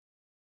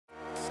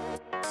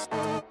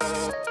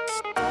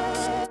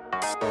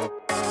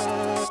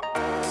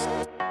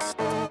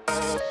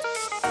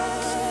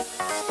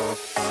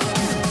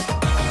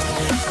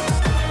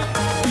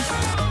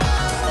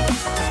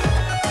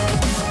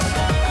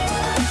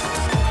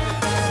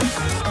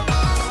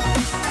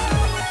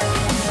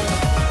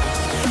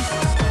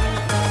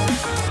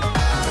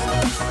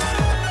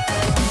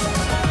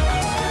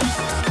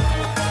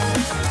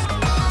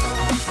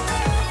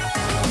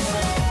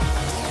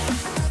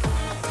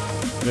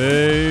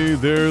Hey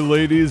there,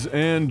 ladies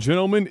and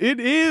gentlemen.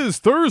 It is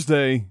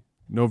Thursday,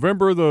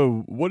 November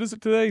what is it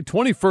today?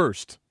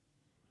 21st.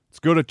 Let's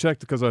go to check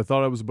because I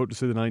thought I was about to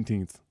say the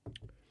 19th.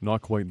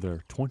 Not quite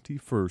there.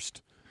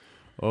 21st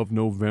of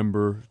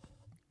November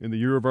in the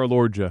year of our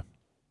Lord, Jeff,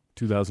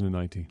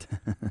 2019.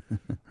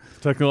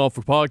 Technical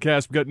for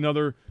Podcast. We got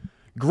another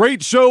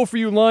great show for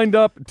you lined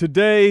up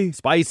today.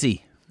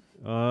 Spicy.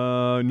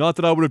 Not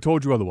that I would have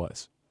told you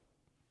otherwise.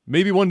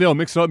 Maybe one day I'll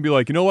mix it up and be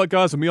like, you know what,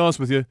 guys? I'll be honest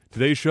with you.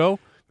 Today's show,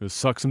 gonna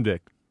suck some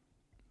dick.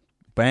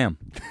 Bam.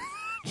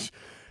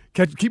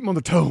 Keep them on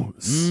their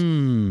toes.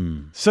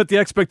 Set the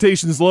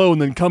expectations low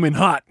and then come in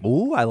hot.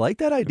 Ooh, I like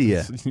that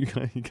idea. Sometimes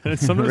you gotta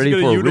Ready for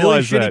a really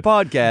utilize shitty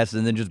podcast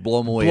and then just blow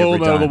them away blow every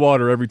them time. out of the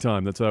water every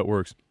time. That's how it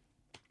works.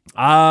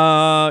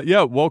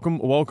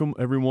 Welcome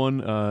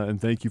everyone,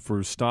 and thank you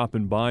for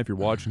stopping by. If you're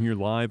watching here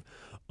live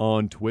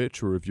on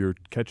Twitch, or if you're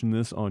catching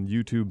this on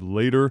YouTube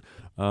later,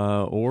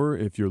 or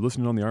if you're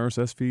listening on the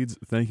RSS feeds,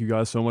 thank you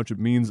guys so much. It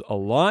means a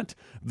lot.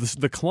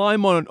 The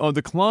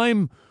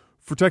climb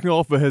for Techno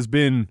Alpha has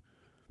been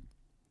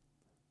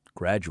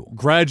gradual,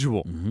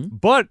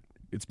 but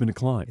it's been a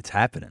climb. It's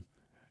happening.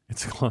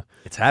 It's a climb.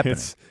 It's happening.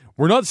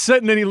 We're not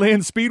setting any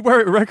land speed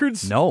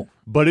records. No,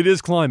 but it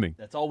is climbing.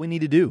 That's all we need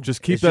to do.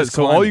 Just keep that.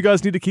 So all you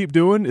guys need to keep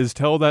doing is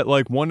tell that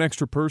like one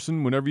extra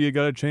person whenever you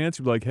got a chance.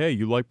 You're like, hey,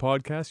 you like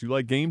podcasts? You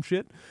like game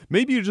shit?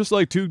 Maybe you just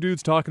like two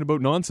dudes talking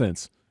about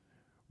nonsense.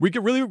 We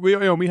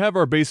have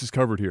our bases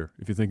covered here.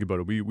 If you think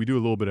about it, we do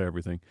a little bit of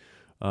everything.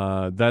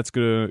 That's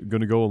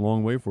gonna go a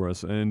long way for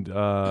us, and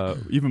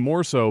even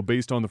more so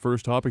based on the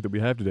first topic that we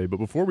have today. But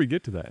before we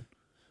get to that,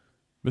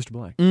 Mr.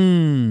 Black,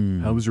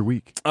 how was your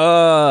week?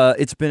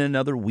 It's been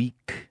another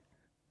week.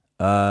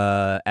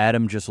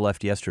 Adam just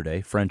left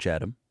yesterday, French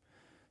Adam.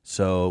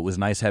 So it was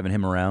nice having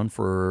him around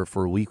for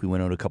a week. We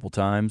went out a couple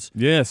times.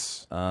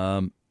 Yes.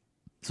 So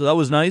that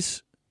was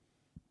nice.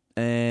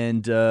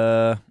 And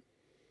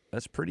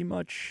that's pretty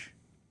much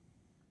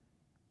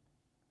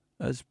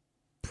that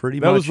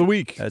was the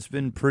week. That's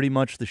been pretty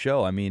much the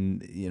show. I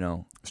mean,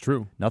 it's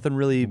true. Nothing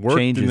really Worked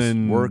changes.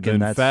 And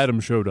then Fathom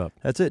showed up.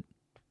 That's it.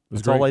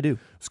 That's great. all I do.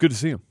 It's good to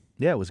see him.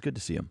 Yeah, it was good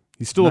to see him.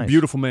 He's still a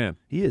beautiful man.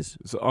 He is.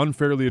 It's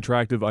unfairly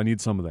attractive. I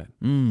need some of that.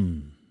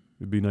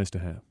 It'd be nice to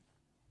have.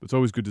 It's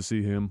always good to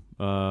see him.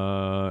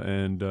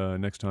 And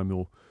next time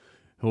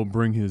he'll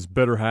bring his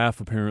better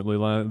half, apparently.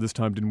 This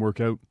time didn't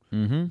work out.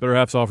 Better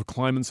half's off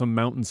climbing some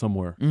mountain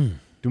somewhere.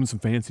 Doing some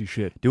fancy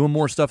shit. Doing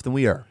more stuff than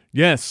we are.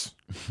 Yes.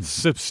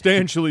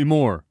 Substantially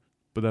more.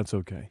 But that's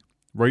okay.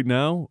 Right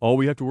now, all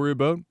we have to worry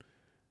about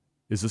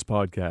is this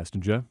podcast.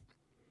 And Jeff,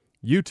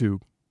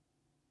 YouTube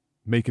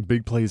making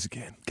big plays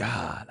again.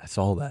 God, I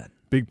saw that.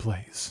 Big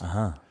plays.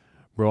 Uh-huh.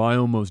 Bro, I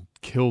almost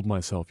killed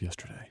myself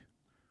yesterday.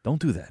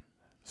 Don't do that.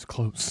 It's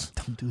close.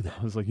 Don't do that.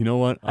 I was like, you know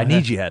what? I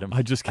need you, Adam.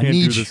 I just can't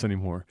do this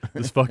anymore.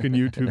 This fucking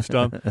YouTube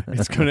stuff,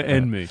 it's going to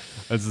end me.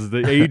 As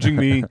the aging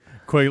me,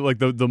 quite like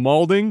the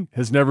molding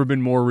has never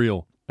been more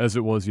real as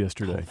it was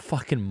yesterday. Oh,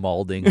 fucking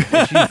molding.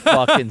 Did you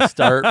fucking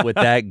start with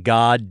that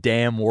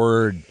goddamn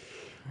word?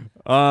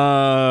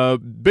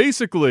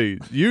 Basically,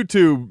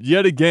 YouTube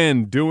yet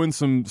again doing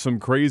some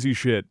crazy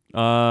shit.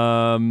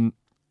 So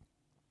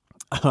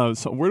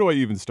where do I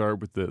even start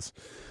with this?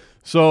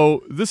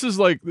 So this is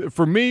like,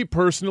 for me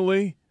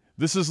personally,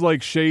 this is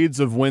like shades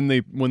of when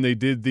they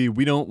did the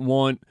we don't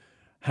want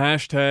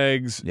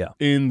hashtags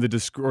in the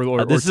Discord.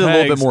 Or this is tags. a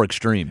little bit more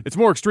extreme. It's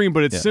more extreme,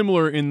 but it's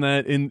similar in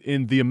that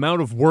in the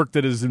amount of work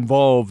that is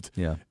involved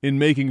in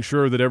making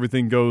sure that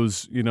everything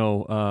goes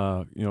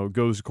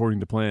goes according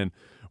to plan.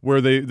 Where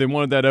they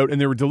wanted that out,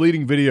 and they were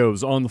deleting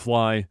videos on the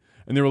fly,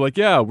 and they were like,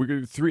 "Yeah,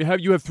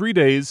 you have 3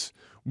 days.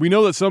 We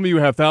know that some of you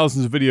have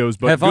thousands of videos,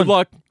 but good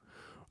luck.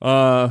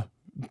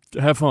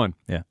 Have fun."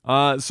 Yeah.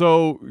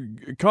 So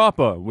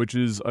COPPA, which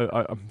is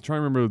I'm trying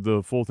to remember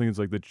the full thing. It's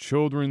like the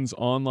Children's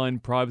Online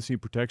Privacy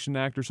Protection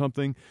Act or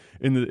something.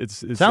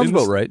 Sounds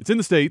about right. It's in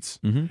the States.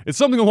 It's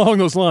something along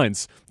those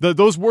lines.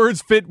 Those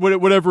words fit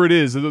whatever it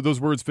is.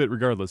 Those words fit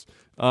regardless.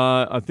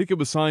 I think it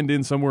was signed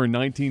in somewhere in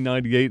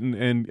 1998,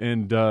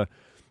 and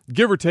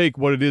give or take,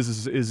 what it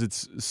is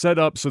it's set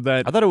up so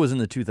that... I thought it was in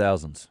the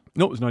 2000s.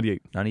 No, it was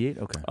 98. 98?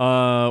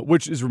 Okay.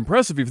 Which is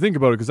impressive if you think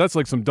about it, because that's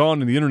like some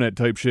dawn in the internet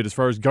type shit as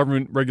far as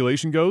government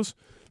regulation goes.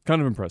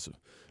 Kind of impressive.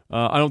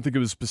 I don't think it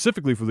was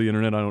specifically for the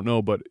internet, I don't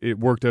know, but it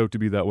worked out to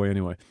be that way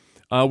anyway.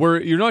 Where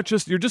you're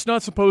just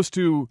not supposed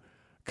to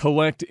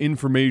collect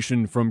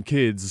information from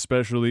kids,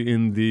 especially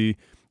in the...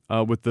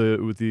 with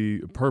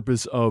the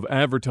purpose of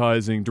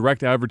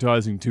direct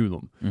advertising to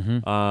them.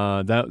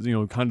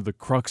 That kind of the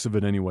crux of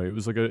it anyway. It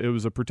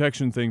was a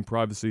protection thing,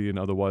 privacy and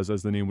otherwise,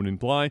 as the name would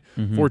imply,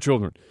 for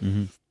children.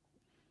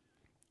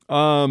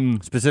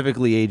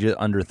 Specifically age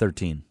under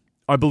 13.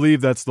 I believe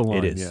that's the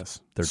line. It is.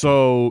 Yes. 13.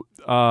 So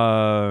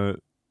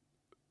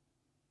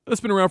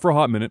that's been around for a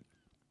hot minute,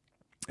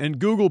 and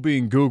Google,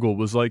 being Google,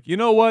 was like, you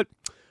know what?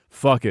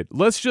 Fuck it.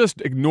 Let's just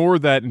ignore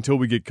that until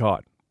we get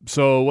caught.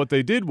 So what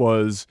they did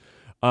was.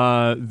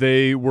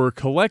 They were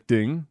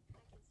collecting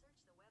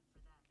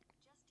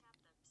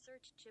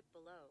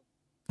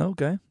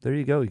Okay, there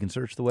you go. You can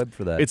search the web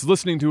for that. It's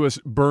listening to us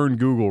burn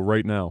Google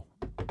right now.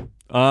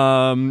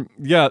 So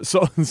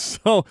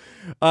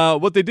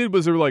what they did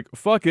was they were like,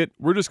 fuck it,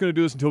 we're just going to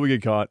do this until we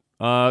get caught.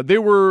 They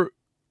were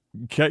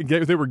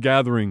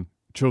gathering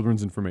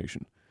children's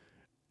information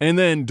and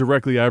then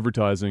directly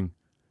advertising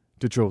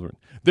to children.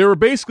 They were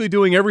basically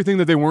doing everything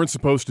that they weren't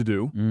supposed to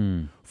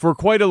do for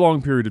quite a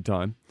long period of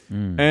time.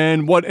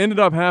 And what ended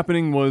up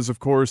happening was, of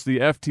course, the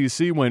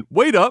FTC went,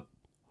 wait up,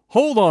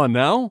 hold on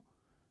now.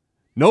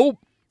 Nope.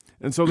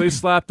 And so they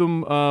slapped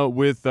them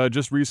with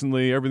just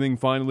recently everything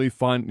finally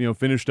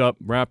finished up,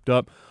 wrapped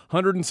up,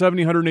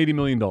 $180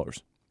 million.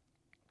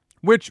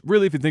 Which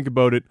really, if you think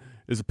about it,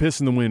 is a piss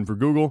in the wind for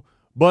Google.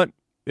 But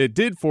it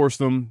did force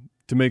them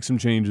to make some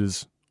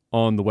changes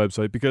on the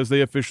website because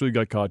they officially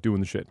got caught doing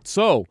the shit.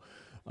 So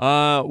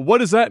what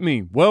does that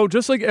mean? Well,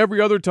 just like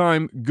every other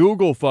time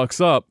Google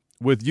fucks up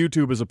with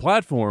YouTube as a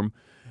platform,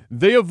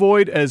 they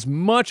avoid as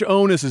much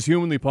onus as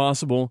humanly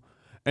possible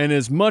and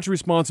as much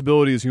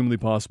responsibility as humanly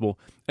possible,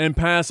 and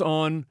pass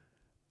on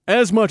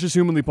as much as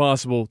humanly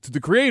possible to the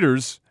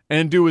creators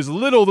and do as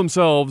little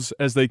themselves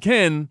as they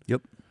can.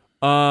 Yep.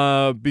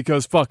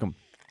 Because fuck them.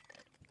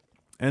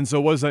 And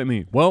so what does that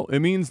mean? Well, it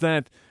means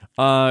that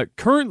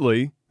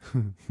currently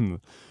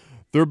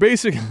they're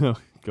basically...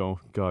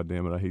 God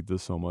damn it, I hate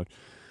this so much.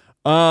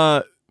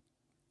 At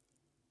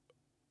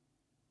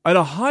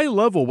a high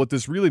level, what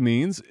this really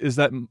means is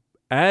that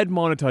ad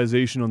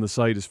monetization on the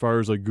site, as far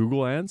as like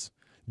Google ads,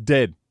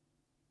 dead.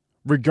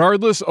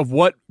 Regardless of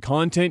what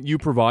content you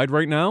provide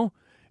right now,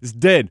 is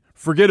dead.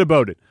 Forget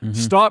about it.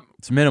 Stop.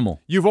 It's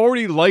minimal. You've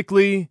already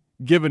likely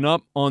given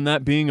up on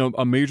that being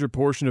a major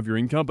portion of your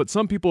income, but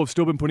some people have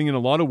still been putting in a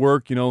lot of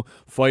work,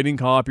 fighting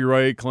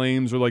copyright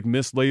claims or like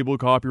mislabeled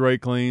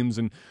copyright claims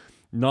and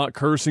not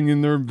cursing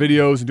in their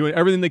videos and doing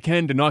everything they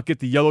can to not get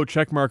the yellow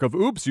check mark of,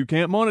 oops, you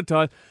can't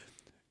monetize.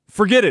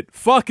 Forget it.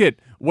 Fuck it.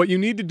 What you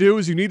need to do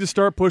is you need to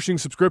start pushing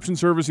subscription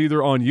service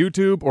either on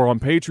YouTube or on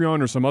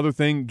Patreon or some other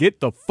thing. Get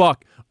the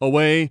fuck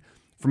away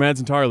from ads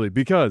entirely,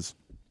 because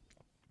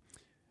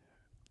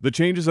the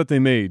changes that they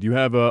made, you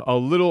have a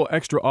little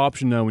extra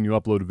option now when you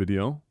upload a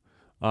video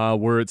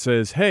where it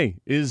says, hey,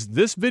 is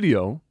this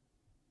video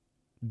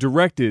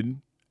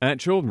directed at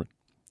children?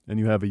 And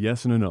you have a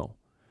yes and a no.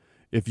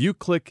 If you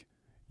click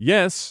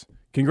yes,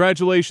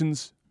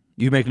 congratulations.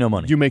 You make no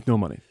money. You make no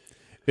money.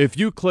 If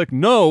you click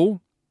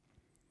no,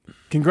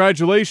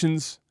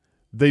 congratulations,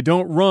 they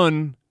don't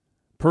run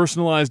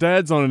personalized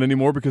ads on it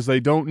anymore because they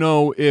don't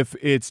know if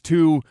it's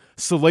too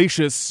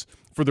salacious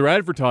for their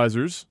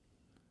advertisers.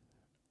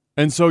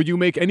 And so you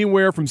make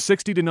anywhere from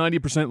 60 to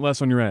 90% less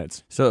on your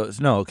ads. So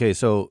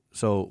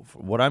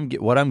what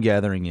I'm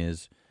gathering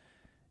is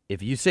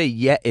if you say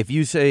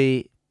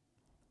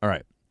all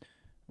right,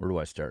 where do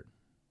I start?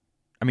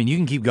 I mean, you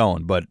can keep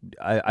going, but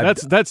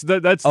that's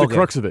the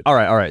crux of it. All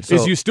right. So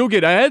is you still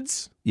get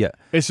ads? Yeah.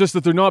 It's just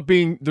that they're not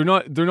targeted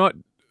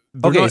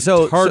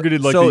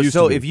like they used to.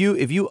 So be. if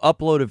you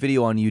upload a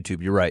video on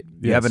YouTube, you're right.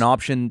 You Yes. have an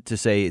option to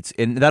say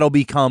and that'll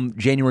become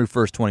January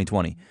 1st,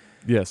 2020.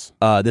 Yes.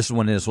 This is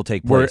when this will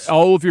take Where place.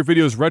 all of your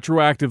videos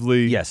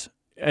retroactively. Yes.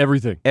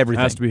 Everything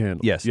has to be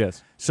handled.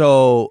 Yes.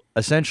 So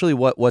essentially,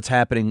 what's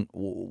going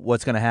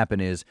to happen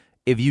is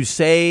if you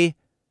say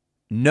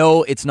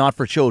no, it's not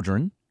for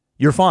children,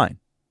 you're fine.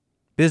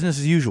 Business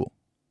as usual.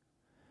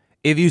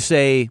 If you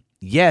say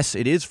yes,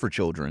 it is for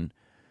children,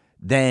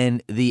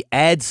 then the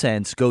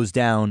AdSense goes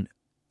down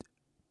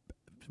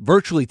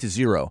virtually to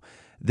zero.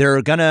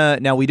 They're gonna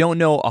now we don't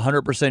know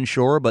 100%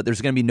 sure, but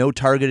there's gonna be no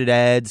targeted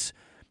ads.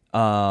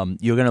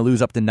 You're gonna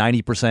lose up to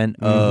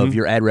 90% of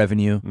your ad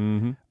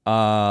revenue.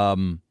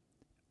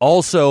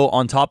 Also,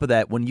 on top of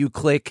that, when you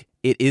click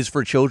 "it is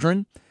for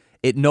children,"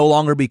 it no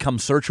longer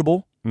becomes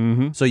searchable.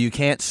 So you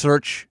can't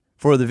search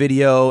for the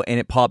video and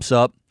it pops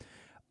up.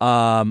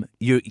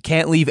 You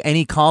can't leave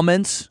any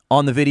comments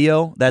on the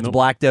video. That's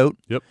blacked out.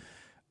 Yep.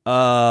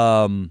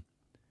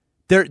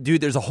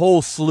 There's a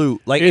whole slew.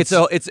 Like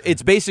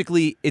it's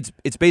basically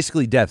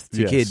death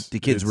to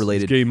kids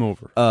related. It's game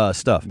over.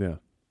 Stuff. Yeah.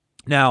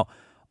 Now,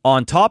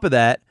 on top of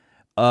that,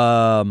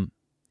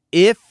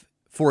 if,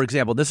 for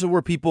example, this is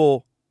where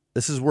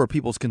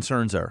people's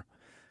concerns are.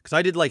 Because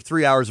I did like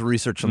 3 hours of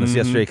research on this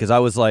yesterday. Because I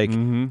was like,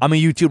 I'm a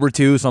YouTuber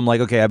too, so I'm like,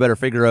 okay, I better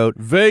figure out.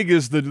 Vague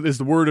is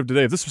the word of the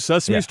day. If this was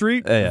Sesame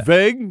Street,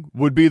 vague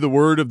would be the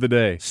word of the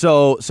day.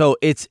 So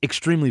it's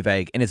extremely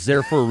vague, and it's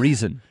there for a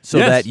reason, so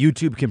that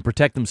YouTube can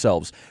protect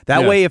themselves.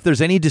 That way, if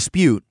there's any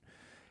dispute,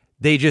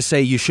 they just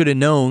say you should have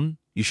known.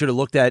 You should have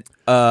looked at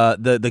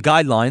the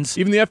guidelines.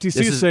 Even the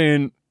FTC is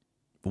saying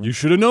you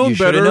should have known better. You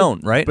should have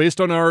known, right?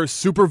 Based on our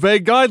super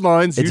vague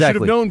guidelines, you should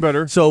have known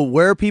better. So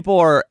where people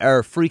are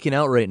freaking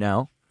out right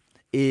now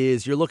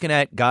is you're looking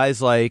at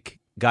guys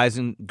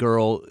and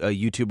girl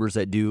YouTubers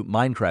that do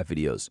Minecraft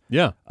videos.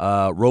 Yeah.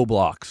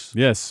 Roblox.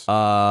 Yes.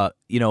 The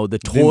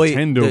toy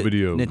Nintendo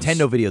videos.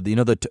 Nintendo video.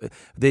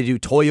 They do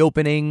toy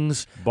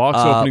openings,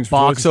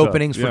 box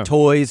openings for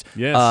toys.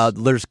 Yes.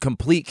 There's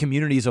complete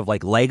communities of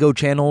like Lego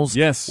channels.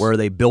 Yes. Where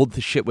they build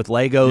the shit with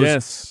Legos.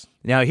 Yes.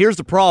 Now here's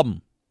the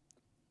problem.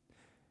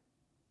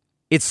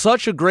 it's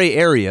such a gray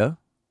area,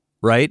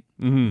 right?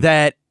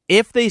 That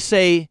if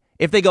they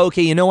go,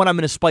 okay, you know what, I'm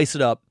going to spice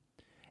it up,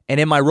 and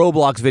in my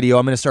Roblox video,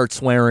 I'm going to start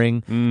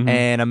swearing,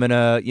 and I'm going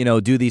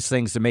to, do these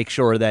things to make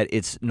sure that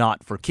it's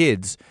not for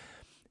kids,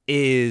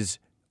 is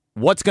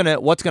what's going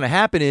to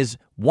happen is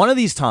one of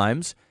these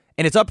times,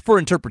 and it's up for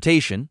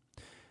interpretation,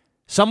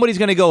 somebody's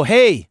going to go,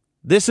 hey,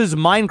 this is a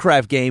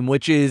Minecraft game,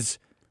 which is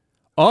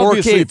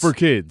obviously for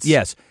kids.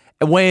 Yes.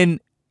 When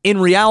in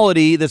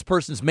reality, this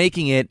person's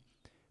making it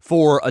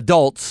for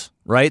adults,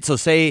 right? So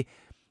say,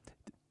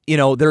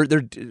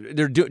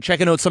 they're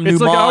checking out some new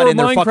mod and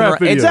they're fucking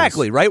around.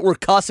 Exactly, right? We're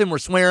cussing, we're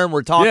swearing,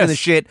 we're talking the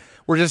shit.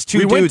 We're just two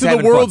dudes having fun. We went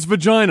to the world's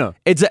vagina.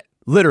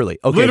 Literally.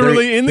 Okay,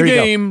 literally in the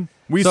game,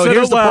 we said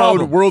out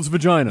loud, world's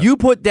vagina. You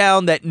put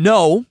down that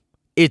no,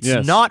 it's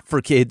not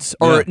for kids.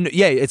 Or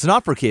it's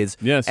not for kids.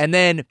 Yes. And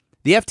then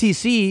the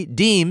FTC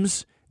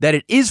deems that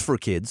it is for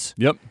kids.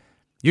 Yep.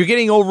 You're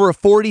getting over a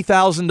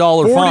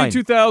 $40,000 fine.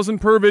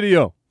 $42,000 per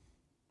video.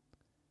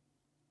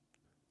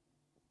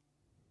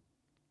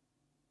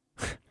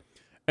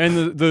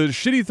 And the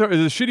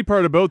shitty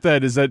part about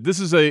that is that this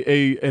is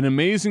an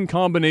amazing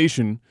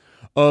combination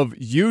of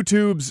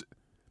YouTube's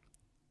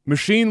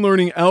machine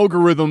learning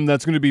algorithm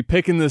that's going to be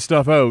picking this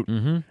stuff out,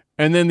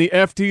 and then the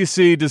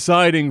FTC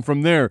deciding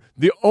from there.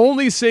 The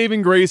only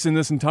saving grace in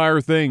this entire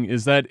thing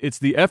is that it's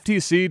the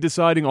FTC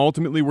deciding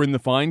ultimately when the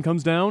fine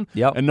comes down,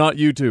 and not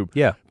YouTube.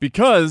 Yeah.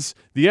 Because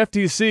the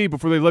FTC,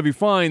 before they levy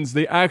fines,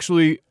 they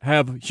actually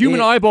have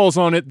human eyeballs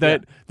on it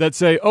that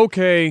say,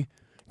 okay,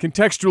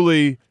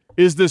 contextually,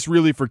 is this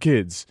really for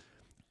kids?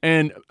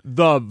 And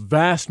the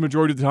vast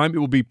majority of the time, it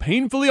will be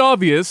painfully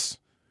obvious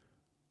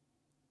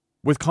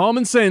with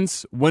common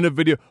sense when a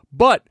video...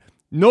 But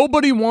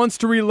nobody wants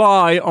to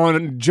rely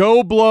on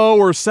Joe Blow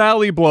or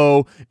Sally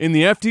Blow in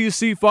the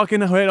FTC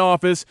fucking head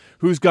office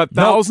who's got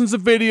thousands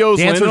of videos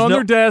landing on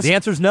their desk. The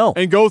answer's no.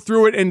 And go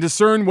through it and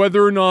discern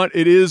whether or not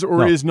it is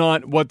or is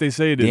not what they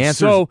say it is. The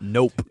answer's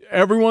nope.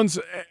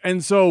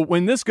 And so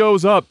when this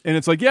goes up and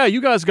it's like, yeah,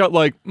 you guys got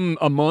like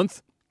a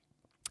month.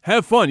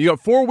 Have fun. You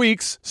got 4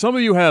 weeks. Some of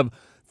you have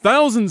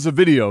thousands of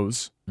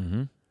videos.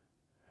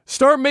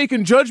 Start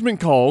making judgment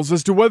calls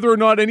as to whether or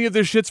not any of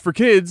this shit's for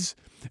kids.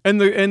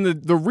 And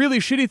the really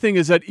shitty thing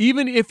is that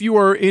even if you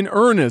are in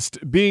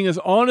earnest, being as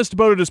honest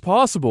about it as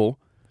possible,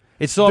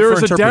 it's still there's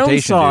for a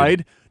downside.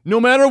 Dude. No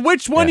matter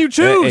which one you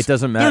choose, it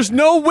doesn't matter. There's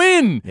no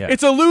win. Yeah.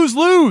 It's a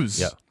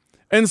lose-lose. Yeah.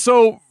 And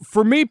so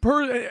for me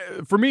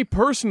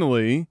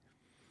personally,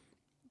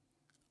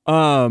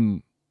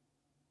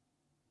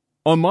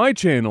 on my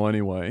channel,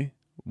 anyway,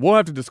 we'll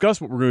have to discuss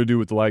what we're going to do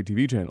with the Lag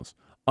TV channels.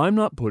 I'm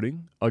not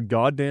putting a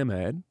goddamn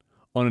ad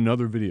on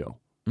another video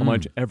on my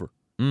ever.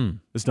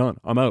 It's done.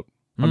 I'm out.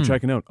 I'm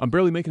checking out. I'm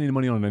barely making any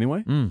money on it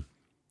anyway.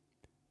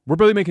 We're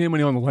barely making any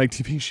money on the Lag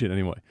TV shit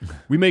anyway.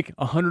 We make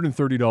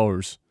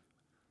 $130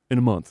 in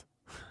a month.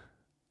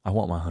 I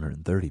want my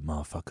 130,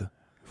 motherfucker.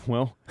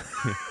 Well,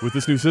 with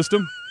this new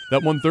system,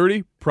 that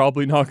 130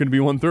 probably not going to be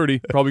 130.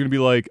 Probably going to be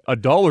like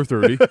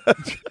 $1.30.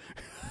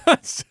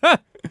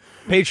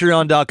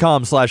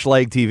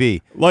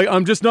 Patreon.com/LagTV. Like,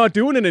 I'm just not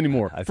doing it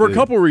anymore for a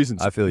couple of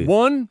reasons. I feel you.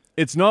 One,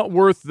 it's not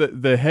worth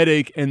the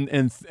headache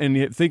and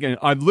thinking.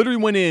 I literally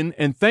went in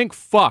and thank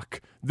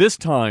fuck this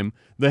time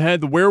they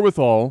had the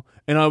wherewithal,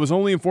 and I was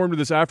only informed of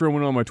this after I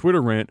went on my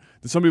Twitter rant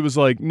that somebody was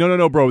like,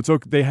 no, bro, it's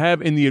okay. They have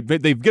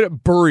they get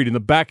it buried in the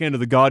back end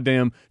of the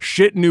goddamn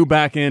shit new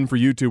back end for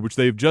YouTube, which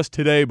they've just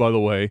today, by the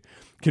way,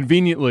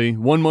 conveniently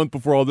 1 month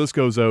before all this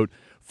goes out,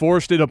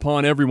 forced it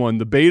upon everyone.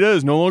 The beta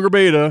is no longer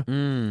beta.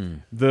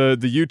 The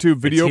YouTube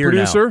video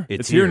producer,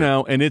 it's here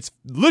now, and it's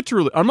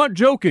literally, I'm not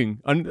joking,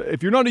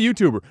 if you're not a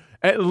YouTuber,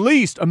 at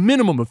least a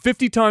minimum of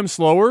 50 times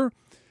slower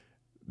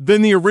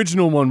than the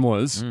original one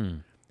was.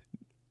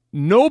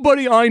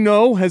 Nobody I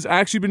know has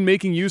actually been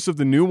making use of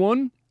the new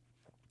one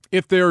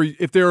if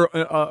they're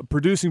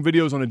producing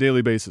videos on a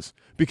daily basis,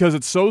 because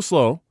it's so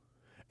slow,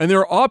 and there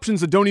are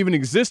options that don't even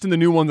exist in the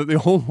new one that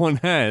the old one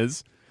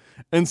has.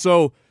 And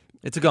so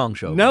it's a gong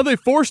show. Now they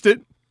forced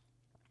it,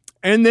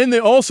 and then they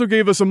also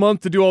gave us a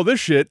month to do all this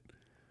shit.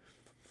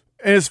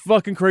 And it's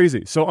fucking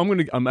crazy. So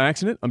I'm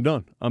axing it. I'm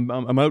done.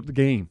 I'm out the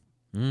game.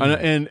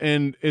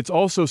 And it's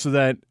also so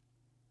that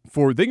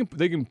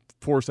they can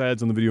force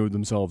ads on the video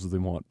themselves if they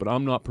want, but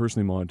I'm not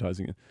personally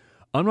monetizing it.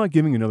 I'm not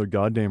giving another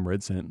goddamn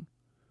red cent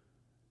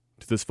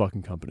to this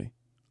fucking company.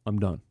 I'm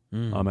done.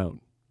 I'm out.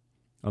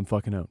 I'm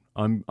fucking out.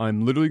 I'm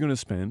literally going to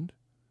spend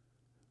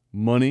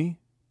money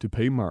to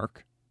pay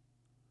Mark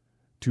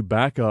to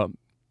back up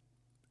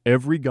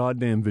every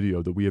goddamn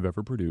video that we have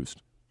ever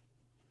produced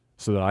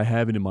so that I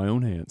have it in my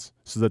own hands,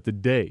 so that the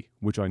day,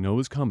 which I know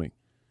is coming,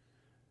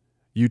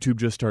 YouTube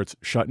just starts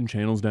shutting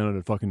channels down out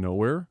of fucking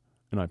nowhere,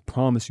 and I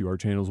promise you our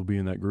channels will be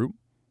in that group,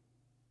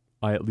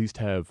 I at least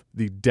have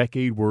the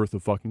decade worth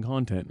of fucking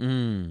content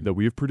that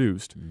we have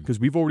produced, because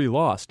we've already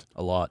lost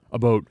a lot,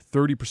 about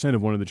 30%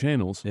 of one of the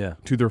channels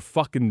to their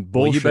fucking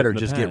bullshit. Well, you better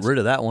just get rid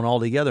of that one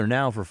altogether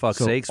now, for fuck's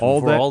sakes,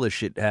 before all this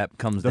shit comes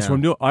down. That's what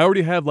I'm doing. I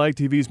already have Lag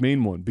TV's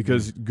main one,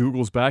 because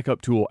Google's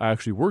backup tool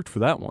actually worked for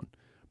that one.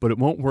 but it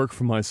won't work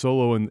for my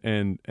solo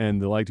and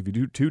the Like If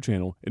You Do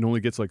channel. It only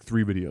gets like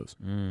 3 videos.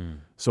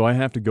 So I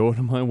have to go out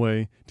of my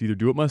way to either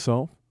do it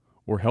myself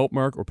or help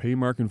Mark or pay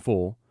Mark in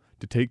full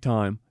to take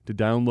time to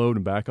download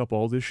and back up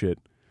all this shit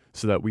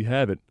so that we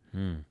have it.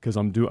 Because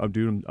I'm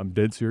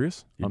dead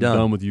serious. I'm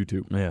done with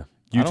YouTube. Yeah.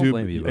 YouTube, I don't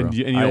blame you, bro. and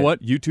you know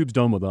what? YouTube's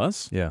done with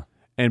us. Yeah.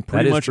 And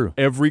pretty That is much true.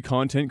 every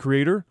content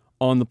creator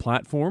on the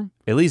platform.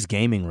 At least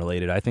gaming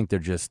related. I think they're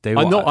just...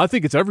 I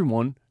think it's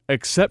everyone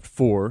except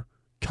for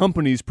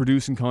companies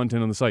producing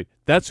content on the site.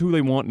 That's who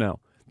they want now.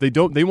 They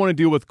want to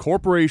deal with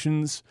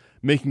corporations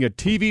making a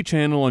TV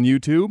channel on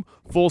YouTube.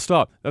 Full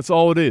stop. That's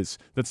all it is.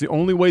 That's the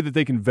only way that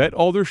they can vet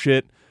all their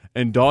shit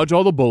and dodge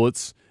all the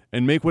bullets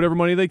and make whatever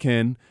money they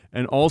can,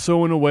 and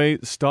also in a way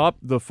stop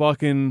the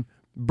fucking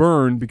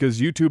burn,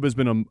 because YouTube has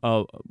been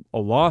a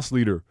loss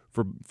leader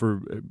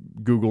for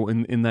Google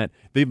in that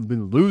they've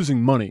been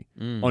losing money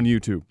on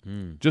YouTube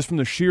just from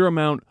the sheer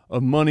amount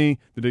of money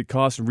that it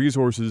costs and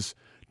resources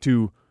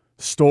to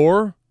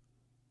store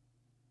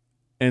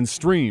and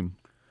stream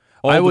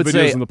all the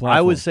videos on the platform.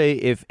 I would say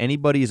if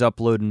anybody's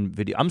uploading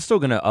video, I'm still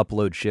going to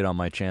upload shit on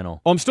my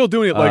channel. I'm still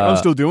doing it. I'm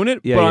still doing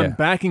it, but I'm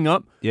backing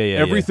up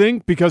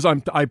everything because I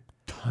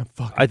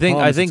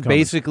think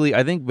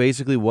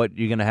basically what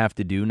you're gonna have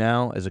to do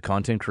now as a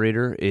content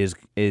creator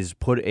is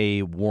put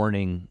a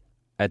warning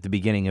at the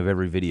beginning of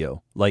every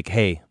video, like,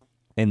 hey,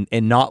 and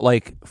not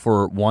like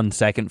for 1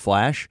 second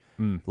flash,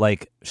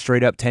 like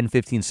straight up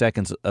 10-15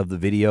 seconds of the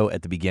video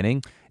at the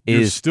beginning.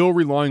 You're still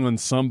relying on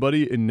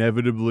somebody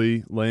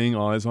inevitably laying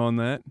eyes on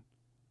that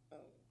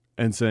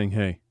and saying,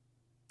 hey,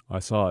 I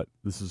saw it.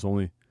 This is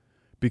only...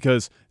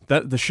 Because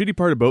the shitty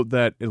part about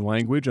that in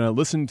language, and I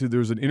listened to, there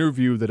was an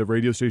interview that a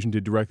radio station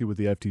did directly with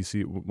the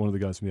FTC, one of the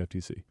guys from the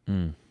FTC.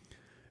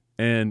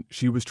 And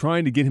she was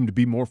trying to get him to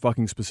be more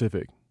fucking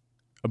specific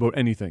about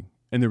anything.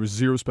 And there was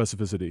zero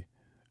specificity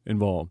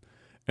involved.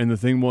 And the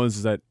thing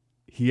was that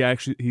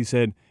he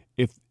said,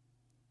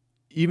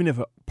 even if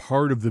a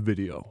part of the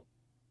video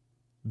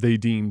they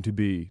deem to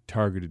be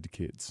targeted to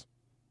kids,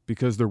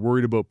 because they're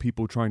worried about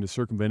people trying to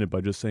circumvent it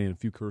by just saying a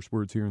few curse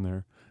words here and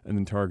there and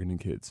then targeting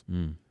kids.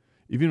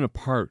 Even if a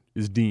part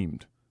is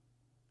deemed,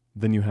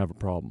 then you have a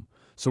problem.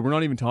 So we're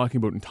not even talking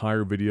about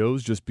entire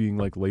videos just being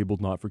like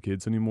labeled not for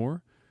kids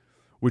anymore,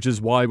 which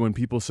is why when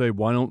people say,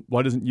 why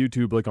doesn't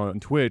YouTube, like on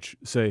Twitch,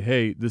 say,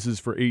 hey, this is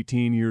for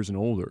 18 years and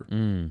older,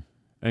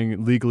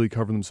 and legally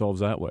cover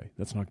themselves that way?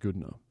 That's not good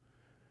enough.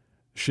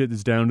 Shit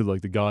is down to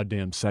like the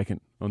goddamn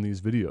second on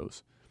these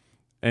videos.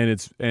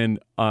 And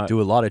a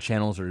lot of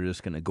channels are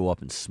just going to go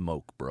up in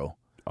smoke, bro.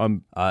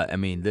 I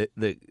mean,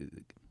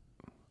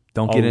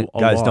 don't get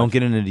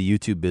into the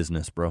YouTube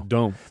business, bro.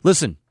 Don't.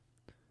 Listen,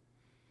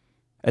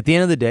 at the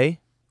end of the day, it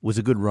was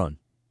a good run.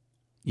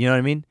 You know what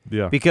I mean?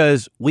 Yeah.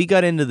 Because we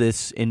got into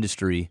this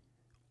industry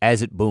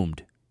as it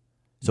boomed.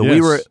 So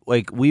Yes.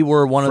 we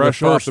were one of the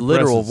Fresh off first,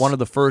 the one of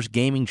the first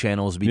gaming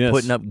channels to be Yes.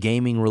 putting up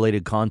gaming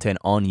related content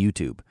on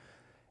YouTube.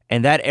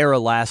 And that era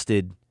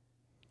lasted,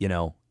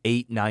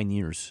 8-9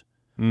 years.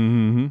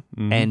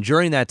 And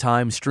during that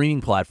time,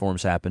 streaming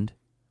platforms happened,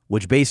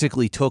 which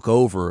basically took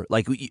over.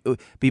 Like,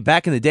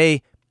 back in the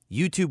day,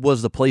 YouTube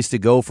was the place to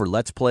go for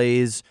Let's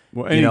Plays,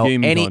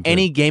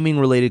 any gaming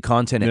related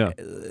content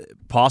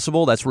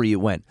possible. That's where you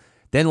went.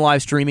 Then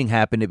live streaming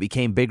happened. It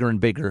became bigger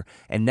and bigger,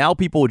 and now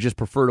people would just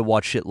prefer to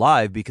watch shit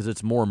live because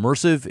it's more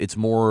immersive. It's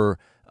more,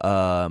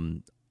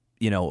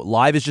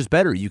 live is just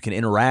better. You can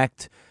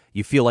interact.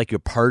 You feel like you're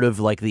part of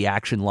like the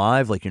action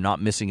live, like you're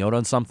not missing out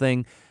on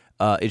something.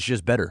 It's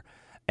just better.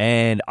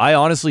 And I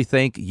honestly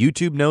think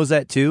YouTube knows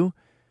that too.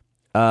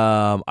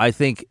 I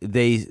think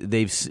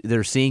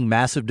they're seeing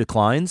massive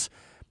declines,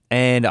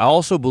 and I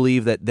also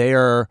believe that they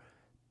are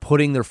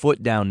putting their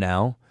foot down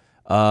now.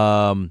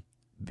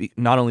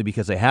 Not only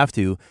because they have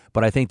to,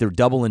 but I think they're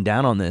doubling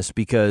down on this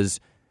because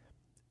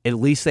at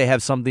least they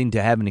have something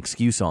to have an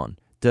excuse on.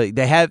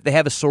 They have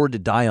a sword to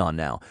die on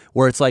now,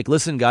 where it's like,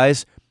 listen,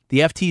 guys, the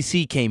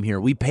FTC came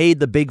here. We paid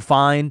the big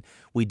fine.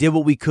 We did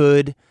what we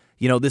could.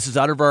 This is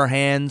out of our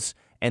hands,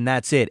 and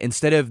that's it.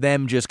 Instead of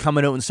them just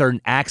coming out and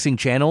starting axing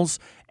channels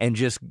and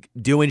just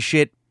doing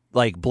shit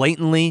like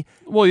blatantly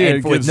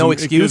and with no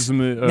excuse,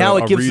 now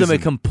it gives them a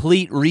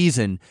complete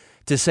reason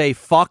to say,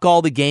 fuck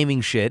all the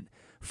gaming shit.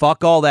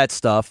 Fuck all that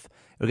stuff.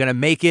 We're going to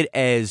make it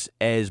as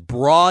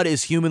broad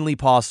as humanly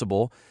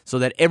possible so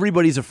that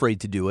everybody's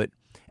afraid to do it.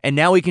 And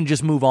now we can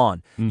just move on.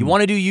 Mm-hmm. You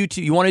want to do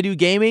YouTube? You want to do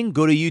gaming?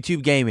 Go to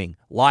YouTube Gaming.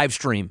 Live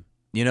stream.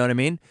 You know what I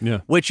mean?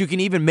 Yeah. Which you can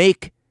even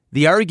make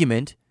the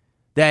argument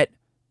that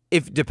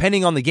if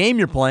depending on the game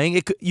you're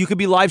playing, you could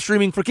be live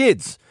streaming for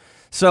kids.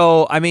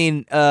 So, I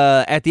mean,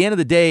 at the end of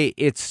the day,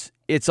 it's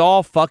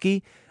all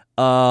fucky.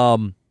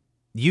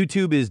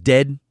 YouTube is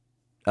dead.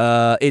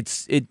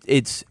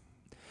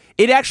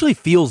 It actually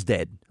feels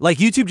dead. Like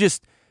YouTube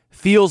just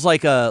feels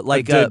like a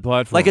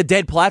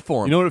dead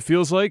platform. You know what it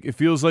feels like? It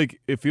feels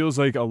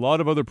like a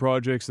lot of other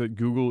projects that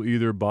Google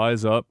either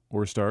buys up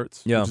or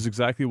starts. Yeah. Which is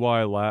exactly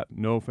why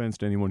no offense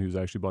to anyone who's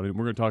actually bought it.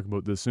 We're going to talk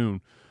about this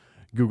soon.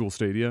 Google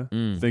Stadia,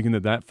 thinking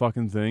that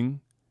fucking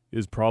thing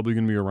is probably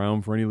going to be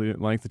around for any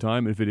length of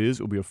time. If it is,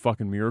 it'll be a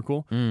fucking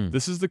miracle.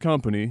 This is the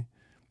company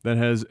that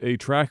has a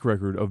track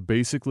record of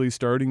basically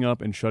starting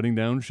up and shutting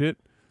down shit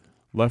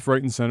left,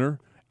 right, and center,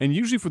 and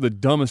usually for the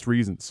dumbest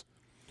reasons.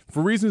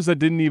 For reasons that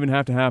didn't even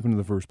have to happen in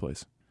the first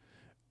place.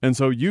 And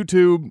so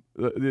YouTube,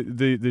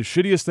 the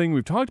shittiest thing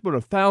we've talked about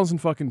 1,000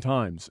 fucking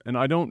times, and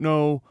I don't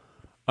know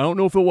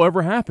if it will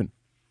ever happen.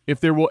 If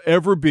there will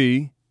ever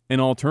be an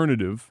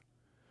alternative,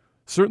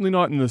 certainly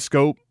not in the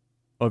scope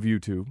of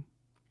YouTube,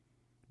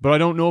 but I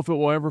don't know if it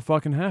will ever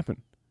fucking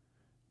happen.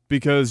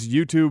 Because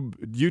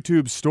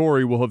YouTube's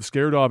story will have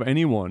scared off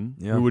anyone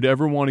who would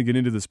ever want to get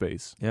into the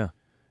space. Yeah.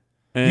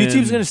 And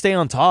YouTube's going to stay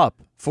on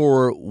top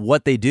for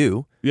what they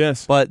do.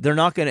 Yes. But they're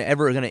not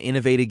ever going to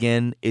innovate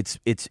again. It's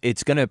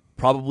going to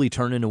probably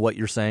turn into what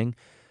you're saying.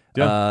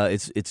 Yeah.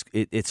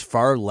 It's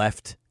far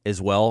left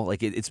as well.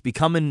 Like it's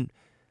becoming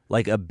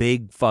like a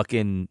big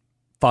fucking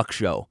fuck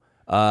show.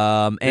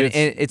 And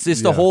it's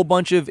just a whole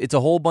bunch of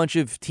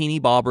teeny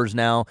bobbers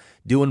now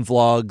doing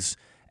vlogs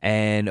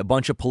and a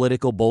bunch of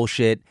political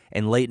bullshit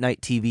and late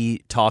night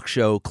TV talk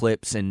show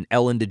clips and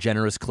Ellen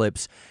DeGeneres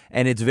clips,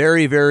 and it's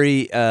very,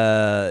 very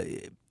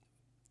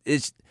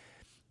it's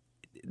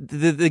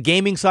the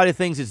gaming side of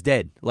things is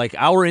dead. Like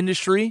our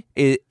industry,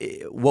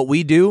 what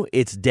we do,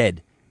 it's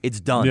dead. It's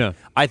done. Yeah.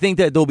 I think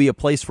that there'll be a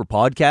place for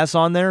podcasts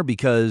on there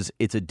because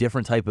it's a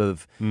different type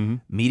of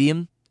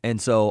medium. And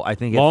so I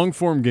think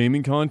long-form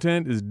gaming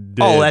content is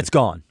dead. Oh, that's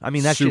gone. I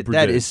mean, that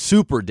is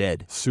super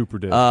dead. Super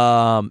dead.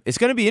 It's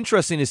going to be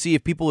interesting to see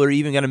if people are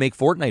even going to make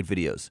Fortnite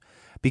videos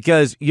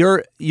because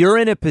you're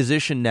in a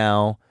position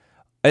now,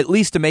 at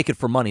least to make it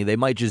for money. They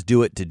might just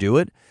do it to do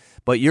it,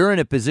 but you're in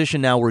a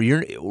position now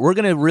where we're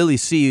going to really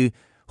see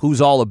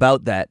who's all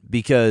about that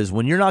because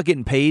when you're not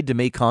getting paid to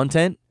make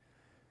content,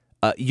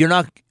 you're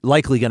not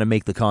likely going to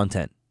make the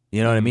content.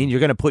 You know what I mean? You're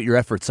going to put your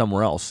effort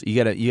somewhere else.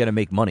 You got to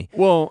make money.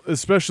 Well,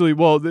 especially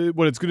what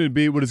it's going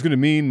to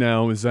mean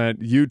now is that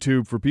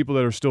YouTube, for people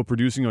that are still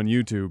producing on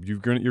YouTube, you're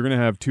going to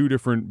have two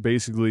different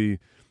basically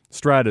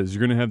stratas. You're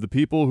going to have the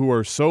people who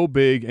are so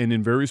big and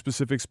in very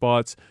specific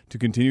spots to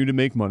continue to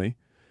make money,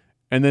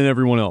 and then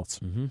everyone else.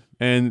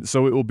 And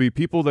so it will be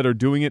people that are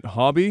doing it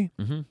hobby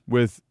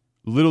with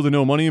little to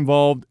no money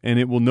involved, and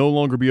it will no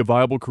longer be a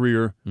viable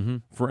career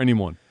for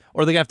anyone.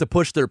 Or they're going to have to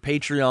push their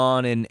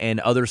Patreon and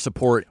other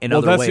support in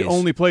other ways. Well, that's the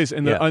only place.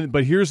 And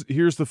but here's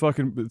the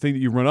fucking thing that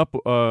you run up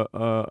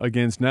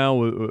against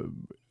now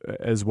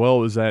as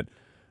well is that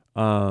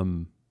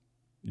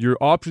your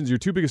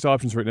two biggest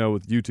options right now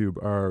with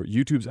YouTube are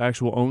YouTube's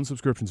actual own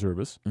subscription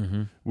service,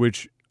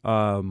 which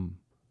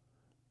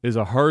is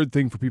a hard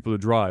thing for people to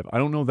drive. I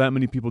don't know that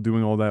many people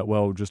doing all that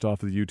well just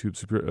off of the YouTube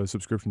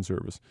subscription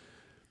service,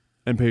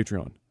 and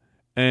Patreon.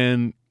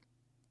 And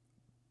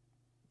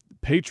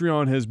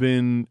Patreon has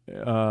been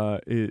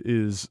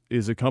is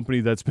a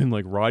company that's been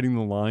like riding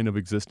the line of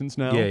existence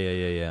now.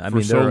 Yeah.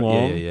 For so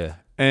long. Yeah.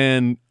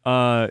 And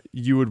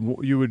you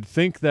would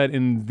think that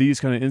in these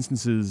kind of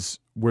instances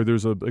where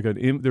there's there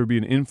would be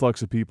an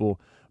influx of people,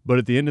 but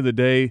at the end of the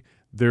day,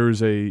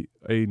 there's a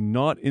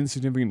not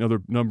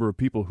insignificant number of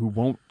people who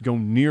won't go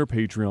near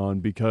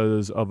Patreon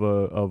because of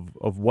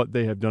what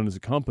they have done as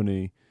a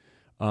company.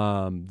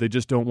 They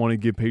just don't want to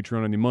give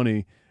Patreon any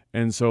money,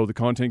 and so the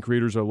content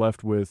creators are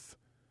left with.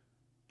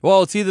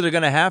 Well, it's either they're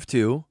going to have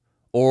to,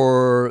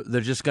 or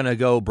they're just going to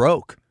go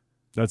broke.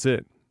 That's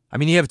it. I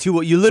mean, you have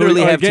two. You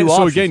literally have two options.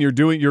 So again, you're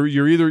doing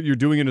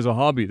it as a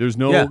hobby. There's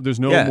no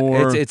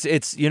more.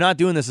 It's you're not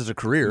doing this as a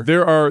career.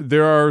 There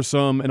are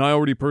some, and I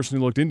already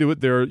personally looked into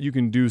it. You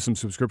can do some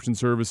subscription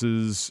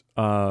services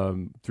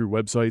through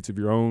websites of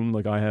your own.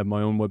 Like I have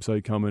my own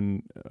website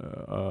coming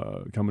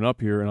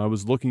up here, and I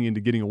was looking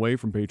into getting away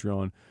from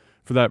Patreon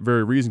for that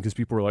very reason, because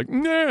people were like,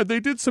 nah, they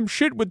did some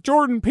shit with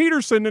Jordan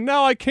Peterson, and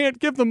now I can't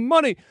give them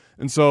money.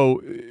 And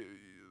so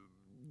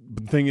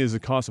the thing is,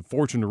 it costs a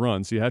fortune to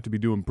run, so you have to be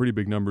doing pretty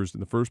big numbers in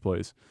the first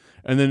place.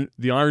 And then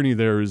the irony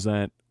there is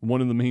that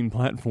one of the main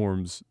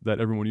platforms that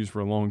everyone used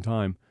for a long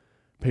time,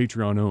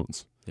 Patreon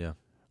owns. Yeah.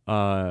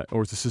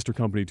 Or it's a sister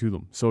company to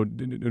them. So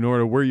no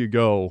matter where you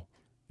go,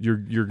 you're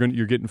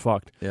getting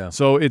fucked. Yeah.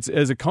 So it's,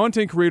 as a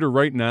content creator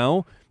right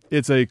now,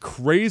 it's a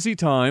crazy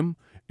time.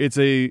 It's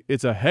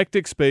a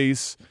hectic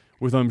space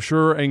with, I'm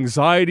sure,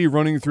 anxiety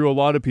running through a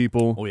lot of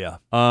people. Oh, yeah.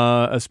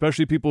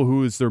 Especially people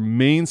who is their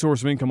main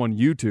source of income on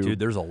YouTube. Dude,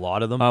 there's a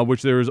lot of them.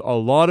 Which there's a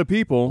lot of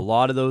people. A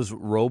lot of those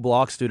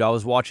Roblox, dude. I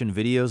was watching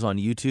videos on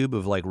YouTube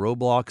of like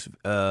Roblox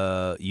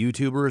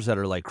YouTubers that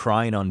are like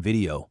crying on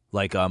video.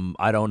 Like,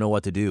 I don't know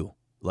what to do.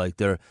 Like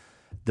they're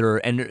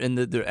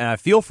and I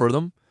feel for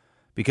them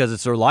because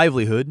it's their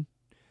livelihood.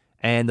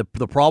 And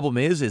the problem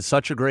is it's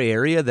such a gray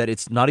area that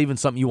it's not even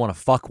something you want to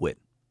fuck with.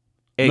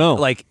 No.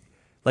 Like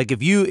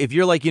if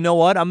you're like, you know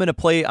what, I'm gonna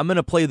play the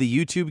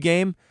YouTube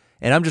game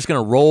and I'm just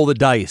gonna roll the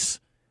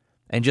dice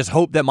and just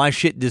hope that my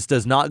shit just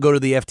does not go to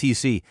the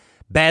FTC.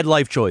 Bad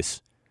life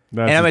choice. And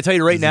I'm gonna tell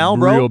you right now,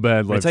 bro. Real bad life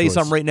I'm gonna tell you choice.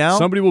 something right now.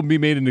 Somebody will be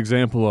made an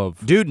example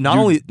of. Dude, not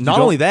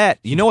only that,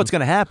 you know what's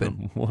gonna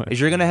happen What?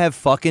 is you're gonna have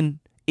fucking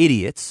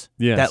idiots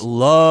Yes. that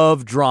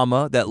love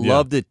drama, that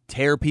love to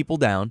tear people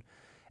down,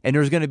 and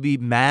there's going to be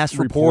mass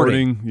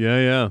reporting.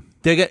 Yeah.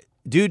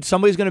 Dude,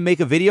 somebody's going to make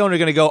a video and they're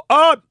going to go,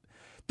 oh,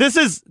 this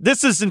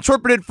is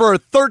interpreted for a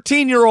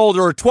 13-year-old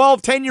or a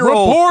 12,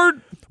 10-year-old. Report!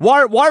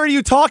 Why are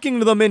you talking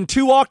to them in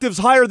 2 octaves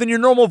higher than your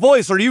normal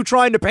voice? Are you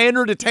trying to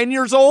pander to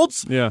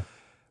 10-years-olds? Yeah.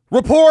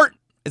 Report!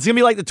 It's going to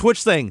be like the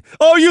Twitch thing.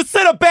 Oh, you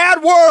said a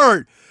bad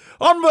word!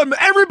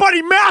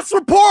 Everybody mass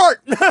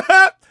report!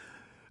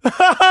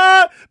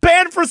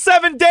 Banned for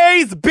 7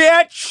 days,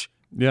 bitch!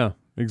 Yeah,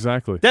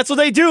 exactly. That's what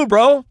they do,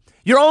 bro.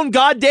 Your own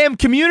goddamn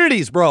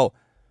communities, bro.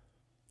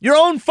 Your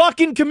own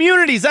fucking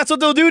communities. That's what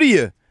they'll do to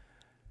you.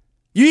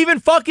 You even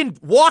fucking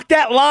walk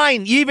that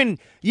line. You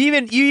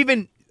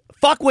even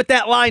fuck with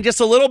that line just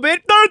a little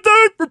bit.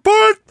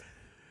 Report.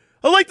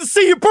 I'd like to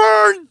see you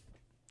burn.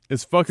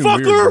 It's fucking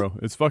weird, bro.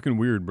 It's fucking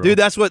weird, bro. Dude,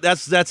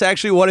 that's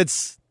actually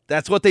what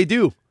that's what they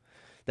do.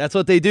 That's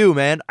what they do,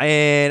 man.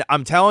 And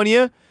I'm telling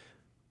you,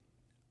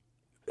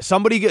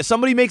 somebody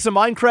makes a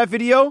Minecraft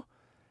video,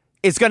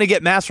 it's gonna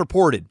get mass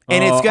reported,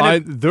 and it's gonna.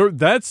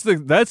 That's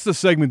the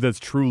segment that's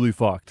truly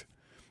fucked.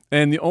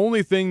 And the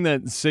only thing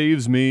that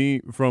saves me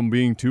from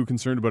being too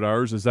concerned about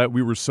ours is that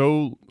we were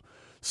so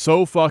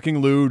fucking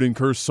lewd and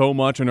cursed so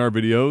much in our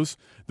videos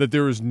that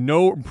there's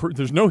no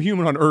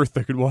human on earth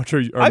that could watch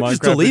our Minecraft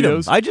just delete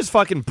videos. them. I just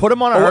fucking put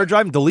them on a hard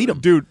drive and delete them.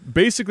 Dude,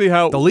 basically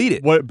delete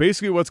it.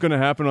 What's going to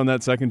happen on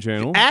that second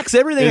channel? Axe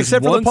everything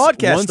except for the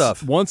podcast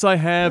stuff. Once I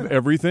have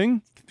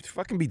everything,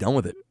 fucking be done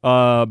with it.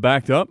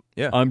 Backed up.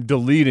 Yeah. I'm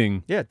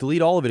deleting. Yeah,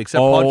 delete all of it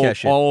except podcast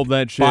shit. All of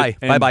that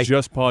shit. Bye.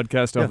 Just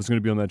podcast stuff is going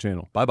to be on that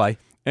channel. Bye.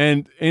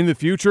 And in the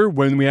future,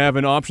 when we have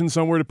an option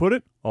somewhere to put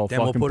it, I'll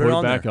fucking put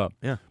it back up.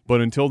 Yeah.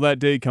 But until that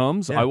day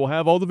comes, I will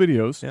have all the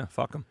videos. Yeah,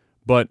 fuck them.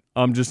 But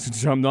I'm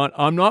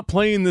not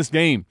playing this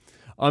game.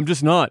 I'm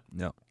just not.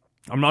 No.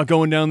 I'm not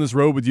going down this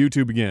road with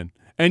YouTube again.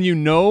 And you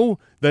know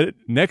that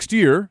next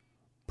year,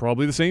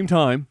 probably the same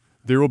time,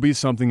 there will be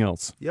something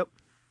else. Yep.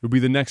 It'll be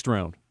the next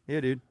round. Yeah,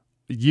 dude.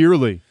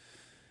 Yearly.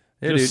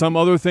 Yeah, just some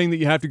other thing that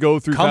you have to go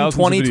through. Come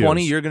 2020, of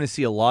videos. you're going to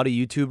see a lot of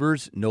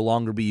YouTubers no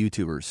longer be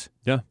YouTubers.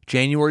 Yeah.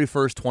 January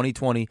 1st,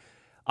 2020.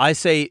 I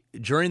say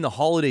during the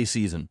holiday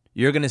season,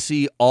 you're going to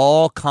see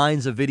all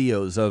kinds of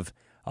videos of,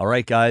 all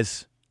right,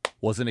 guys,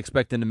 wasn't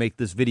expecting to make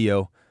this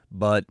video,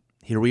 but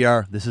here we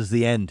are. This is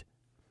the end.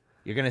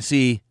 You're going to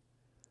see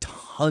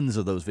tons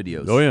of those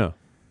videos. Oh, yeah.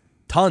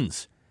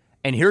 Tons.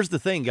 And here's the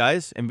thing,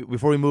 guys, and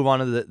before we move on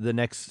to the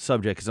next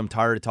subject, because I'm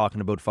tired of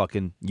talking about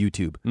fucking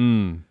YouTube.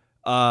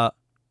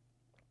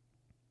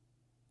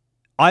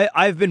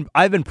 I've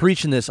been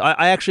preaching this.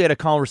 I actually had a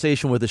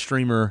conversation with a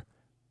streamer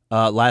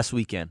last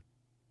weekend.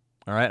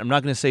 All right, I'm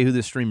not going to say who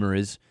this streamer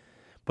is,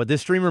 but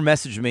this streamer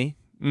messaged me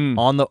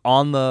on the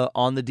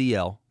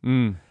DL,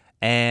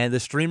 and the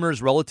streamer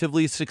is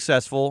relatively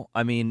successful.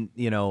 I mean,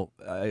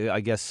 I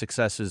guess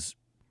success is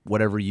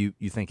whatever you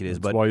think it is.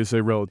 That's but why you say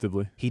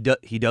relatively. He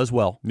does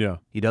well. Yeah,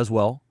 he does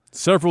well.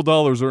 Several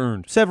dollars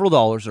earned.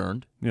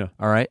 Yeah.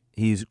 All right.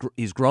 He's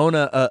grown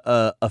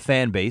a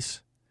fan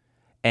base,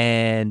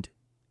 and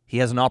he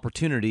has an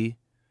opportunity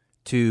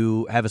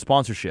to have a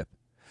sponsorship.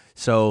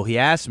 So he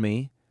asked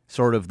me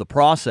sort of the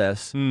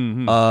process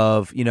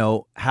of,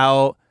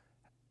 how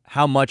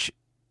much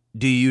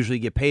do you usually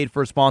get paid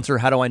for a sponsor?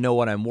 How do I know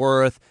what I'm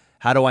worth?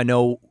 How do I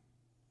know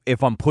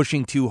if I'm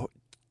pushing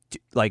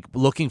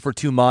looking for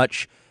too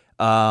much?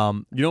 You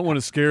don't want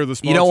to scare the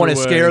sponsor. You don't want to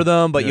scare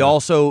them, but you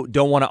also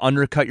don't want to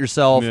undercut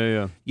yourself.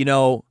 Yeah.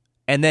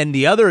 And then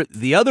the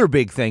other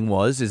big thing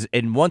was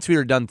and once we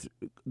were done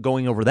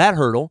going over that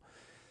hurdle,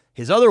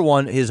 his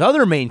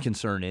other main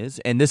concern is,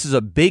 and this is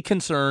a big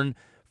concern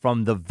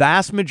from the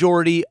vast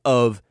majority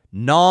of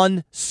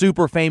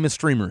non-super famous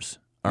streamers,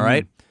 all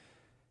right,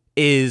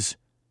 is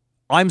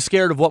I'm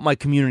scared of what my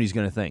community is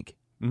going to think.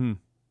 Mm-hmm.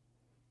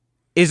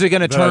 Is it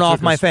going to turn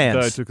off my fans?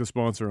 That I took a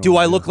sponsor on. Do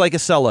I look like a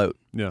sellout?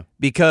 Yeah.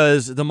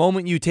 Because the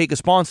moment you take a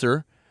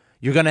sponsor,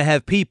 you're going to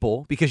have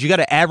people, because you got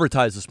to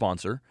advertise the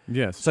sponsor.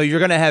 Yes. So you're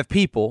going to have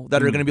people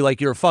that are going to be like,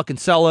 you're a fucking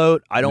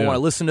sellout. I don't want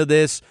to listen to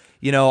this.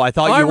 I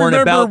thought you weren't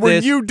about this. I remember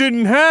when you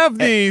didn't have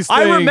these things.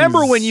 I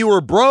remember when you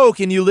were broke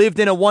and you lived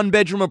in a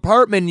one-bedroom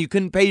apartment and you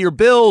couldn't pay your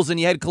bills and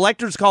you had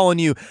collectors calling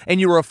you and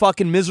you were a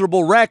fucking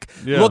miserable wreck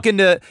looking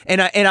to,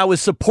 and I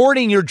was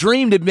supporting your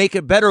dream to make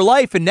a better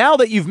life. And now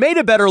that you've made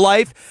a better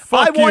life,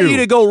 I want you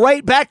to go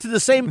right back to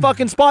the same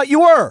fucking spot you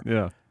were.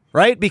 Yeah.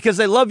 Right? Because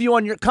they love you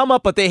on your come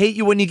up, but they hate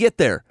you when you get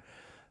there.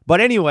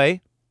 But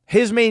anyway,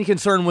 his main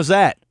concern was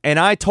that. And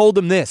I told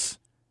him this.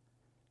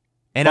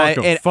 And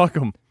fuck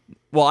him.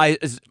 Well,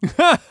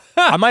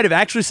 I might have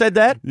actually said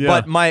that,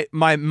 but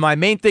my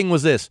main thing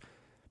was this.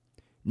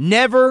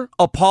 Never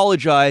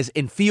apologize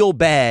and feel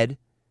bad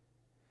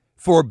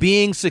for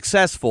being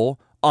successful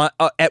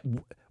at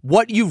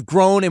what you've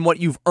grown and what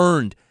you've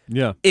earned.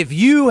 Yeah. If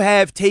you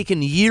have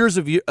taken years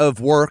of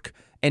work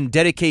and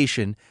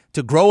dedication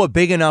to grow a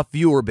big enough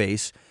viewer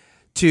base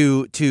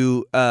to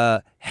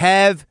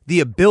have the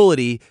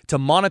ability to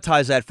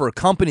monetize that for a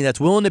company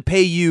that's willing to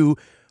pay you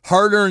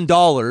hard-earned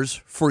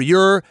dollars for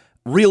your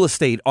real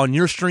estate on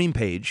your stream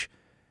page,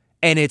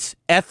 and it's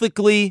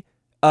ethically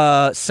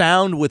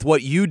sound with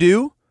what you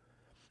do,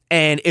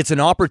 and it's an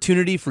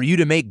opportunity for you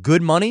to make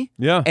good money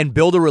and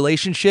build a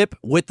relationship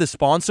with the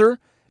sponsor,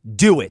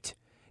 do it.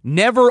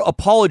 Never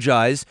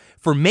apologize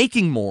for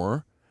making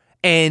more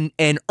and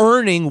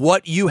earning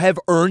what you have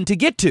earned to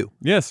get to.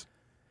 Yes.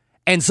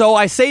 And so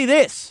I say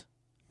this.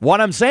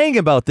 What I'm saying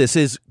about this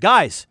is,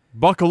 guys,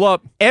 buckle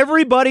up.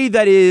 Everybody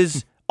that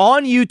is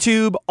on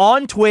YouTube,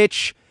 on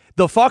Twitch,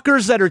 the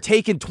fuckers that are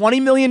taking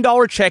 $20 million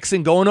checks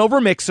and going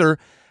over Mixer,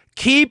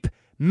 keep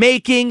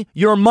making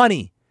your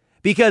money.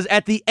 Because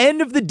at the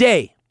end of the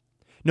day,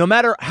 no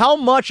matter how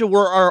much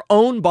we're our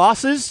own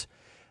bosses,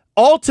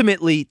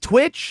 ultimately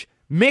Twitch,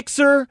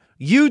 Mixer,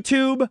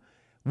 YouTube,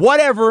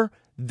 whatever,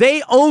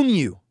 they own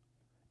you.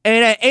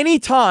 And at any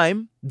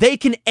time, they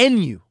can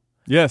end you.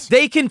 Yes.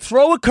 They can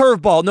throw a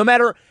curveball no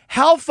matter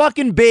how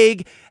fucking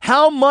big,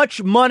 how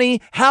much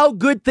money, how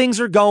good things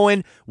are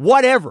going,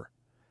 whatever.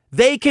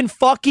 They can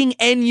fucking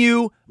end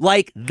you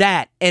like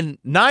that. And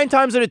 9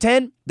 times out of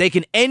 10, they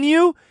can end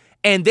you,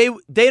 and they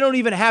don't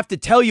even have to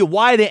tell you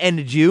why they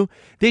ended you.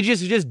 They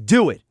just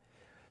do it.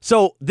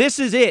 So this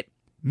is it.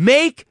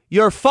 Make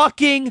your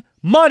fucking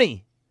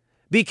money.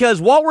 Because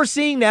what we're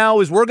seeing now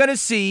is we're going to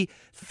see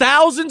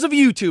thousands of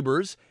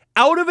YouTubers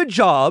out of a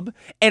job,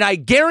 and I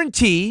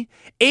guarantee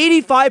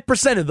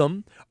 85% of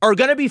them are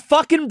going to be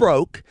fucking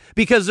broke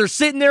because they're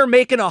sitting there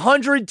making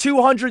 $100,000,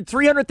 $200,000,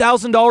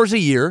 $300,000 a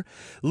year,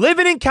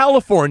 living in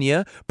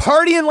California,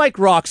 partying like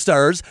rock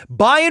stars,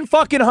 buying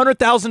fucking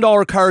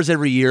 $100,000 cars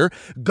every year,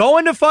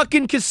 going to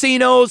fucking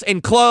casinos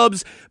and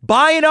clubs,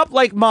 buying up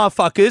like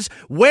motherfuckers,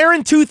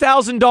 wearing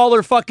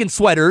 $2,000 fucking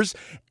sweaters,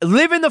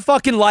 living the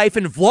fucking life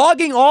and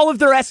vlogging all of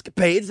their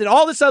escapades and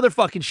all this other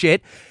fucking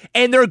shit,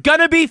 and they're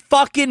gonna be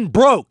fucking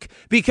broke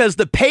because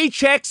the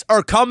paychecks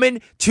are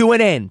coming to an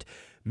end.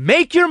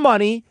 Make your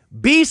money,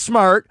 be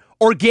smart,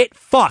 or get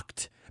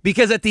fucked.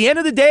 Because at the end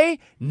of the day,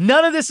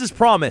 none of this is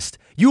promised.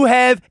 You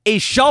have a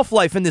shelf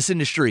life in this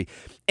industry.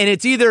 And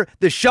it's either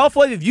the shelf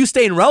life of you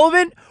staying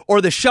relevant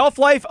or the shelf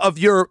life of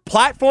your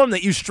platform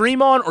that you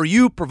stream on or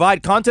you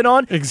provide content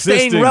on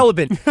staying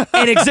relevant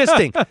and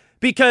existing.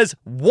 Because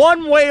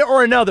one way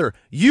or another,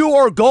 you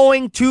are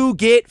going to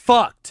get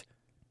fucked.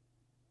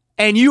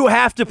 And you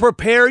have to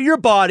prepare your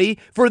body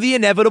for the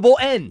inevitable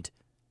end.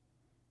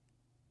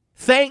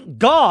 Thank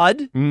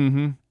God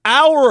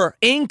our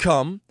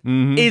income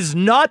is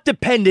not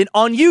dependent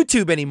on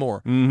YouTube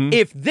anymore.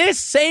 If this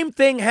same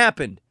thing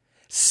happened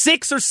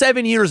 6 or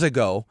 7 years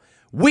ago,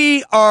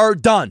 we are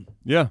done.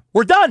 Yeah.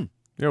 We're done.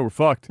 Yeah, we're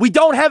fucked. We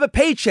don't have a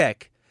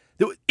paycheck.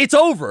 It's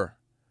over.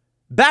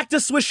 Back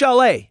to Swiss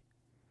Chalet.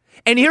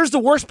 And here's the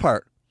worst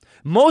part.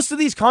 Most of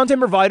these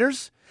content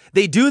providers,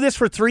 they do this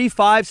for 3,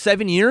 5,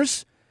 7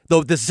 years.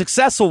 Though the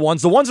successful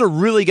ones, the ones that are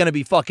really going to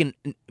be fucking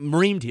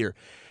reamed here,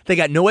 they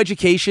got no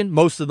education,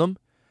 most of them.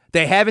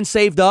 They haven't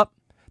saved up.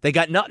 They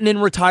got nothing in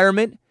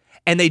retirement.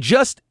 And they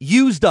just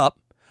used up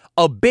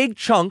a big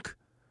chunk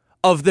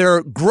of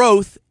their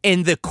growth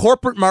in the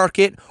corporate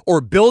market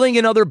or building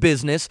another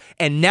business.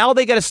 And now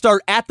they got to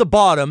start at the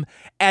bottom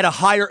at a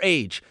higher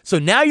age. So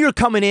now you're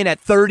coming in at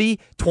 30,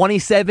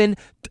 27,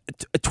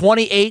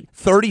 28,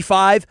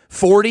 35,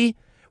 40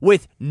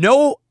 with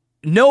no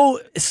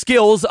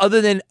skills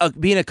other than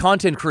being a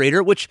content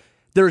creator, which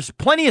there's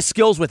plenty of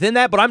skills within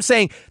that. But I'm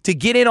saying to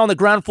get in on the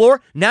ground floor,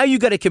 now you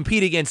got to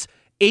compete against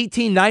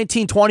 18,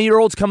 19,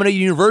 20-year-olds coming to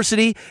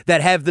university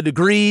that have the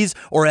degrees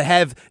or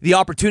have the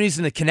opportunities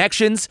and the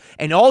connections.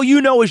 And all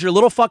you know is your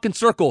little fucking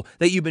circle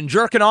that you've been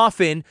jerking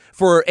off in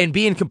for and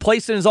being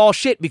complacent is all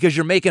shit because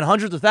you're making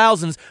hundreds of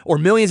thousands or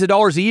millions of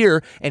dollars a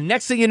year. And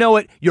next thing you know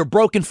it, you're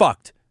broke and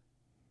fucked.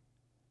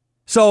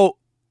 So,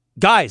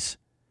 guys,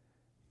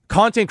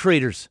 content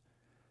creators,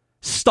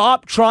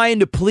 stop trying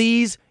to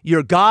please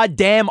your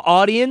goddamn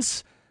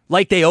audience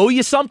like they owe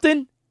you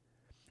something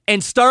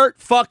and start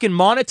fucking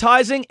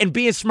monetizing and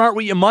being smart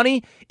with your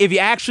money if you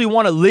actually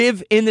want to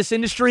live in this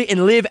industry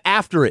and live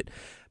after it.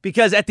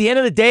 Because at the end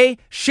of the day,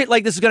 shit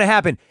like this is going to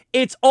happen.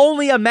 It's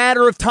only a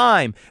matter of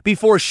time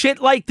before shit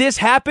like this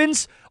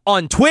happens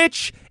on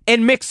Twitch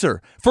and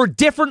Mixer for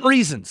different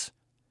reasons.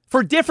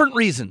 For different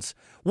reasons.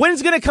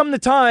 When's going to come the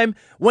time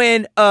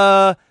when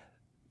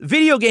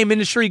video game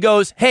industry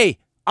goes, hey,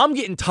 I'm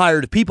getting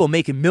tired of people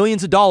making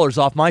millions of dollars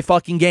off my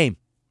fucking game.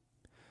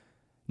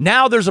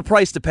 Now there's a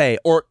price to pay.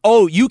 Or,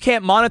 oh, you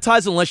can't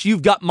monetize unless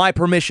you've got my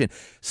permission.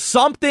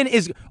 Something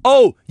is,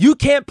 oh, you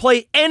can't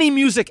play any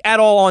music at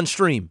all on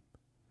stream.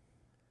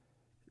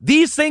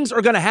 These things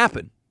are going to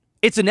happen.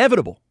 It's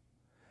inevitable.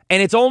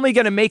 And it's only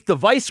going to make the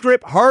vice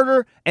grip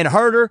harder and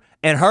harder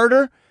and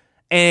harder.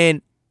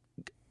 And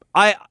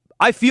I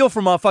feel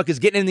for motherfuckers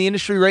getting in the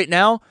industry right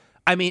now.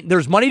 I mean,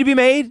 there's money to be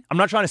made. I'm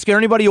not trying to scare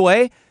anybody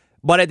away.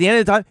 But at the end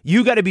of the time,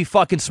 you got to be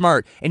fucking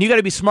smart. And you got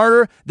to be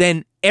smarter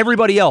than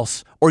everybody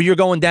else or you're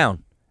going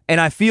down.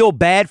 And I feel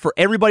bad for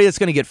everybody that's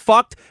going to get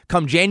fucked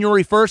come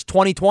January 1st,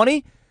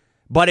 2020.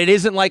 But it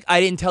isn't like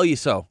I didn't tell you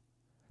so.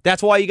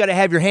 That's why you got to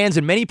have your hands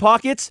in many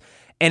pockets.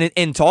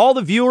 And to all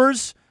the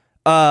viewers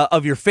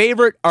of your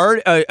favorite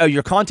art,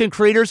 your content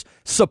creators,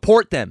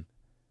 support them.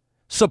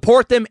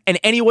 Support them in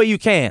any way you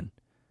can.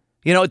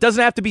 You know, it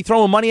doesn't have to be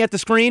throwing money at the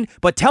screen,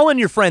 but telling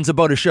your friends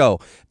about a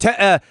show,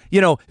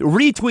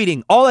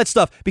 retweeting, all that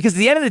stuff. Because at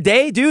the end of the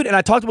day, dude, and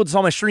I talked about this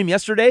on my stream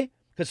yesterday,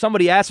 because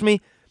somebody asked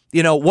me,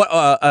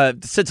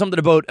 said something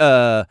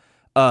about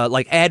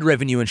like ad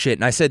revenue and shit.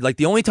 And I said, like,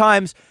 the only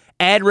times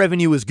ad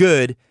revenue is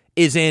good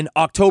is in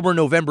October,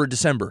 November,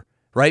 December,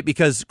 right?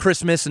 Because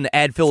Christmas and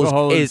ad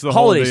fill is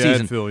holiday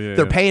season.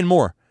 They're paying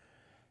more.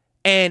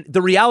 And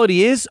the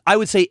reality is, I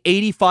would say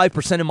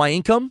 85% of my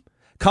income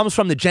comes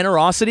from the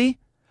generosity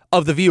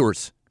of the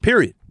viewers,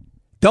 period.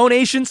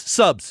 Donations,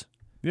 subs.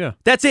 Yeah.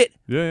 That's it.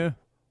 Yeah.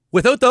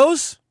 Without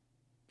those...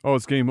 Oh,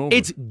 it's game over.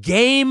 It's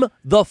game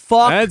the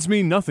fuck. Ads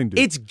mean nothing, dude.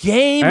 It's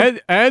game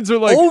ads are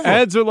like over.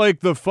 Ads are like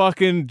the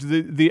fucking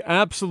the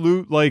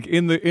absolute, like,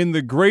 in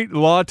the great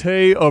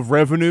latte of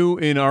revenue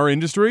in our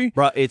industry.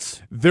 Bro,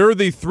 they're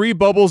the three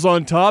bubbles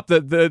on top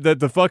that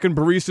the fucking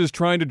barista's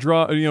trying to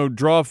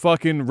draw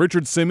fucking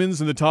Richard Simmons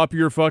in the top of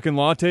your fucking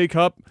latte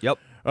cup. Yep.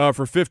 For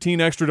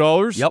 $15 extra.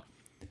 Yep.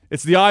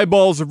 It's the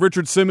eyeballs of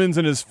Richard Simmons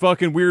and his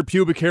fucking weird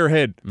pubic hair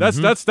head.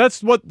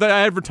 That's what the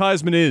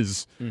advertisement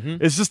is. Mm-hmm.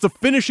 It's just the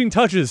finishing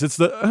touches. It's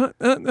the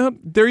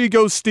there you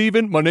go,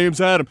 Steven. My name's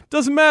Adam.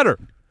 Doesn't matter.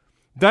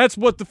 That's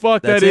what the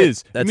fuck that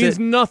is. It means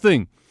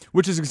nothing.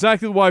 Which is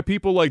exactly why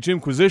people like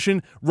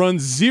Jimquisition run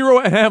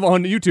zero ad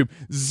on YouTube.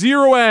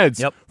 Zero ads.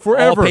 Yep.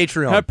 Forever. All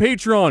Patreon. Have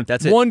Patreon.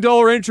 That's it.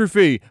 $1 entry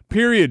fee.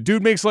 Period.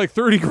 Dude makes like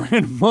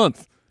 $30,000 a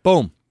month.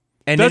 Boom.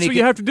 And that's what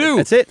you have to do.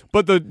 That's it.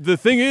 But the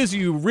thing is,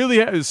 you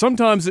really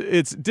sometimes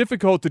it's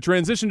difficult to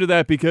transition to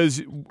that,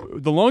 because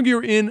the longer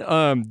you're in,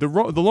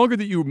 the longer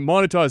that you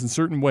monetize in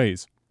certain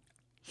ways,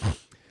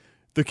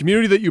 the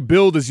community that you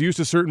build is used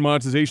to certain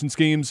monetization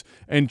schemes,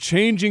 and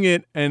changing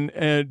it and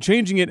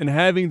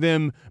having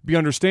them be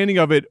understanding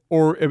of it,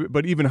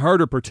 but even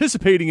harder,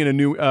 participating in a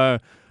new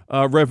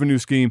revenue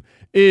scheme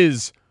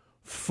is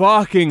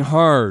fucking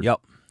hard.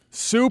 Yep.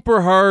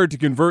 Super hard to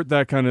convert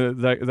that kind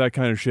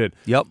of shit.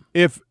 Yep.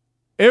 If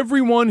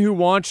everyone who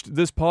watched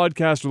this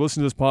podcast or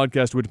listened to this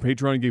podcast went to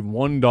Patreon and gave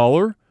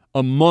 $1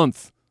 a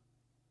month,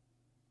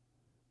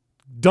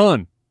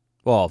 done.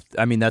 Well,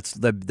 I mean, that's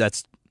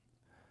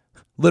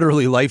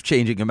literally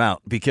life-changing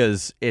amount,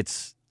 because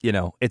it's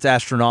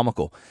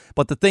astronomical.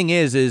 But the thing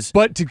is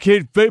but to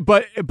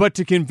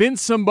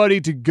convince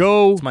somebody to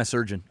go, it's my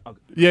surgeon.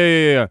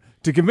 Yeah.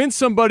 To convince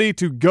somebody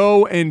to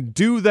go and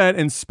do that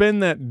and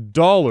spend that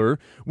dollar,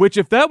 which,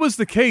 if that was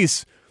the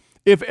case,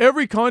 if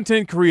every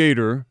content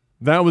creator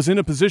that was in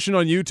a position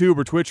on YouTube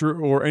or Twitch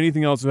or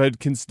anything else had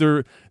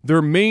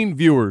their main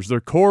viewers, their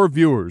core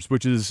viewers,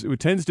 which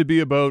tends to be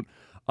about,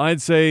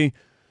 I'd say,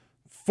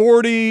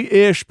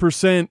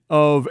 40-ish%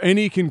 of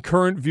any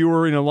concurrent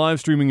viewer in a live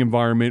streaming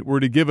environment, were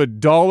to give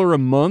 $1 a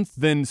month,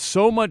 then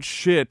so much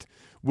shit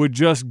would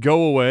just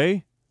go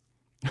away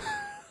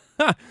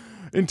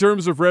in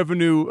terms of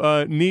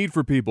revenue need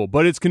for people.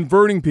 But it's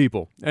converting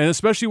people, and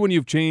especially when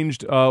you've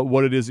changed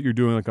what it is that you're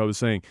doing. Like I was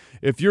saying,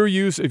 if your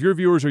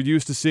viewers are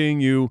used to seeing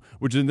you,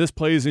 which in this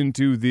plays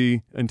into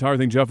the entire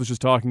thing Jeff was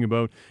just talking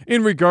about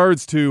in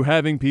regards to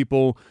having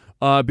people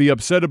be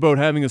upset about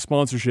having a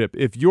sponsorship.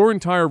 If your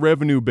entire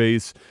revenue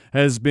base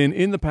has been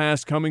in the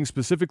past coming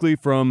specifically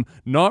from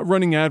not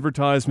running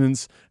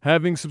advertisements,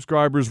 having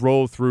subscribers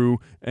roll through,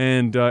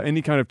 and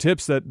any kind of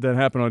tips that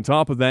happen on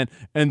top of that,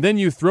 and then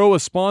you throw a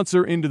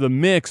sponsor into the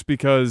mix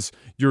because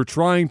you're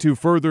trying to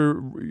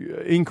further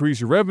increase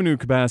your revenue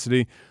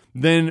capacity,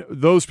 then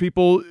those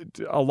people,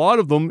 a lot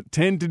of them,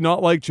 tend to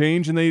not like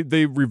change, and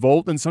they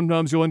revolt, and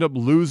sometimes you'll end up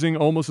losing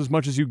almost as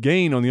much as you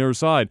gain on the other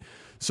side.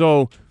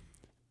 So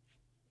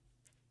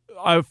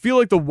I feel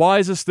like the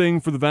wisest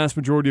thing for the vast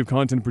majority of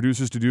content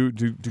producers to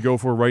go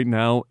for right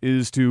now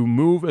is to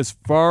move as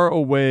far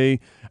away.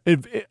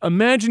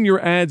 Imagine your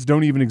ads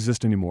don't even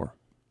exist anymore.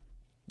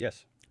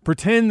 Yes.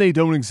 Pretend they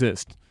don't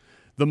exist.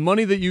 The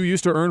money that you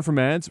used to earn from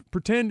ads,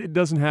 pretend it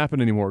doesn't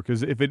happen anymore,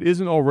 because if it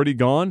isn't already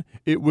gone,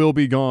 it will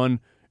be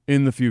gone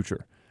in the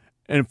future.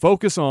 And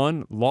focus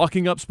on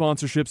locking up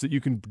sponsorships that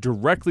you can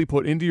directly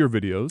put into your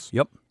videos.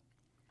 Yep.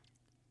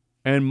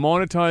 And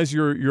monetize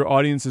your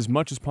audience as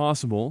much as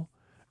possible.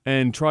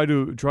 And try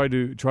to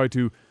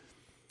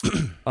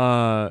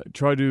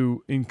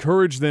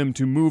encourage them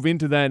to move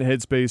into that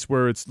headspace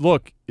where it's,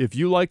 look, if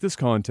you like this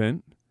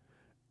content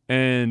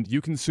and you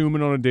consume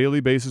it on a daily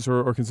basis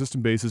or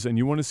consistent basis, and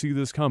you want to see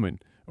this coming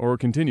or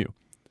continue,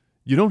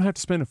 you don't have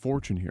to spend a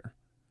fortune here.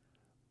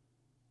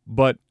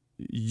 But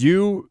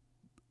you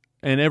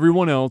and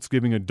everyone else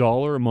giving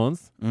 $1 a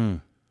month,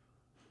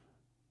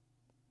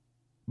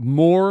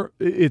 more,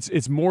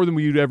 it's more than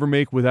you'd ever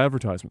make with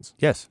advertisements.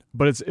 Yes,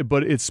 but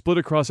it's split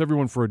across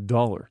everyone for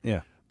 $1.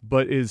 Yeah,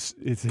 but it's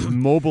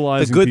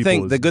mobilizing.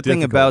 The good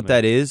thing about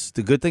that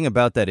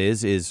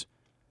is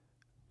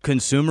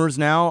consumers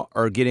now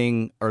are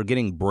getting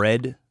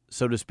bred,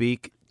 so to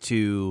speak,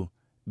 to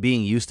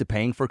being used to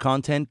paying for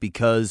content,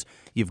 because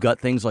you've got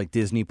things like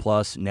Disney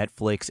Plus,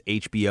 Netflix,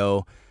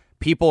 HBO.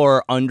 People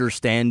are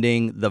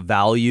understanding the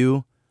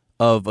value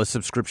of a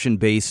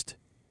subscription-based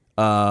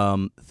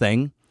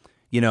thing.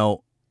 You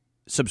know,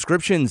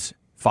 subscriptions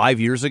 5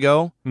 years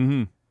ago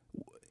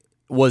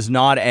was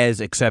not as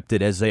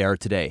accepted as they are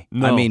today.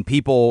 No. I mean,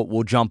 people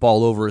will jump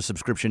all over a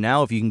subscription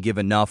now if you can give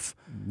enough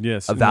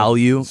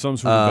value, some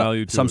sort of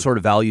value to it. sort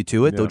of value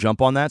to it. They'll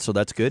jump on that, so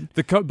that's good.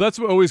 That's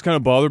what always kind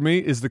of bothered me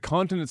is the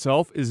content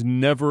itself is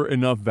never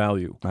enough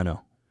value. I know.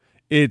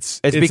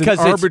 It's because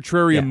an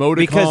arbitrary emoticon.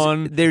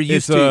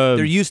 Because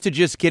they're used to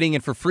just getting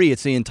it for free.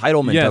 It's the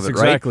entitlement of it, right?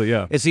 Exactly,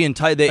 yeah. It's the and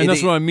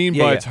that's what I mean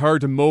by it's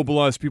hard to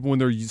mobilize people when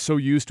they're so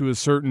used to a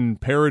certain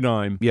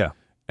paradigm. Yeah.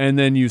 And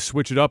then you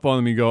switch it up on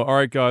them and you go, all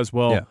right, guys,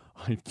 well,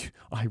 I'd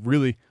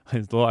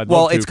love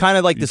well, to. it's kind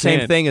of like the same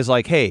can't. thing as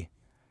like, hey,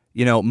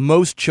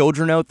 most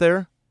children out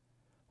there,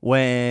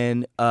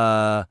 when,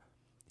 and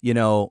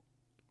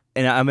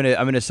I'm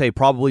gonna say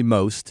probably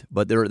most,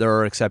 but there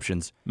are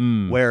exceptions.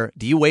 Where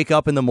do you wake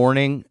up in the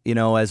morning,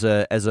 as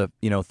a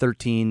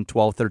 13,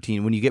 12,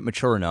 13, when you get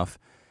mature enough,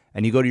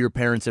 and you go to your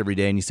parents every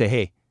day and you say,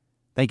 hey,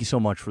 thank you so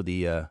much for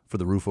the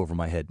roof over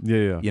my head.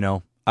 Yeah.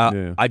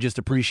 I just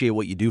appreciate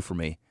what you do for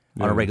me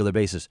on a regular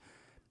basis.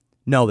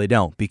 No, they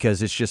don't,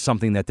 because it's just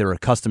something that they're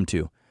accustomed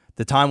to.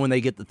 The time when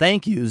they get the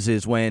thank yous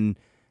is when,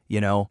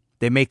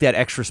 they make that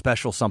extra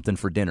special something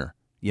for dinner,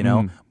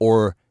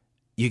 or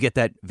you get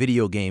that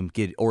video game,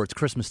 or it's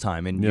Christmas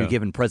time and you're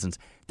given presents.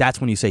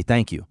 That's when you say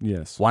thank you.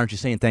 Yes. Why aren't you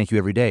saying thank you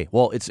every day?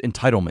 Well, it's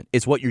entitlement.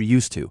 It's what you're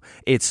used to.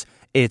 It's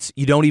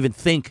you don't even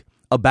think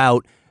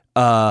about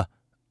the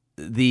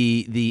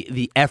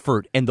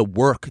effort and the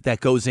work that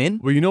goes in.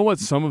 Well, you know what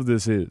some of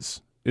this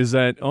is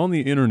that on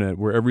the internet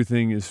where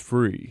everything is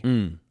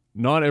free,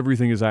 not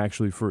everything is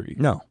actually free.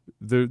 No.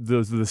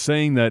 The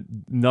saying that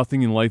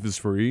nothing in life is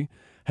free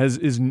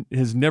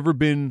has never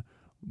been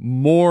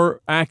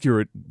more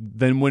accurate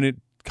than when it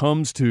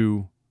comes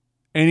to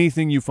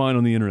anything you find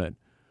on the internet.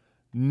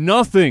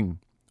 Nothing,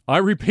 I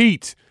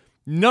repeat,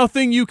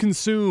 nothing you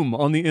consume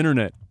on the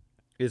internet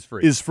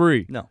is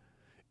free. No.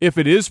 If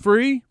it is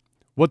free,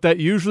 what that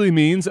usually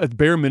means at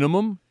bare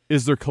minimum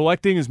is they're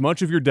collecting as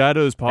much of your data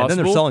as possible. And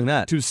then they're selling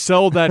that. To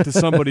sell that to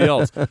somebody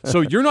else.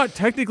 So you're not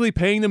technically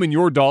paying them in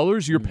your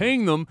dollars, you're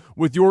paying them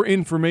with your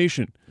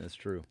information. That's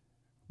true.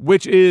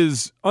 Which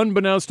is,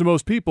 unbeknownst to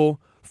most people,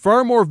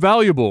 far more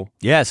valuable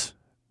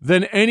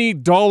than any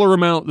dollar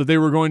amount that they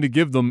were going to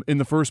give them in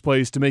the first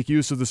place to make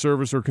use of the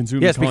service or consume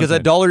the content. Because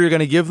that dollar you're going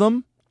to give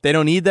them, they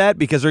don't need that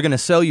because they're going to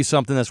sell you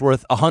something that's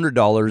worth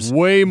 $100,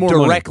 way more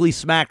directly money.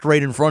 Smacked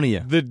right in front of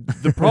you.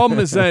 The problem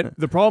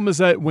is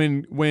that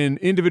when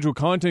individual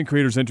content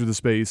creators enter the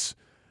space,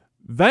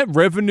 that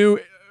revenue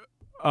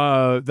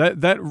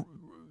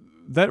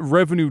that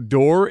revenue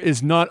door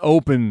is not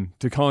open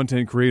to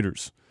content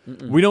creators.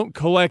 We don't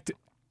collect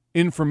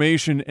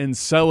information and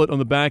sell it on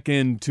the back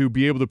end to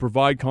be able to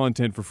provide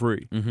content for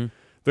free.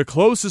 The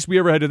closest we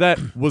ever had to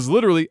that was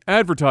literally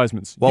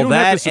advertisements. Well, you don't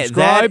have to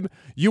subscribe.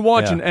 You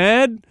watch an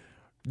ad,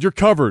 you're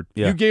covered.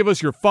 You gave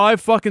us your 5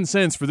 fucking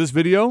cents for this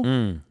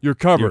video, you're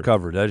covered. You're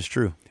covered. That is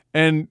true.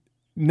 And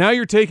now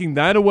you're taking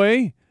that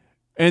away,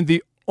 and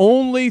the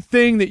only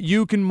thing that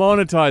you can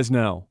monetize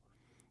now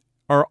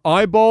are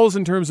eyeballs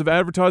in terms of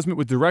advertisement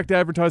with direct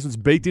advertisements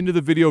baked into the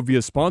video via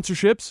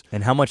sponsorships.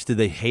 And how much do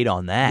they hate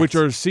on that? Which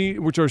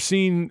are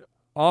seen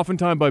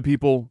oftentimes by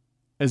people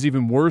as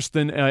even worse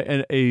than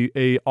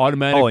a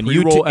automatic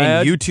pre-roll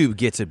ad. And YouTube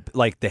gets it.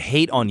 Like the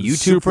hate on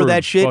YouTube for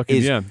that shit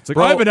is. It's like,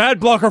 I have an ad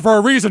blocker for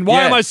a reason.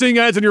 Why am I seeing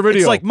ads in your video?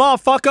 It's like,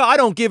 motherfucker, I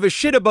don't give a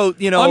shit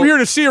about, I'm here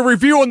to see a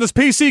review on this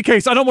PC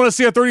case. I don't want to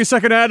see a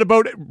 30-second ad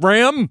about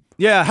RAM.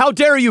 Yeah, how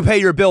dare you pay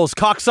your bills,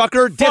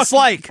 cocksucker?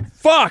 Dislike.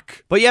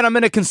 Fuck. But yet I'm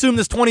going to consume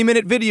this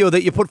 20-minute video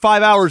that you put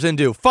 5 hours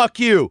into. Fuck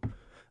you.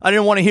 I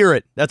didn't want to hear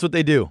it. That's what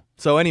they do.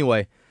 So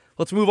anyway,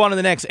 let's move on to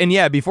the next. And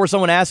yeah, before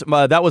someone asks,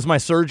 that was my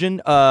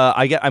surgeon.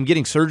 I'm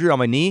getting surgery on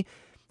my knee.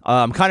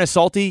 I'm kind of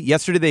salty.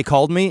 Yesterday they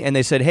called me and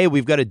they said, hey,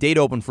 we've got a date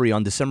open for you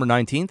on December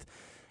 19th.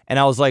 And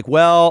I was like,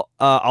 well,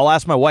 I'll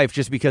ask my wife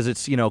just because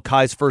it's,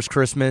 Kai's first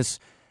Christmas.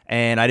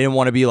 And I didn't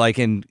want to be like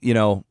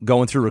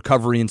going through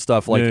recovery and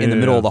stuff in the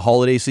middle of the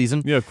holiday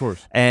season. Yeah, of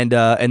course. And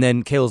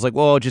then Kayla's like,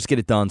 well, just get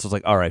it done. So I was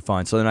like, all right,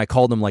 fine. So then I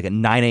called them like at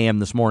 9 a.m.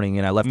 this morning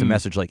and I left a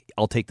message like,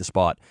 I'll take the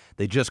spot.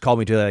 They just called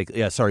me to like,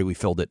 yeah, sorry, we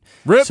filled it.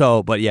 Rip.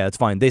 So, but yeah, it's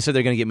fine. They said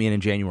they're going to get me in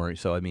January.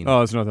 So I mean,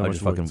 it's not that I'll much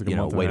just work. fucking, It's like a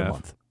month wait and a half.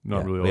 month.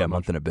 Not really a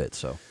month and a bit.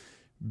 So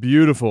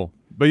beautiful.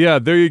 But yeah,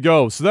 there you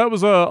go. So that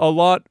was a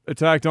lot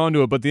attacked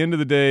onto it. But at the end of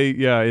the day,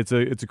 yeah, it's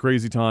a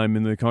crazy time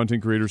in the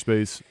content creator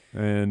space.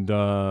 And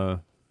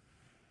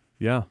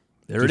yeah.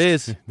 There it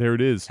is. There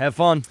it is. Have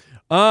fun.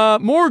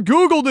 More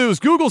Google news.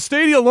 Google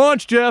Stadia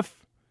launched,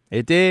 Jeff.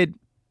 It did.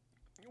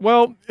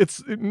 Well,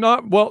 it's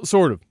not, well,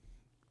 sort of.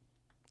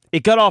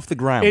 It got off the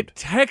ground. It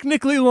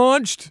technically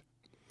launched,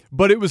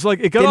 but it was like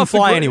it got Didn't off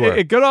fly anywhere.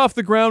 It got off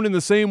the ground in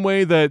the same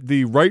way that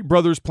the Wright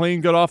brothers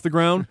plane got off the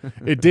ground.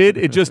 It did.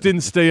 It just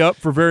didn't stay up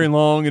for very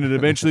long, and it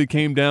eventually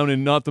came down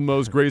in not the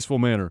most graceful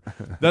manner.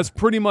 That's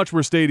pretty much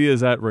where Stadia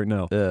is at right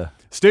now.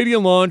 Stadia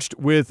launched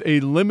with a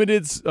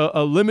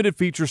limited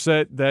feature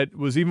set that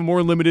was even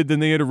more limited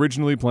than they had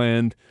originally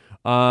planned.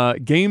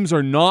 Games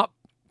are not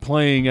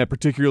playing at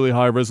particularly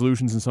high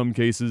resolutions in some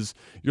cases.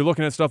 You're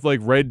looking at stuff like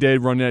Red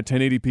Dead running at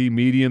 1080p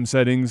medium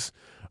settings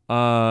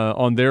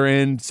on their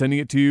end, sending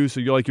it to you. So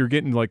you're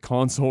getting like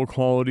console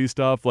quality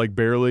stuff, like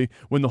barely.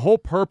 When the whole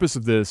purpose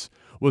of this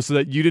was so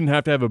that you didn't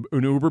have to have an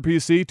Uber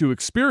PC to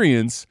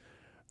experience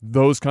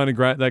those kind of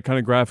that kind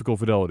of graphical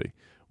fidelity.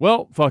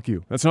 Well, fuck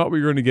you. That's not what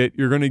you're going to get.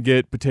 You're going to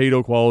get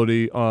potato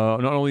quality,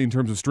 not only in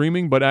terms of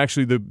streaming, but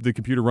actually the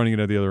computer running it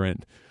at the other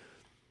end.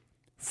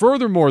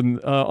 Furthermore,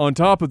 on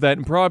top of that,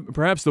 and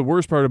perhaps the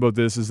worst part about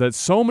this is that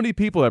so many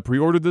people that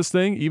pre-ordered this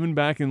thing, even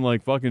back in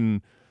like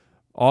fucking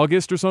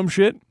August or some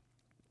shit,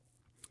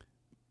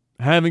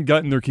 haven't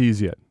gotten their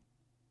keys yet.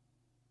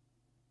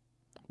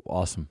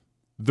 Awesome.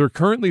 They're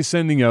currently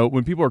sending out,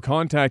 when people are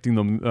contacting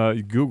them,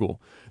 Google,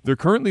 they're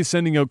currently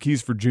sending out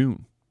keys for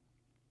June.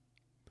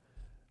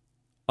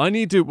 What I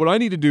need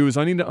to do is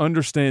I need to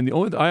understand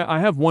I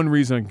have one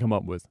reason I can come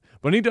up with,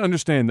 but I need to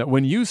understand that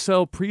when you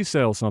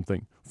pre-sale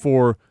something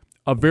for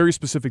a very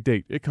specific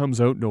date, it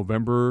comes out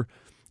November,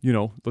 I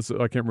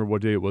can't remember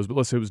what day it was, but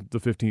let's say it was the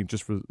 15th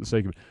just for the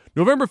sake of it.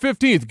 November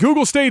 15th,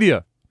 Google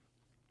Stadia.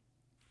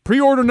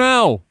 Pre-order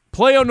now.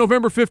 Play on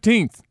November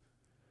 15th.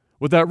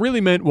 What that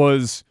really meant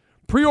was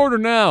pre-order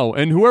now,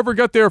 and whoever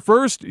got there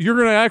first, you're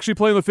going to actually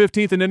play on the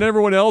 15th, and then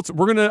everyone else,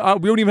 we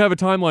don't even have a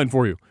timeline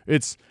for you.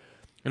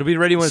 It'll be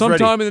ready when it's ready.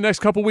 Sometime in the next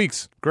couple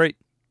weeks. Great.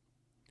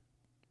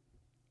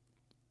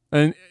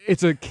 And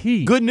it's a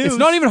key. Good news. It's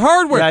not even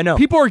hardware. Yeah, I know.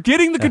 People are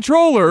getting the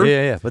controller.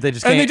 Yeah. But they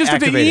just can't have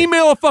to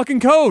email a fucking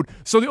code.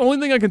 So the only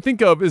thing I can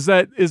think of is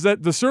that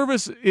the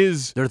service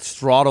is... They're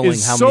throttling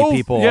how many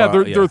people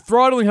they're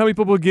throttling how many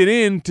people get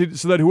in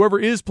so that whoever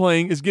is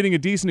playing is getting a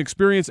decent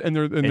experience and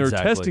they're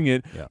testing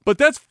it. Yeah. But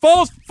that's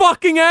false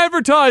fucking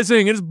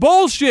advertising. It's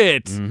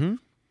bullshit. Mm-hmm.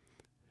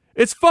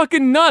 It's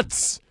fucking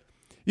nuts.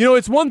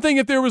 It's one thing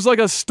if there was like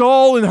a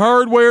stall in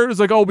hardware. It's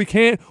like,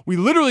 we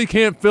literally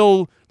can't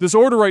fill this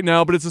order right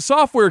now, but it's a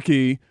software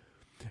key.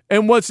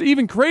 And what's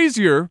even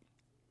crazier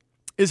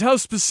is how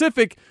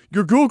specific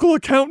your Google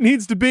account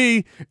needs to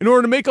be in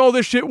order to make all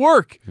this shit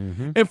work.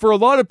 Mm-hmm. And for a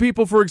lot of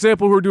people, for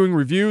example, who are doing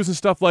reviews and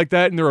stuff like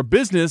that, and they're a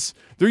business,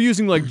 they're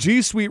using like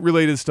G Suite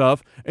related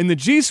stuff, and the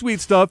G Suite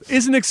stuff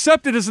isn't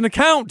accepted as an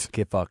account.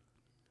 Get fucked.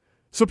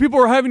 So people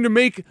are having to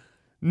make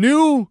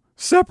new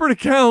separate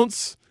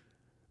accounts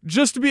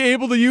just to be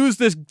able to use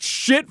this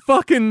shit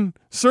fucking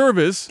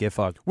service. Get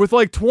fucked. With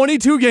like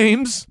 22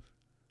 games,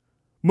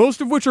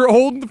 most of which are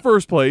old in the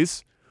first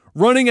place,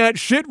 running at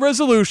shit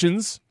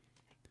resolutions,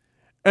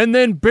 and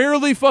then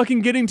barely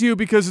fucking getting to you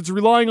because it's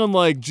relying on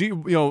like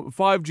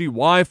 5G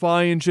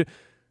Wi-Fi and shit.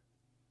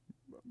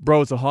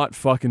 Bro, it's a hot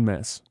fucking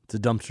mess. It's a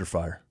dumpster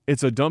fire.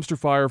 It's a dumpster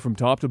fire from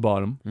top to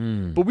bottom.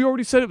 But we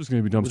already said it was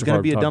going to be dumpster fire. It's going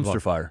to be a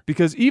dumpster fire.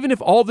 Because even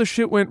if all this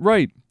shit went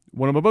right,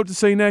 what I'm about to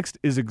say next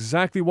is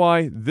exactly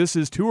why this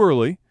is too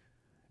early.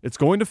 It's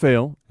going to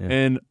fail. Yeah.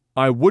 And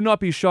I would not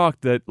be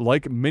shocked that,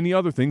 like many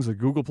other things like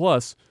Google+,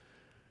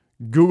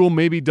 Google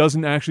maybe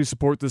doesn't actually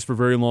support this for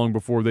very long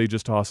before they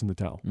just toss in the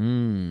towel.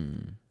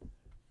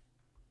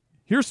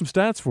 Here's some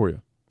stats for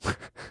you.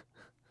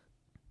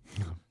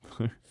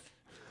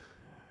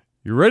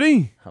 You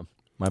ready?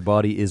 My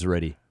body is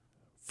ready.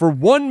 For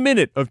 1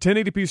 minute of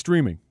 1080p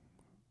streaming,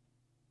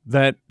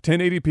 that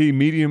 1080p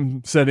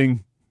medium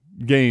setting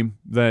game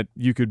that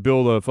you could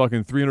build a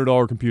fucking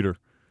 $300 computer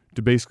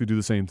to basically do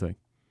the same thing.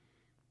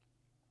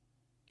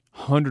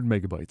 100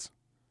 megabytes.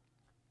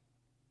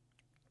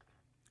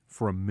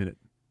 For a minute.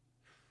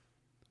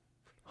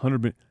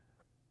 100 minutes.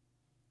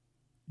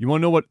 You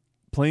want to know what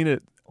playing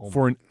it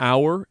for an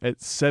hour at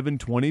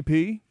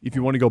 720p, if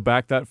you want to go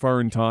back that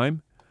far in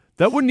time,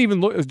 that wouldn't even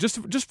look,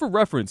 just for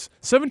reference,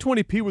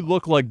 720p would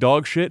look like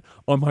dog shit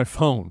on my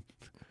phone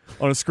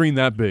on a screen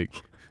that big.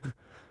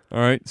 All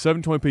right,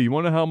 720p. You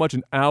want to know how much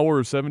an hour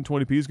of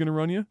 720p is going to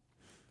run you?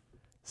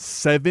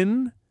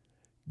 7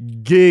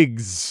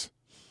 gigs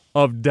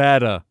of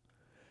data.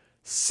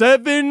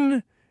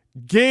 7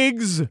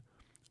 gigs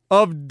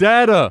of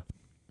data.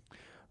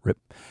 Rip.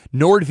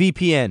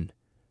 NordVPN.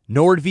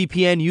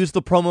 NordVPN, use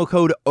the promo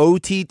code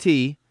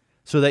OTT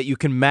so that you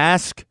can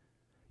mask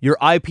your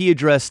IP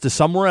address to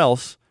somewhere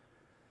else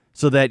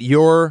so that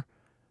your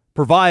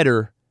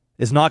provider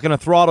is not going to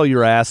throttle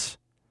your ass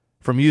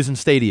from using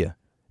Stadia.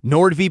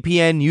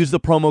 NordVPN, use the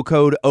promo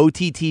code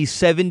OTT,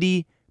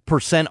 70%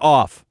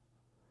 off.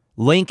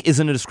 Link is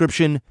in the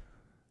description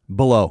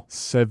below.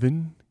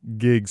 7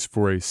 gigs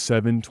for a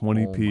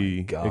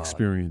 720p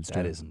experience.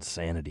 That is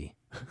insanity.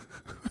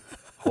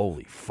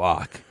 Holy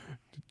fuck.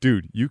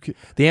 Dude, you can...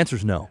 The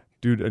answer's no.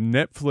 Dude, a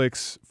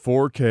Netflix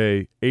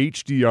 4K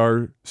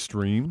HDR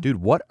stream...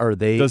 Dude, what are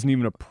they... doesn't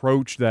even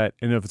approach that,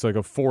 and if it's like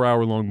a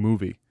 4-hour-long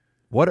movie.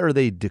 What are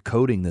they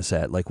decoding this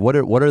at? Like, what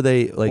are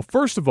they like? Well,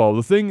 first of all,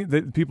 the thing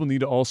that people need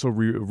to also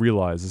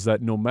realize is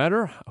that no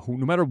matter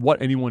what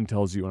anyone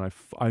tells you, and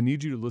I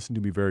need you to listen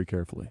to me very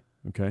carefully,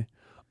 okay?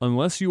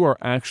 Unless you are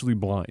actually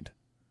blind,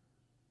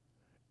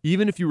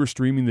 even if you were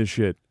streaming this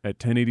shit at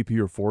 1080p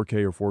or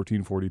 4K or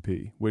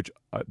 1440p, which,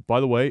 by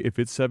the way, if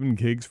it's 7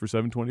 gigs for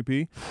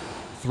 720p,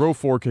 throw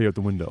 4K out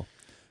the window.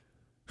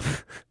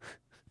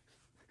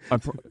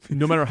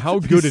 no matter how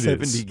good it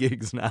 70 is,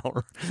 gigs an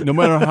hour. no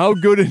matter how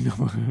good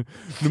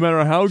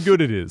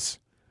it is,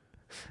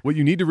 what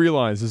you need to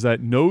realize is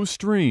that no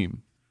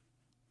stream,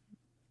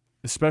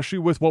 especially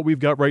with what we've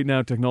got right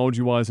now,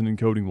 technology-wise and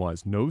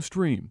encoding-wise, no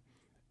stream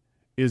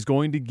is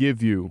going to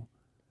give you,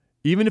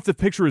 even if the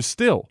picture is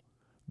still,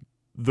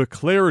 the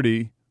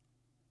clarity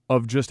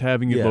of just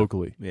having it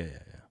locally. Yeah.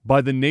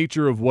 By the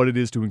nature of what it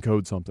is to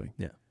encode something.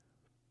 Yeah.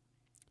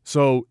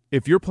 So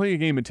if you're playing a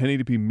game at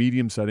 1080p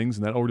medium settings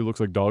and that already looks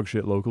like dog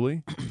shit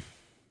locally,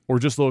 or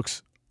just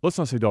looks, let's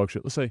not say dog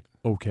shit, let's say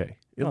okay.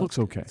 It looks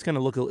okay. It's gonna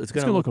look. It's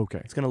gonna look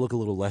okay. It's gonna look a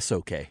little less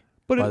okay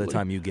but by the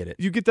time you get it.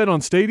 You get that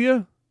on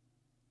Stadia.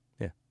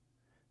 Yeah.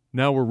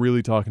 Now we're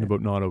really talking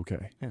about not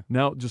okay. Yeah.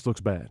 Now it just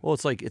looks bad. Well,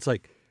 it's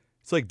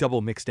like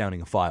double mix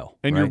downing a file.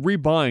 And right? you're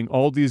rebuying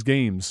all these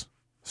games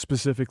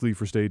specifically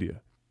for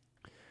Stadia.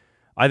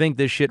 I think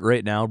this shit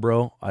right now,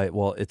 bro.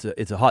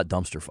 It's a hot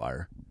dumpster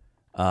fire.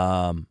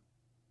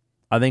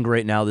 I think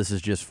right now this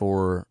is just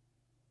for.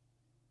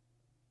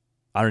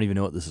 I don't even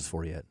know what this is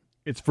for yet.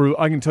 It's for.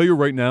 I can tell you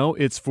right now,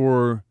 it's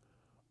for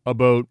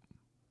about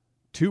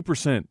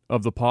 2%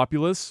 of the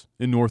populace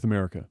in North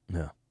America.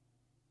 Yeah.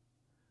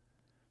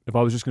 If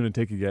I was just going to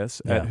take a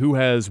guess at who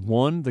has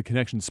 1, the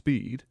connection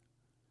speed,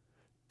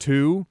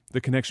 2,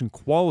 the connection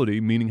quality,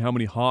 meaning how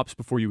many hops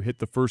before you hit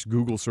the first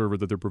Google server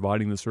that they're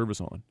providing the service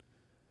on,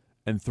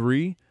 and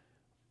 3,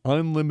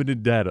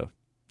 unlimited data.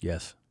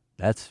 Yes,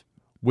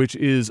 which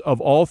is,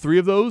 of all 3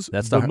 of those,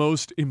 that's the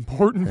most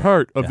important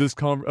part of this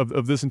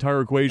of this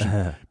entire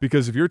equation.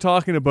 Because if you're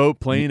talking about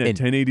playing at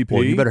 1080p,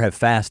 well, you better have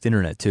fast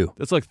internet too.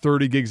 That's like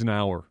 30 gigs an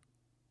hour.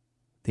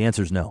 The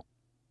answer is no.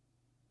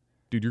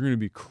 Dude, you're going to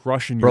be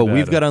crushing your data. Bro,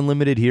 we've got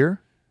unlimited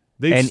here.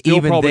 And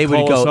even they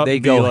would go. They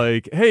go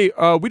like, "Hey,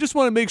 we just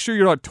want to make sure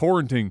you're not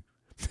torrenting.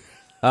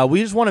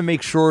 We just want to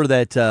make sure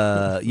that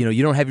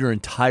you don't have your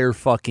entire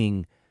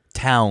fucking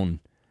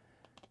town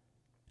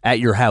at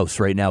your house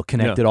right now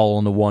connected all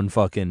into one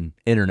fucking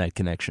internet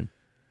connection."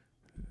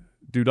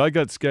 Dude, I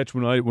got sketched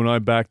when I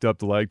backed up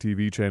the Lag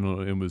TV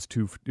channel. It was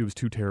 2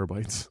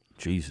 terabytes.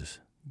 Jesus.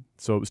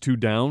 So it was 2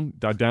 down.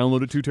 I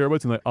downloaded 2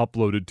 terabytes and I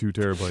uploaded 2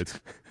 terabytes.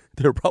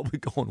 They're probably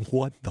going,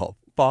 "What the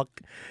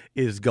fuck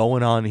is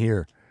going on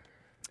here?"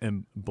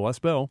 And bless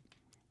Bell,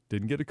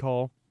 didn't get a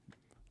call,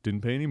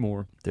 didn't pay any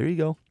more. There you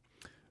go.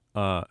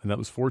 And that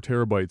was 4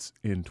 terabytes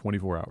in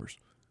 24 hours.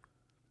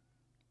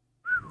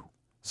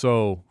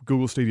 So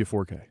Google Stadia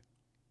 4K.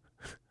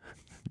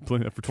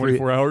 Playing that for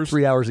 24 hours?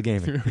 3 hours of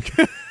gaming.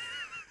 A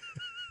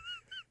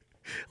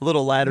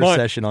little ladder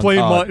session on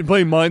playing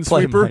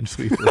Minesweeper.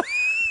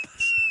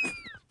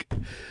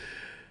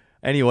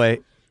 Anyway,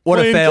 what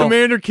playing a fail.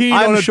 Commander Keen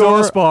on a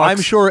DOS box.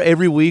 I'm sure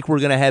every week we're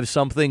going to have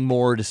something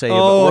more to say.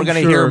 We're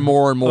going to hear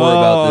more and more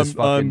about this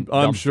fucking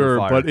I'm sure,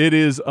 fire. but it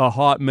is a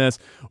hot mess.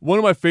 One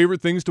of my favorite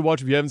things to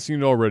watch, if you haven't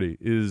seen it already,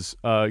 is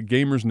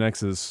Gamers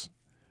Nexus.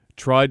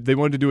 They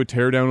wanted to do a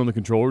teardown on the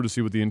controller to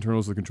see what the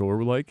internals of the controller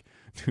were like.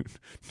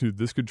 Dude,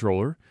 this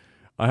controller,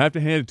 I have to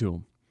hand it to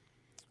them.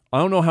 I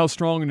don't know how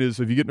strong it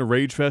is. If you get in a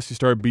rage fest, you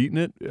start beating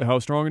it, how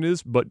strong it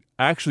is. But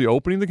actually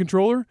opening the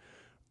controller,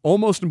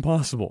 almost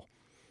impossible.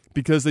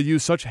 Because they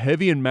use such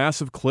heavy and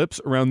massive clips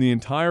around the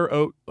entire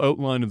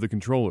outline of the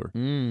controller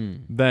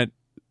that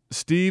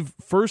Steve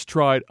first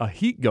tried a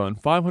heat gun,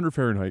 500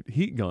 Fahrenheit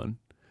heat gun,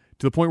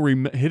 to the point where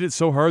he hit it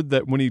so hard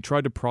that when he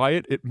tried to pry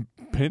it, it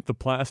bent the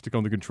plastic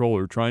on the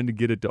controller, trying to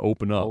get it to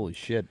open up. Holy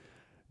shit.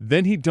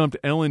 Then he dumped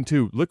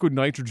LN2, liquid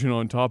nitrogen,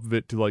 on top of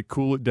it to like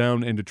cool it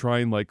down and to try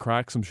and like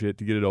crack some shit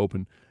to get it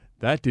open.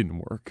 That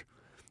didn't work.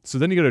 So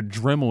then he got a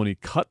Dremel and he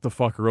cut the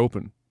fucker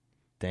open.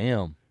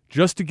 Damn.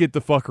 Just to get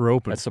the fucker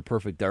open. That's the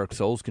perfect Dark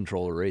Souls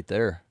controller right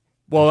there.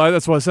 Well,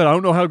 that's what I said. I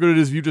don't know how good it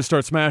is if you just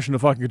start smashing the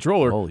fucking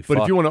controller. Holy but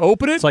fuck. If you want to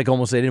open it... It's like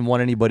almost they didn't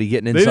want anybody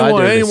getting inside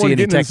there to see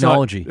any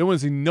technology. They didn't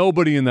want to see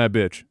nobody in that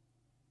bitch.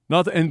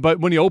 But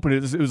when you open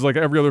it, it was like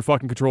every other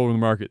fucking controller in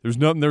the market.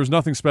 There was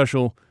nothing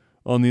special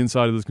on the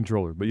inside of this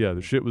controller. But yeah,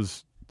 the shit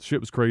was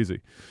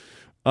crazy.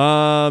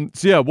 So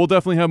yeah, we'll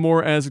definitely have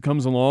more as it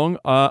comes along.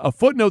 A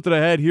footnote that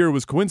I had here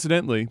was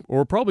coincidentally,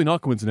 or probably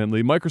not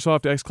coincidentally,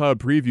 Microsoft xCloud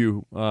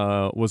Preview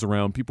was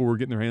around. People were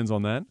getting their hands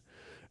on that.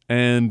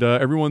 And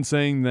everyone's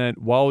saying that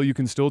while you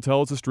can still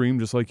tell it's a stream,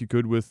 just like you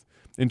could with,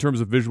 in terms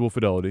of visual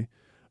fidelity,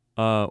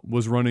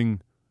 was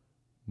running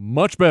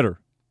much better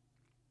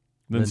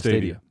than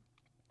Stadia.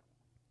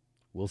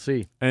 We'll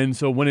see. And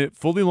so when it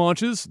fully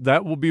launches,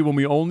 that will be when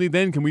we only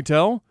then can we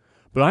tell.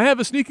 But I have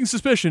a sneaking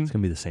suspicion. It's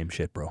going to be the same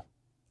shit, bro.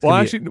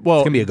 It's going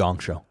to be a gong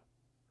show.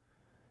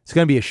 It's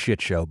going to be a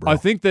shit show, bro. I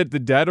think that the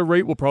data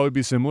rate will probably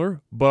be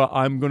similar, but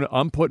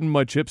I'm putting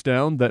my chips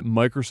down that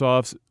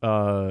Microsoft's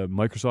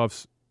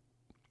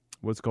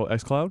what's it called,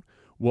 xCloud,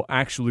 will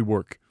actually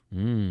work.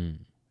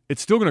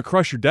 It's still going to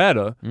crush your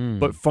data,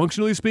 but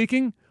functionally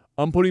speaking,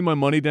 I'm putting my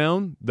money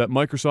down that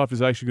Microsoft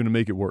is actually going to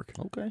make it work.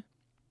 Okay.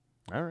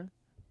 All right.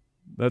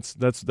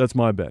 That's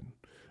my bet.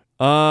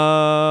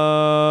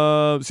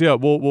 So yeah,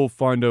 we'll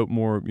find out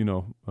more,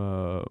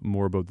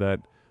 more about that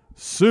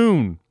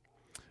soon.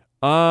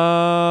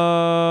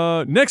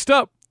 Next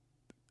up,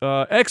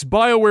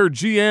 ex-BioWare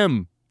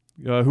GM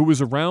who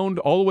was around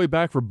all the way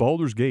back for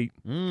Baldur's Gate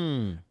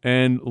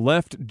and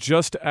left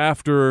just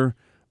after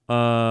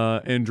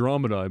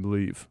Andromeda, I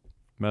believe.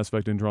 Mass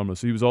Effect Andromeda.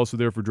 So he was also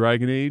there for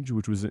Dragon Age,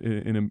 which was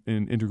an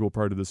integral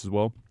part of this as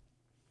well.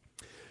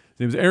 His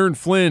name is Aaron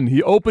Flynn.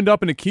 He opened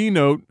up in a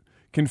keynote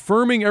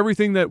confirming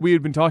everything that we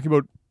had been talking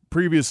about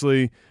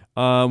previously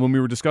when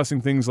we were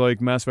discussing things like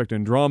Mass Effect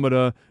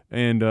Andromeda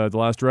and The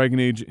Last Dragon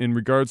Age in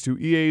regards to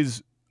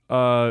EA's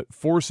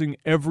forcing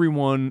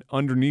everyone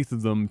underneath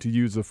of them to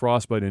use the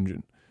Frostbite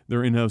engine,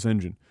 their in-house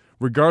engine,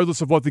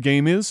 regardless of what the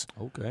game is,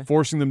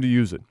 forcing them to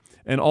use it.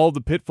 And all the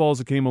pitfalls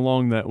that came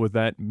along with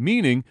that,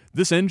 meaning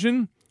this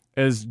engine,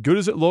 as good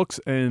as it looks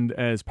and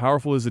as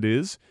powerful as it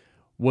is,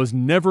 was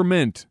never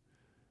meant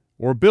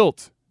or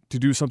built to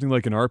do something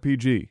like an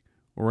RPG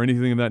or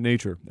anything of that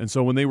nature. And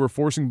so when they were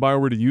forcing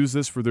BioWare to use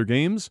this for their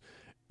games,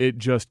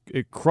 it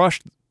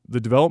crushed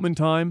the development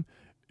time.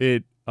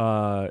 It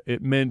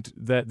meant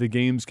that the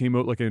games came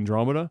out like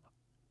Andromeda,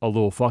 a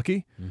little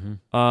fucky,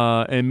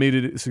 and made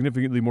it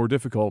significantly more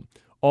difficult.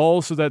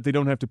 All so that they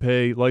don't have to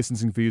pay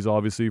licensing fees,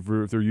 obviously,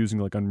 for if they're using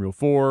like Unreal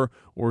 4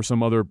 or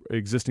some other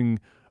existing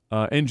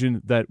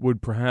engine that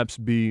would perhaps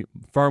be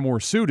far more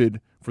suited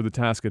for the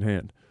task at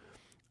hand.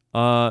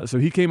 So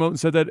he came out and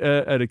said that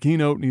at a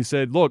keynote, and he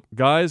said, look,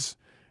 guys,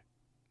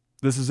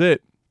 this is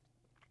it.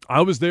 I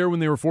was there when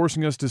they were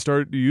forcing us to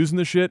start using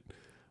the shit.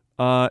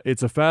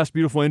 It's a fast,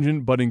 beautiful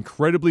engine, but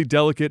incredibly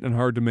delicate and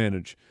hard to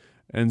manage.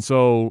 And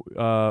so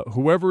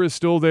whoever is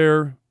still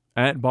there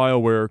at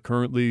BioWare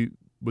currently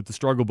with the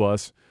struggle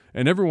bus,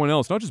 and everyone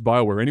else, not just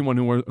BioWare,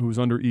 anyone who's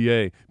under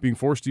EA, being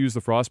forced to use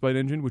the Frostbite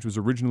engine, which was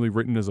originally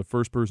written as a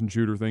first-person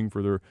shooter thing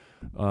for their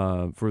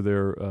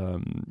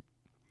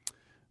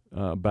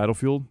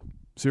Battlefield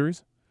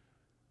series.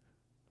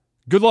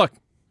 Good luck.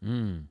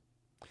 You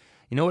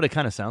know what it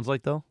kind of sounds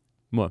like, though?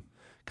 What?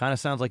 Kind of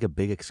sounds like a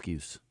big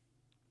excuse.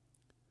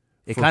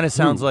 It kind of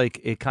sounds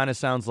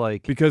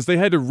like because they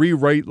had to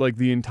rewrite like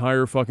the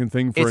entire fucking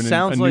thing for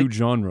a new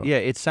genre. Yeah,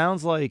 it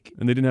sounds like,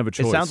 and they didn't have a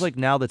choice. It sounds like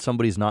now that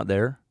somebody's not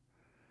there,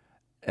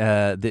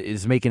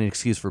 is making an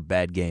excuse for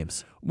bad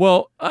games.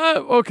 Well,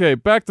 okay,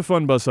 back the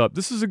fun bus up.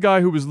 This is a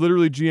guy who was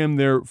literally GM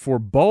there for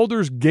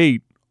Baldur's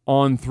Gate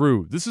on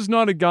through. This is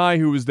not a guy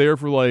who was there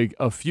for like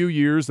a few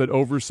years that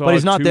oversaw. But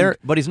he's not there.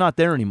 But he's not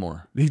there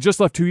anymore. He just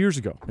left 2 years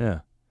ago.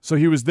 Yeah. So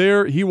he was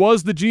there. He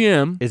was the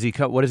GM. Is he?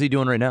 What is he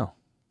doing right now?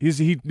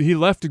 He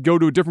left to go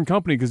to a different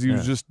company because he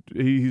was just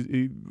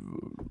he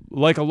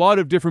like a lot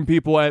of different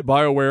people at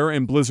BioWare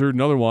and Blizzard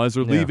and otherwise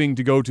are leaving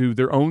to go to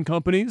their own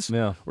companies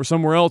or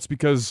somewhere else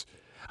because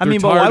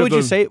but why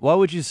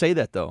would you say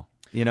that though?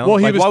 You know,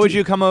 well, why would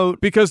you come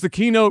out? Because the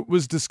keynote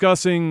was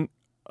discussing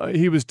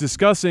he was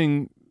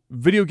discussing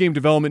video game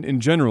development in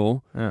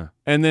general,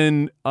 and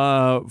then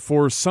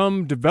for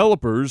some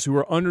developers who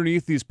are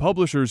underneath these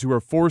publishers who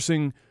are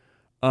forcing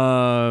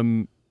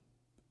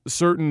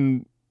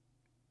certain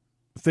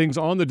things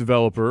on the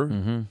developer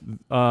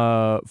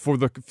for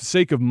the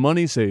sake of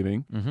money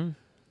saving,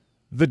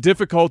 the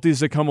difficulties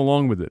that come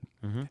along with it.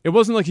 It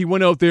wasn't like he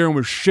went out there and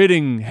was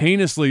shitting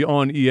heinously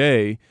on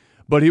EA,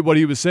 but what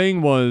he was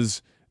saying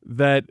was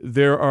that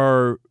there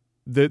are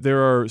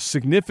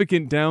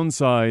significant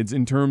downsides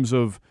in terms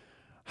of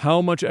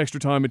how much extra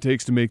time it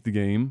takes to make the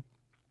game,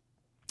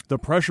 the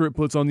pressure it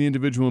puts on the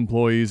individual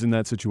employees in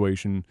that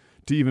situation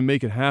to even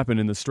make it happen,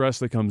 and the stress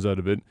that comes out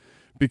of it.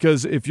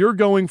 Because if you're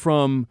going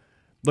from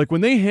like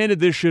when they handed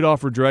this shit off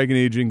for Dragon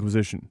Age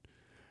Inquisition,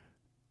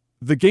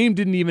 the game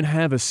didn't even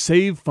have a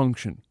save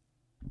function,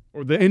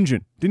 or the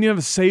engine didn't even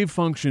have a save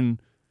function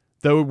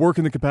that would work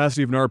in the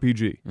capacity of an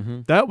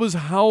RPG. That was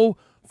how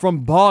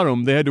from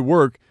bottom they had to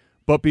work,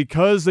 but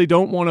because they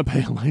don't want to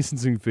pay a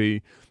licensing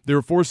fee, they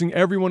were forcing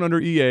everyone under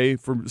EA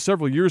for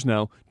several years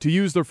now to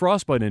use their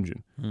Frostbite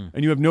engine,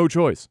 and you have no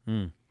choice.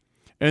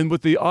 And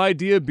with the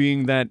idea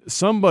being that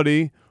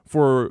somebody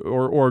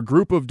or a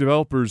group of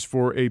developers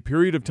for a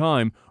period of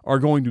time are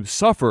going to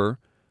suffer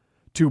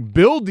to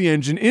build the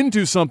engine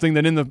into something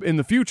that in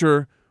the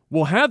future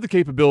will have the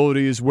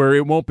capabilities where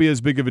it won't be as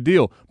big of a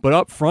deal. But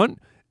up front,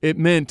 it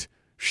meant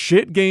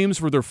shit games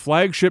for their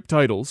flagship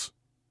titles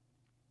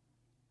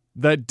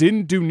that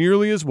didn't do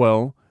nearly as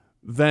well,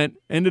 that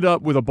ended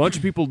up with a bunch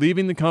of people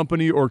leaving the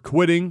company or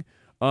quitting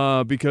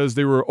because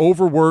they were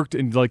overworked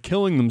and like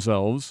killing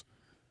themselves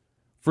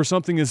for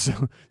something as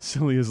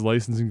silly as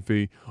licensing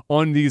fee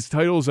on these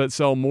titles that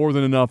sell more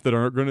than enough that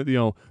aren't going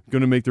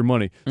to make their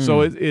money.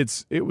 So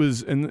it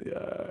was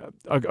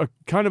a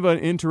kind of an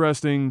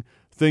interesting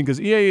thing because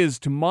EA is,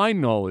 to my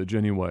knowledge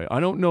anyway, I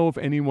don't know if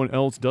anyone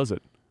else does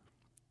it.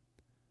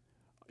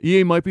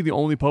 EA might be the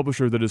only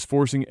publisher that is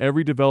forcing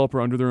every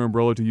developer under their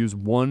umbrella to use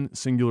one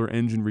singular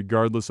engine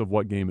regardless of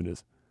what game it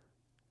is.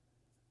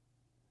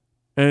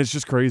 And it's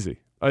just crazy.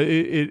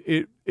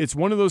 It's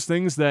one of those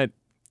things that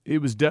it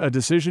was a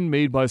decision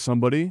made by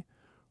somebody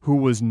who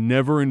was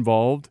never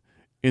involved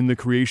in the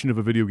creation of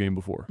a video game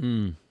before.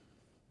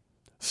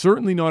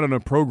 Certainly not on a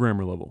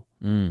programmer level.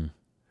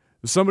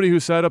 Somebody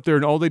who sat up there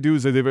and all they do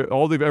is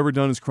all they've ever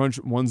done is crunch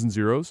ones and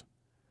zeros.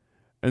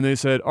 And they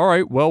said, all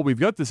right, well, we've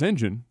got this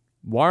engine.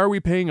 Why are we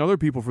paying other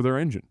people for their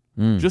engine?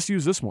 Just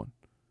use this one.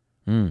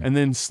 And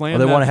then slam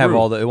they that want to have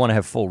through. they want to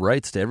have full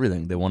rights to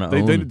everything. They want to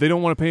own. They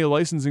don't want to pay a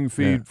licensing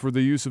fee for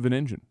the use of an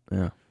engine.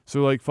 Yeah.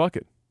 So like, fuck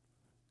it.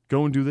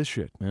 Go and do this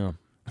shit. Yeah.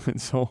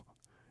 And so,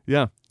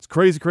 yeah, it's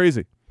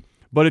crazy.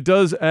 But it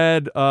does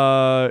add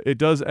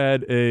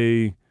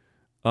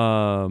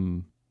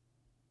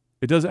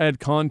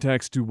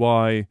context to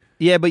why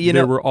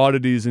there were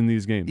oddities in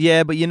these games.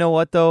 Yeah, but you know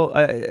what though?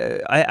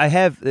 I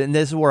have, and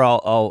this is where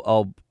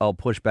I'll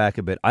push back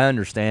a bit. I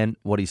understand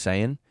what he's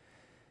saying,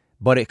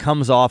 but it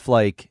comes off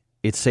like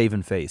it's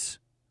saving face.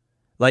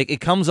 Like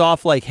it comes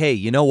off like, hey,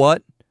 you know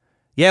what?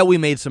 Yeah, we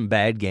made some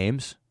bad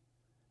games,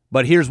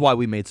 but here's why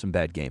we made some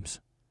bad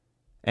games.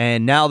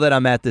 And now that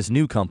I'm at this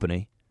new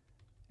company,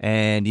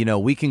 and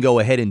we can go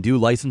ahead and do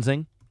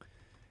licensing,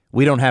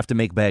 we don't have to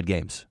make bad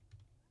games.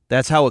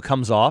 That's how it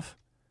comes off,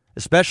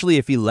 especially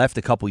if he left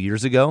a couple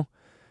years ago,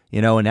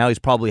 and now he's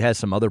probably has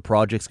some other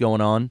projects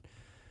going on.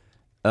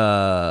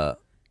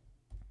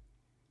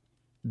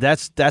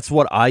 That's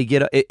what I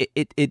get.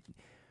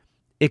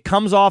 It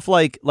comes off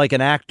like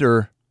an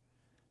actor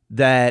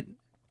that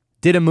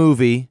did a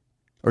movie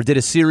or did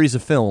a series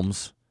of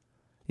films.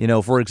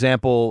 For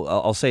example,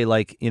 I'll say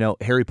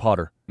Harry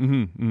Potter.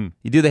 You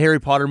do the Harry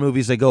Potter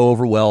movies, they go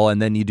over well,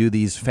 and then you do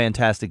these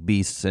Fantastic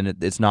Beasts, and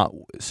it's not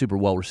super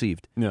well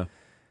received. Yeah.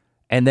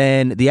 And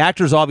then the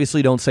actors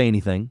obviously don't say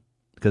anything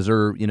because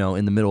they're,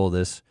 in the middle of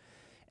this.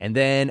 And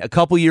then a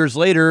couple years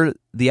later,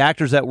 the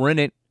actors that were in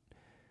it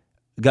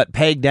got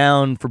pegged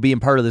down for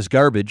being part of this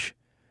garbage.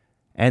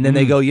 And then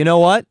they go, you know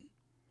what?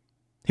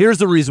 Here's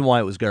the reason why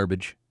it was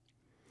garbage.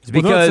 It's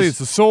because don't say it's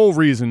the sole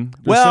reason.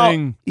 They're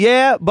saying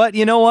yeah, but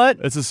you know what?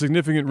 It's a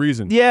significant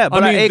reason. Yeah,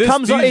 but it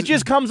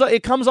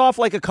comes off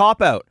like a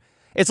cop out.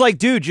 It's like,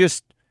 dude,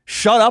 just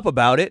shut up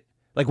about it.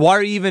 Like, why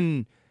are you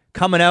even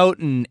coming out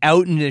and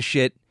outing this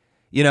shit?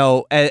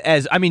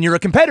 As you're a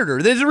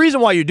competitor. There's a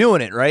reason why you're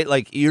doing it, right?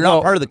 Like, you're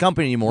not part of the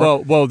company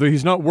anymore. Well,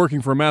 he's not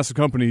working for a massive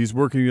company. He's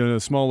working in a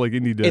small,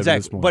 indie dev.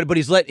 Exactly. But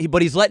he's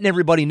letting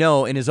everybody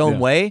know in his own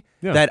way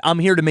that I'm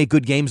here to make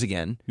good games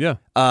again. Yeah.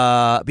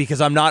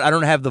 Because I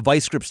don't have the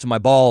vice grips to my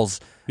balls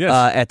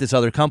at this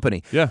other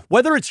company. Yeah.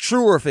 Whether it's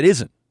true or if it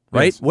isn't,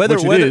 right? Yes.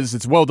 Which it is,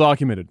 it's well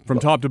documented from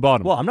top to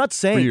bottom. Well, I'm not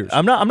saying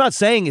I'm not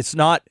saying it's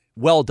not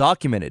well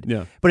documented.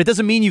 Yeah. But it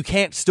doesn't mean you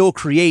can't still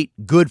create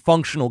good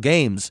functional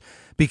games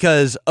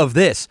because of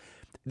this.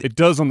 It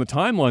does on the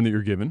timeline that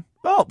you're given.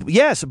 Oh,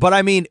 yes, but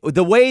I mean,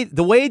 the way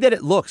that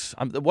it looks,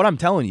 what I'm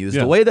telling you is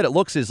the way that it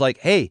looks is like,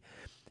 hey,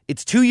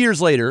 it's 2 years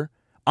later,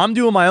 I'm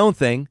doing my own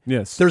thing.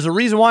 Yes. There's a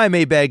reason why I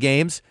made bad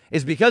games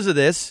is because of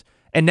this,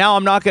 and now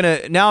I'm not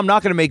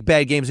gonna make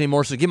bad games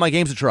anymore, so give my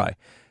games a try.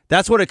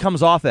 That's what it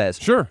comes off as.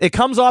 Sure. It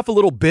comes off a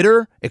little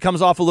bitter. It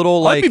comes off a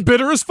little like I'd be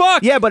bitter as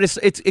fuck. Yeah, but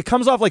it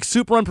comes off like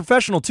super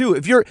unprofessional too.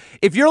 If you're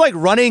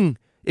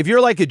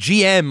like a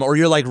GM or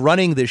you're like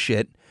running this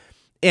shit,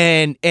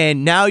 and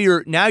now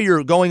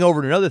you're going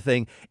over to another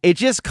thing, it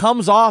just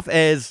comes off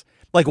as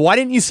like, why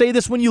didn't you say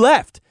this when you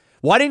left?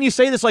 Why didn't you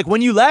say this like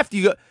when you left?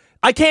 You go,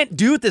 I can't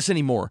do this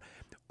anymore.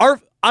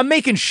 I'm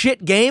making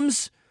shit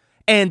games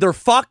and they're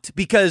fucked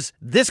because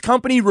this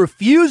company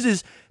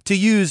refuses to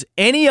use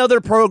any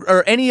other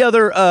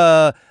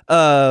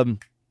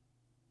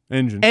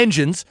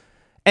engines,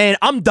 and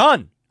I'm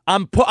done.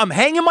 I'm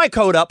hanging my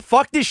coat up.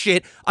 Fuck this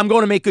shit. I'm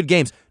going to make good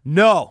games.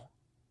 No,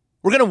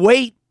 we're gonna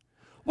wait.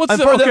 For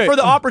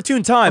the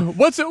opportune time.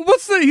 He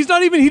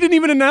didn't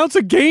even announce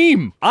a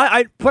game.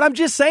 But I'm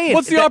just saying.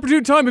 What's the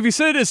opportune time? If he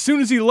said it as soon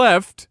as he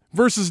left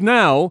versus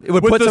now, it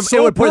would put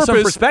some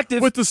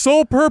perspective. With the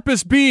sole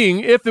purpose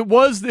being,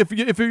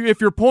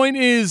 if your point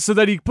is so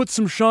that he puts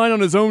some shine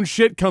on his own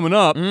shit coming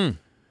up,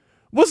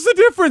 what's the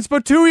difference?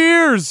 But 2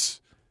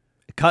 years.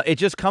 It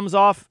just comes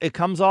off. It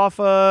comes off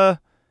like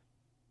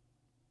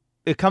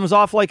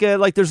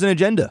there's an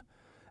agenda.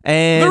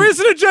 And there is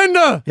an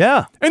agenda.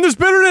 Yeah. And there's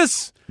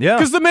bitterness. Yeah.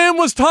 Because the man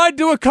was tied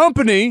to a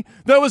company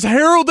that was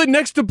heralded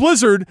next to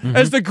Blizzard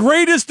as the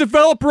greatest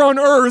developer on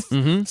Earth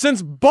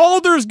since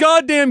Baldur's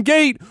goddamn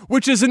Gate,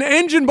 which is an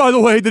engine, by the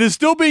way, that is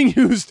still being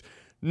used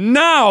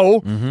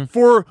now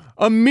for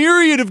a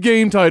myriad of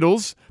game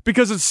titles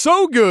because it's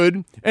so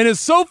good and it's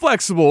so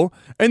flexible,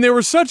 and they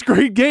were such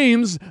great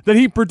games that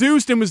he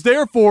produced and was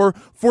there for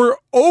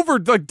over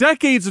like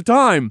decades of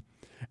time.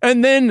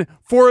 And then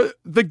for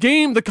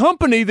the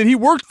company that he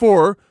worked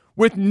for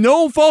with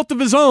no fault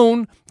of his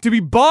own to be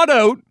bought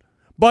out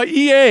by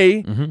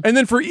EA, and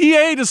then for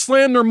EA to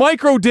slam their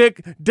micro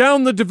dick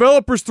down the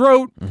developer's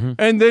throat,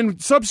 and then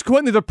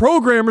subsequently the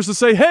programmers to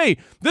say, hey,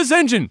 this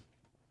engine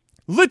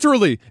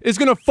literally is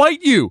going to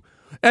fight you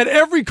at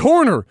every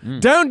corner,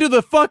 down to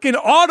the fucking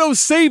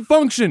auto-save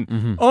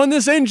function on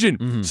this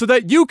engine, so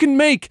that you can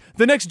make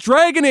the next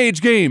Dragon Age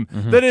game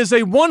that is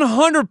a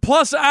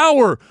 100-plus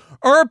hour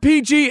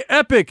RPG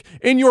epic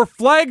in your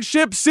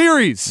flagship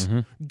series.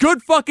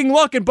 Good fucking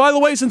luck. And by the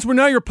way, since we're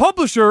now your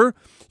publisher,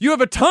 You have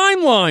a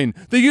timeline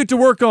that you get to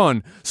work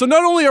on. So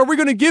not only are we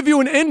going to give you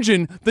an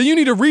engine that you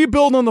need to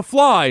rebuild on the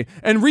fly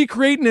and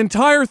recreate an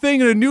entire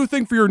thing and a new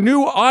thing for your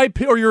new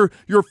IP or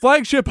your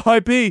flagship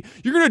IP,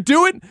 you're going to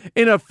do it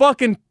in a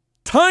fucking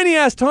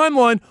tiny-ass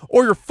timeline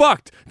or you're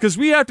fucked. Because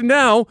we have to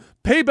now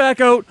pay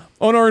back out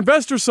on our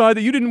investor side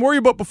that you didn't worry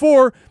about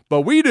before,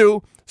 but we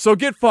do, so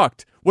get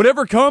fucked.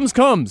 Whatever comes,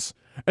 comes.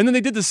 And then they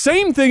did the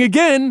same thing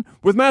again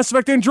with Mass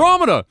Effect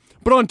Andromeda.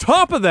 But on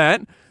top of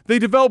that, they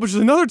developed, which is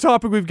another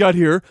topic we've got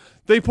here,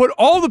 they put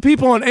all the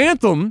people on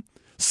Anthem,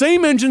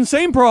 same engine,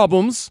 same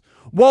problems,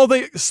 while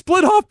they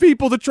split off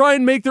people to try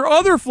and make their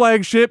other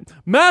flagship,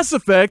 Mass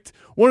Effect,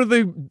 one of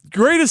the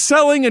greatest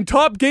selling and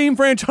top game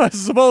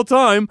franchises of all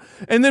time,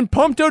 and then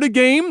pumped out a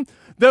game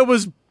that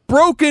was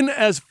broken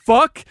as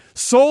fuck,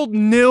 sold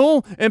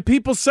nil, and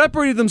people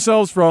separated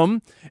themselves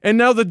from, and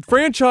now the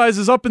franchise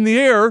is up in the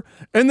air,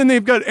 and then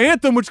they've got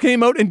Anthem, which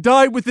came out and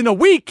died within a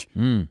week.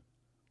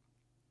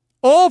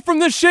 All from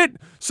this shit.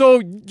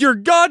 So you're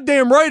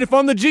goddamn right. If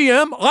I'm the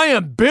GM, I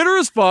am bitter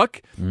as fuck,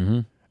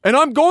 and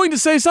I'm going to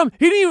say something.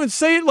 He didn't even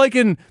say it like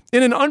in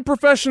an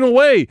unprofessional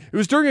way. It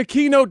was during a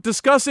keynote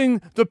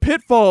discussing the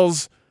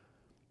pitfalls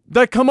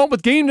that come up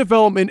with game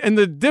development and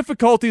the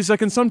difficulties that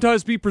can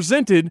sometimes be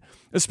presented,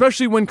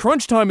 especially when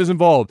crunch time is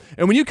involved.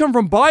 And when you come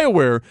from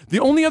BioWare, the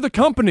only other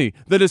company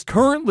that is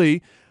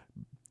currently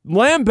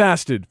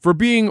lambasted for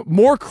being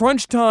more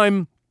crunch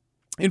time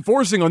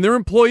enforcing on their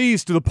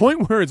employees to the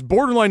point where it's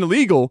borderline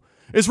illegal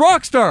is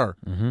Rockstar.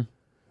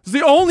 It's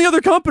the only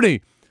other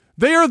company.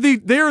 They are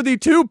the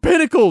two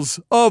pinnacles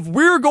of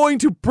we're going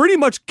to pretty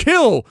much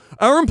kill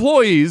our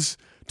employees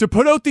to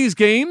put out these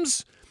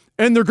games,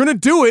 and they're going to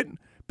do it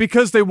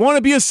because they want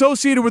to be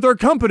associated with our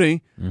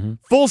company,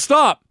 full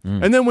stop.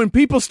 And then when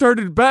people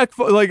started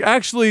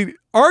actually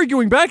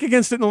arguing back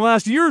against it in the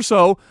last year or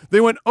so,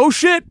 they went, oh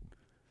shit,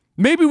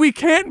 maybe we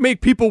can't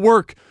make people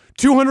work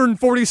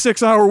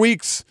 246-hour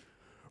weeks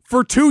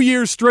for 2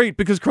 years straight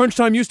because crunch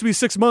time used to be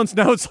 6 months.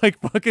 Now it's like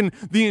fucking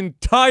the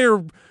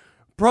entire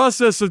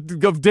process of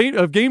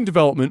game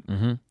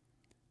development.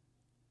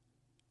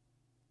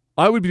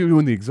 I would be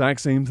doing the exact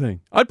same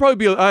thing. I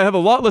have a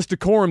lot less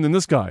decorum than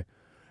this guy.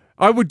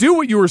 I would do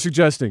what you were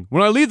suggesting.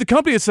 When I leave the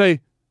company, I'd say,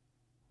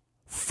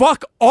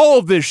 fuck all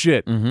of this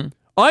shit.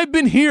 I've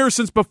been here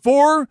since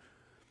before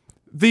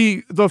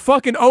the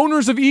fucking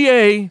owners of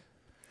EA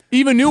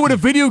even knew what a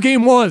video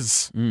game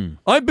was.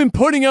 I've been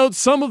putting out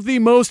some of the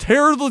most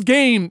heralded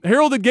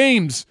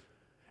games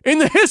in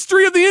the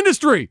history of the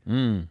industry.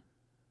 And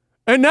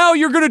now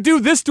you're going to do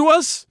this to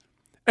us?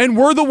 And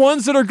we're the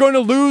ones that are going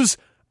to lose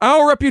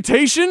our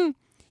reputation?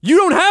 You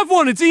don't have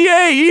one. It's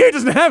EA. EA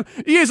doesn't have...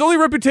 EA's only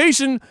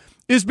reputation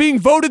is being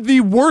voted the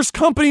worst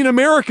company in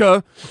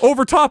America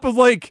over top of,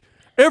 like,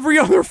 every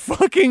other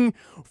fucking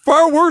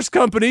far worse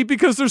company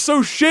because they're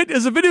so shit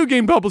as a video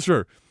game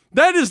publisher.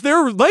 That is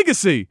their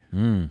legacy.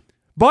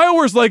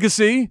 BioWare's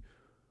legacy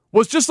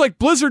was just like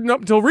Blizzard up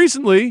until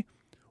recently,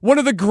 one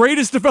of the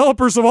greatest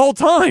developers of all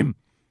time.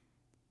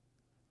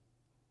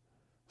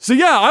 So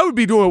yeah, I would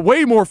be doing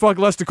way more fuck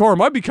less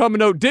decorum. I'd be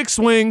coming out dick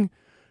swing,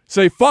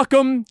 say fuck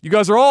them, you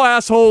guys are all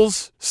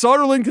assholes,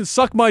 Soderling can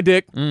suck my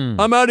dick,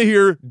 I'm out of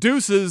here,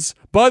 deuces.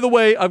 By the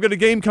way, I've got a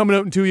game coming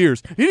out in 2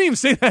 years. He didn't even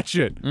say that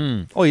shit.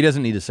 Oh, he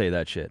doesn't need to say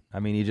that shit. I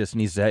mean, he just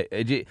needs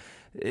to...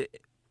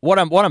 What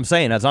I'm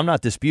saying is I'm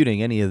not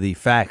disputing any of the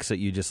facts that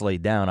you just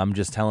laid down. I'm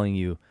just telling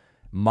you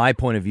my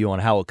point of view on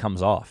how it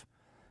comes off.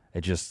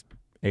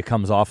 It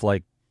comes off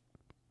like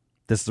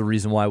this is the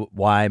reason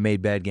why I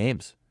made bad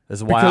games. This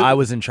is why I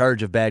was in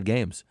charge of bad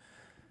games.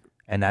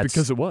 And that's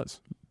because it was.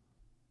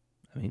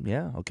 I mean,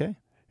 yeah, okay.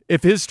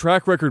 If his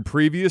track record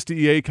previous to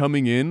EA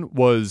coming in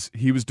was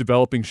he was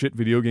developing shit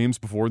video games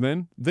before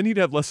then he'd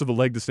have less of a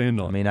leg to stand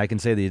on. I mean, I can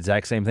say the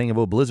exact same thing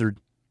about Blizzard.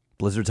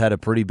 Blizzard's had a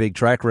pretty big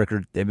track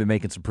record. They've been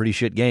making some pretty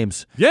shit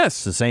games. Yes.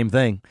 It's the same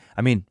thing.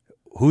 I mean,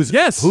 who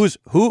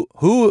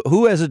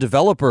as a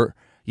developer,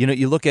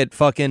 you look at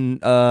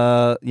fucking,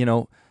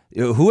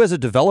 who as a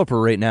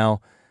developer right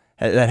now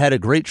that had a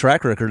great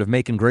track record of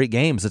making great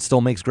games that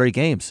still makes great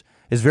games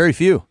is very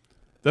few.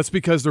 That's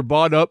because they're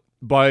bought up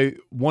by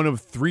one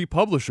of 3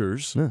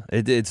 publishers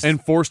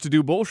and forced to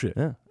do bullshit.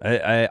 Yeah.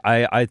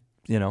 I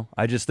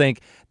just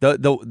think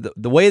the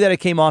way that it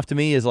came off to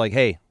me is like,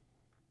 hey,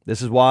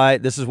 this is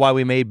why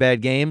we made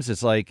bad games.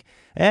 It's like,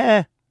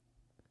 I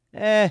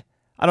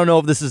don't know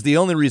if this is the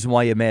only reason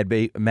why you made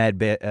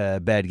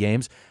bad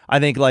games. I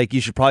think like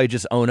you should probably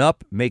just own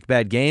up, make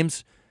bad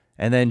games,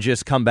 and then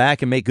just come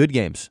back and make good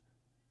games.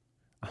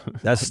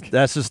 That's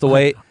just the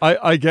way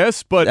I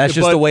guess, but that's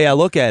just the way I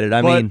look at it.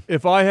 I mean,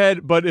 if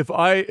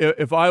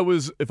I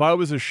was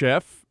a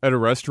chef at a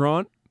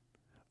restaurant,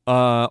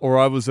 or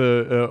I was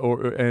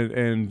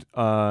and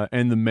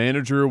the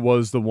manager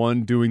was the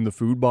one doing the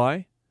food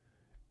buy.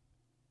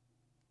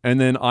 And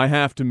then I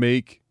have to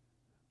make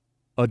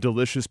a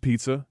delicious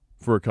pizza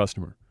for a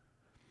customer.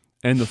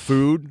 And the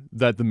food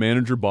that the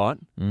manager bought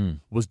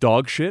was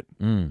dog shit.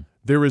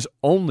 There is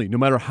only, no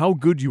matter how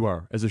good you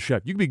are as a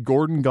chef, you could be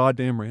Gordon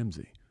goddamn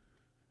Ramsay.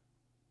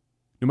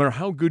 No matter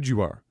how good you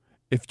are,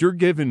 if you're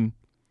given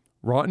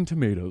rotten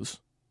tomatoes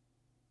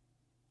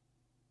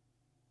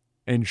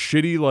and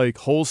shitty, like,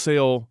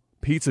 wholesale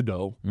pizza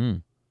dough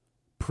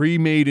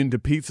pre-made into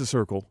Pizza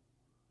Circle,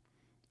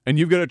 and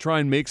you've got to try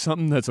and make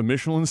something that's a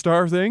Michelin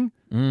star thing,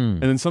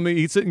 and then somebody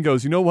eats it and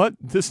goes, you know what?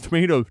 This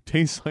tomato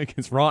tastes like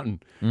it's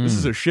rotten. This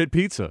is a shit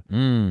pizza.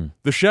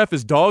 The chef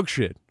is dog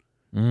shit.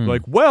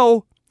 Like,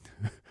 well,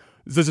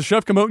 does the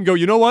chef come out and go,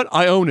 you know what?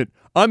 I own it.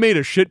 I made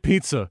a shit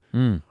pizza.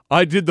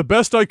 I did the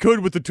best I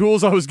could with the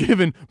tools I was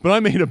given, but I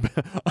made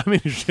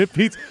a shit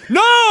pizza.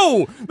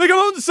 No! They come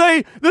out and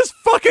say, this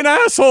fucking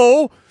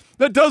asshole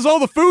that does all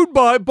the food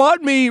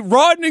bought me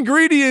rotten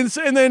ingredients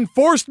and then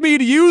forced me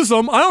to use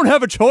them. I don't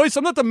have a choice.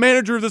 I'm not the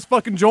manager of this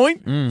fucking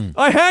joint.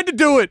 I had to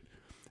do it.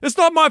 It's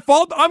not my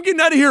fault. I'm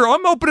getting out of here.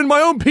 I'm opening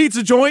my own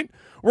pizza joint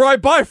where I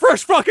buy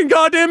fresh fucking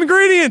goddamn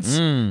ingredients.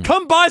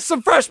 Come buy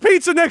some fresh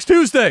pizza next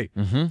Tuesday.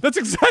 That's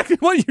exactly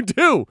what you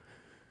do.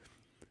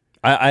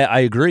 I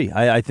agree.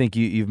 I think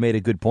you've made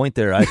a good point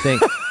there. I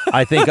think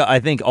I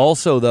think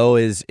also though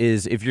is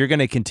if you're going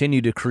to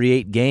continue to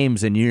create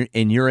games and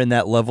you're in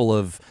that level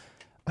of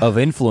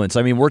influence.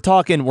 I mean, we're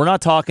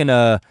not talking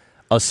a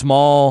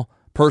small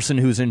person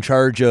who's in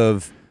charge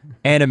of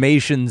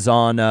animations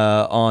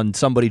on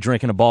somebody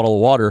drinking a bottle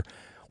of water.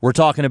 We're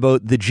talking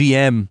about the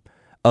GM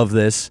of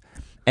this,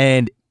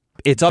 and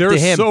it's up to him.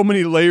 There's so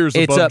many layers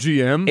above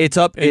GM.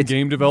 In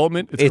game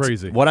development. It's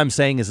crazy. What I'm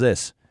saying is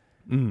this.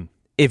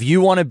 If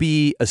you want to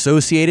be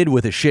associated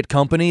with a shit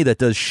company that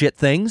does shit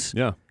things,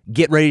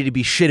 get ready to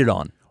be shitted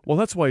on. Well,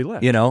 that's why he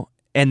left. You know,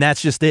 and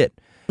that's just it.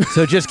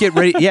 So just get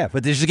ready. Yeah,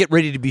 but just get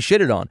ready to be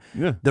shitted on.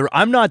 Yeah.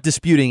 I'm not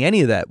disputing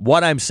any of that.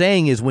 What I'm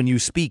saying is when you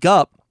speak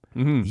up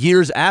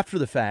years after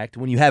the fact,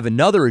 when you have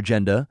another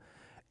agenda,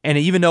 and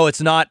even though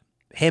it's not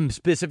him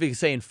specifically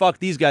saying, fuck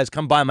these guys,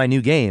 come buy my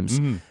new games,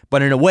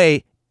 but in a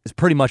way, it's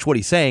pretty much what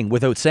he's saying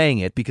without saying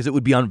it, because it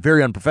would be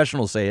very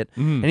unprofessional to say it.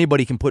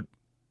 Anybody can put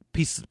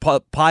pieces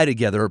of pie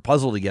together or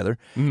puzzle together.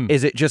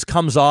 Is it just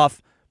comes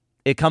off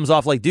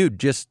like, dude,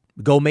 just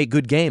go make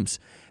good games.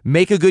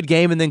 Make a good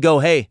game and then go,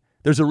 hey,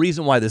 there's a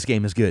reason why this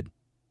game is good.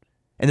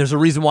 And there's a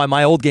reason why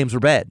my old games were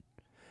bad.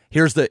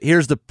 Here's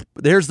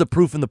the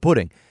proof in the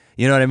pudding.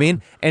 You know what I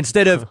mean?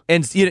 Instead of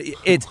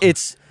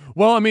it's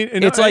well, I mean,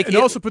 and it's like,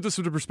 also put this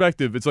into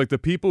perspective. It's like the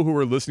people who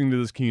are listening to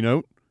this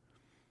keynote.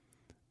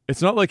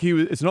 It's not like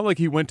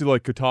he went to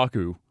like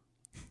Kotaku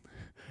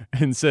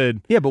and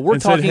said, yeah, but we're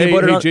talking said,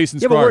 about hey, it. Jason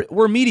Yeah, Spark. but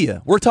we're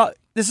media.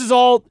 This is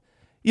all.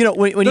 You know,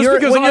 when that's you're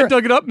because when I you're,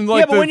 dug it up and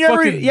like but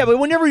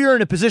whenever you're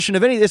in a position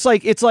of any, it's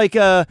like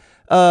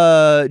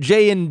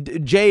J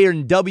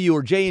and W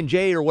or J and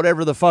J or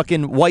whatever the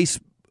fucking Weiss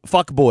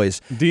fuck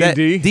boys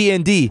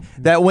D&D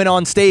that went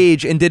on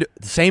stage and did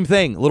the same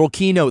thing, little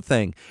keynote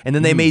thing, and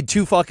then they made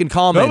two fucking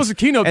comments. That was a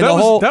keynote.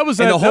 That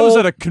was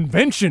at a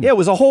convention. Yeah, it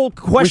was a whole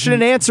question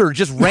and answer,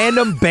 just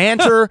random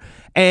banter,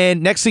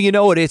 and next thing you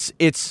know,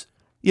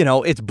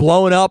 it's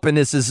blowing up, and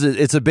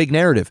it's a big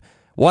narrative.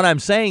 What I'm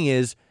saying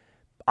is,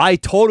 I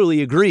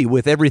totally agree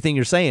with everything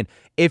you're saying.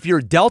 If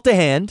you're dealt a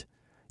hand,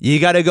 you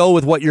got to go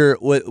with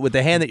with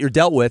the hand that you're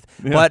dealt with.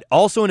 Yeah. But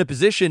also in a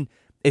position,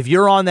 if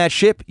you're on that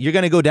ship, you're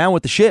going to go down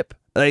with the ship.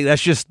 Like,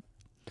 that's just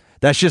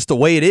the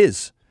way it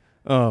is.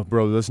 Oh,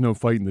 bro, that's no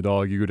fighting the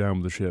dog. You go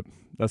down with the ship.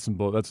 That's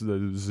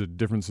a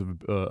difference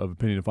of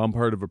opinion. If I'm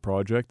part of a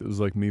project that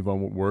was like me, if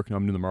I'm at work and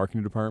I'm in the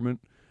marketing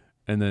department,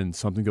 and then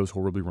something goes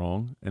horribly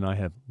wrong, and I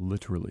have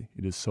literally,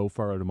 it is so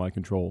far out of my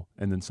control,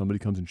 and then somebody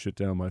comes and shit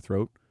down my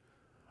throat,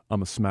 I'm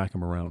going to smack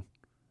him around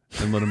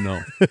and let him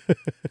know.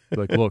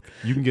 Like, look,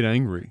 you can get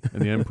angry,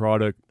 and the end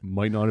product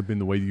might not have been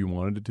the way you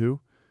wanted it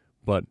to,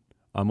 but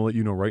I'm going to let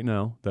you know right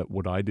now that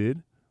what I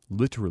did,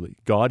 literally,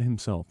 God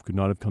himself could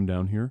not have come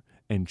down here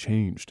and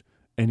changed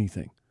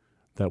anything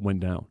that went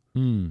down.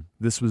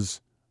 This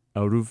was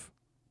out of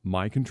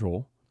my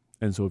control,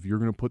 and so if you're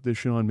going to put this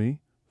shit on me,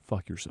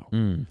 fuck yourself.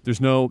 There's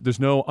no,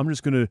 I'm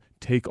just going to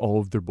take all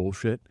of their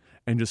bullshit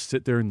and just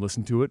sit there and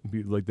listen to it and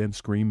be like them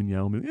scream and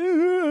yell.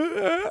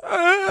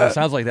 It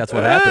sounds like that's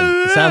what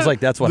happened. It sounds like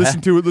that's what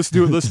happened.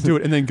 Listen to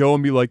it, and then go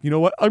and be like, you know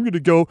what? I'm going to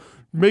go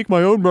make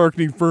my own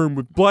marketing firm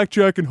with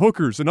blackjack and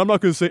hookers, and I'm not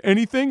going to say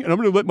anything, and I'm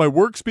going to let my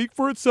work speak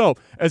for itself,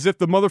 as if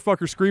the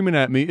motherfucker screaming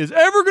at me is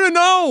ever going to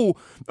know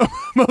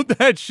about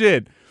that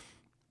shit.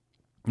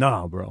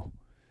 Nah, bro.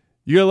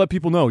 You got to let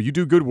people know. You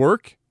do good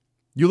work,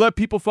 you let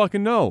people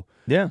fucking know.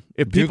 Yeah.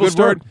 If people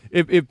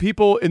if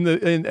people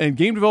and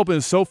game development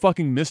is so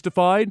fucking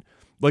mystified,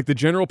 like the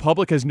general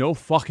public has no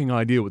fucking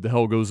idea what the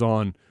hell goes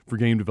on for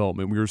game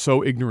development. We are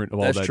so ignorant of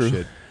all that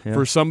shit. Yeah.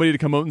 For somebody to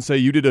come out and say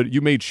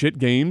you made shit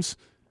games,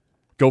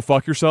 go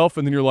fuck yourself,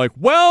 and then you're like,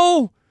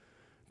 well,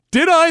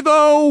 did I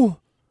though?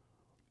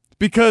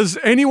 Because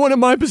anyone in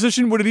my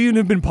position would it even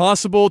have been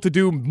possible to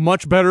do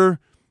much better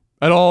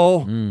at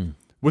all?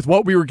 With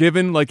what we were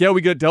given, like, yeah, we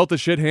got dealt a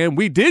shit hand.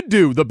 We did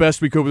do the best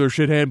we could with our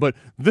shit hand, but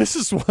this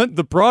is what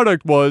the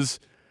product was.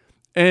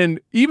 And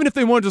even if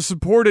they wanted to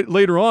support it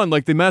later on,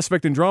 like the Mass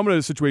Effect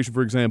Andromeda situation,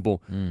 for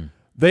example,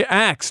 they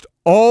axed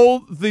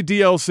all the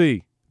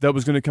DLC that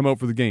was going to come out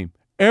for the game.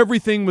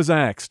 Everything was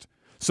axed.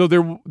 So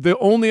the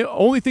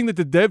only thing that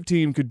the dev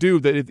team could do,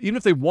 that even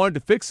if they wanted to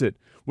fix it,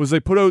 was they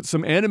put out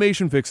some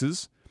animation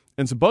fixes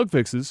and some bug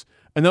fixes,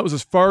 and that was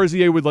as far as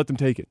EA would let them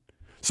take it.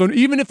 So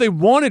even if they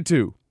wanted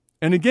to,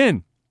 and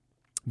again,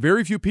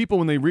 very few people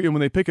when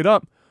they pick it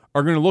up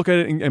are going to look at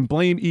it and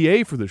blame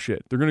EA for the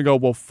shit. They're going to go,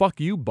 well,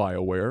 fuck you,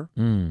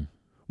 BioWare.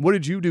 What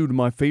did you do to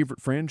my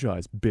favorite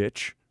franchise,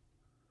 bitch?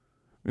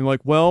 And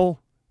like,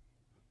 well,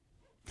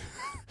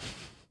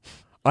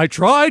 I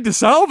tried to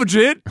salvage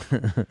it,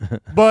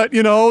 but,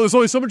 there's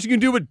only so much you can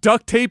do with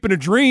duct tape and a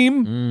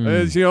dream.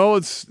 As,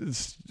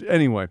 it's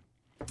anyway.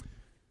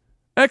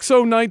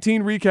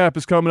 XO19 recap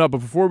is coming up, but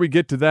before we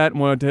get to that, I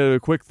wanted to have a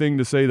quick thing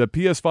to say that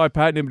PS5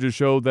 patent images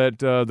show that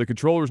the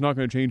controller is not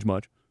going to change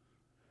much.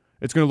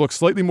 It's going to look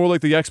slightly more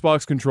like the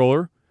Xbox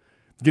controller,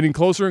 getting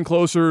closer and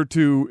closer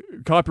to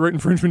copyright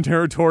infringement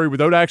territory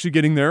without actually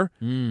getting there.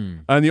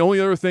 And the only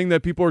other thing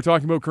that people are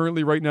talking about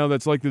currently right now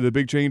that's likely the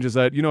big change is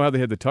that, how they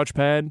had the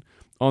touchpad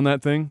on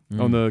that thing,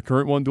 on the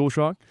current one,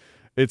 DualShock?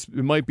 It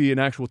might be an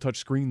actual touch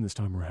screen this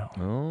time around.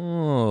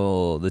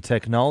 Oh, the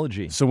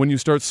technology. So when you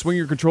start swinging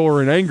your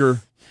controller in anger,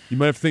 you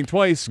might have to think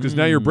twice, because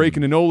now you're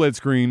breaking an OLED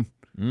screen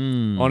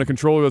on a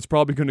controller that's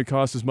probably going to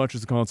cost as much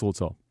as the console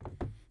itself.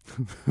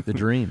 The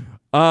dream.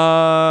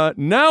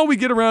 Now we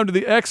get around to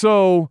the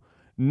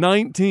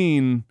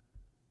XO19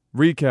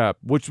 recap,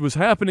 which was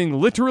happening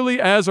literally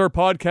as our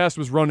podcast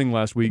was running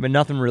last week. But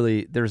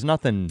there's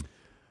nothing.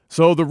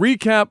 So the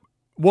recap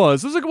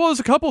there's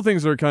a couple of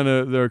things that are kind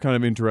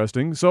of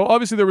interesting. So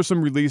obviously there was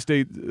some release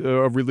date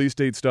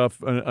stuff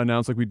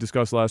announced, like we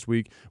discussed last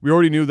week. We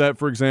already knew that,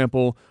 for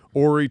example,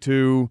 Ori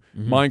 2,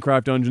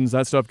 Minecraft Dungeons,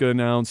 that stuff got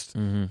announced.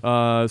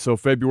 So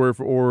February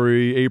for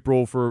Ori,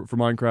 April for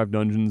Minecraft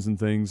Dungeons and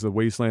things. The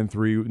Wasteland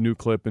 3 new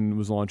clip and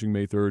was launching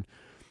May 3rd.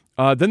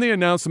 Then they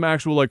announced some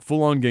actual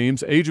full-on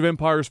games. Age of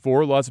Empires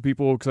 4, lots of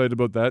people excited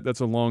about that.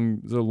 That's a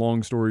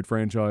long storied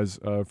franchise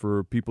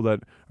for people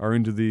that are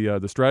into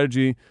the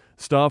strategy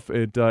stuff.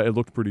 It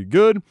looked pretty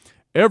good.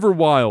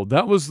 Everwild,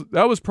 that was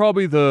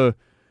probably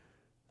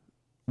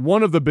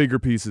one of the bigger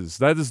pieces.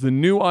 That is the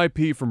new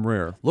IP from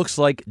Rare. Looks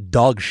like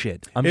dog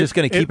shit. I'm just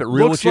going to keep it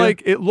real with you.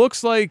 It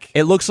looks like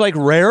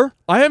Rare.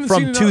 I haven't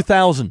from seen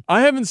 2000. I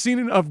haven't seen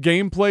enough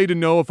gameplay to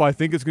know if I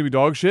think it's going to be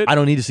dog shit. I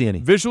don't need to see any.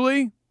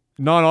 Visually,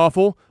 not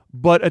awful.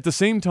 But at the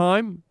same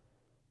time,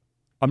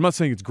 I'm not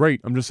saying it's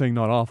great. I'm just saying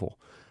not awful.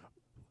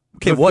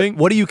 Okay,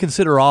 what do you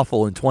consider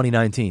awful in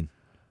 2019?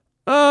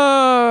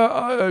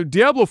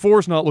 Diablo 4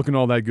 is not looking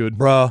all that good.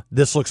 Bruh,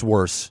 this looks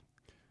worse.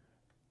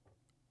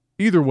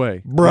 Either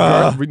way.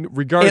 Bruh.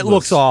 Regardless. It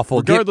looks awful.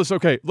 Regardless,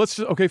 okay,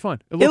 fine.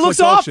 It looks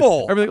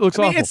awful. Everything looks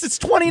awful. It's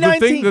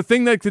 2019. The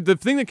thing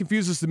that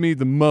confuses me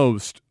the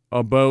most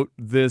about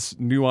this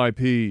new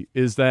IP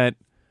is that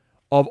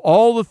of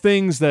all the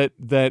things that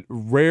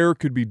Rare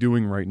could be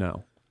doing right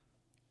now,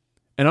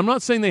 and I'm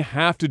not saying they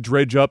have to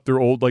dredge up their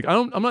old,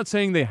 I'm not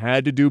saying they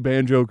had to do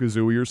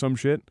Banjo-Kazooie or some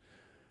shit,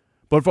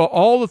 but for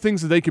all the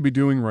things that they could be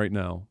doing right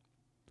now,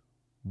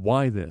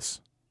 why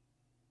this?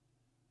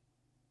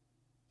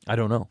 I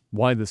don't know.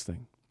 Why this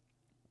thing?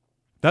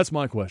 That's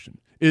my question.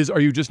 Are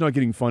you just not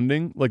getting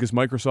funding? Is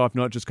Microsoft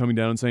not just coming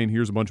down and saying,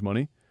 here's a bunch of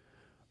money?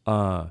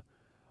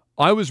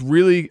 I was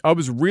really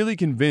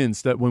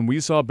convinced that when we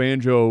saw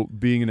Banjo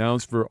being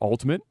announced for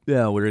Ultimate,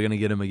 yeah, we were going to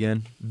get him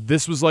again.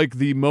 This was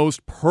the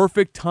most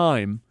perfect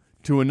time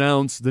to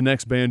announce the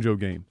next Banjo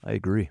game. I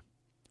agree.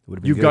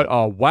 You've got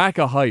a whack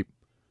of hype.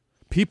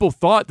 People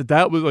thought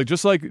that was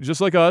just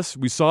like us.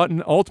 We saw it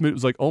in Ultimate. It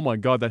was like, oh my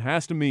god, that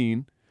has to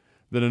mean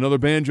that another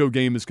Banjo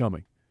game is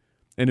coming,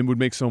 and it would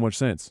make so much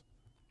sense.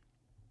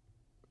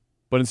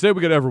 But instead,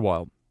 we got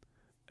Everwild,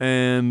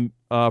 and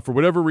for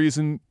whatever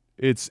reason.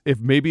 If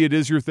maybe it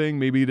is your thing,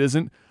 maybe it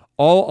isn't.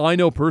 All I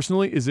know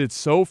personally is it's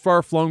so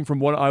far flung from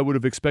what I would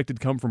have expected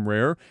to come from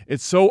Rare.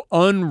 It's so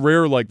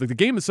unrare-like. The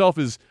game itself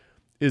is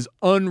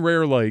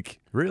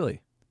unrare-like.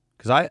 Really?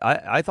 Because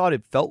I thought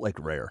it felt like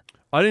Rare.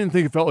 I didn't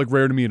think it felt like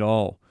Rare to me at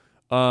all.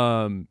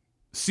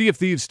 Sea of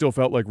Thieves still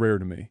felt like Rare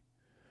to me.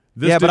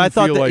 But I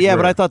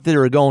thought they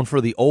were going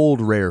for the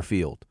old Rare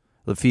feel.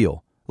 I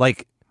feel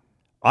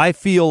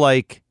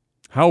like.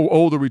 How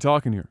old are we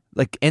talking here?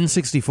 Like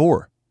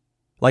N64.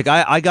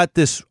 I got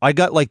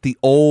the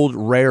old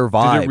Rare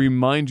vibe. Did it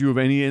remind you of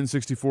any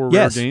N64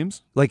 Rare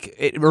games?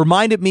 It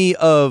reminded me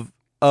of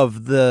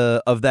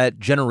that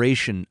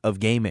generation of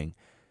gaming,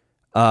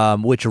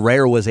 which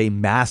Rare was a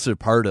massive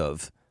part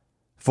of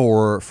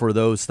for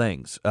those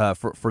things,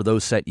 for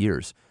those set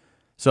years.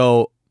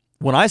 So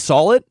when I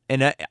saw it,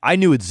 and I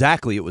knew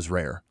exactly it was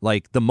Rare,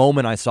 the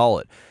moment I saw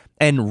it.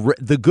 And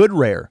the good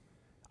Rare,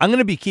 I'm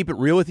going to keep it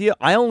real with you,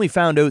 I only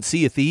found out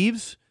Sea of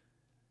Thieves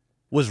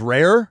was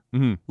Rare,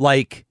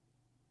 less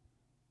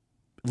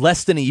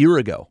than a year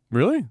ago.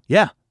 Really?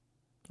 Yeah.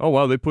 Oh,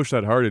 wow, they pushed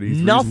that hard at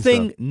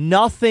E3.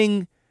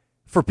 Nothing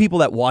for people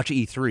that watch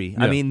E3.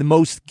 Yeah. I mean, the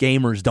most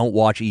gamers don't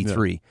watch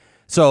E3. Yeah.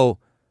 So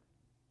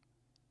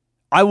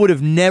I would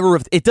have never.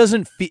 It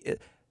doesn't feel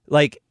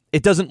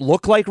it doesn't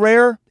look like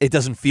Rare. It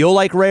doesn't feel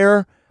like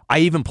Rare. I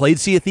even played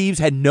Sea of Thieves,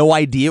 had no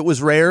idea it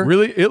was Rare.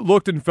 Really, it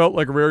looked and felt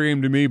like a Rare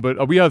game to me.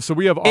 But we have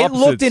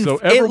opposites.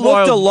 It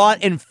looked a lot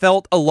and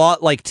felt a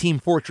lot like Team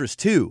Fortress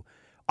 2.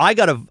 I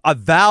got a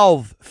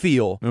Valve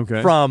feel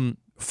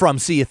from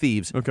Sea of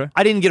Thieves. Okay.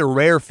 I didn't get a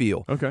Rare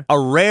feel. Okay. A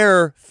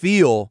Rare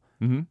feel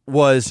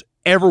was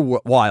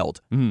Everwild.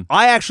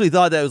 I actually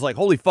thought that it was like,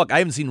 holy fuck, I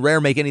haven't seen Rare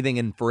make anything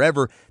in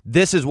forever.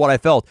 This is what I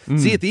felt.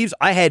 Sea of Thieves,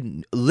 I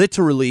had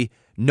literally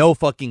no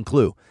fucking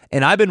clue.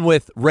 And I've been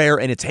with Rare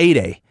in its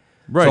heyday.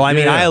 Right. So, I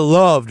mean, I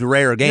loved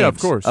Rare games. Yeah, of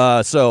course.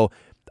 So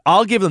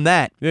I'll give them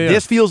that. Yeah.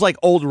 This feels like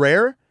old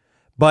Rare,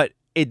 but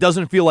it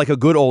doesn't feel like a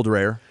good old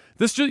Rare.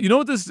 This just, you know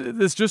what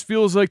this just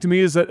feels like to me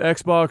is that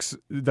Xbox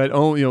the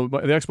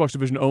Xbox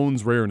division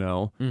owns Rare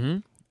now,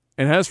 and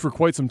has for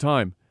quite some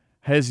time,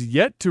 has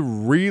yet to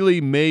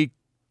really make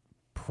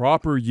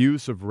proper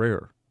use of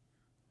Rare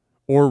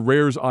or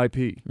Rare's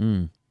IP.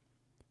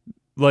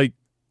 Like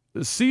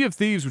Sea of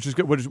Thieves,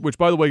 which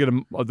by the way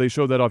they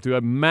showed that off to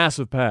a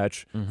massive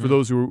patch for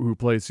those who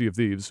play Sea of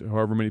Thieves.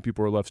 However many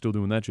people are left still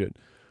doing that shit.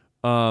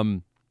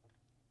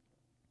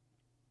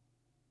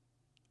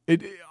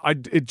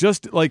 It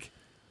just like.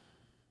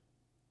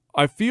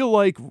 I feel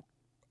like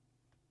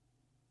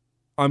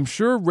I'm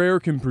sure Rare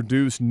can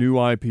produce new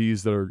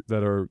IPs that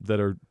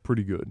are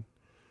pretty good.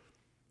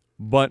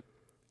 But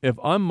if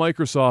I'm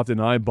Microsoft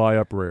and I buy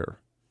up Rare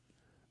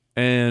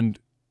and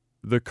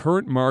the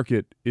current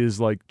market is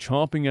like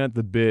chomping at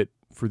the bit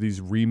for these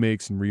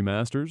remakes and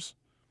remasters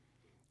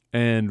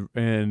and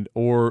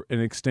or an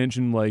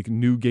extension like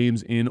new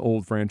games in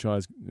old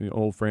franchises,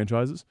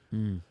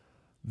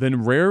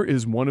 then Rare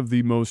is one of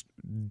the most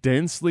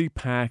densely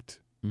packed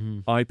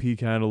IP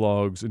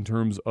catalogs in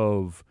terms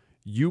of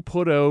you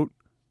put out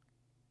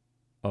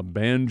a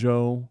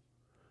Banjo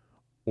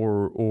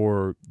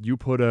or you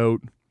put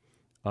out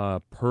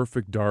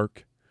Perfect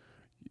Dark,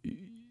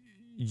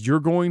 you're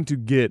going to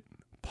get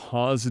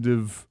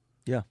positive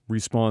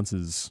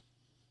responses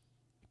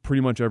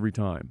pretty much every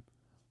time.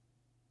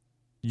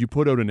 You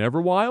put out an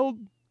Everwild,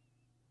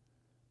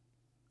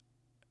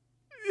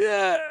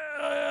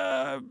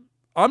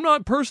 I'm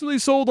not personally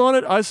sold on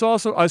it. I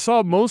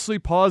saw mostly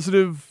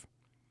positive.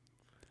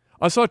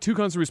 I saw two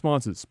kinds of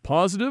responses: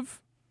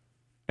 positive,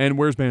 and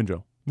where's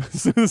Banjo?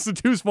 Those are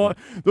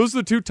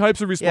the two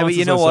types of responses. Yeah, but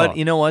you know what?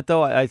 You know what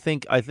though? I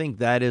think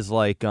that is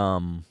like it's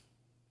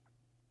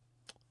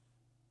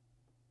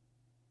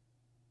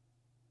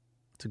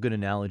a good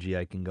analogy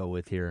I can go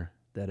with here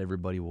that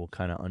everybody will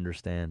kind of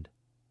understand.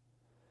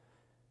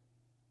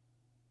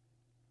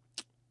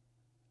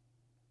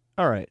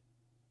 All right.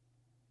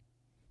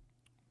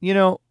 You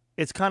know,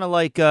 it's kind of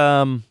like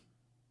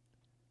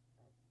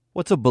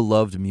what's a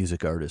beloved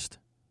music artist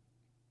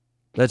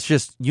that's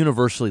just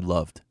universally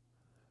loved?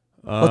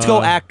 Let's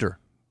go actor.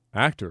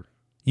 Actor.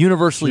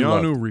 Universally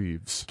loved.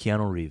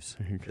 Keanu Reeves.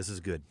 This is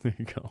good. There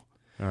you go.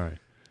 All right.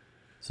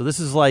 So this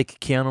is like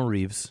Keanu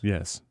Reeves.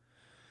 Yes.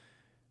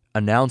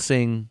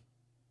 Announcing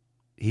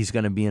he's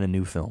going to be in a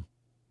new film,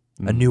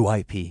 a new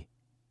IP.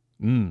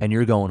 And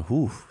you're going,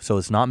 whew. So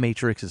it's not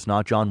Matrix, it's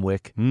not John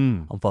Wick.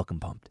 I'm fucking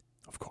pumped.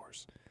 Of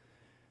course.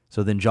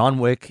 So then Keanu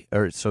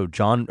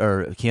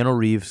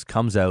Reeves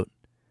comes out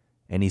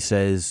and he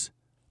says,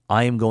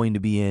 I am going to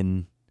be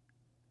in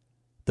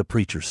The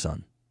Preacher's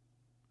Son.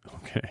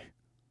 Okay.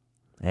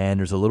 And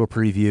there's a little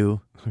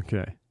preview.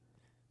 Okay.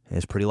 And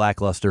it's pretty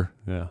lackluster.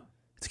 Yeah.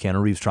 It's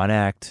Keanu Reeves trying to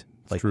act.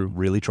 It's true.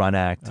 Really trying to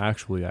act.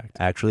 Actually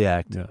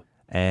act. Yeah.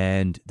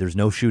 And there's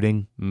no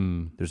shooting.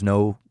 There's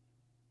no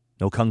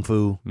kung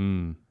fu.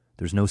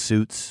 There's no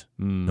suits.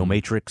 No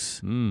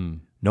Matrix.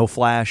 No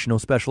flash. No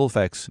special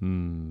effects.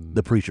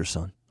 The Preacher's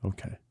Son.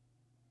 Okay.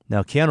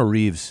 Now, Keanu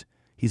Reeves,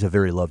 he's a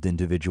very loved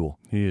individual.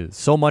 He is.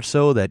 So much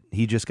so that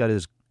he just got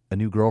a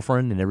new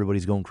girlfriend and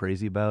everybody's going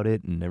crazy about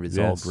it and everything's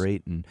all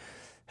great, and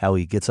how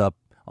he gets up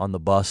on the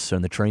bus or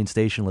in the train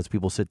station, lets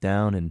people sit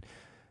down, and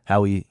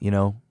how he,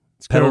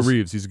 It's Keanu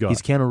Reeves. He's a god.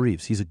 He's Keanu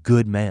Reeves. He's a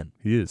good man.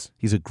 He is.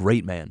 He's a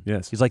great man.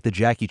 Yes. He's like the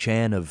Jackie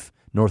Chan of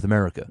North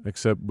America.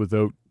 Except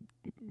without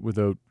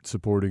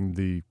supporting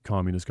the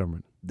communist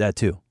government. That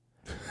too.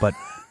 But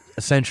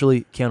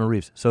essentially, Keanu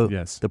Reeves. So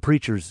yes. The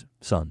Preacher's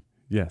Son.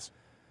 Yes.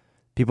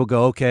 People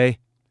go, okay.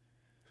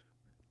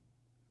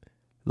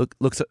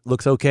 Looks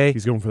okay.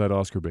 He's going for that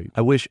Oscar bait.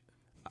 I wish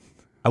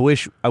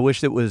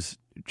it was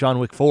John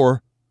Wick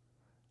 4.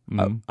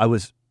 I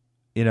was,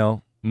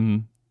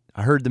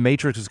 I heard The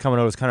Matrix was coming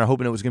out. I was kind of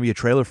hoping it was going to be a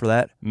trailer for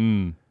that.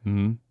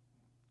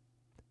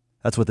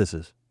 That's what this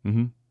is.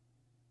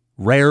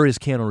 Rare is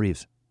Keanu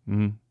Reeves.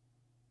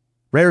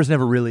 Rare's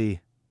never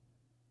really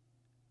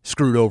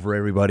screwed over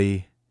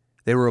everybody.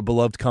 They were a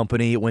beloved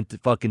company. It went to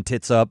fucking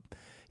tits up.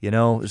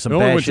 There's some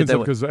bad shit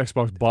because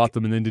Xbox bought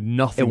them and then did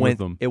nothing with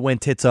them. It went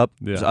tits up.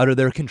 Yeah. It was out of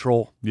their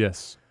control.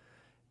 Yes.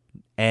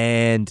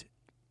 And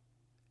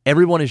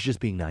everyone is just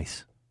being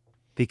nice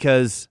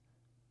because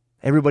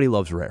everybody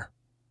loves Rare.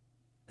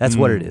 That's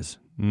what it is.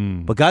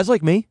 But guys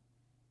like me,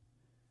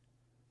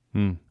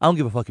 I don't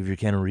give a fuck if you're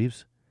Keanu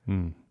Reeves.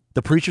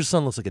 The Preacher's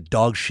Son looks like a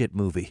dog shit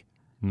movie.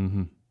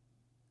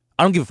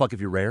 I don't give a fuck if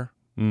you're Rare.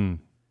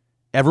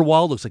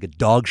 Everwild looks like a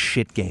dog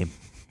shit game.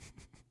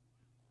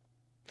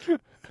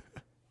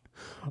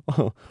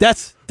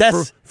 That's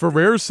for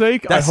Rare's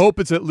sake. I hope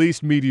it's at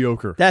least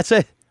mediocre. That's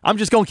it. I'm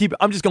just gonna keep it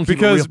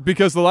real.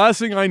 Because the last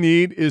thing I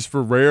need is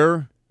for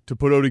Rare to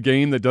put out a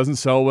game that doesn't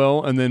sell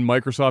well, and then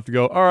Microsoft to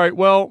go, all right,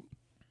 well,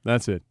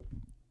 that's it.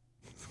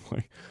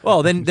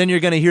 Well, then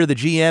you're going to hear the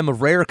GM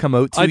of Rare come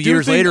out 2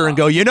 years later and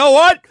go, you know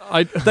what?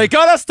 They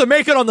got us to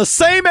make it on the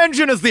same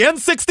engine as the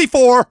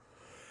N64.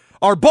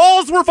 Our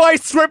balls were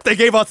vice stripped. They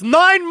gave us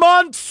 9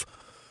 months.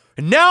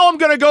 And now I'm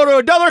going to go to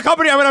another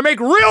company. I'm going to make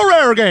real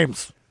Rare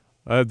games.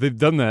 They've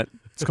done that.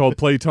 It's called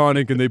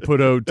Playtonic, and they put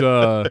out,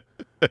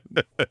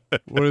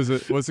 what is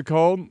it? What's it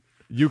called?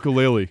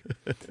 Ukulele.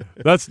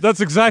 That's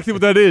exactly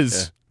what that is.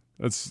 Yeah.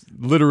 That's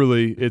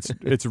literally,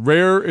 it's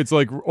Rare. It's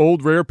like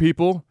old Rare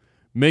people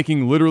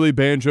making literally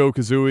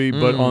Banjo-Kazooie,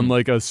 but on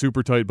like a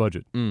super tight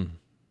budget.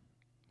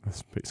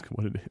 That's basically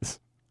what it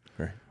is.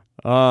 Right.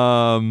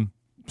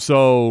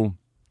 So,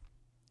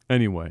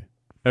 anyway,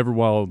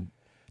 Everwild.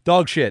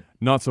 Dog shit.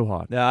 Not so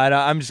hot. No,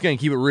 I'm just going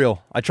to keep it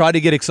real. I tried to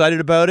get excited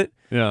about it.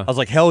 Yeah. I was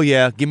like, hell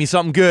yeah, give me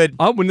something good.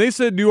 When they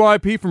said new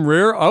IP from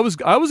Rare, I was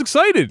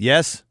excited.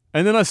 Yes.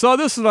 And then I saw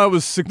this and I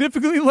was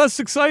significantly less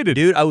excited.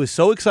 Dude, I was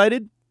so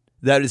excited.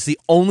 That is the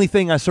only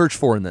thing I searched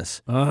for in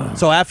this.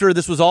 So after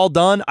this was all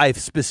done, I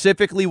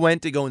specifically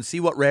went to go and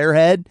see what Rare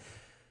had.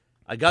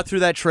 I got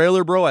through that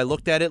trailer, bro. I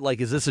looked at it like,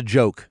 is this a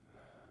joke?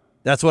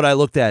 That's what I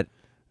looked at.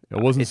 It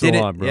wasn't so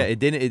hot, bro. Yeah, it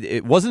didn't.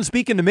 It wasn't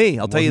speaking to me.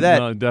 I'll tell you that.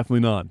 No,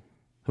 definitely not.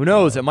 Who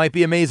knows? It might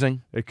be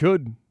amazing. It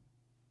could.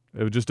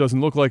 It just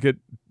doesn't look like it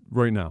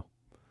right now.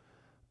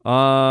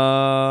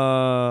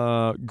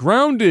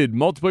 Grounded,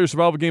 multiplayer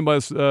survival game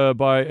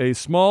by a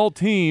small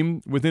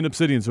team within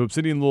Obsidian. So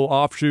Obsidian, little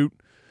offshoot.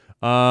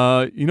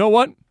 You know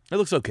what? It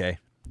looks okay.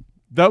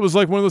 That was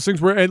like one of those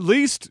things where at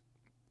least,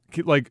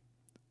 like,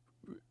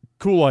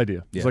 cool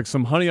idea. Yeah. It's like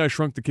some Honey, I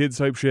Shrunk the Kids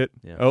type shit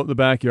out in the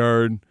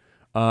backyard.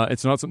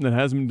 It's not something that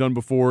hasn't been done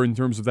before in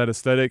terms of that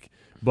aesthetic,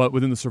 but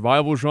within the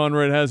survival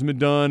genre, it hasn't been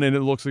done, and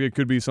it looks like it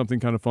could be something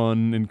kind of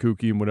fun and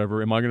kooky and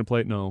whatever. Am I going to play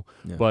it? No.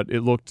 Yeah. But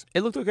it looked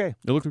okay.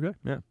 It looked okay.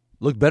 Yeah.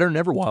 Looked better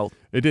than Everwild.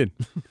 It did.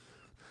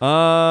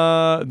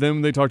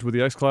 Then they talked about the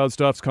xCloud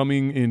stuff's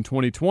coming in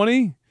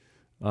 2020.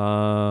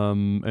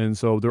 And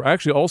so they're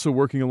actually also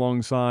working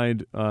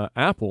alongside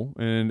Apple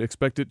and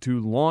expect it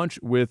to launch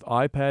with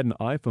iPad and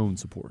iPhone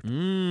support.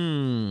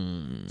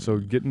 So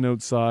getting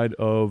outside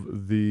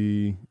of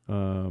the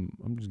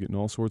I'm just getting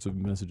all sorts of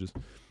messages.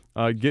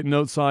 Getting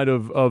outside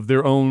of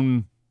their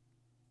own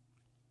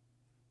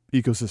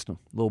ecosystem.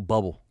 Little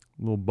bubble.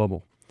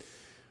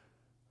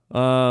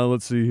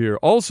 Let's see here.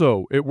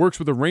 Also, it works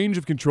with a range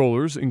of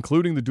controllers,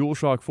 including the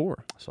DualShock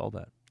 4. I saw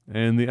that.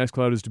 And the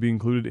xCloud is to be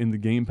included in the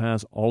Game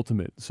Pass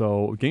Ultimate.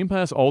 So Game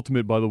Pass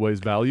Ultimate, by the way,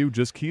 value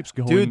just keeps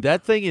going. Dude,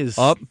 that thing is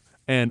up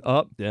and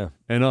up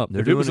and up.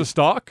 If it was a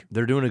stock,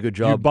 they're doing a good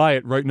job. You'd buy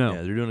it right now.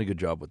 Yeah, they're doing a good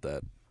job with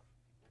that.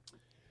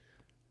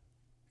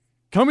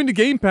 Coming to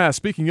Game Pass,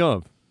 speaking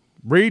of,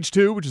 Rage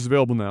 2, which is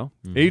available now.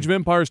 Age of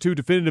Empires 2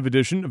 Definitive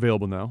Edition,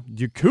 available now.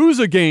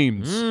 Yakuza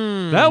games.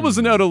 That was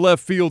an out of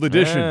left field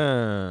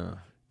edition.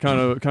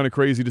 Kind of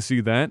crazy to see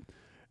that.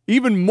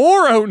 Even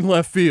more out in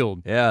left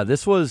field. Yeah,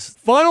 this was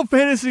Final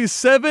Fantasy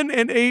 7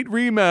 and 8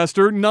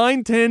 remaster,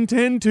 9, 10,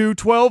 10, 2,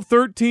 12,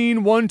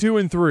 13, 1, 2,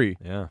 and 3.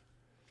 Yeah.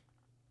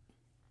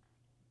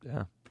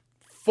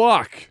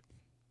 Fuck.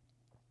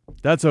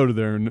 That's out of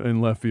there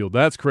in left field.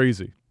 That's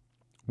crazy.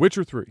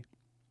 Witcher 3.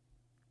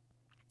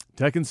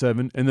 Tekken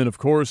 7, and then, of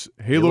course,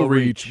 Halo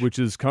Reach, which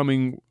is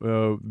coming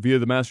via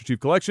the Master Chief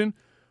Collection,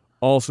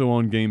 also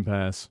on Game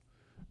Pass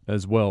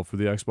as well for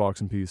the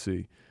Xbox and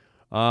PC.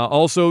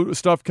 Also,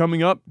 stuff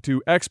coming up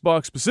to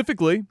Xbox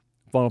specifically,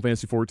 Final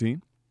Fantasy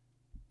 14,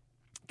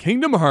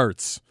 Kingdom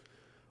Hearts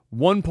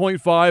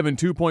 1.5 and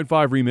 2.5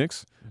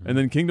 remix, and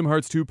then Kingdom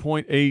Hearts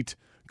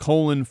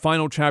 2.8 :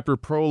 Final Chapter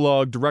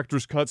Prologue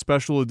Director's Cut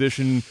Special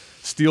Edition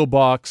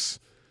Steelbox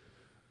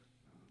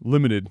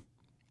Limited.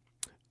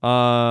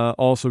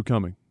 Also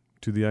coming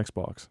to the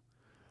Xbox.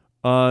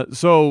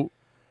 So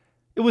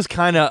it was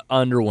kind of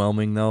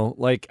underwhelming, though.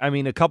 Like, I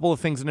mean, a couple of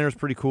things in there is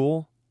pretty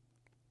cool.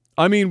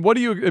 I mean,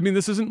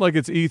 this isn't like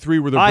it's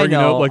E3 where they're bringing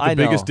out like the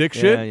biggest dick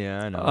shit.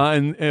 Yeah, I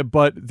know.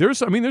 But there's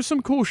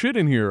some cool shit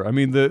in here. I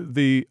mean,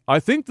 I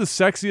think the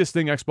sexiest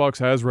thing Xbox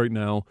has right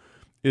now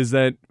is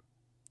the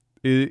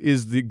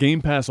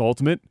Game Pass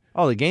Ultimate.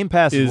 Oh, the Game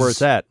Pass is where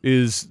it's at.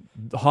 Is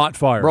hot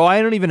fire. Bro,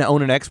 I don't even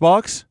own an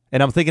Xbox,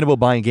 and I'm thinking about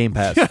buying Game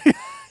Pass.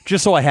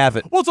 Just so I have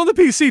it. Well, it's on the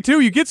PC too.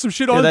 You get some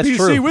shit on the PC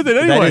true. with it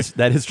anyway.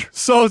 That is true.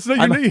 So it's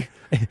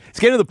it's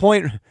getting to the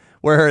point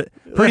where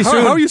pretty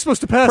soon, how are you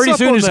supposed to pass? Pretty up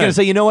soon, on it's that? going to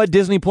say, you know what,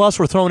 Disney Plus,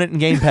 we're throwing it in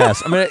Game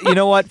Pass. I'm gonna, you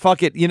know what,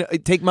 fuck it,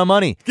 take my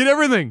money. Get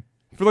everything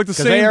for like the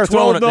same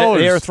 $12.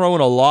 They are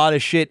throwing a lot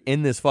of shit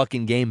in this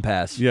fucking Game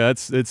Pass. Yeah,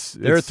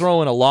 they're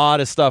throwing a lot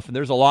of stuff, and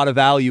there's a lot of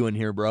value in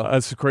here, bro.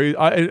 That's crazy.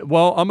 I'm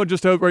gonna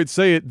just outright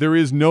say it. There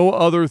is no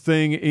other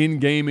thing in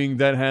gaming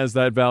that has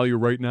that value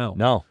right now.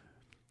 No,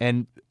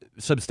 and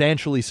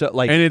substantially so.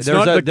 Like, and it's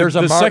not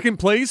the second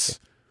place.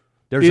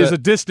 There's a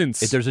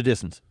distance. There's a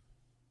distance.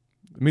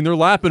 I mean, they're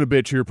lapping a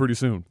bitch here pretty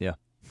soon. Yeah.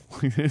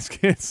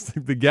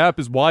 The gap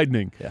is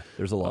widening. Yeah,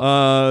 there's a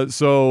lot.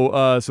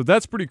 So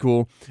that's pretty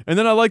cool. And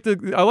then I like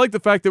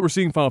the fact that we're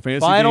seeing Final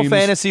Fantasy. Final games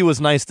Fantasy was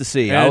nice to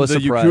see. and I was the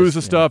surprised.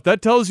 Yakuza stuff.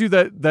 That tells you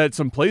that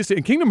some PlayStation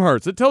and Kingdom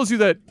Hearts. It tells you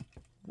that.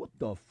 What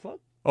the fuck?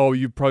 Oh,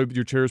 your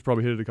chair's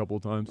probably hit it a couple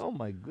of times. Oh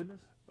my goodness.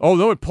 Oh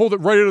no, it pulled it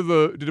right out of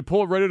the. Did it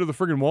pull it right out of the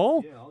friggin'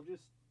 wall? Yeah,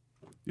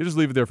 You just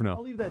leave it there for now.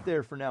 I'll leave that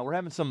there for now. We're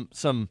having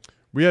some.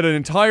 We had an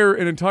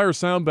entire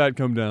sound bat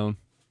come down,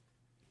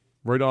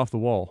 right off the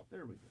wall.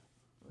 There we go.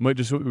 Might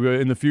just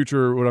in the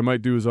future, what I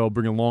might do is I'll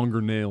bring a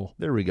longer nail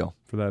There we go.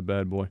 for that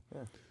bad boy.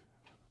 Yeah.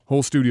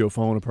 Whole studio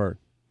falling apart.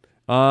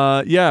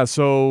 Yeah.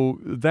 So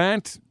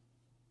that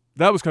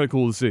was kind of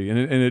cool to see, and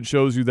it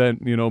shows you that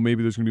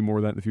maybe there's going to be more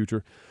of that in the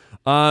future.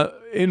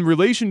 In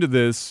relation to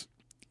this,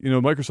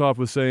 Microsoft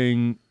was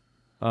saying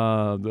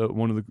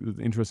one of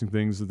the interesting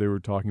things that they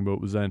were talking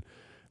about was that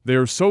they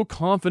are so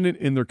confident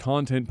in their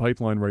content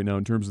pipeline right now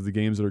in terms of the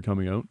games that are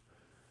coming out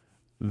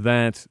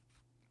that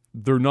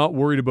they're not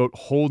worried about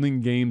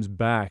holding games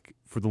back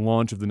for the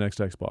launch of the next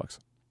Xbox.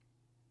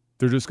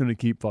 They're just going to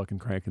keep fucking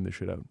cranking this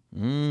shit out.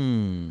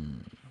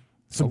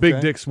 It's a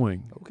big dick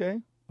swing. Okay.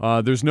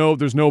 There's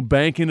no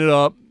banking it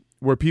up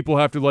where people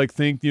have to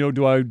think,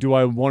 do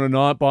I want to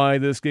not buy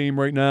this game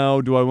right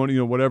now? Do I want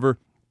whatever?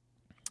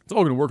 It's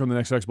all going to work on the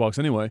next Xbox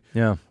anyway.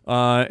 Yeah.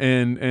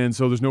 And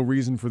so there's no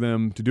reason for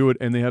them to do it.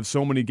 And they have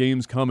so many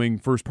games coming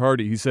first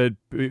party. He said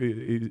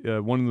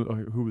one of the,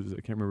 who was it?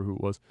 I can't remember who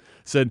it was.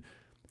 Said,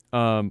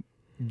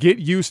 get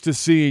used to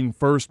seeing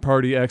first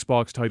party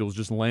Xbox titles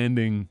just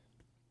landing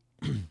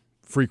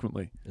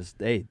frequently. This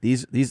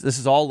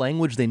is all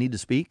language they need to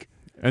speak.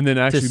 And then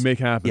actually make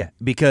happen. Yeah,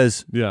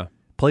 because yeah.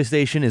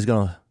 PlayStation is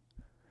gonna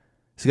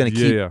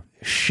keep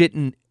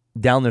shitting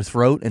down their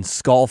throat and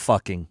skull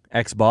fucking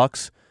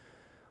Xbox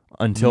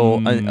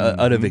until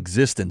out of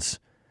existence.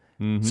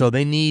 Mm-hmm. So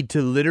they need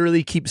to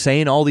literally keep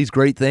saying all these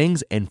great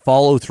things and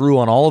follow through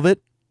on all of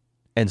it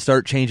and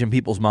start changing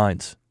people's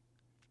minds.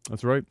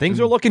 That's right. Things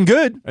are looking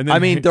good. And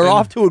then, they're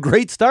off to a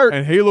great start.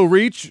 And Halo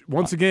Reach,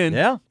 once again,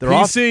 they're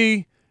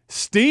PC,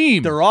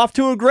 Steam. They're off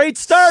to a great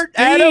start,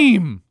 Adam.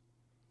 Steam.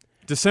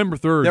 December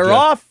 3rd. They're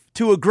off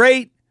to a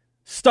great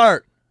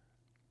start.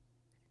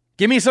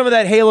 Give me some of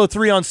that Halo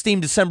 3 on Steam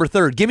December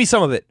 3rd. Give me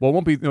some of it. Well, it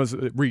won't be it's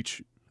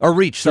Reach. Or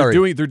Reach,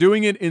 sorry. They're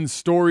doing it in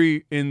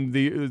story in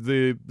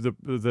the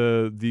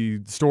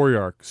story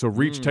arc. So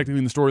Reach technically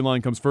in the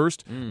storyline comes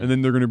first, and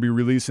then they're going to be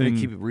releasing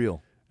Keep it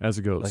real. as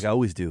it goes. Like I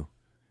always do.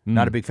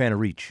 Not a big fan of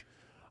Reach.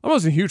 I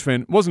wasn't a huge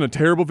fan. It wasn't a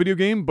terrible video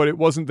game, but it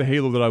wasn't the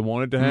Halo that I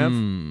wanted to have.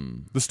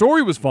 The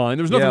story was fine.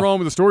 There was nothing wrong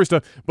with the story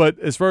stuff. But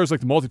as far as the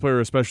multiplayer,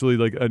 especially,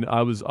 and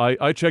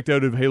I checked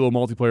out of Halo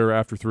multiplayer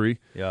after 3.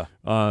 Yeah.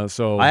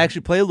 So I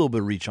actually play a little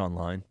bit of Reach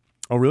online.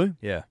 Oh, really?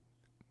 Yeah.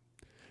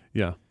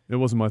 Yeah. It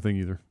wasn't my thing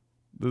either.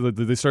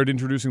 They started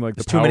introducing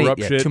the power up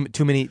shit.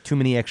 Too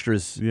many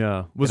extras.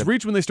 Yeah. Was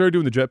Reach when they started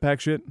doing the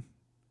jetpack shit?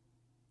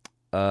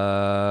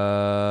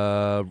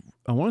 I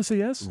want to say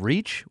yes.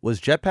 Reach was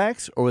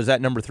jetpacks, or was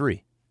that number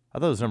 3? I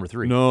thought it was number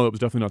 3. No, it was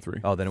definitely not 3.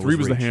 Oh, then it 3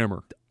 was the Reach.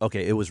 hammer.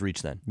 Okay, it was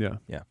Reach then. Yeah.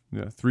 Yeah.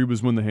 3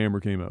 was when the hammer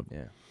came out.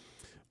 Yeah.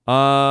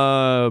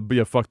 But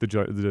yeah, fuck the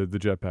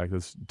jetpack.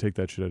 Let's take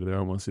that shit out of there. I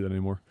don't want to see that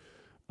anymore.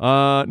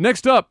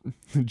 Next up,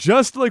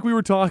 just like we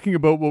were talking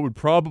about what would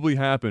probably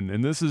happen,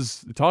 and this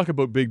is talk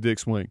about big dick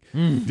swing.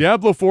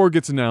 Diablo 4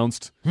 gets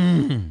announced.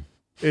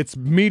 It's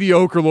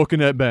mediocre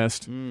looking at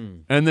best.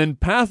 And then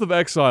Path of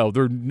Exile,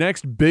 their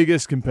next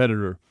biggest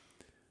competitor,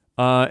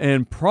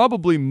 and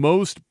probably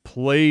most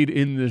played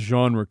in this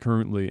genre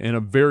currently, and a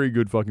very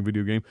good fucking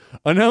video game,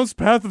 announced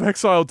Path of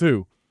Exile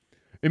 2.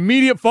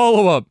 Immediate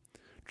follow-up.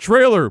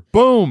 Trailer,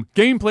 boom.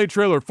 Gameplay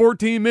trailer,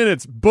 14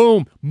 minutes,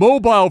 boom.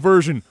 Mobile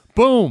version,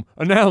 boom.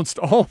 Announced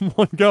all in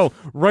one go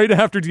right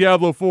after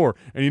Diablo 4.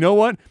 And you know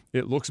what?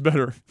 It looks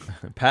better.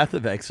 Path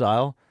of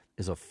Exile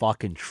is a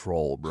fucking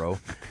troll, bro.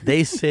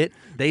 They sit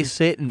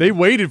and... They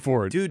waited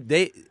for it. Dude,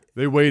 they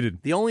waited.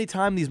 The only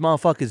time these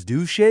motherfuckers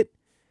do shit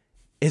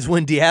is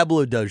when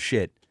Diablo does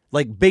shit.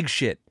 Like big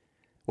shit.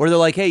 Where they're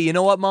like, hey, you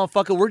know what,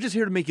 motherfucker? We're just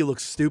here to make you look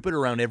stupid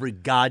around every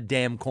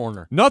goddamn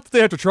corner. Not that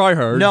they have to try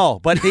hard. No,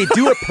 but they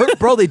do it,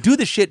 bro, they do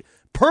this shit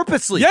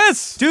purposely.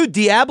 Yes! Dude,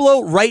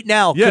 Diablo right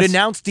now could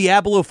announce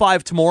Diablo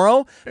 5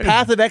 tomorrow.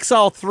 Path of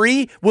Exile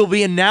 3 will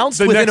be announced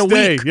the within next a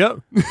week. day. Yep.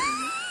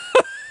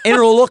 And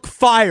it'll look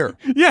fire.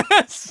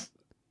 Yes!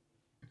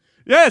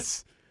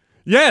 Yes!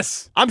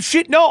 Yes. I'm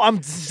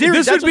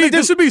serious.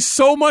 This would be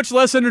so much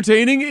less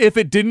entertaining if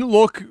it didn't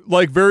look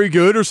very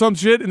good or some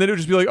shit, and then it would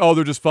just be like, oh,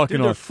 they're just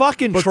fucking They're off.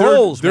 fucking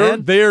trolls,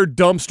 man. They're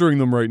dumpstering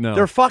them right now.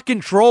 They're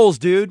fucking trolls,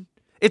 dude.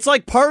 It's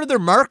like part of their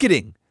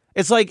marketing.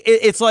 It's like,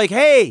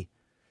 hey,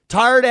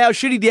 tired of how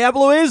shitty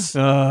Diablo is?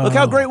 Look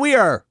how great we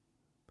are.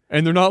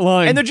 And they're not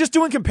lying. And they're just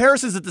doing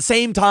comparisons at the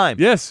same time.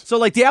 Yes.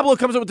 So Diablo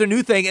comes up with their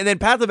new thing, and then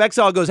Path of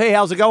Exile goes, hey,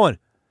 how's it going?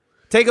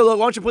 Take a look.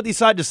 Why don't you put these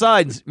side to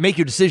side and make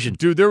your decision?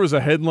 Dude, there was a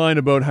headline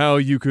about how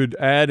you could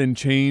add and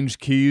change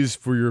keys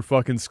for your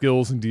fucking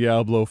skills in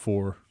Diablo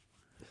 4.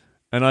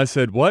 And I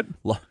said, what?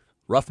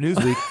 Rough news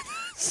week.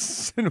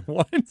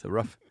 What? It's a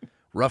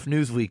rough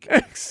news week.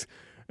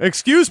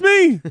 Excuse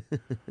me?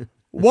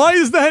 Why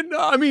is that?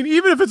 I mean,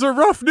 even if it's a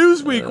rough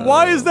news week,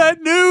 why is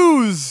that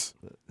news?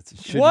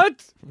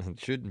 What? It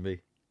shouldn't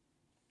be.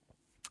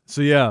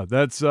 So yeah,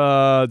 that's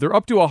they're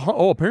up to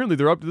apparently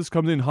they're up to this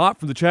comes in hot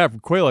from the chat from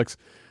Qualex.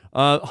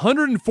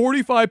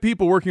 145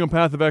 people working on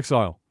Path of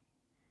Exile.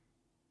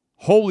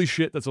 Holy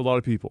shit, that's a lot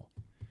of people.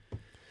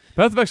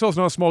 Path of Exile is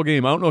not a small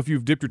game. I don't know if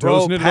you've dipped your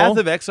toes in it at all. Path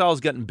of Exile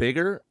has gotten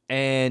bigger,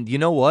 and you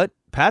know what?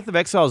 Path of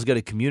Exile has got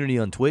a community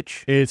on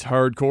Twitch. It's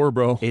hardcore,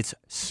 bro. It's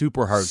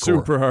super hardcore.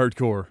 Super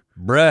hardcore.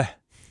 Bruh.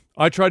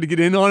 I tried to get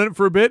in on it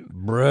for a bit.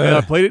 Bruh. And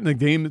I played it, and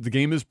the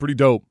game is pretty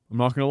dope. I'm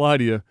not going to lie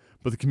to you.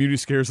 But the community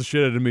scares the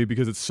shit out of me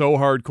because it's so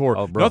hardcore.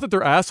 Oh, bro. Not that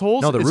they're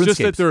assholes. No, they're it's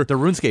just that they're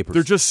RuneScapers.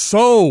 They're just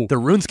so They're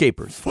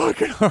RuneScapers.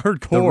 fucking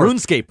hardcore. They're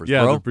RuneScapers,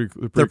 yeah, bro. They're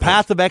pretty They're close.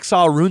 Path of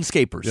Exile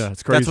RuneScapers. Yeah,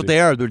 it's crazy. That's what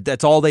they are.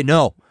 That's all they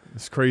know.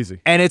 It's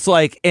crazy. And it's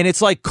like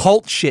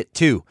cult shit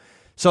too.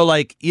 So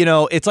like, you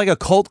know, it's like a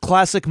cult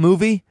classic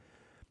movie,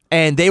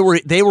 and they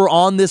were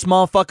on this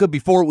motherfucker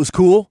before it was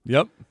cool.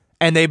 Yep.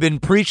 And they've been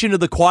preaching to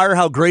the choir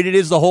how great it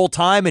is the whole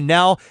time, and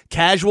now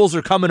casuals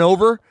are coming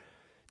over.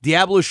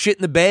 Diablo's shit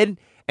in the bed.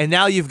 And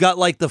now you've got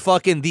like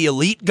the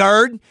elite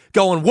guard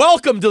going,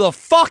 welcome to the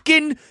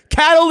fucking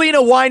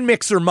Catalina wine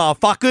mixer,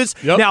 motherfuckers.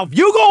 Yep. Now, if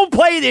you gonna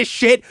play this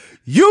shit,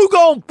 you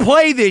gonna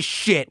play this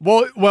shit.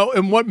 Well,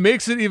 and what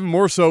makes it even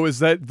more so is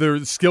that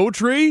their skill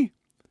tree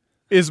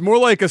is more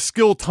like a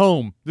skill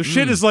tome. The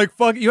shit is like,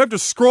 fuck, you have to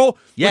scroll.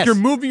 Yes. Like you're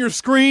moving your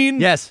screen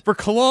for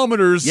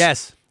kilometers.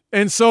 Yes.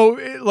 And so,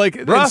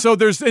 and so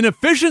there's an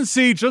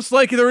efficiency just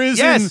like there is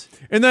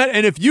in that.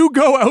 And if you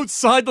go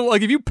outside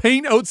if you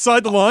paint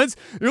outside the lines,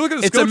 you're looking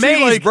at the It's a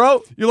maze,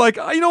 bro. You're like,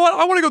 you know what?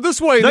 I want to go this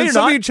way. And No, then you're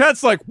somebody not. in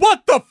chat's like,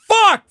 what the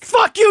fuck?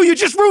 Fuck you, you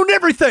just ruined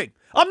everything.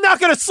 I'm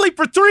not gonna sleep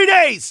for 3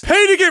 days.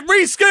 Pay to get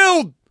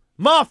reskilled,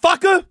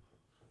 Motherfucker.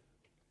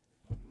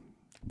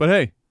 But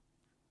hey,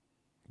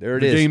 There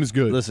it the is. game is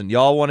good. Listen,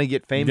 y'all want to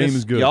get famous? The game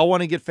is good. Y'all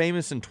want to get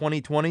famous in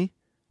 2020?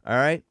 All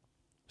right.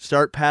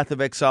 Start Path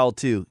of Exile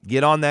 2.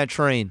 Get on that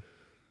train.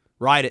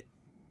 Ride it.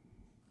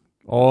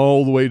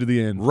 all the way to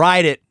the end.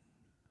 Ride it.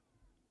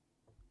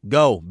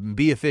 Go.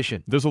 Be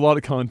efficient. There's a lot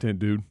of content,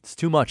 dude. It's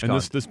too much And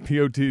content. this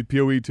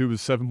PoE2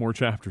 is 7 more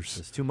chapters.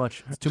 It's too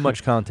much. It's too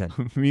much content.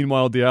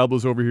 Meanwhile,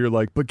 Diablo's over here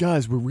like, but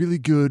guys, we're really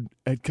good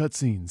at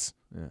cutscenes.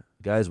 Yeah.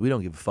 Guys, we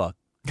don't give a fuck.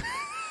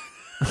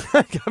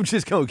 I'm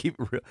just going to keep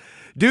it real.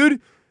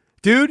 Dude,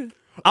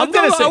 I'm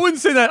going to say I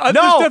wouldn't say that. I'm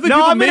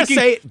going to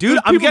say it. Dude,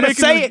 I'm going to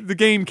say it. The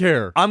game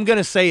care. I'm going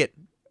to say it.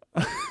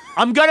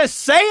 I'm going to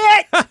say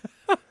it.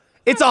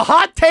 It's a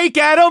hot take,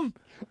 Adam.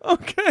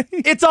 Okay.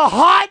 It's a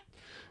hot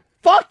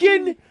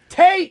fucking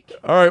take.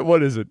 All right,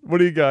 what is it? What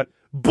do you got?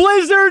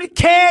 Blizzard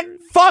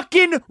can't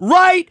fucking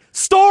write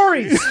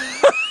stories.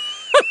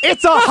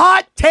 It's a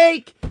hot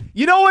take.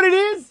 You know what it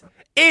is?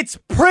 It's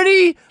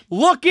pretty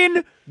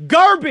looking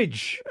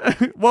garbage.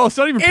 Well, it's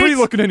not even pretty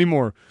looking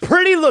anymore.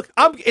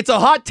 It's a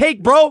hot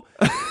take, bro.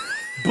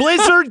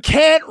 Blizzard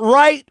can't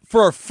write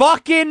for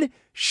fucking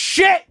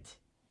shit.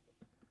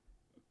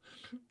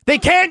 They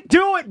can't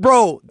do it,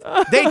 bro.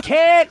 They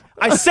can't.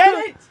 I said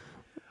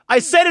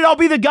it. I'll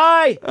be the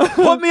guy.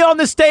 Put me on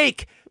the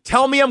stake.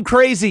 Tell me I'm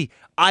crazy.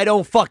 I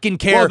don't fucking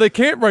care. Well, they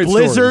can't write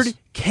Blizzard stories.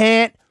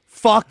 can't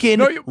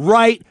fucking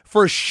write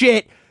for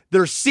shit.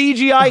 They're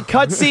CGI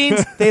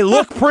cutscenes. They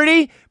look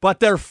pretty,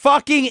 but they're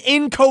fucking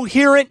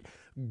incoherent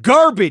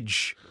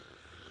garbage.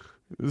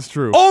 It's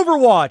true.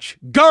 Overwatch,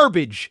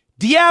 garbage.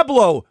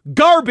 Diablo,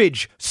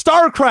 garbage.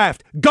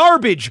 StarCraft,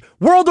 garbage.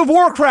 World of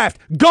Warcraft,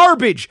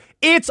 garbage.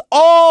 It's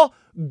all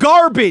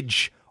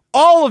garbage.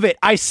 All of it.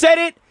 I said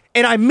it,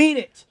 and I mean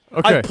it.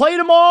 Okay. I've played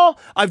them all.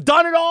 I've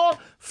done it all.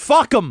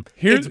 Fuck them.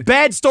 It's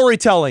bad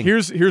storytelling.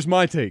 Here's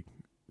my take.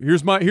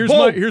 Here's my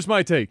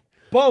take.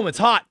 Boom, it's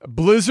hot.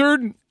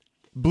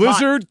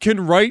 Blizzard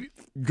can write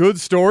good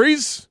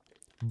stories,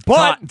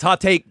 but It's a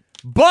hot take.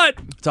 But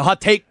It's a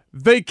hot take.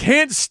 they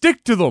can't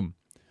stick to them,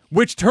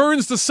 which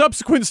turns the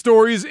subsequent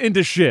stories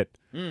into shit.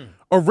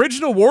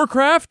 Original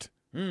Warcraft,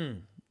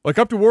 like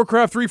up to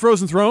Warcraft 3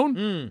 Frozen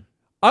Throne,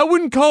 I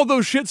wouldn't call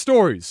those shit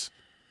stories.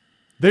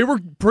 They were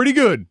pretty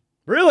good.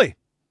 Really?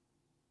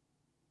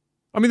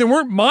 I mean, they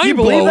weren't believe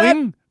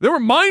mind-blowing. They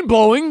weren't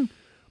mind-blowing,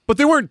 but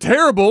they weren't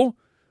terrible.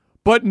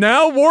 But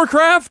now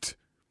Warcraft,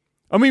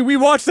 I mean, we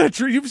watched that.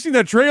 You've seen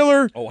that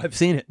trailer? Oh, I've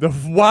seen it.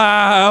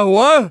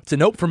 Wow. It's a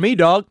note for me,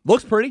 dog.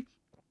 Looks pretty.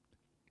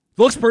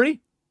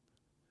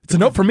 It's a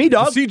note for me,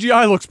 dog. The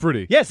CGI looks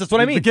pretty. Yes, that's what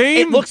I mean. The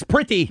game, it looks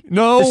pretty.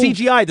 No. The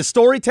CGI, the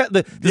story,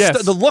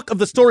 the look of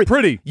the story.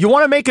 Pretty. You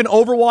want to make an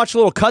Overwatch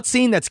little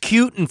cutscene that's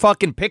cute and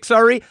fucking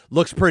Pixar-y?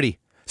 Looks pretty.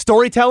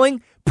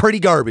 Storytelling, pretty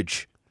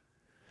garbage.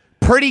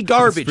 Pretty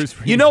garbage.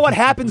 You know what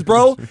happens,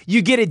 bro?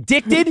 You get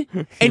addicted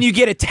and you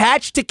get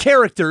attached to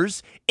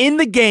characters in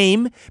the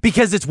game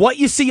because it's what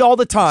you see all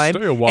the time,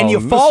 Stay a while and you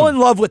and fall listen.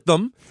 in love with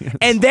them,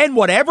 and then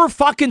whatever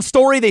fucking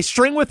story they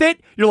string with it,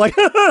 you're like,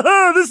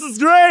 this is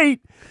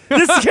great.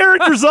 This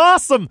character's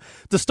awesome.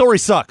 The story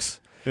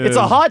sucks. It's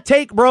a hot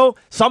take, bro.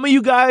 Some of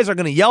you guys are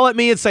going to yell at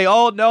me and say,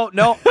 oh, no.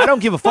 I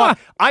don't give a fuck.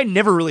 I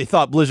never really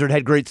thought Blizzard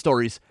had great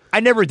stories. I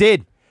never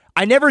did.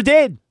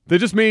 They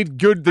just made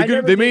good. They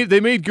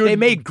made good. They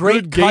made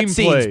great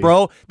cutscenes,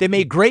 bro. They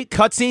made great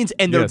cutscenes,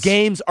 and their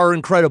games are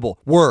incredible.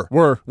 Were.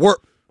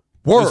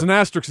 There's an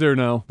asterisk there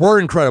now. Were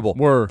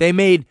incredible. They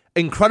made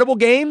incredible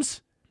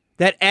games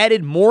that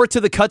added more to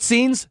the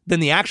cutscenes than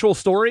the actual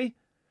story.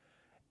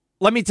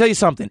 Let me tell you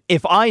something.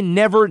 If I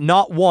never,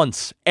 not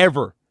once,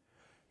 ever,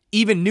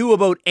 even knew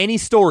about any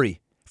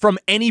story from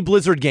any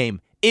Blizzard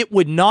game, it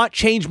would not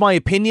change my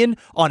opinion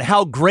on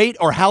how great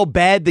or how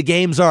bad the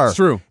games are. It's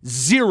true.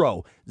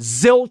 Zero.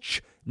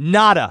 Zilch.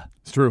 Nada.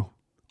 It's true.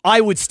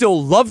 I would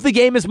still love the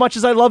game as much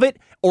as I love it,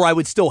 or I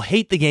would still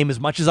hate the game as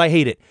much as I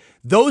hate it.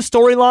 Those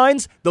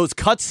storylines, those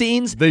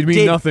cutscenes, they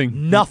mean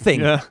nothing.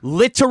 Nothing. Yeah.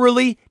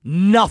 Literally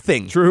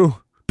nothing. True.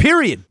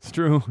 Period. It's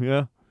true.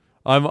 Yeah.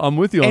 I'm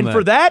with you on that. And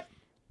for that,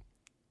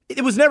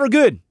 it was never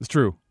good. It's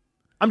true.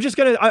 I'm just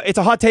going to... It's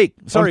a hot take.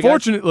 Sorry,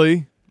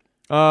 Unfortunately,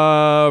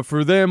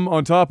 for them,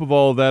 on top of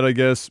all of that, I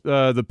guess,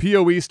 the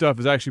PoE stuff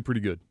is actually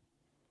pretty good.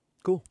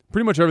 Cool.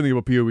 Pretty much everything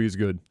about PoE is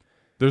good.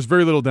 There's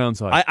very little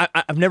downside.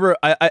 I've never...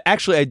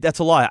 Actually, that's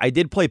a lie. I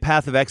did play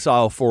Path of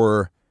Exile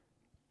for,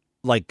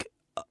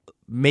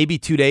 maybe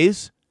 2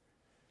 days,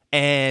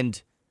 and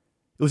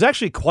it was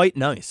actually quite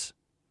nice.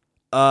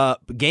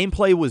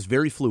 Gameplay was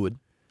very fluid.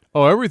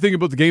 Oh, everything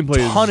about the gameplay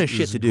ton of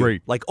shit to do.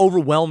 Great.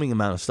 Overwhelming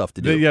amount of stuff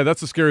to do. Yeah, that's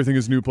the scary thing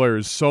as new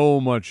players. So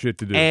much shit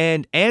to do.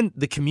 And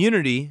the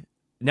community,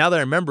 now that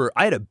I remember,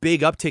 I had a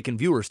big uptick in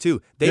viewers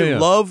too. They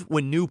love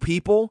when new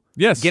people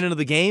get into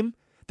the game.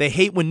 They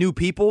hate when new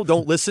people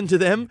don't listen to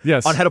them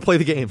on how to play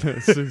the game.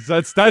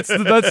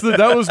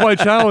 That was my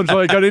challenge when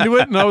I got into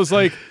it, and I was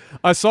like,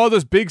 I saw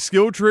this big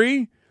skill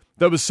tree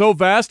that was so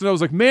vast, and I was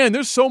like, man,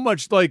 there's so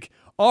much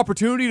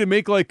opportunity to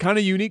make kind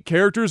of unique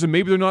characters, and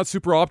maybe they're not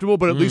super optimal,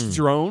 but at least it's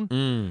your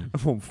own.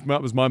 Well,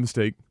 that was my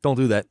mistake. Don't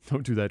do that.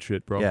 Don't do that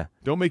shit, bro. Yeah.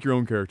 Don't make your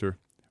own character.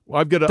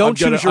 I've got a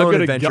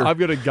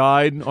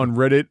guide on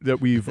Reddit that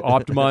we've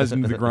optimized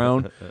into the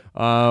ground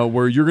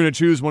where you're going to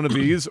choose one of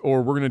these,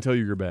 or we're going to tell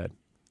you you're bad.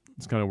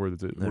 It's kind of where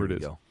it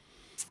is. Go.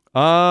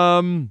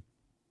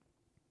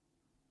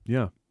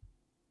 Yeah.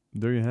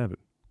 There you have it.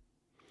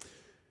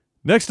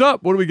 Next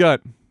up, what do we got?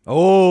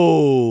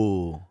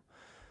 Oh.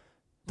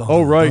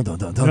 Right.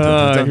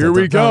 Here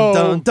we go.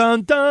 Oh,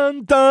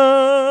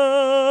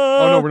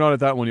 no, we're not at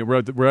that one yet.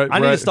 I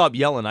need to stop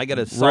yelling. I got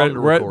a song to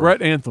record. We're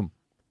at Anthem.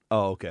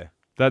 Oh, okay.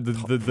 What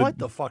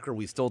the fuck are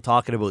we still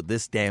talking about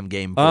this damn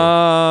game for?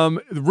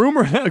 The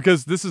rumor,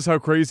 because this is how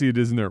crazy it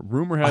is in there.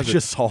 Rumor has I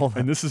just saw that.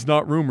 And this is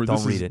not rumor.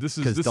 Don't read it.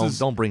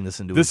 Don't bring this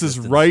into This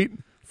existence. is right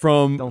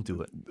from... Don't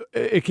do it.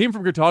 It came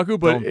from Kotaku,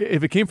 but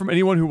if it came from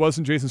anyone who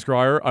wasn't Jason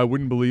Schreier, I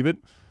wouldn't believe it.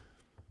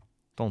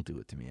 Don't do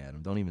it to me,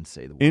 Adam. Don't even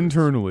say the words.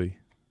 Internally,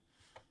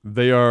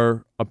 they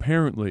are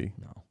apparently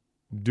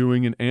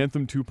doing an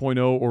Anthem 2.0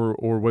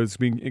 or what is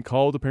being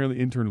called apparently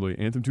internally,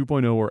 Anthem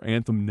 2.0 or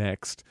Anthem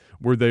Next,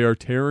 where they are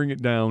tearing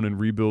it down and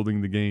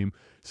rebuilding the game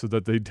so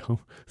that they don't...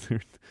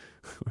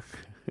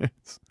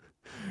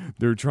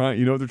 They're trying...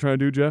 You know what they're trying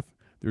to do, Jeff?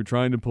 They're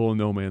trying to pull a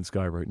No Man's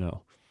Sky right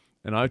now.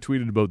 And I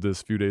tweeted about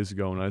this a few days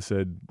ago, and I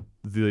said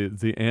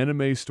the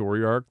anime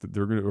story arc that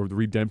they're going to... or the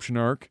redemption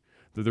arc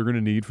that they're going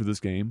to need for this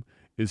game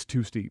is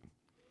too steep.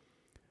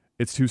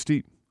 It's too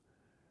steep.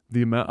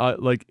 The amount...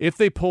 if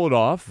they pull it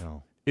off...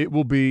 It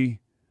will be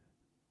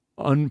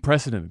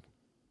unprecedented.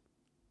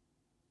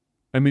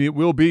 I mean, it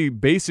will be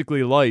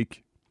basically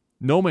like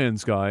No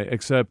Man's Sky,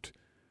 except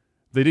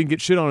they didn't get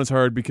shit on as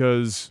hard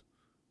because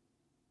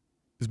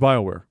it's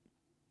BioWare.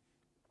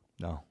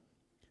 No.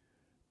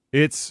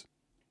 It's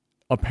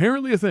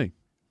apparently a thing.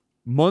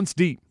 Months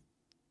deep.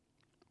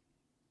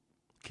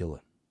 Kill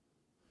it.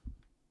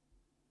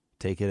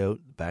 Take it out,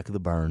 back of the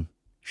barn,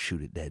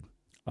 shoot it dead.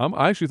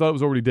 I actually thought it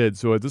was already dead,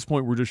 so at this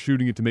point we're just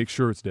shooting it to make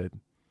sure it's dead.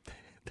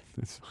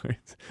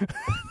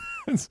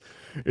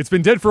 It's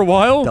been dead for a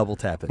while. Double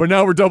tap it. But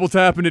now we're double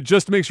tapping it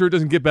just to make sure it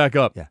doesn't get back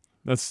up. Yeah.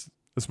 That's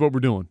what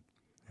we're doing.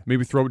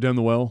 Maybe throw it down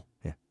the well.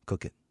 Yeah.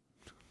 Cook it.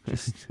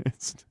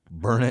 Just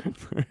burn it.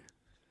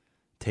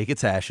 Take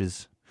its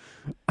ashes.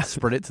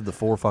 Spread it to the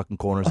four fucking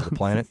corners of the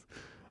planet.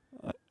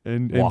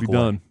 And be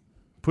done.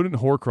 Put it in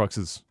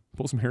Horcruxes.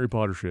 Pull some Harry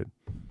Potter shit.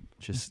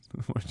 Just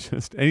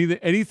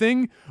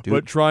anything Dude,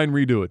 but try and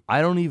redo it.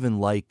 I don't even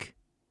like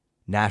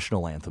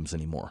national anthems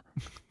anymore.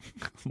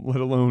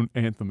 Let alone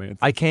anthem.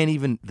 I can't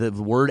even... The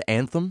word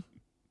anthem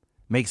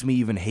makes me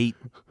even hate.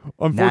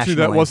 Unfortunately,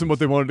 that wasn't what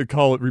they wanted to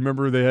call it.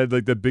 Remember, they had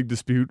that big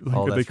dispute.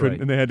 That's right.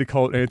 And they had to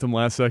call it Anthem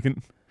last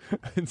second.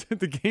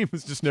 The game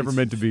was just never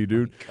meant to be,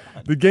 dude.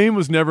 The game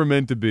was never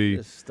meant to be.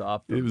 Just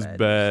stop. It was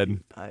bad.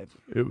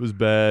 It was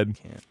bad.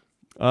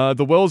 Can't.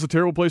 The well is a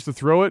terrible place to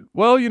throw it.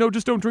 Well,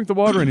 just don't drink the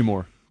water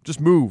anymore. Just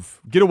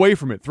move. Get away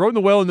from it. Throw it in the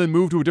well and then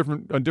move to a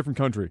different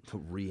country.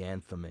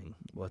 Re-antheming.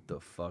 What the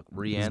fuck?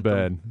 Re-anthem? It's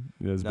bad.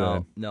 Yeah, it's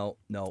bad. No.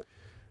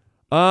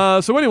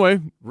 So anyway,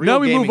 now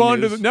we move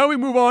on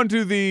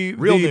to the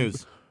real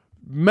news.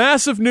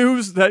 Massive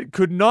news that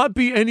could not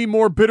be any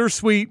more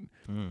bittersweet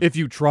if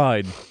you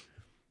tried.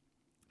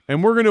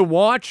 And we're going to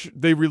watch.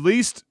 They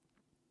released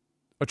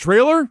a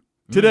trailer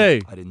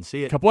today. I didn't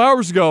see it. A couple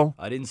hours ago.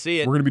 I didn't see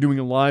it. We're going to be doing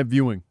a live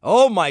viewing.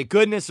 Oh, my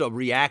goodness. A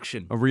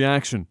reaction. A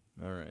reaction.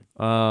 All right.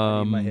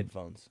 I need my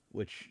headphones,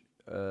 which...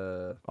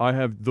 I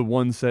have the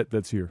one set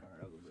that's here.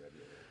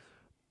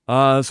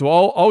 So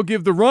I'll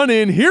give the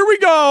run-in. Here we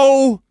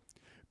go.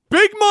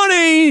 Big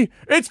money.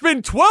 It's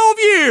been 12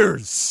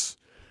 years.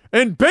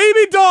 And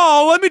baby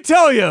doll, let me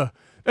tell you,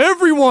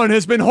 everyone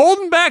has been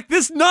holding back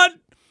this nut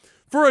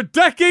for a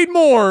decade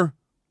more.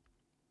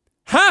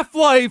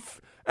 Half-Life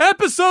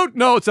episode...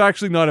 No, it's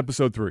actually not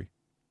episode 3.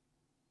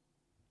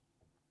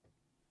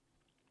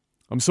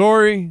 I'm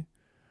sorry.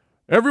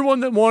 Everyone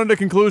that wanted a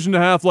conclusion to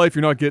Half-Life,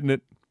 you're not getting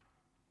it.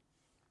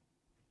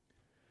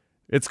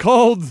 It's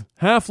called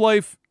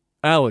Half-Life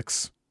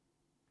Alyx.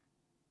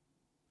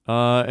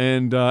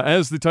 And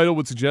as the title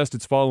would suggest,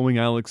 it's following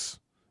Alyx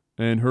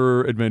and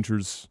her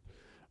adventures.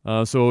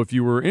 So if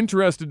you were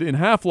interested in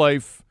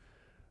Half-Life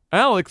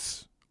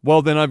Alyx,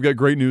 well, then I've got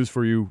great news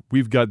for you.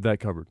 We've got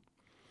that covered.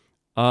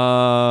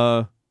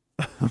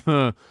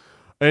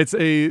 It's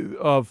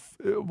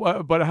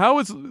but how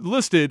it's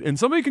listed, and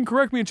somebody can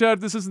correct me in chat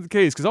if this isn't the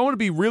case, because I want to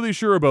be really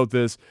sure about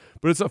this,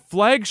 but it's a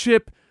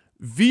flagship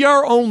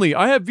VR only.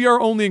 I have VR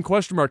only in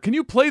question mark. Can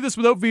you play this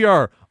without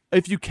VR?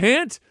 If you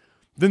can't,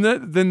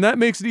 then that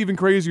makes it even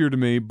crazier to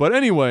me. But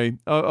anyway,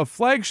 a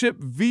flagship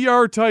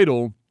VR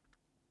title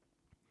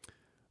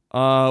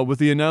with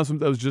the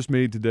announcement that was just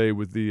made today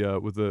with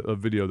a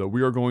video that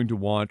we are going to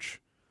watch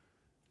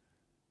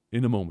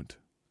in a moment.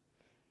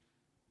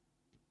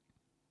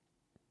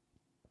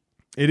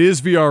 It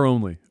is VR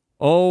only.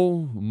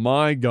 Oh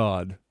my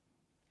God.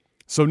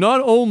 So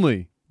not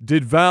only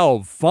did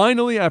Valve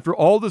finally, after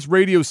all this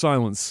radio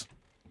silence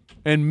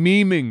and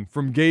memeing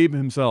from Gabe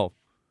himself,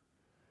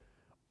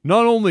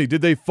 not only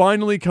did they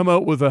finally come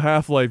out with a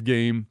Half-Life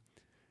game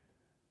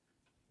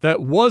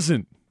that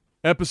wasn't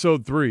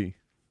Episode 3,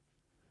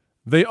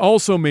 they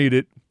also made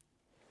it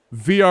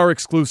VR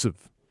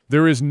exclusive.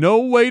 There is no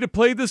way to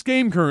play this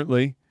game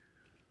currently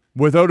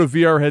without a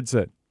VR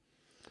headset.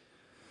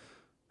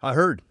 I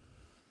heard.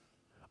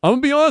 I'm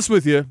going to be honest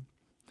with you.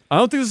 I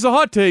don't think this is a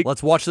hot take.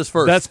 Let's watch this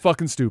first. That's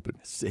fucking stupid.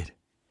 It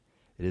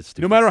is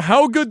stupid. No matter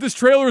how good this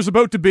trailer is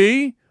about to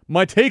be,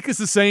 my take is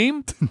the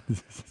same.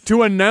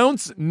 To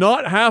announce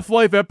not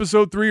Half-Life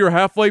Episode 3 or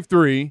Half-Life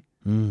 3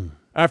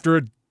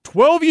 after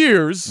 12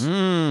 years,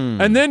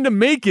 and then to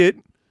make it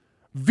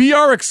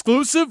VR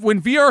exclusive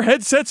when VR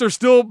headsets are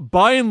still,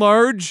 by and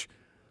large,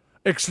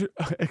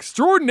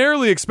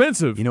 extraordinarily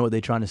expensive. You know what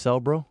they're trying to sell,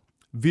 bro?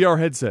 VR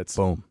headsets.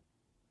 Boom.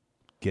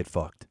 Get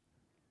fucked.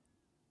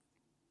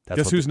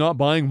 Guess who's not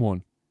buying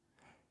one?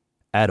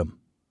 Adam.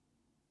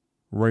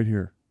 Right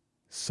here.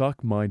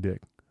 Suck my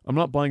dick. I'm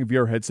not buying a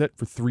VR headset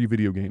for 3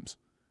 video games.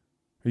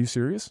 Are you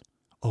serious?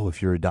 Oh,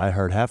 if you're a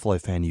diehard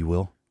Half-Life fan, you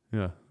will.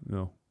 Yeah,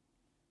 no.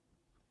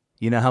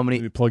 You know how many...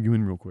 Let me plug you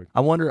in real quick.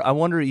 I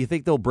wonder, you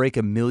think they'll break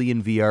 1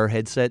 million VR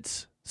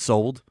headsets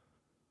sold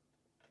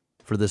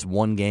for this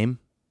one game?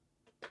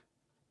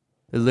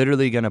 They're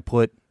literally going to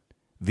put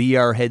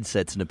VR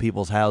headsets into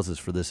people's houses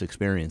for this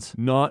experience.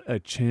 Not a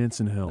chance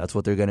in hell. That's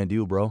what they're going to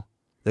do, bro.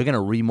 They're going to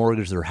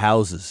remortgage their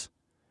houses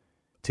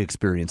to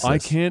experience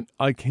this.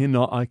 I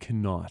cannot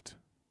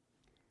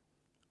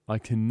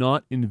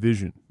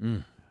envision.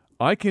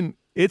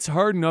 It's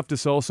hard enough to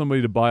sell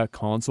somebody to buy a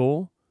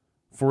console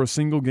for a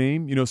single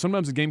game. You know,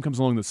 sometimes a game comes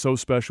along that's so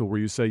special where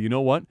you say, you know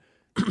what?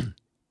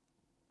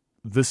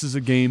 This is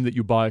a game that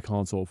you buy a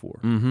console for.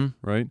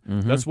 Right?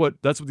 That's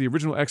what the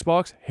original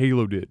Xbox,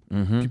 Halo, did.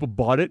 People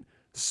bought it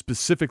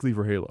specifically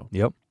for Halo.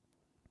 Yep.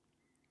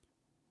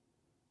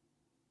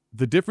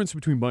 The difference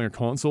between buying a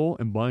console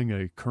and buying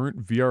a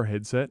current VR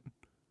headset,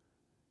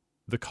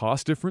 the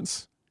cost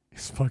difference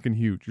is fucking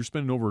huge. You're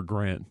spending over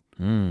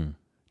 $1,000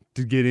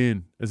 to get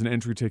in as an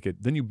entry ticket.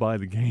 Then you buy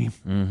the game.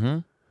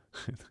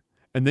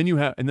 And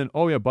then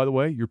oh yeah, by the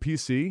way, your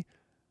PC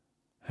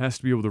has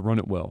to be able to run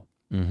it well.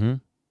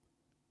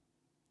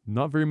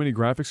 Not very many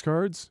graphics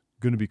cards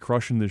going to be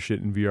crushing this shit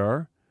in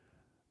VR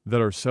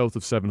that are south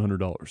of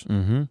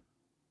 $700.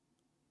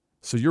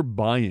 So your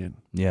buy-in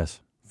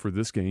for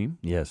this game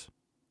is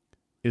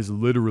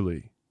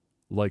literally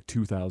like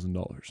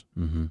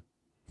 $2,000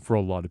 for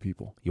a lot of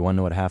people. You want to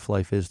know what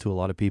Half-Life is to a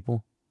lot of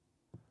people?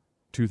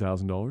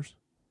 $2,000?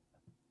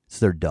 It's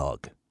their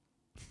dog.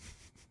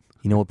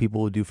 You know what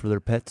people would do for their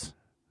pets?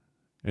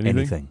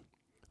 Anything.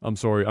 I'm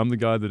sorry. I'm the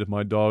guy that if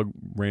my dog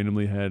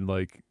randomly had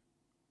like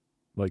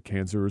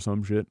cancer or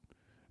some shit,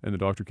 and the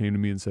doctor came to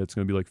me and said it's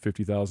going to be like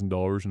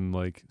 $50,000 in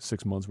like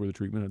 6 months worth of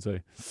treatment, I'd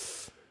say,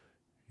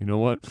 you know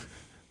what?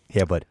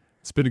 Yeah, but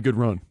it's been a good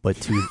run. But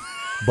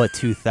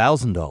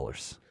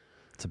 $2,000.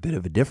 It's a bit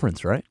of a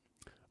difference, right?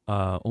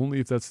 Only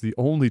if that's the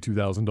only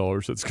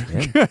 $2,000 that's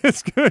going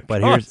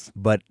to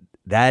But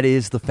that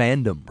is the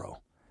fandom, bro.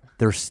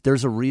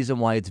 There's a reason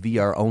why it's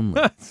VR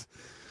only.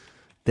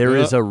 There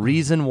is a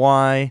reason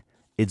why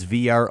it's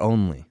VR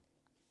only.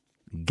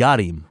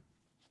 Got him.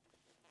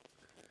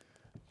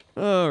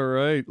 All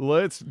right,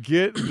 let's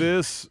get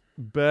this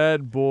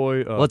bad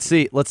boy up. Let's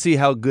see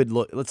how good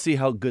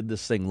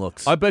this thing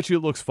looks. I bet you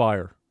it looks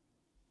fire.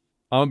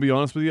 I'm going to be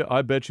honest with you.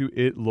 I bet you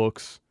it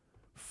looks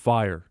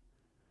fire.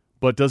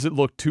 But does it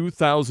look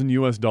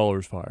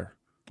 $2,000 fire?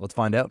 Let's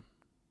find out.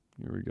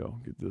 Here we go.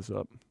 Get this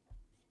up.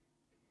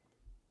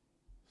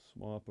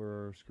 Swap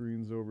our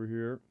screens over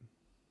here.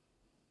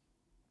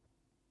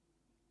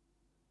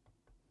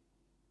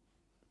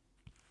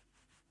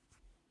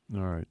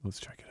 All right, let's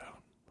check it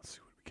out. Let's see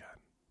what we got.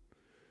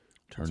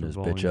 Turn this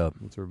bitch up.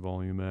 What's our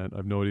volume at? I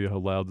have no idea how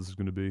loud this is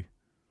going to be.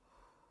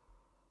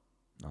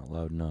 Not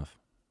loud enough.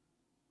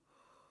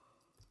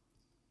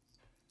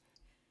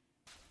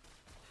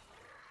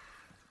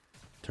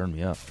 Turn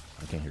me up.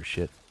 I can't hear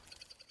shit.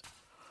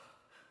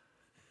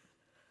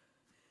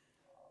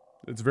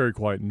 It's very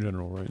quiet in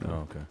general right now.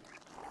 Oh, okay.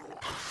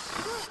 Alyx?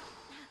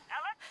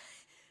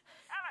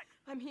 Alyx!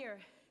 I'm here.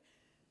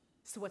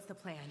 So what's the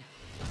plan?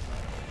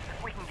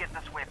 If we can get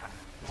this weapon,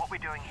 what we're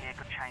doing here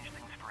could change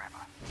things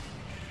forever.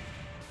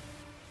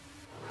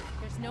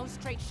 There's no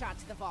straight shot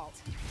to the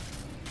vault.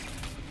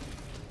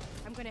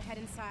 I'm gonna head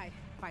inside,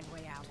 find a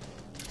way out.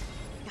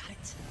 Got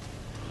it.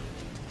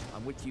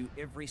 I'm with you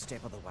every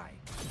step of the way.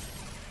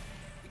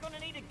 You're gonna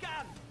need a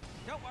gun.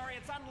 Don't worry,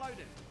 it's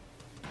unloaded.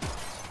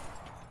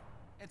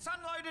 It's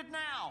unloaded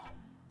now.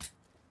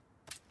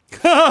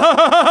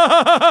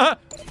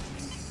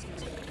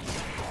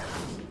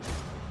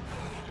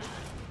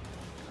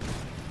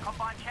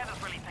 Combine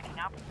chatter's really picking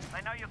up.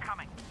 They know you're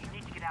coming. You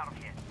need to get out of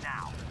here,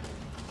 now.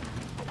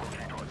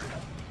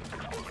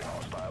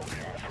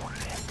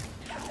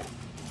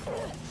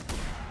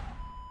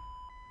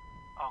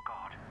 Oh,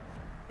 God.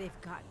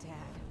 They've got Dad.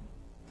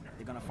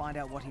 They're gonna find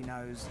out what he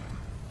knows,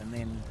 and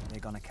then they're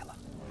gonna kill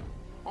him.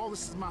 All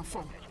this is my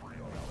fault.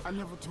 I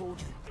never told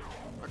you.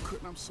 I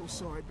couldn't. I'm so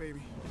sorry,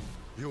 baby.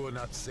 You will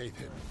not save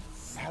him.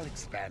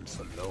 Alyx Vance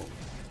alone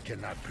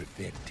cannot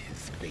prevent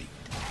his fate.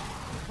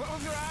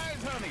 Close your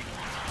eyes, honey.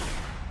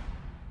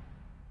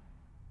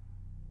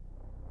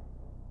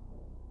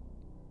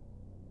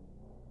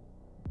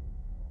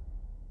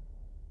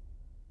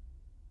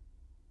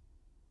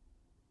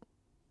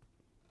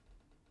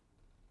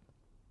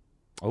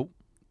 Oh.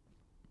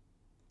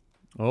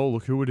 Oh,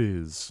 look who it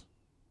is.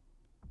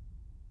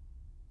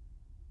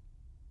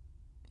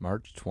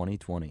 March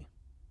 2020.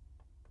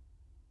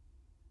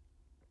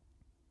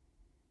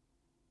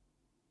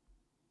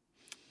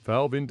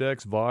 Valve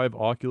Index, Vive,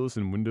 Oculus,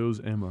 and Windows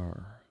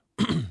MR.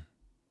 It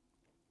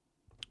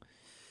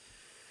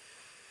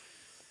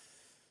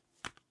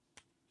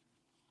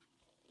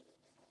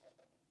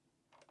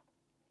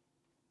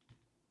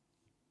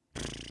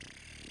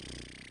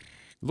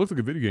looked like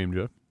a video game,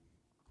 Jeff.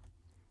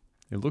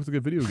 It looked like a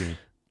video game.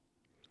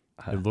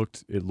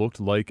 It looked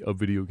like a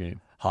video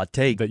game Hot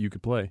take. that you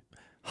could play.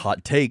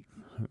 Hot take.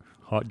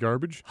 Hot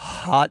garbage?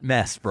 Hot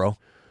mess, bro.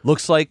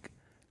 Looks like,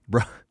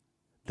 bro,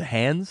 the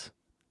hands.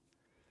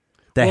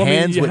 The Well, I mean,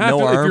 hands you with have no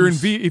to,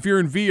 arms. If you're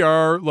in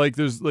VR, like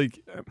there's like,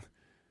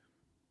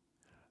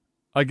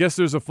 I guess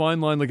there's a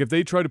fine line. Like if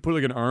they tried to put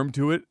like an arm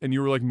to it and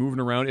you were like moving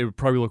around, it would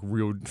probably look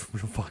real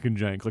fucking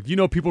jank. Like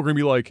people are gonna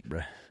be like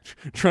Bruh.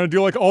 trying to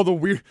do like all the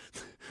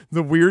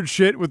weird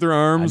shit with their I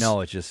arms.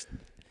 know, it's just...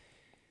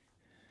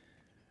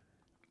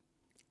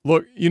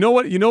 Look, you know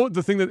what?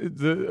 The thing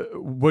that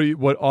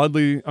what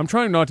oddly, I'm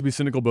trying not to be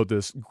cynical about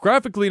this.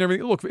 Graphically and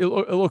everything, it look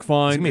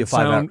fine. It's gonna be a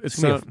 5 hour. It's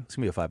gonna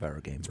be a 5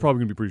 hour game. It's probably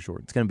gonna be pretty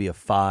short. It's gonna be a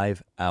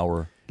 5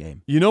 hour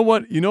game. You know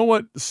what? You know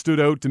what stood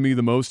out to me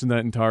the most in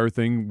that entire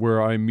thing,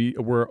 where I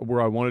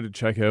wanted to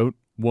check out,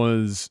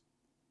 was,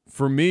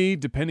 for me,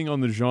 depending on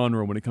the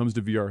genre when it comes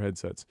to VR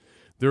headsets,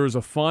 there is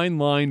a fine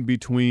line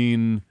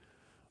between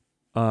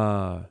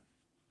form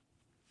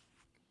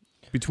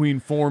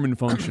and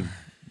function.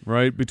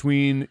 Right,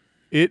 between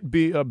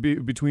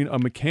between a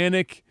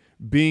mechanic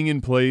being in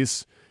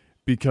place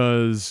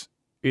because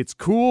it's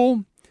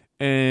cool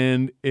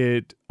and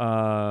it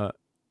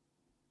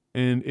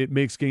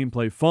makes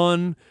gameplay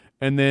fun,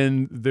 and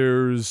then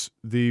there's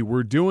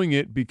we're doing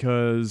it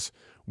because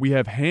we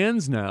have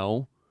hands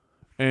now,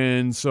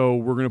 and so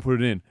we're gonna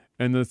put it in.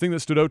 And the thing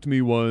that stood out to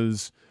me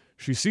was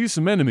she sees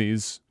some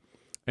enemies,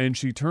 and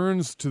she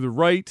turns to the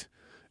right,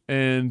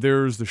 and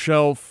there's the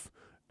shelf.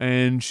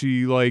 And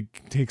she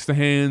like takes the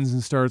hands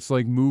and starts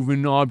like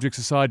moving objects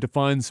aside to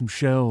find some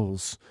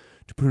shells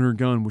to put in her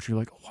gun, which you're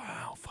like,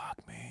 wow, fuck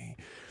me.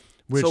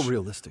 So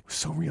realistic.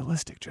 So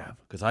realistic, Jeff.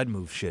 Because I'd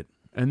move shit.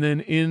 But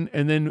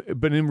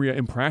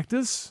in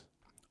practice,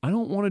 I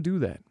don't want to do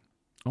that.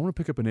 I want to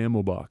pick up an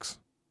ammo box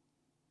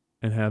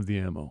and have the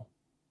ammo.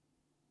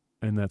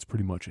 And that's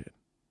pretty much it.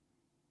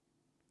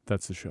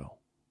 That's the show.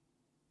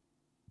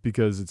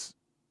 Because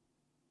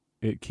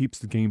it keeps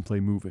the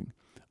gameplay moving.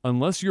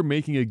 Unless you're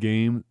making a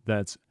game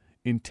that's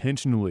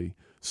intentionally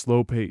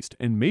slow-paced,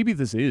 and maybe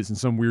this is in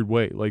some weird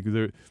way, like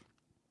the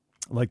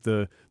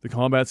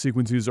combat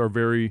sequences are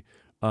very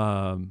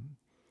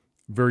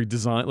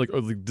designed,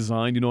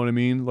 designed. You know what I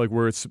mean? Like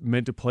where it's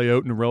meant to play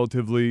out in a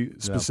relatively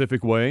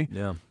specific way.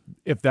 Yeah.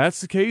 If that's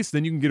the case,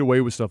 then you can get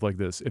away with stuff like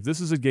this. If this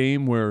is a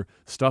game where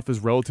stuff is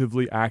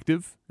relatively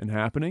active and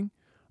happening,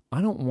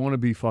 I don't want to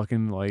be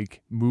fucking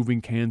like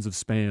moving cans of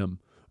Spam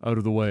out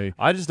of the way.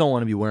 I just don't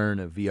want to be wearing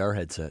a VR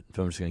headset, if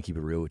I'm just going to keep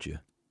it real with you.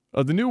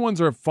 The new ones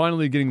are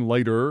finally getting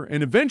lighter,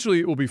 and eventually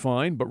it will be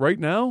fine. But right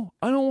now,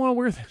 I don't want to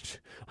wear that.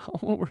 I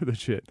don't want to wear that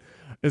shit.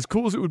 As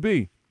cool as it would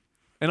be,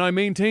 and I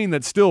maintain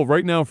that still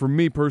right now for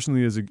me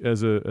personally as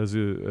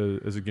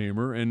a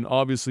gamer, and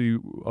obviously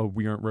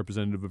we aren't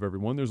representative of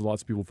everyone. There's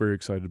lots of people very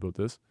excited about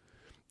this.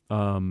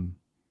 The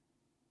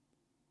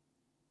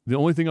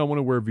only thing I want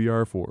to wear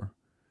VR for,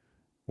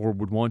 or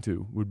would want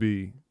to, would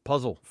be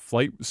Puzzle.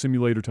 flight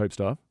simulator type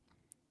stuff.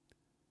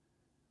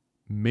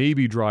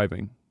 Maybe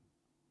driving.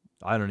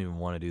 I don't even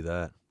want to do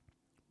that.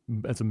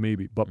 That's a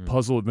maybe. But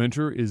puzzle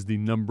adventure is the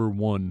number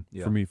one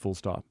for me, full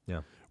stop.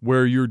 Yeah.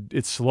 Where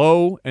it's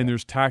slow and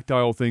there's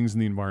tactile things in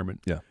the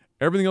environment. Yeah.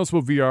 Everything else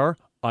about VR,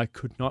 I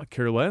could not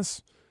care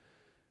less.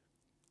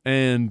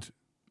 And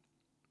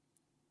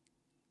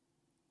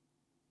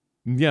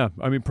yeah,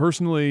 I mean,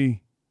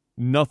 personally,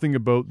 nothing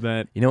about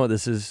that. You know what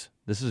this is?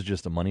 This is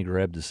just a money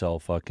grab to sell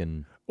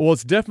fucking... Well,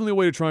 it's definitely a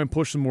way to try and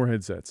push some more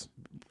headsets.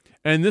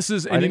 And this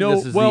is, and I think you know,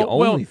 this is the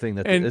only thing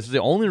that and, this is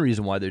the only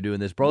reason why they're doing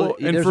this, bro. Well,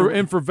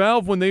 and for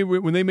Valve, when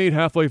they made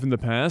Half-Life in the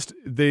past,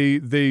 they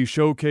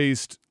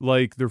showcased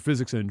like their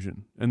physics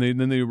engine, and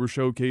then they were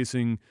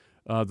showcasing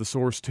the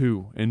Source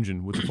 2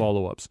 engine with the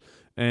follow-ups,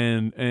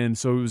 and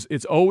so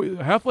it's always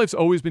Half-Life's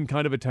always been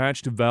kind of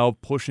attached to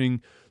Valve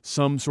pushing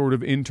some sort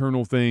of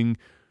internal thing,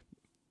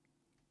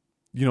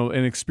 you know,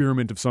 an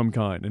experiment of some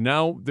kind, and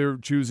now they're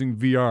choosing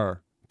VR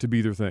to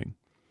be their thing.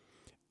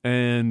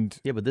 And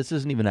yeah, but this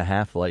isn't even a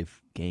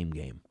Half-Life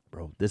game,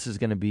 bro. This is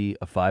going to be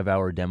a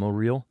 5-hour demo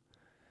reel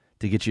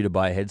to get you to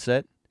buy a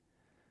headset.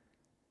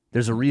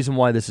 There's a reason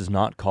why this is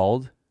not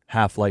called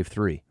Half-Life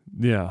 3.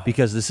 Yeah.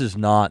 Because this is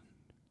not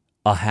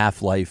a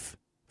Half-Life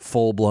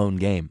full-blown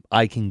game.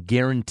 I can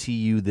guarantee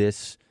you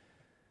this,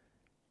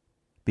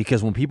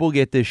 because when people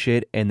get this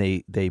shit and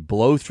they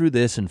blow through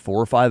this in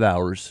 4 or 5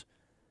 hours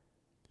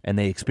and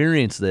they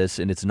experience this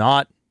and it's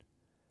not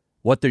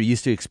what they're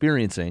used to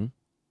experiencing,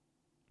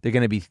 they're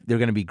gonna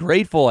be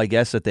grateful, I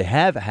guess, that they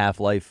have a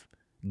Half-Life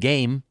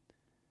game.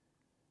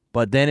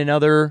 But then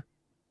another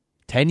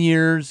 10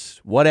 years,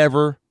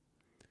 whatever,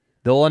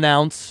 they'll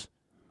announce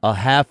a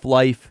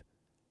Half-Life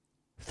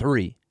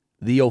 3,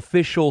 the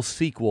official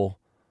sequel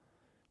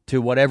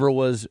to whatever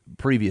was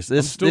previous.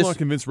 I'm still not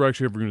convinced we're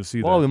actually ever going to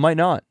see that. Well, we might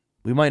not.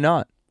 We might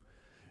not.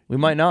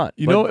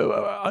 You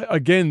know,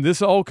 again,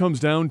 this all comes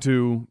down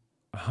to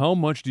how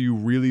much do you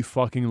really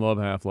fucking love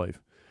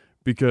Half-Life?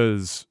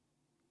 Because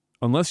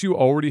unless you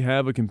already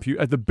have a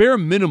computer, at the bare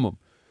minimum,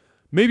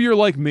 maybe you're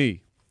like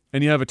me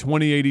and you have a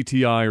 2080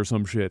 Ti or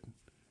some shit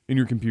in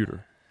your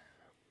computer.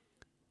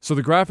 So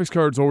the graphics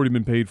card's already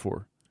been paid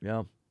for.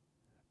 Yeah.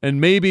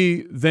 And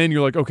maybe then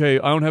you're like, okay,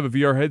 I don't have a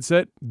VR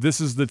headset. This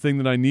is the thing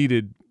that I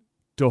needed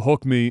to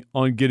hook me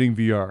on getting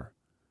VR.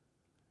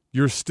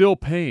 You're still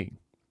paying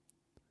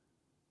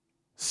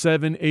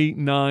 $7,000,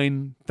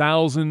 $8,000,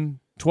 $9,000,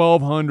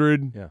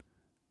 $1,200. Yeah.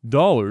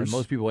 Dollars. And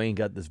most people ain't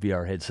got this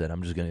VR headset.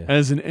 I'm just gonna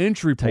as an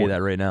entry tell point you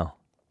that right now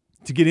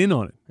to get in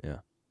on it. Yeah.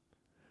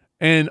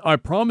 And I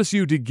promise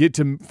you,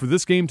 for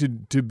this game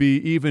to be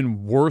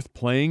even worth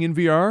playing in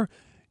VR,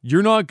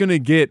 you're not going to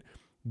get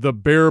the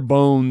bare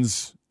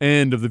bones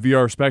end of the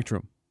VR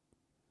spectrum.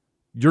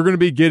 You're going to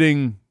be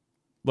getting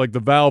like the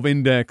Valve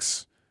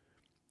Index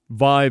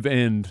Vive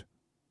end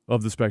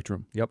of the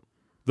spectrum. Yep.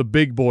 The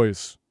big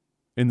boys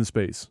in the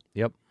space.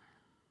 Yep.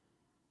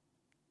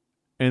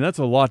 And that's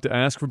a lot to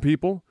ask from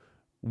people,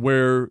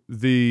 where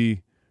the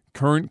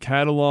current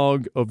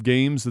catalog of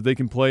games that they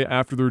can play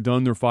after they're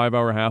done their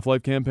 5-hour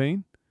Half-Life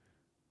campaign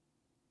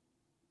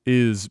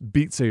is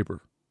Beat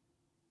Saber.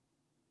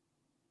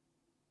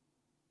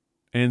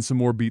 And some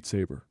more Beat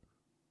Saber.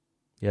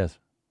 Yes.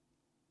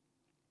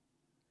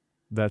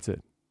 That's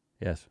it.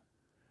 Yes.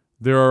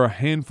 There are a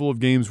handful of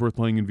games worth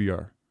playing in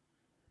VR.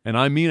 And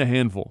I mean a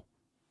handful.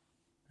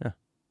 Yeah.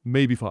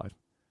 Maybe 5.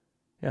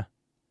 Yeah.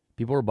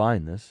 People are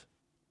buying this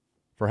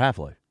for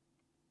Half-Life.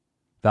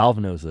 Valve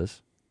knows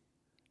this.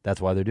 That's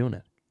why they're doing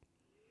it.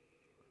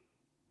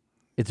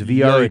 It's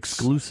VR Yikes.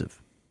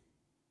 exclusive.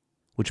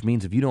 Which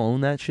means if you don't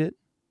own that shit,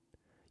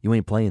 you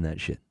ain't playing that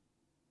shit.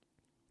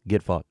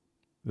 Get fucked.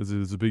 This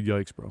is a big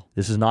yikes, bro.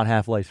 This is not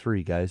Half-Life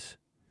 3, guys.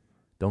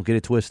 Don't get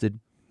it twisted.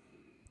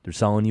 They're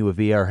selling you a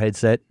VR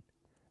headset,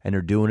 and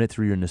they're doing it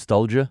through your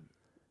nostalgia.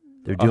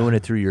 They're doing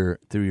it through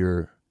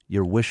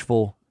your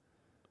wishful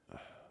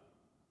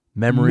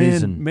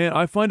memories. Man,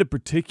 I find it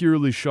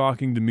particularly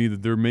shocking to me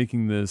that they're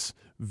making this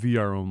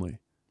VR only.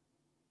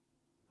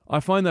 I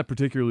find that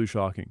particularly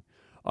shocking.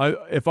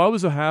 If I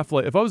was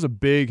a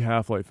big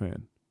Half-Life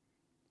fan,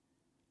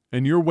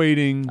 and you're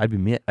waiting, I'd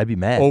be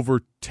mad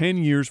over 10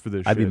 years for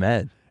this. I'd be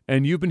mad.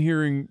 And you've been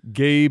hearing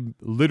Gabe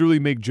literally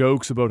make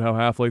jokes about how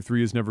Half-Life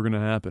 3 is never going to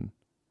happen.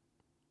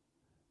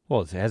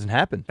 Well, it hasn't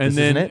happened. And This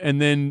then isn't it.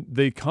 and then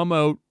they come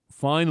out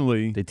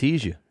finally. They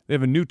tease you. They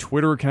have a new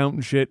Twitter account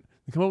and shit.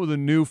 They come out with a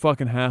new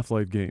fucking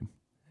Half-Life game.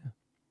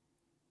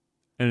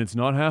 And it's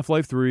not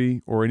Half-Life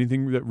 3 or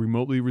anything that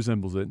remotely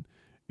resembles it.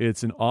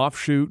 It's an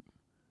offshoot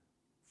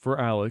for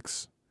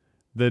Alyx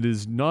that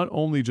is not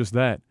only just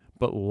that,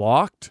 but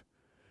locked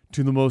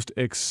to the most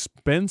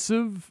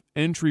expensive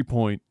entry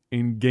point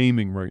in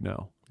gaming right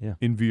now. Yeah.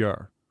 In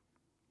VR.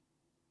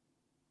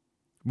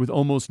 With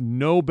almost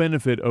no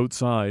benefit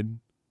outside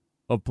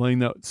of playing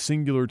that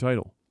singular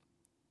title.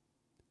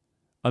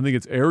 I think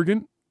it's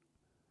arrogant.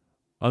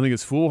 I think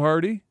it's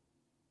foolhardy.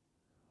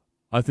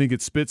 I think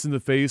it spits in the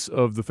face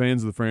of the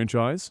fans of the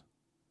franchise.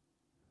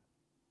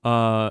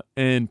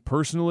 And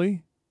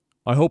personally,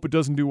 I hope it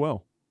doesn't do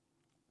well.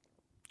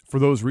 For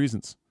those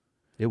reasons.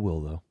 It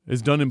will, though.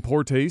 It's done in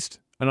poor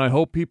taste, and I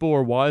hope people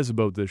are wise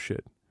about this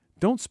shit.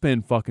 Don't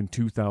spend fucking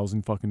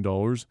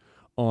 $2,000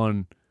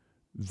 on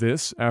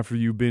this after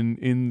you've been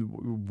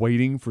in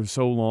waiting for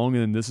so long,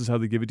 and this is how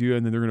they give it to you,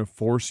 and then they're going to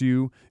force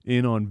you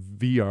in on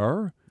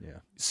VR?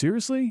 Yeah.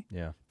 Seriously?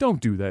 Yeah. Don't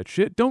do that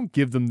shit. Don't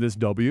give them this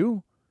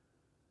W.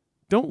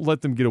 Don't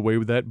let them get away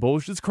with that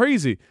bullshit. It's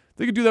crazy.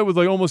 They could do that with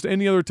like almost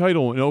any other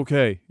title, and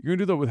okay. You're going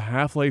to do that with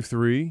Half-Life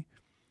 3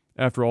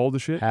 after all the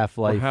shit?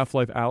 Half-Life. Or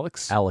Half-Life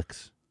Alyx?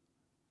 Alyx.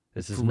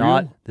 This is For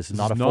not real? this is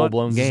not a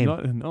full-blown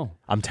game. No.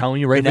 I'm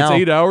telling you right If now.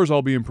 it's 8 hours,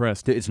 I'll be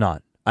impressed. It's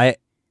not.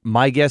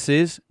 My guess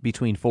is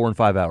between 4 and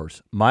 5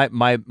 hours.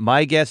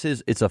 My guess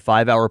is it's a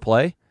 5-hour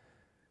play.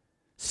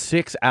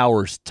 6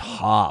 hours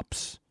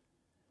tops.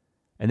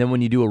 And then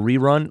when you do a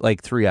rerun,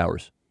 like 3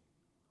 hours.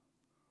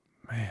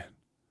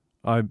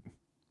 Man.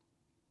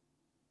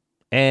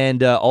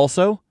 And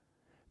also,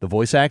 the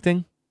voice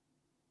acting,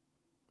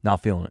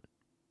 not feeling it.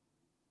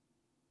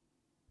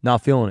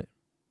 Not feeling it.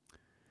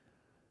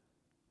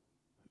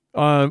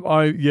 I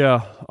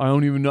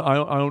don't even know.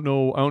 I don't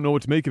know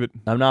what to make of it.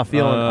 I'm not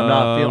feeling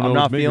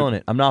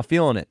it. I'm not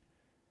feeling it.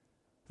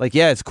 Like,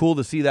 yeah, it's cool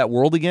to see that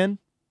world again.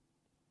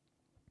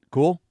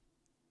 Cool.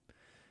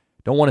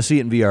 Don't want to see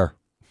it in VR.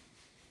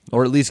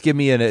 Or at least give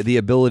me the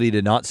ability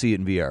to not see it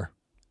in VR.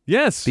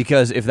 Yes.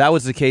 Because if that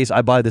was the case,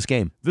 I buy this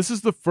game. This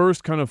is the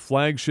first kind of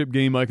flagship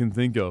game I can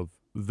think of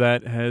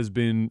that has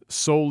been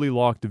solely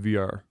locked to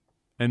VR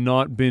and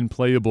not been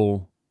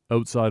playable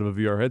outside of a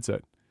VR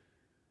headset.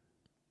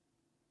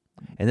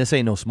 And this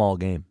ain't no small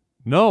game.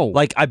 No.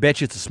 Like, I bet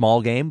you it's a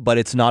small game, but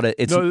it's not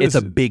a it's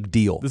a big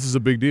deal. This is a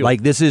big deal.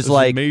 Like, this is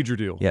like a major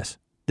deal. Yes.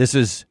 This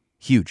is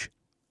huge.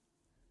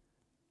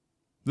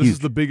 This is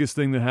the biggest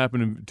thing that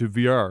happened to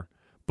VR,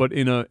 but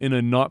in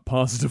a not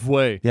positive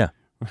way. Yeah.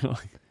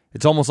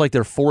 It's almost like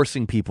they're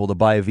forcing people to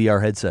buy a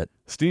VR headset.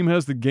 Steam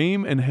has the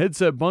game and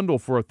headset bundle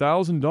for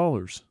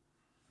 $1,000.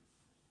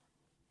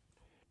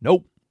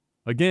 Nope.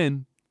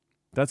 Again,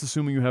 that's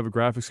assuming you have a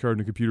graphics card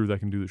and a computer that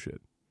can do the shit.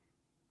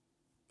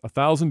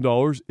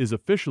 $1,000 is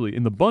officially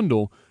in the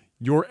bundle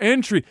your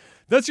entry.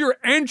 That's your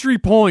entry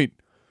point.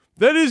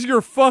 That is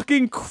your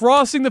fucking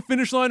crossing the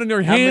finish line on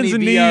your hands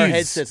and knees. How many VR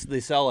headsets do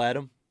they sell,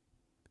 Adam?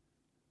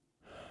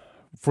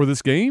 For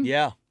this game?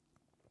 Yeah.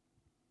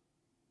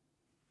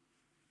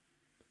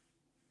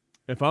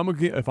 If I'm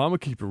a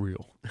keep it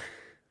real.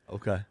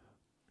 Okay.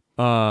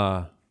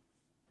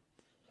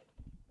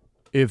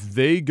 If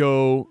they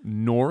go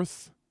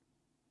north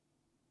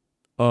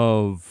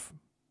of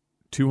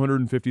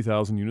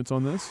 250,000 units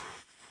on this,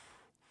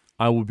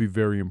 I will be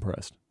very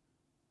impressed.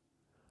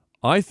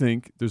 I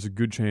think there's a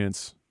good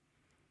chance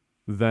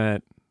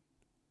that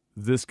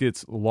this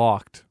gets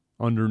locked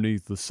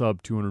underneath the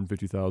sub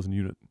 250,000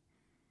 unit.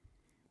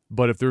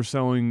 But if they're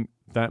selling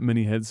that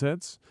many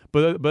headsets,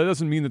 but that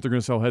doesn't mean that they're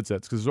going to sell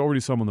headsets because there's already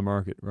some on the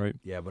market, right?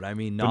 Yeah, but I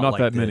mean, not like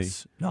that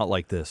this. Not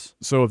like this.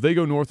 So if they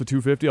go north of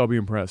 250, I'll be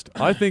impressed.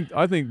 I think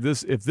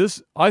it's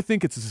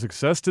a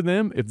success to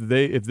them if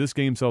this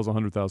game sells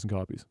 100,000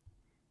 copies.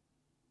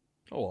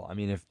 Oh, well, I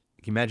mean, can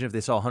you imagine if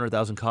they saw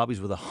 100,000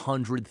 copies with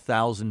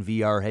 100,000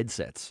 VR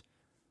headsets?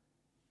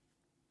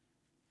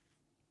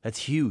 That's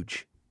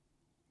huge.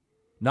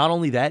 Not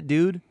only that,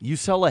 dude, you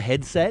sell a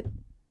headset,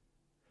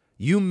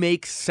 you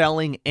make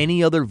selling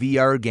any other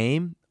VR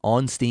game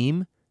on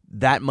Steam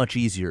that much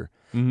easier.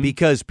 Mm-hmm.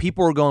 Because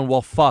people are going,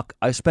 well, fuck,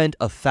 I spent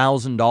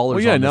 $1,000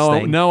 on this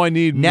thing. Now I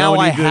need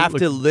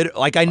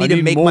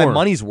to make more. my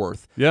money's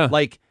worth. Yeah.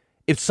 Like,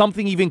 if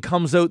something even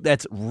comes out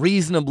that's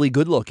reasonably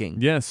good looking,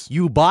 yes,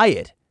 you buy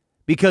it.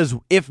 Because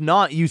if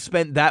not, you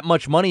spent that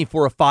much money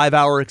for a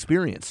 5-hour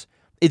experience.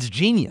 It's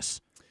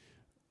genius.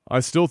 I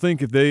still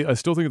think if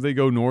they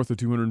go north of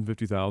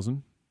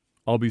 250,000,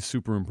 I'll be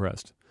super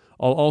impressed.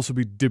 I'll also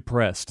be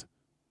depressed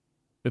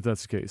if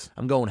that's the case.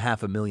 I'm going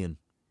 500,000.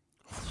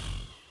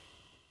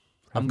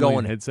 I'm going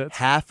going headsets.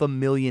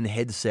 500,000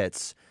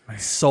 headsets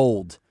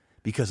sold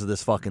because of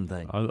this fucking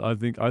thing. I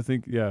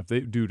think yeah.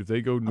 If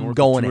they go north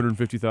of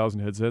 250,000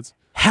 headsets,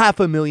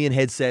 500,000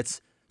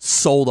 headsets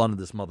sold onto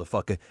this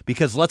motherfucker.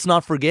 Because let's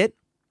not forget,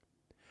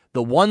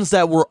 the ones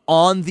that were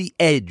on the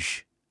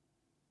edge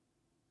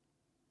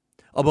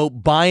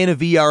about buying a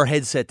VR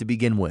headset to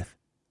begin with,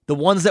 the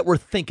ones that were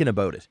thinking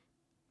about it,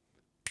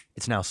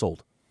 it's now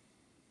sold.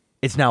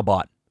 It's now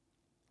bought.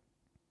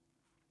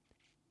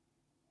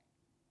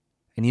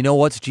 And you know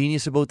what's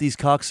genius about these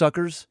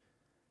cocksuckers?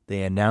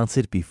 They announce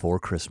it before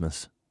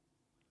Christmas.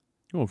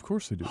 Oh, of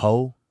course they do.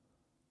 Ho,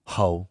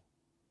 ho,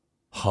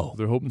 Oh.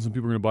 They're hoping some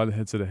people are going to buy the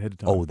headset ahead of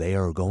time. Oh, they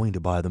are going to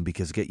buy them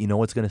because you know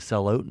what's going to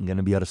sell out and going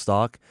to be out of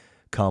stock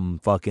come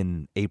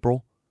fucking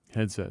April?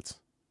 Headsets.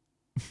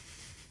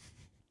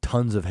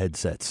 Tons of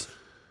headsets.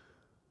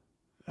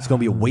 It's going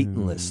to be a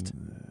waiting list.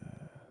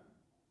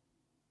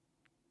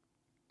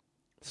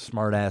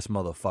 Smart ass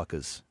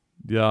motherfuckers.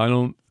 Yeah, I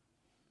don't.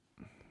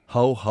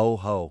 Ho, ho,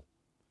 ho.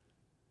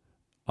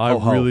 I Ho,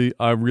 ho.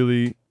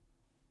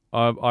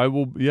 I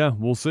will. Yeah,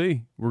 we'll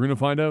see. We're going to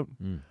find out.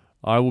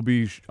 I will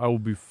be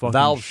fucking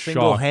Valve shocked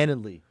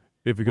single-handedly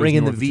if it goes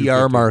bringing the north of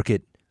VR 250.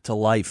 market to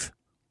life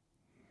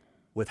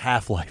with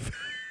Half-Life.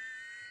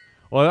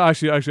 Well,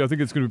 actually, I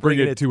think it's going to bring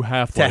it to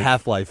Half-Life. To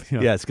Half-Life,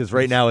 Yeah. yes, because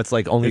right now it's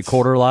like only It's-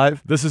 quarter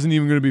live. This isn't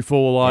even going to be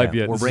full alive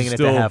Yeah, yet. we're This bringing is it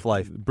to still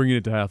Half-Life. Bringing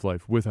it to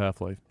Half-Life with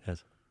Half-Life.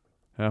 Yes.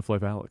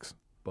 Half-Life Alyx.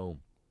 Boom.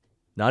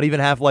 Not even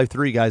Half-Life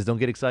 3, guys. Don't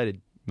get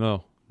excited.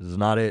 No. This is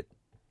not it.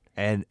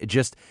 And it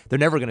just, they're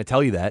never going to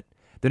tell you that.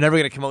 They're never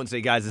going to come out and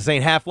say, guys, this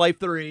ain't Half-Life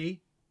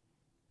 3.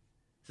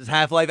 This is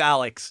Half-Life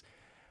Alyx.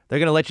 They're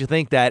going to let you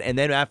think that, and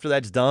then after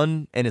that's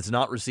done and it's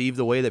not received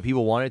the way that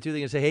people want it to, they're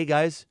going to say, hey,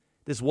 guys,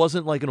 this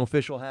wasn't like an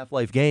official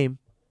Half-Life game.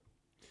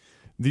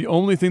 The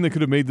only thing that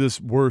could have made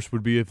this worse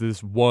would be if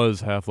this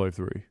was Half-Life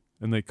 3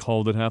 and they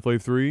called it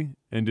Half-Life 3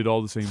 and did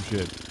all the same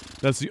shit.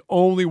 That's the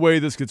only way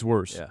this gets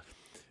worse. Yeah.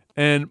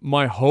 And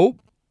my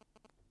hope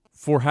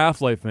for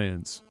Half-Life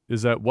fans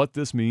is that what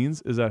this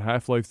means is that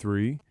Half-Life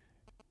 3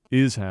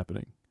 is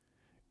happening.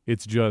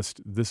 It's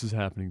just this is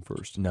happening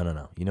first.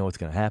 No. You know what's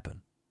going to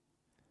happen.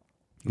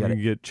 You're going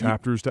to get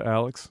chapters to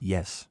Alyx.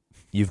 Yes.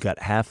 You've got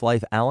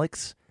Half-Life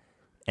Alyx,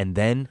 and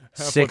then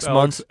Half-Life 6 Alyx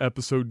months,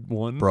 episode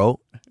 1. bro, or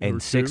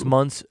and 6 2.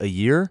 months, a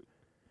year,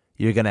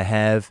 you're going to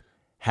have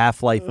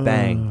Half-Life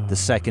Bang, the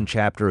second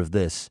chapter of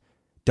this.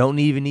 Don't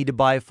even need to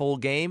buy a full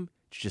game.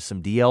 It's just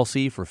some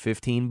DLC for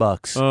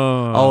 $15.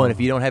 Oh, and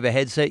if you don't have a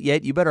headset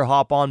yet, you better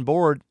hop on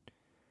board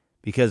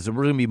because there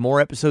are going to be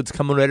more episodes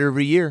coming out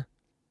every year.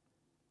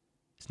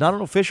 It's not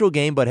an official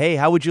game, but hey,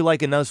 how would you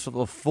like another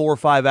 4 or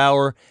 5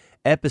 hour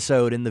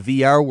episode in the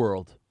VR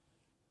world?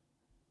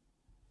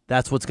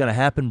 That's what's going to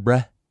happen,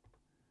 bruh.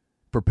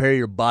 Prepare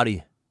your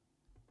body.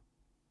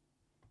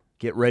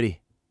 Get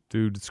ready.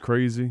 Dude, it's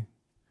crazy.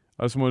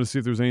 I just wanted to see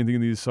if there's anything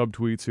in these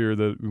subtweets here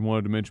that we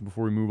wanted to mention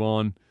before we move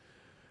on.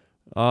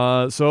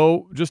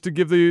 So, just to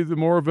give the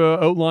more of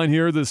an outline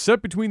here, the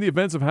set between the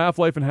events of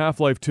Half-Life and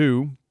Half-Life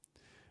 2,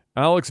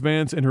 Alyx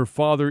Vance and her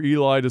father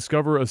Eli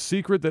discover a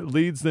secret that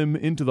leads them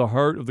into the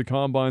heart of the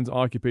Combine's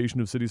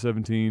occupation of City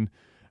 17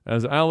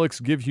 as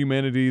Alyx give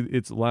humanity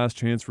its last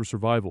chance for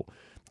survival.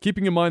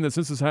 Keeping in mind that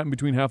since this happened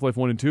between Half-Life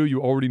 1 and 2,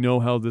 you already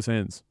know how this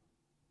ends.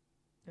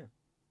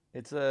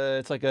 It's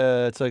like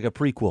a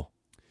prequel,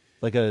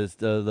 like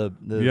the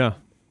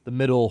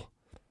middle.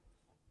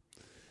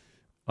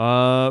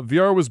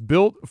 VR was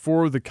built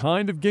for the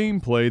kind of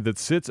gameplay that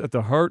sits at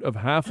the heart of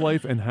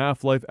Half-Life, and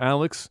Half-Life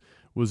Alyx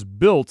was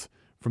built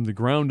from the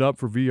ground up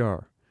for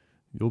VR.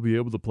 You'll be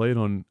able to play it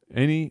on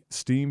any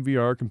Steam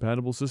VR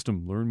compatible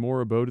system. Learn more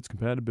about its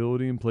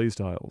compatibility and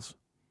playstyles.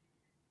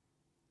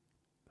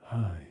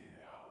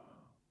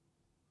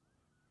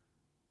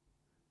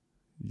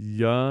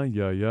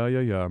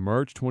 Yeah.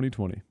 March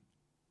 2020.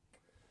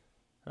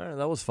 All right,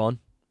 that was fun.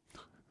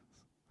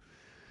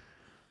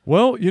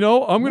 Well, you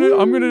know, I'm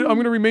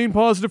gonna remain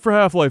positive for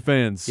Half-Life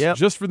fans. Yep.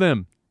 Just for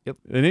them. Yep.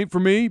 It ain't for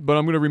me, but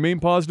I'm gonna remain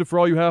positive for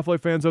all you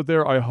Half-Life fans out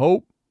there. I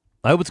hope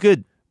it's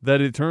good.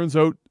 that it turns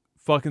out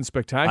fucking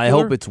spectacular. I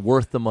hope it's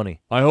worth the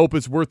money. I hope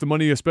it's worth the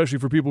money, especially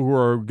for people who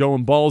are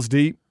going balls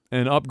deep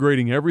and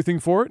upgrading everything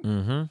for it.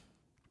 Mm-hmm.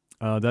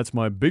 That's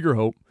my bigger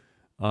hope.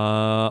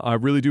 I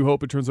really do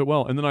hope it turns out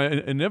well. And then I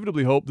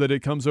inevitably hope that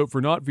it comes out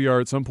for not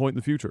VR at some point in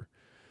the future,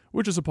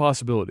 which is a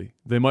possibility.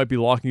 They might be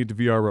locking it to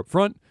VR up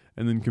front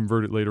and then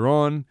convert it later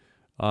on.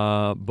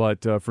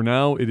 But for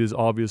now, it is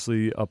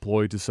obviously a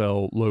ploy to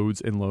sell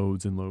loads and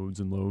loads and loads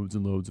and loads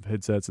and loads of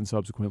headsets and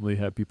subsequently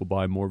have people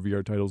buy more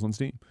VR titles on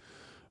Steam.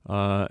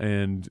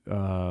 And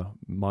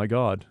my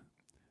God,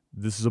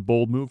 this is a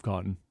bold move,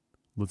 Cotton.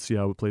 Let's see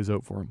how it plays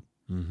out for him.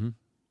 Mm-hmm.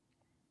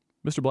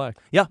 Mr. Black.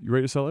 Yeah. You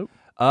ready to sell out?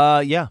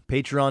 Yeah.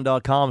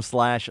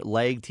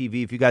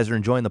 Patreon.com/LagTV. If you guys are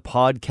enjoying the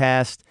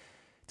podcast,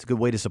 it's a good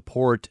way to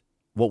support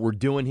what we're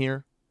doing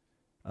here.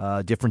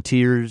 Different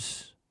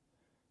tiers.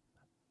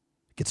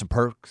 Get some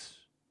perks.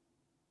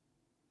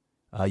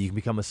 You can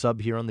become a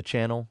sub here on the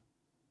channel.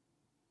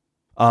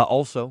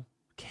 Also,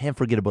 can't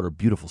forget about our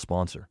beautiful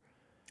sponsor.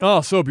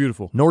 Oh, so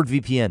beautiful.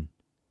 NordVPN.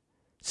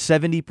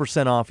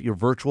 70% off your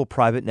virtual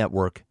private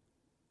network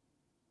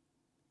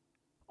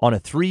on a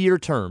 3-year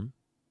term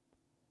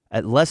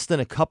at less than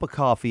a cup of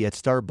coffee at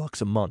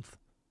Starbucks a month.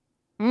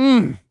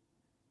 4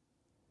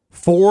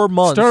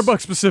 months.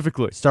 Starbucks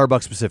specifically.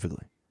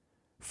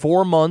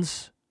 4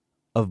 months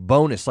of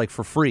bonus, like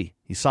for free.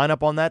 You sign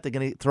up on that, they're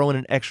going to throw in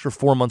an extra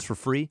 4 months for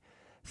free.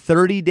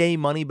 30-day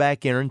money-back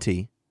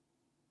guarantee.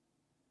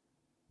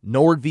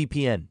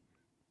 NordVPN.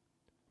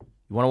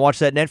 You want to watch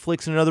that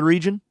Netflix in another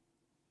region?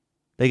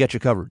 They got you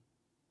covered.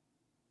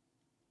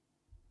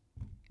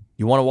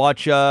 You want to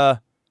watch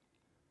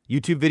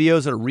YouTube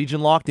videos that are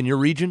region locked in your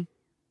region?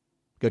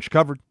 Got you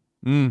covered.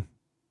 Mm.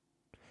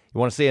 You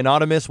want to stay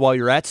anonymous while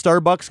you're at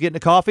Starbucks getting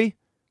a coffee?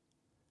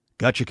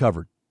 Got you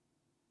covered.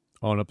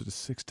 On up to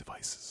 6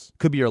 devices.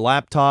 Could be your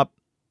laptop,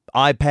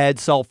 iPad,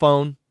 cell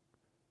phone.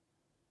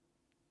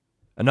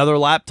 Another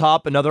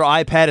laptop, another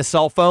iPad, a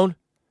cell phone.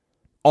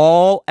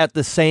 All at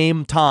the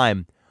same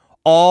time.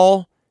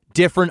 All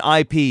different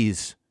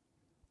IPs.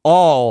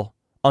 All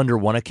under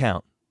one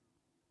account.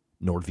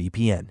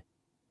 NordVPN.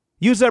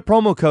 Use that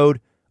promo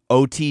code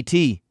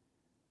OTT.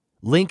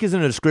 Link is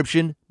in the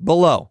description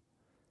below.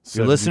 If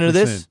you're listening to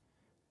this,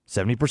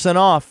 70%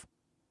 off.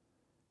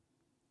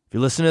 If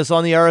you're listening to this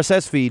on the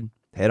RSS feed,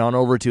 head on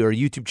over to our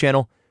YouTube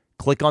channel.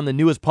 Click on the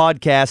newest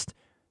podcast.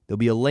 There'll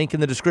be a link in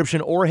the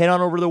description, or head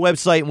on over to the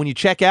website. And when you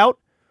check out,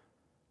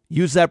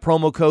 use that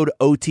promo code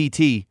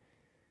OTT.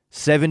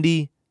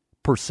 70%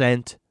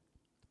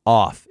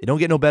 off. It don't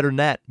get no better than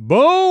that.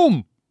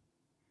 Boom!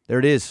 There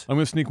it is. I'm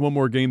going to sneak one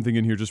more game thing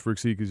in here just for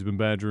Exile because he's been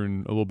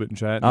badgering a little bit in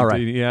chat. All right.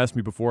 He asked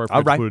me before. I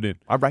forgot to put it in.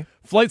 All right.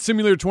 Flight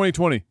Simulator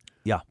 2020.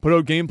 Yeah. Put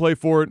out gameplay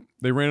for it.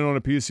 They ran it on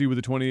a PC with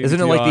a 2080 Isn't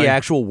it like the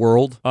actual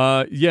world?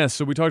 Yes.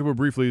 So we talked about it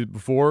briefly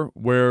before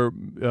where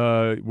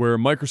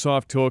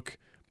Microsoft took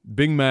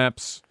Bing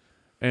Maps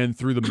and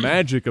through the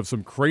magic of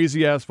some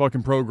crazy-ass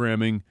fucking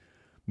programming,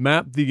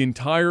 mapped the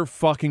entire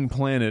fucking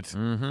planet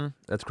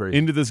That's crazy.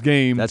 into this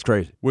game. That's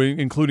crazy.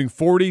 Including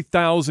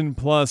 40,000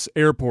 plus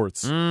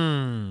airports.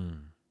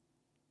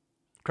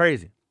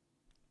 Crazy.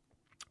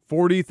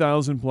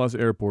 40,000 plus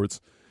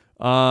airports.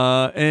 And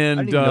I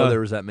didn't even know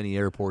there was that many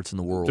airports in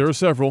the world. There are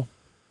several.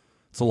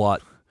 It's a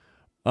lot.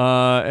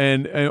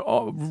 And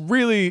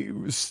really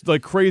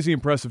like crazy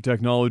impressive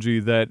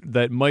technology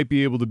that might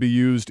be able to be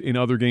used in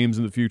other games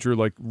in the future,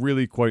 like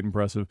really quite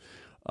impressive.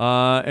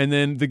 And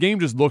then the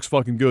game just looks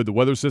fucking good. The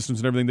weather systems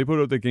and everything. They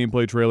put out the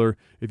gameplay trailer.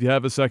 If you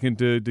have a second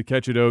to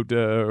catch it out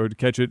or to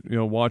catch it,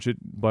 watch it,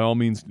 by all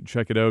means,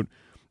 check it out.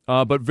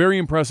 But very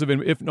impressive,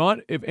 and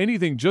if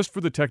anything, just for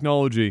the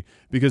technology,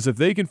 because if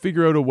they can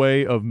figure out a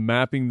way of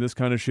mapping this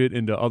kind of shit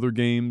into other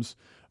games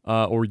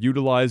or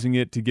utilizing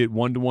it to get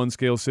one-to-one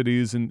scale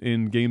cities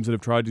in games that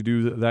have tried to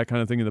do that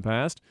kind of thing in the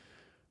past,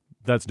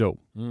 that's dope.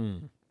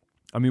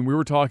 I mean, we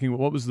were talking,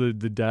 what was the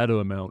data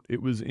amount?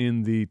 It was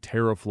in the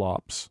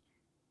teraflops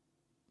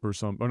or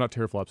not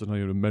teraflops, it's not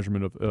even a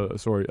measurement of,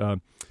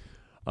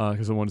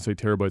 because I wanted to say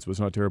terabytes, but it's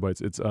not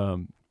terabytes. It's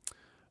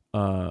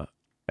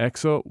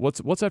Exo,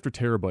 what's after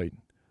terabyte?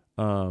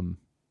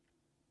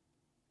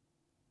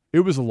 It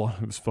was a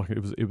lot. It was fucking.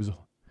 It was it's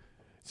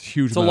a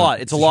huge. It's a lot.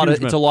 It's a lot of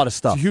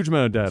stuff. It's a huge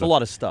amount of data. It's a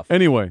lot of stuff.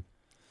 Anyway,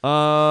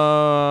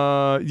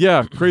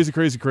 yeah, crazy.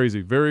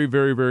 Very,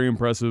 very, very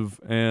impressive.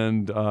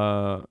 And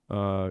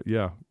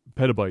yeah,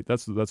 petabyte.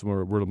 That's the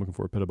word I'm looking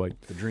for. Petabyte.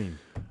 The dream.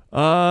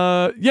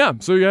 Yeah.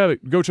 So you have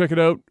it. Go check it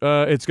out.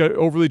 It's got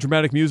overly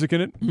dramatic music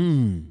in it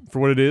for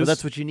what it is. Well,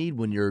 that's what you need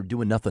when you're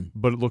doing nothing.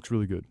 But it looks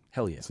really good.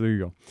 Hell yeah. So there you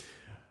go.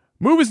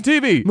 Movies and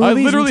TV. Movies I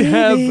literally and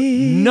have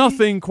TV.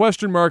 nothing,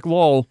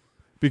 lol,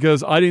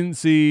 because I didn't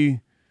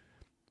see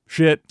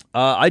shit.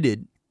 I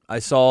did. I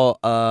saw...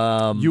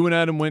 you and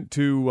Adam went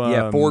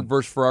to... Ford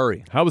versus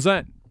Ferrari. How was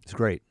that? It's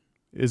great.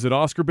 Is it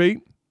Oscar bait?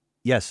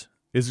 Yes.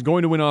 Is it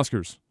going to win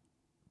Oscars?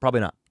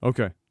 Probably not.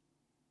 Okay.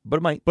 But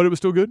it might. But it was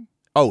still good?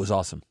 Oh, it was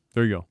awesome.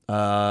 There you go.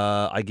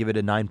 I give it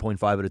a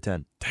 9.5 out of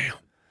 10. Damn.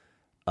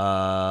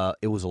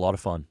 It was a lot of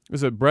fun.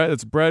 Is it Brad?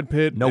 It's Brad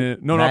Pitt. Nope.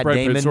 No, Matt not Brad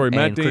Damon Pitt. Sorry, and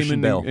Matt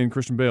Christian Damon Bale. and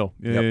Christian Bale.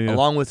 Yeah, Yep. yeah.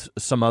 Along with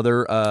some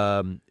other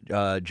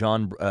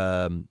John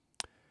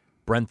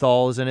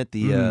Brenthal is in it,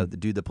 the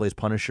dude that plays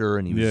Punisher,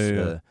 and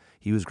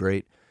he was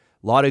great.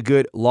 A lot of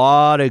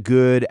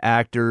good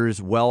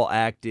actors, well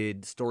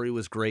acted. Story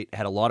was great.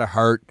 Had a lot of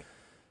heart. It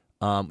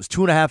was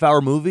 2.5 hour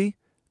movie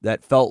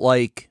that felt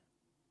like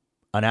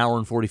an hour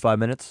and 45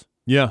 minutes.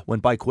 Yeah.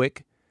 Went by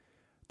quick.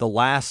 The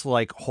last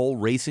whole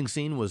racing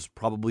scene was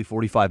probably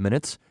 45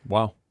 minutes.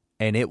 Wow.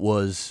 And it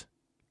was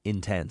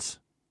intense.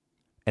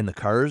 And the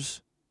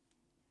cars,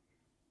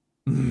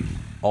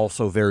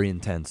 also very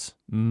intense.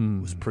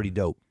 It was pretty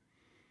dope.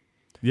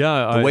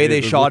 Yeah, the way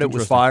they shot it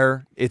was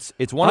fire. It's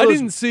one of those.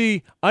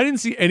 I didn't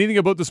see anything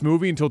about this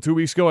movie until 2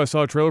 weeks ago. I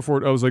saw a trailer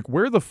for it. I was like,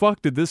 where the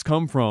fuck did this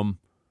come from?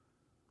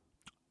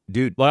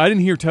 Dude. I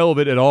didn't hear tell of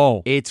it at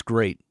all. It's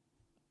great.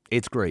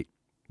 It's great.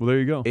 Well, there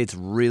you go. It's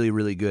really,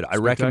 really good. I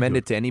recommend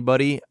it to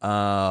anybody,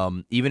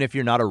 even if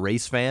you're not a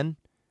race fan.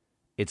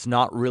 It's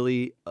not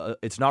really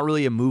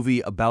a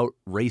movie about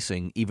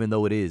racing, even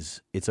though it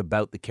is. It's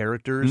about the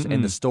characters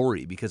and the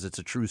story, because it's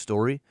a true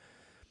story.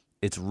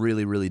 It's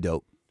really, really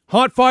dope.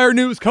 Hot fire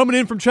news coming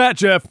in from chat,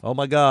 Jeff. Oh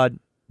my God,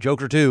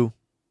 Joker 2.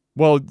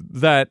 Well,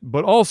 that,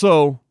 but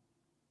also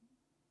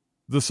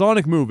the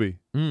Sonic movie,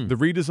 the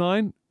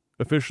redesign,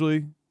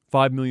 officially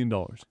 $5 million.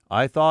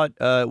 I thought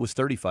it was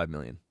 $35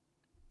 million.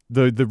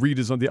 The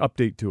redesign, the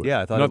update to it.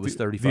 Yeah, I thought it was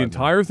 $35 The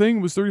entire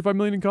thing was $35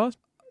 million in cost?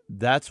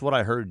 That's what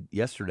I heard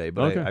yesterday,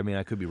 but okay. I mean,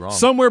 I could be wrong.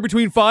 Somewhere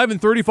between $5 and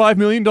 $35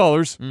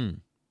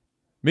 million.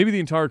 Maybe the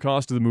entire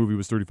cost of the movie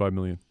was $35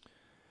 million.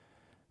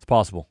 It's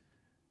possible.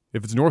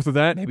 If it's north of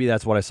that, maybe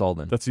that's what I saw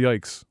then. That's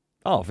yikes.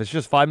 Oh, if it's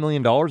just $5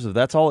 million, if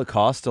that's all it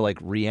costs to like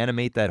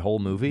reanimate that whole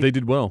movie, They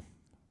did well.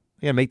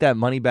 yeah, make that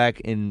money back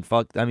in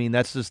I mean,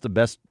 that's just the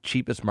best,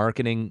 cheapest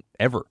marketing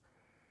ever.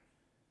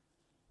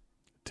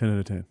 10 out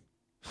of 10.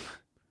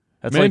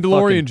 That's like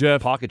Mandalorian, fucking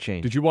Jeff. pocket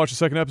change. Did you watch the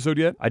second episode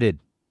yet? I did.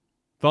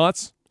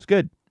 Thoughts? It's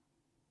good.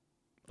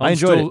 I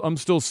enjoyed it. I'm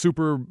still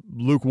super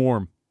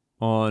lukewarm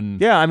on.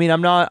 Yeah, I mean,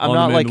 I'm not On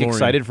The like Mandalorian.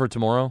 excited for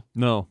tomorrow.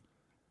 No.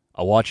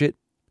 I'll watch it.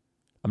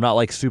 I'm not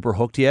like super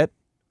hooked yet.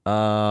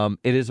 It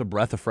is a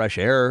breath of fresh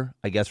air,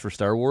 I guess, for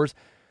Star Wars.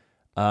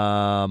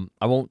 I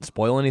won't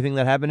spoil anything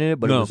that happened in it,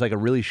 but it No. was like a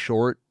really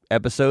short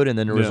episode, and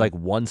then there was Yeah. like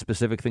one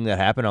specific thing that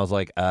happened. I was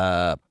like,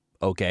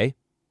 okay.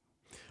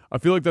 I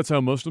feel like that's how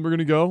most of them are going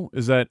to go,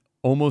 is that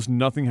almost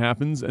nothing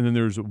happens, and then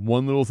there's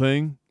one little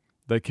thing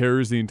that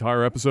carries the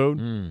entire episode,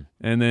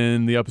 and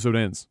then the episode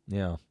ends.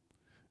 Yeah.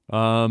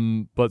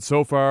 But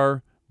so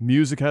far,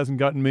 music hasn't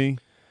gotten me.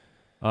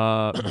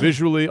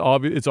 Visually,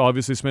 it's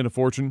obviously spent a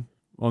fortune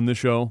on this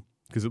show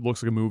because it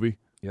looks like a movie.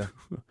 Yeah.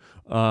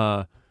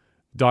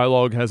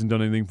 Dialogue hasn't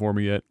done anything for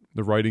me yet.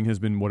 The writing has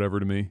been whatever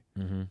to me.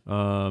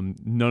 None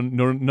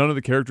of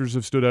the characters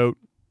have stood out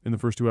in the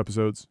first 2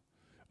 episodes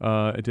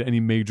to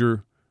any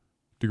major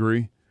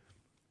degree.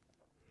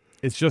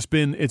 It's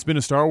been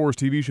a Star Wars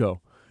TV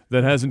show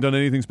that hasn't done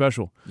anything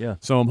special. Yeah.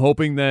 So I'm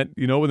hoping that,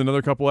 with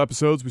another couple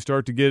episodes, we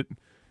start to get,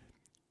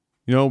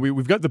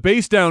 we've got the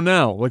base down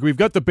now. Like, we've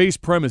got the base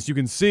premise. You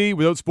can see,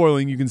 without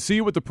spoiling, you can see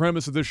what the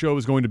premise of this show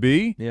is going to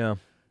be. Yeah.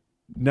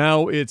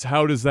 Now it's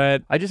how does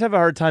that... I just have a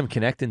hard time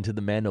connecting to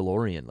the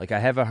Mandalorian. Like, I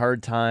have a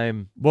hard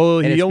time... Well,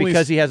 and he it's only...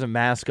 because he has a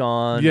mask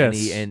on.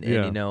 Yes, And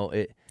yeah.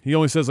 it... He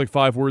only says like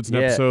 5 words an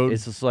episode.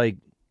 It's just like...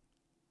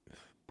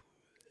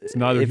 It's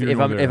neither here if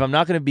nor I'm there. if I'm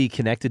not going to be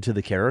connected to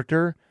the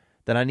character,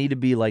 then I need to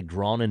be like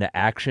drawn into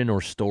action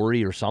or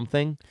story or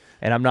something,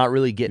 and I'm not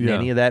really getting Yeah.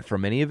 any of that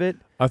from any of it.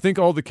 I think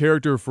all the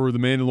character for the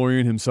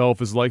Mandalorian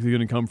himself is likely going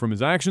to come from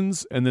his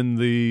actions, and then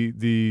the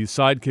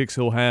sidekicks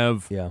he'll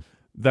have Yeah.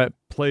 that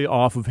play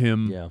off of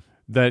him. Yeah.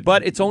 That,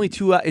 But it's only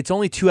two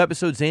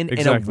episodes in and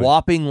Exactly. a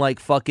whopping like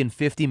fucking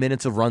 50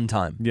 minutes of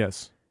runtime.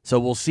 yes, So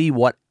we'll see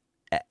what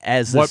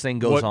as this thing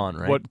goes on,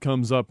 right? What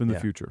comes up in the Yeah.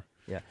 future?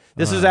 Yeah.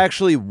 This is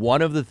actually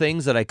one of the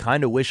things that I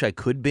kind of wish I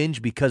could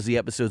binge because the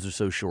episodes are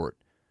so short.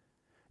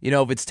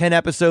 If it's 10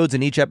 episodes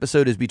and each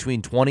episode is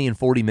between 20 and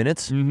 40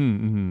 minutes, I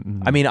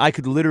mean, I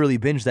could literally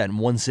binge that in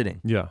one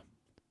sitting Yeah.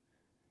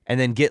 and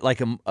then get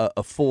like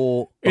a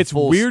full It's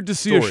full weird to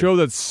see a story. show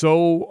that's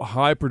so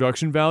high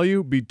production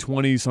value be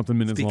 20-something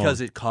minutes long.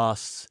 because it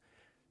costs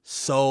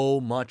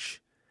so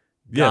much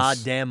Yes.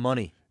 goddamn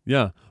money.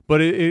 Yeah,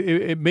 but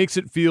it makes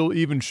it feel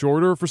even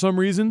shorter for some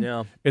reason.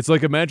 Yeah. It's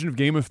like, imagine if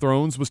Game of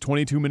Thrones was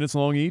 22 minutes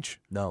long each.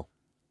 No.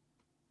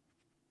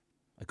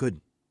 I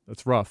couldn't.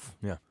 That's rough.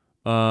 Yeah.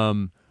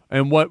 And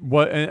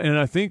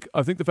I think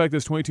the fact that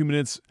it's 22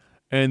 minutes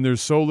and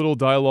there's so little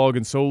dialogue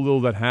and so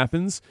little that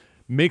happens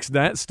makes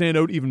that stand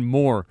out even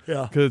more.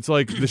 Yeah. Because it's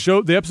like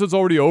the episode's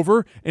already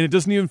over and it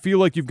doesn't even feel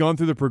like you've gone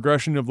through the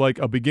progression of like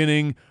a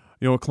beginning,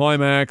 a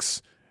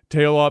climax,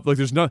 tail off. Like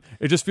there's not.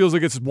 It just feels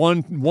like it's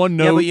one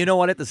note. Yeah, but you know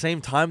what? At the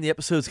same time, the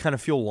episodes kind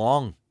of feel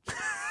long.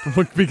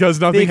 because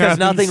nothing happens.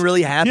 nothing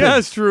really happens. Yeah,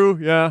 it's true.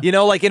 Yeah.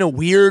 Like in a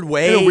weird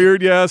way. In a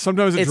weird, yeah.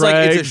 Sometimes it It's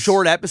drags. like it's a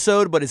short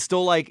episode, but it's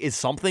still like, is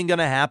something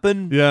gonna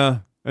happen? Yeah.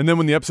 And then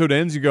when the episode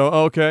ends, you go,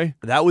 oh, okay.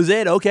 That was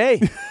it. Okay.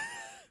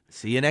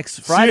 See you next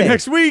Friday. See you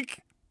next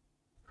week.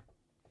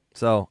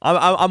 So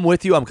I'm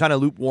with you. I'm kind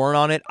of lukewarm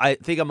on it. I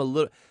think I'm a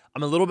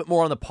little bit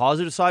more on the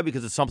positive side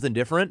because it's something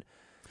different.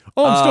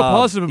 Oh, I'm still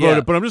positive about yeah.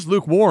 it, but I'm just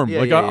lukewarm.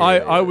 Yeah, like yeah, I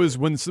yeah. was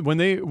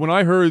when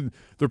I heard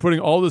they're putting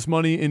all this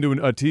money into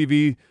a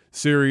TV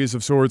series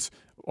of sorts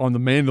on the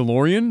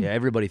Mandalorian. Yeah,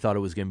 everybody thought it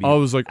was going to be. I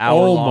was like, oh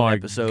hour-long my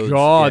episodes.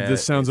 god, Yeah,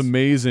 this sounds it's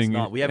amazing.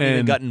 not. We haven't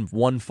even gotten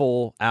one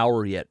full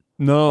hour yet.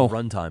 No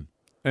Runtime.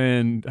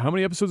 And how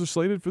many episodes are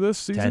slated for this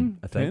season? 10,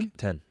 I think.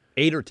 10.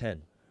 8 or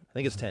 10. I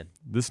think it's 10.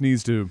 This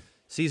needs to.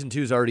 Season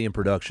 2 is already in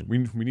production. We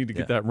need to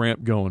get Yeah. that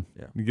ramp going.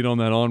 Yeah. We get on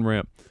that on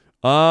ramp.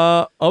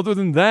 Other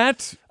than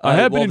that, I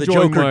have been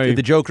enjoying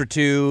the Joker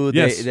 2.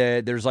 Yes.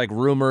 There's like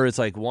rumor. It's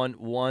like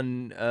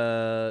one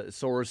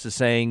source is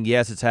saying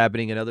yes, it's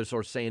happening. Another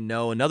source is saying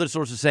no. Another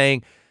source is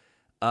saying,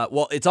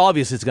 well, it's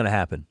obvious it's going to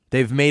happen.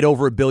 They've made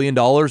over $1 billion.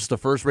 The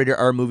first rated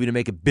R movie to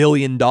make $1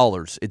 billion.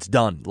 It's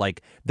done.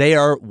 Like they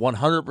are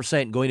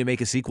 100% going to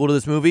make a sequel to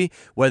this movie,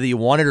 whether you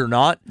want it or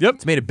not. Yep.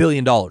 It's made $1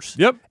 billion.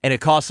 Yep. And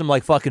it cost them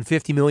like fucking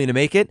 $50 million to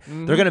make it.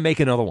 Mm-hmm. They're going to make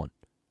another one.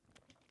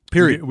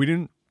 Period. We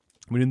didn't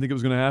think it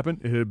was going to happen.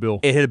 It hit a bill.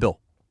 It hit a bill.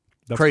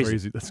 That's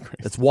crazy. That's crazy.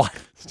 That's why.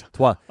 That's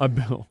why. A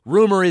bill.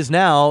 Rumor is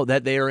now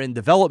that they are in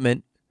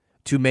development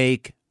to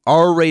make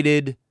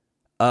R-rated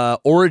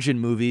origin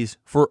movies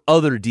for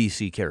other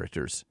DC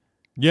characters.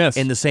 Yes.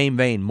 In the same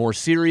vein, more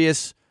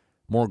serious,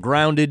 more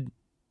grounded,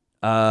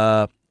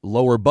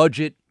 lower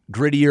budget,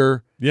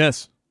 grittier.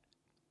 Yes.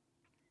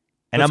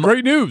 And That's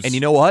great news. And you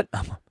know what?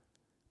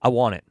 I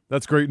want it.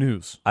 That's great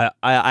news. I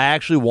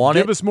actually want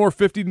Give it. us more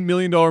 $50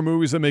 million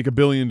movies that make $1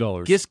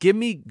 billion. Just give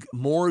me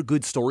more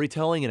good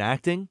storytelling and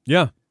acting.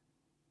 Yeah.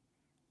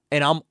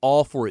 and I'm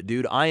all for it,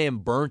 dude. I am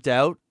burnt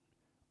out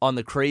on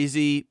the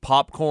crazy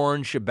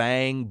popcorn,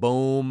 shebang,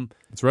 boom.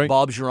 That's right.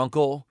 Bob's Your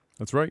Uncle.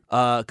 That's right.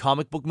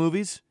 Comic book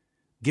movies.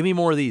 Give me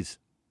more of these.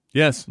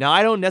 Yes. Now,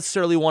 I don't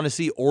necessarily want to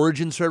see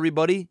origins for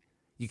everybody.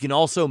 You can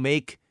also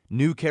make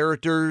new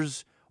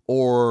characters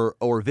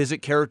or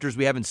visit characters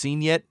we haven't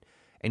seen yet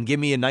and give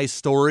me a nice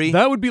story.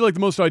 That would be like the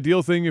most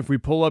ideal thing if we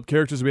pull up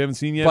characters we haven't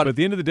seen yet. But at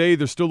the end of the day,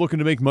 they're still looking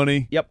to make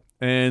money. Yep.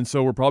 And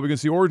so we're probably going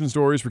to see origin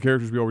stories for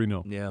characters we already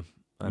know. Yeah.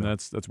 And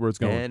that's where it's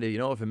going. And,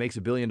 if it makes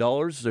 $1 billion,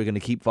 they're going to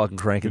keep fucking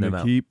cranking them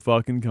out. Keep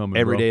fucking coming,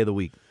 every bro. day of the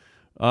week.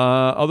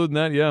 Other than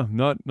that, yeah,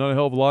 not a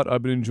hell of a lot.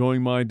 I've been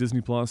enjoying my Disney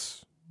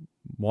Plus,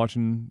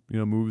 watching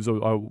movies.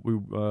 We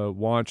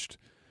watched.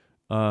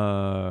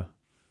 Oh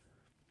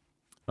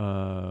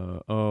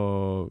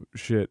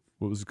shit!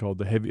 What was it called?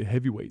 The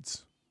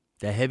Heavyweights.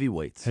 The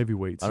Heavyweights.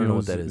 Heavyweights. I don't know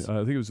what that is. I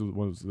think it was the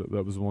one.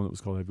 That was the one that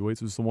was called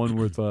Heavyweights. It was the one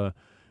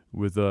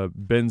with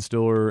Ben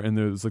Stiller, and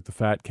there's like the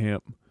fat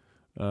camp.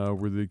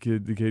 Where the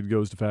kid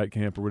goes to fat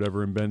camp or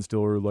whatever, and Ben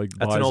Stiller That's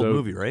buys an old out.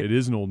 movie, right? It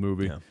is an old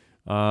movie.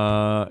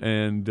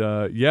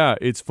 Yeah.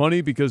 It's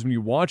funny because when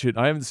you watch it,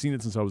 I haven't seen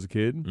it since I was a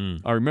kid.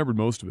 I remembered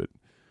most of it,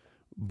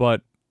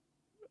 but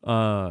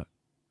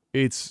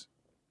it's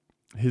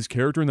his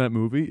character in that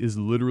movie is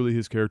literally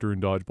his character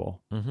in Dodgeball.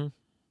 Mm-hmm.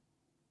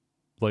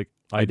 Like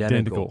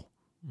identical.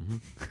 Mm-hmm.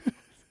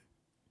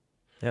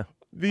 Yeah.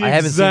 I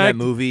haven't seen that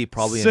movie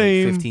probably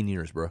in like 15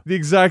 years, bro. The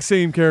exact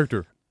same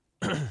character.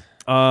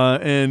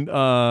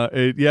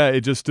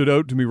 It just stood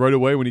out to me right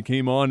away when he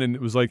came on, and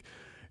it was like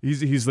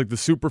he's like the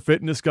super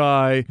fitness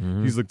guy.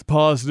 Mm-hmm. He's like the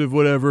positive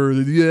whatever.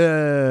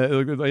 Yeah,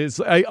 it's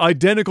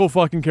identical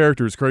fucking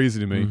character. It's crazy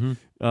to me.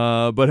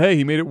 Mm-hmm. But hey,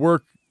 he made it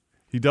work.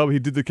 He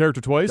did the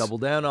character twice. Double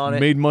down on it.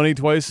 Made money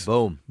twice.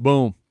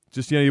 Boom.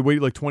 Just you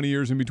wait like 20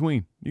 years in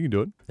between. You can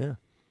do it. Yeah,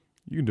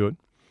 you can do it.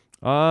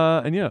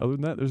 Other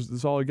than that,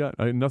 that's all I got.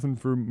 I had nothing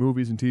for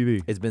movies and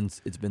TV. It's been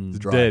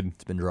dry. Dead.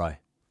 It's been dry.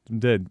 I'm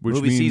dead. Which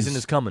Movie means season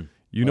is coming.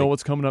 You know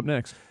what's coming up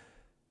next.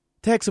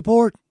 Tech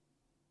support.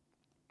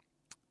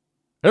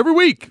 Every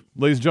week,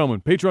 ladies and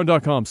gentlemen,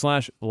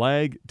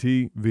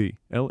 patreon.com/lagtv,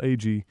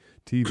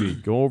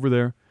 LAGTV. Go over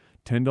there,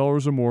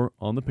 $10 or more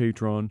on the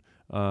Patreon,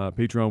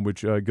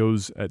 which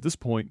goes at this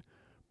point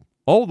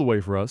all the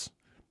way for us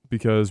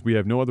because we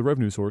have no other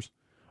revenue source.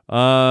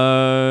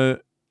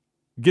 Gets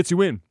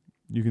you in.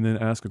 You can then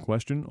ask a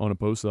question on a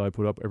post that I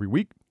put up every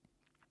week,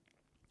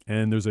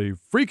 and there's a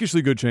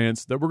freakishly good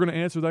chance that we're going to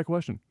answer that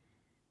question.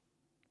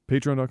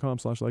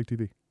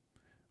 Patreon.com/lagtv.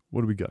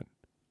 What do we got?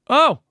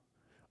 Oh,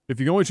 if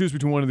you can only choose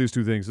between one of these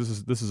two things,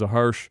 this is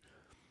harsh,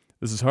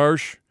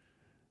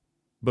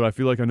 but I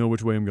feel like I know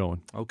which way I'm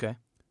going. Okay.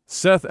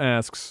 Seth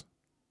asks,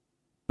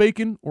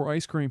 bacon or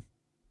ice cream?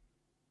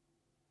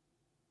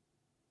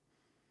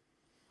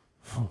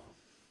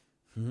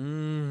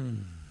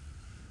 I'm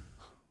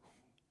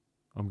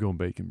going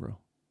bacon, bro.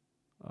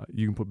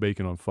 You can put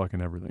bacon on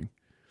fucking everything,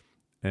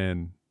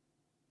 and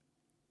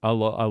I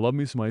love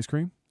me some ice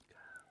cream.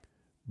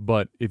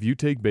 But if you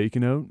take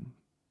bacon out,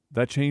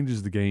 that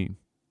changes the game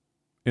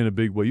in a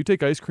big way. You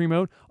take ice cream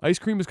out. Ice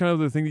cream is kind of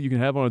the thing that you can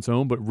have on its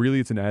own, but really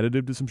it's an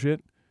additive to some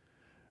shit.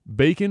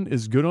 Bacon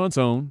is good on its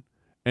own,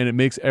 and it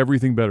makes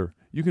everything better.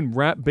 You can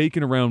wrap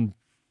bacon around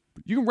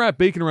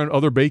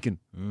other bacon,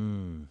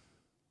 and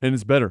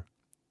it's better.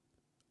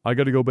 I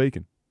got to go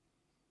bacon.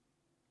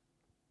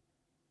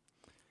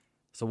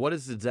 So what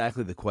is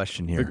exactly the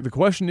question here? The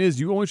question is,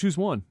 you only choose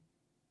one.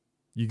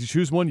 You can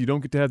choose one. You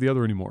don't get to have the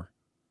other anymore.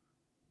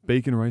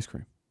 Bacon or ice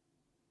cream?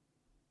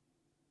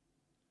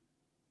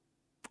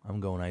 I'm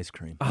going ice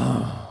cream.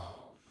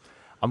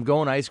 I'm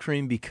going ice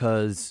cream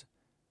because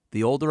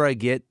the older I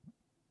get,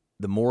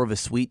 the more of a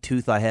sweet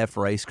tooth I have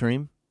for ice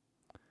cream.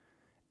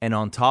 And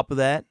on top of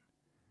that,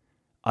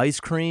 ice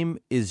cream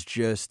is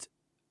just,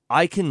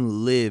 I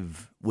can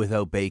live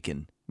without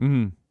bacon.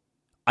 Mm-hmm.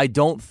 I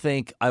don't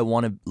think I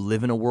want to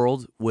live in a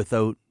world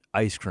without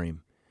ice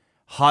cream.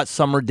 Hot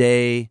summer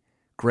day,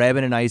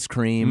 grabbing an ice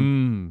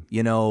cream,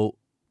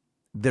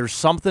 there's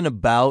something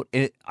about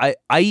it. I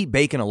eat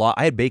bacon a lot.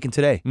 I had bacon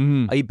today.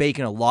 Mm-hmm. I eat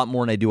bacon a lot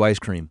more than I do ice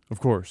cream.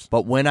 Of course.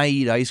 But when I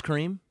eat ice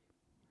cream,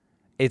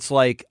 it's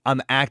like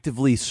I'm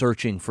actively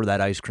searching for that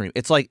ice cream.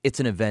 It's like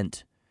it's an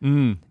event.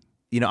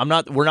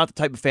 Mm-hmm. We're not the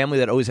type of family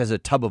that always has a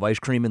tub of ice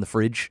cream in the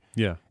fridge.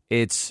 Yeah.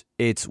 It's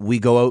we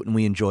go out and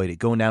we enjoyed it.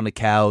 Going down to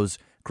Cows,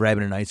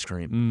 grabbing an ice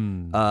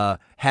cream.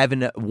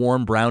 Having a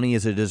warm brownie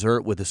as a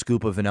dessert with a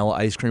scoop of vanilla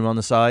ice cream on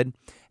the side.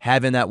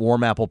 Having that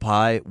warm apple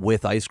pie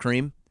with ice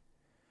cream.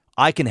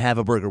 I can have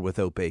a burger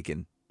without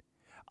bacon.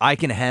 I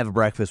can have a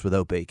breakfast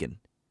without bacon.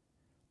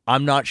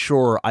 I'm not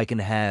sure I can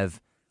have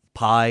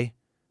pie,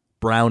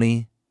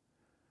 brownie,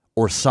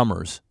 or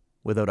Summers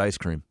without ice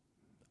cream.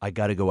 I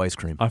got to go ice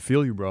cream. I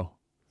feel you, bro.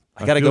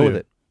 I got to go with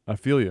it. I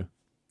feel you.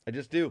 I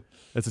just do.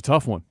 It's a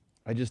tough one.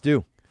 I just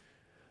do.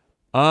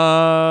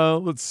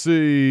 Let's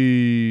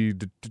see.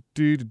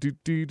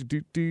 Vlad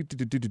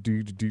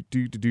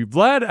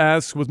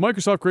asks, with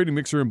Microsoft creating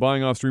Mixer and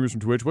buying off streamers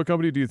from Twitch, what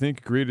company do you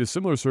think created a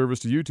similar service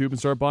to YouTube and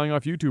start buying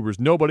off YouTubers?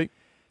 Nobody.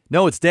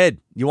 No, it's dead.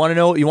 You want to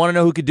know? You want to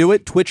know who could do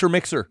it? Twitch or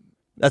Mixer.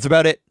 That's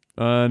about it.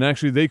 And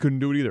actually, they couldn't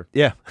do it either.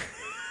 Yeah.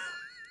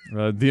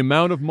 The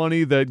amount of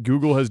money that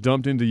Google has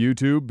dumped into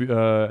YouTube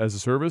as a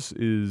service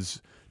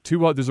is too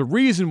hot. There's a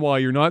reason why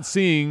you're not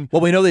seeing.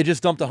 Well, we know they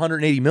just dumped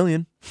 180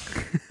 million.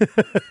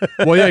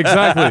 Well, yeah,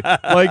 exactly.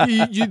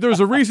 Like, there's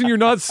a reason you're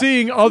not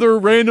seeing other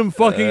random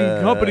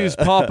fucking companies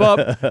pop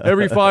up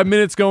every 5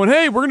 minutes going,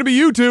 "Hey, we're going to be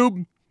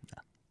YouTube."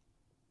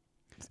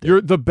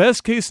 The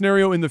best case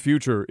scenario in the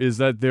future is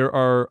that there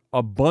are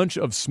a bunch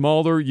of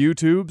smaller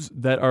YouTubes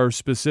that are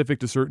specific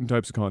to certain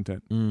types of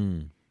content.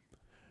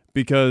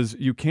 Because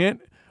you can't,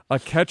 a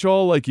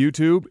catch-all like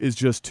YouTube is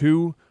just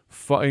too,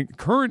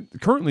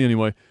 currently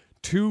anyway,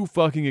 too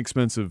fucking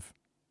expensive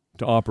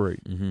to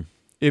operate. Mm-hmm.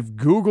 If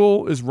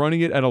Google is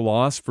running it at a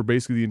loss for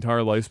basically the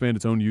entire lifespan,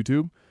 its own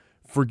YouTube,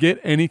 forget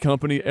any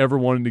company ever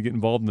wanting to get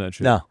involved in that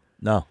shit.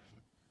 No.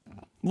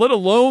 Let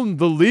alone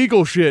the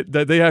legal shit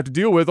that they have to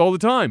deal with all the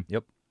time.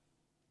 Yep.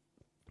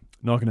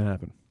 Not going to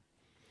happen.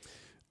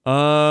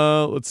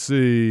 Let's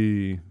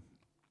see.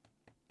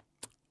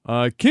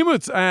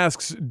 Kimmutz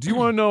asks, do you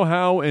want to know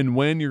how and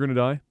when you're going to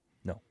die?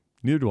 No.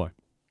 Neither do I.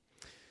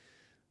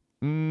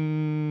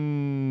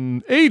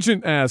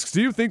 Agent asks,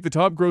 do you think the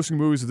top grossing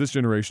movies of this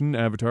generation,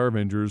 Avatar,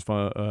 Avengers,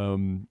 Fast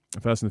and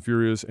the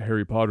Furious,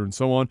 Harry Potter, and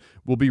so on,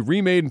 will be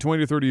remade in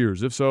 20 to 30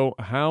 years? If so,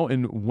 how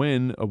and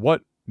when,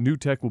 what new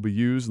tech will be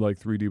used, like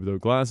 3D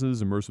without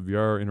glasses, immersive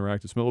VR,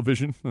 interactive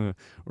smell-o-vision,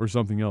 or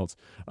something else?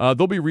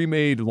 They'll be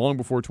remade long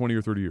before 20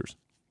 or 30 years.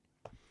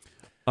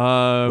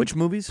 Which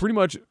movies? Pretty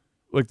much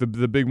like the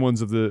big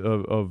ones of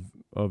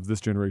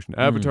this generation.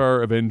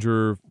 Avatar,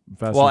 Avenger,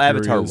 Fast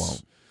and Furious. Avatar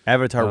won't.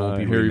 Avatar won't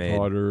be Harry remade.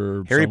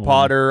 Potter. Harry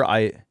Potter,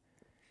 I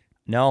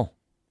don't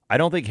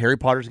think Harry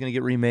Potter's going to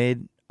get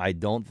remade. I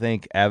don't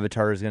think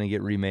Avatar is going to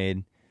get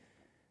remade.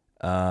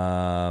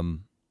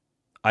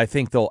 I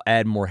think they'll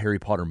add more Harry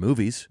Potter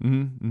movies, but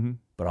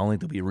I don't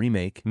think there'll be a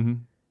remake.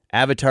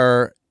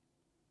 Avatar,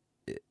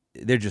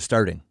 they're just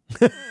starting.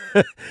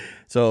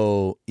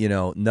 So,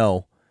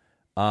 no.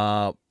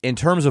 In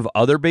terms of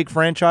other big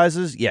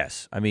franchises,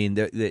 yes. I mean,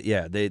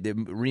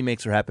 the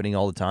remakes are happening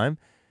all the time.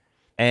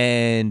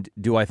 And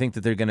do I think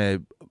that they're going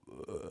to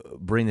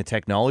bring the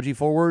technology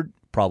forward?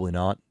 Probably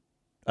not.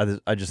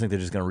 I just think they're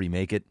just going to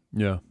remake it.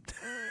 Yeah.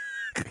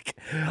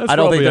 I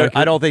don't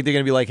think they're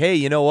going to be like, hey,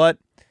 you know what?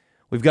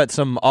 We've got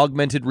some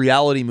augmented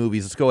reality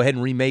movies. Let's go ahead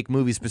and remake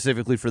movies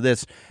specifically for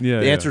this.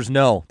 The answer is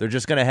no. They're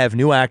just going to have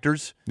new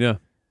actors,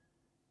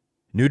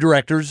 new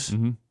directors,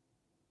 a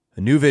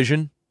new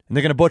vision, and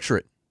they're going to butcher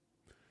it.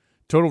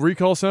 Total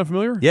Recall sound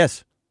familiar?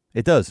 Yes,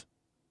 it does.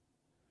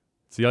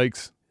 It's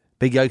yikes.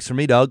 Big yikes for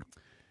me, Doug.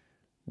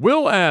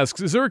 Will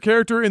asks, is there a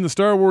character in the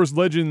Star Wars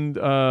legend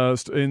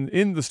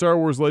in the Star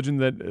Wars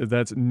legend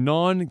that's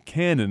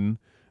non-canon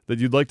that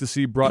you'd like to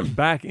see brought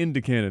back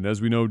into canon?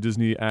 As we know,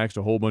 Disney axed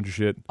a whole bunch of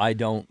shit. I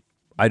don't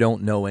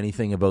know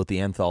anything about the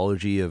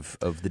anthology of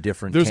the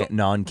different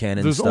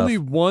non-canon There's stuff. only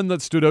one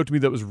that stood out to me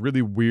that was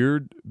really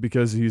weird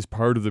because he's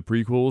part of the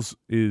prequels,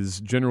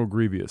 is General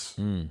Grievous,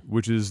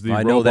 which is the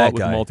robot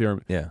with the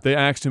multi-arm. Yeah. They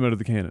axed him out of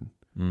the canon.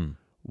 Why?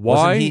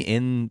 Wasn't he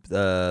in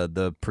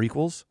the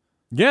prequels?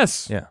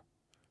 Yes. Yeah.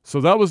 So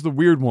that was the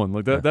weird one.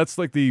 Like that. That's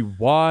like the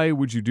why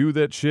would you do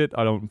that shit?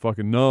 I don't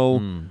fucking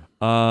know.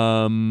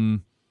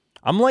 I'm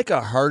like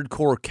a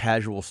hardcore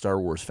casual Star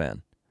Wars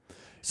fan.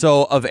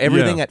 So of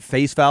everything at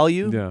face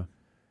value,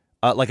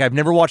 like I've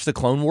never watched the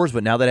Clone Wars,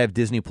 but now that I have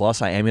Disney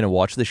Plus, I am going to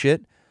watch the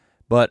shit.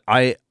 But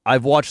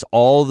I've watched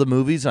all the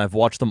movies and I've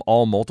watched them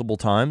all multiple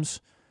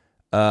times.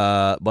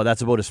 But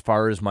that's about as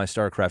far as my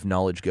StarCraft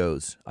knowledge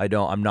goes.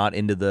 I'm not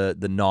into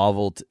the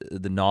novels,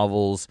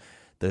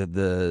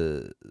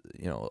 the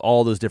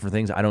all those different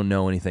things. I don't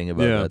know anything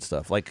about that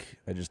stuff. Like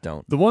I just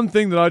don't. The one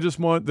thing that I just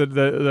want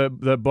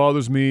that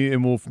bothers me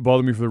and will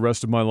bother me for the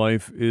rest of my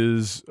life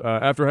is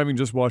after having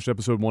just watched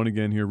episode 1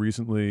 again here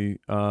recently,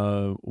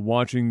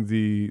 watching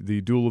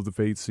the Duel of the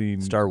Fates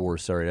scene. Star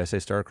Wars. Sorry, did I say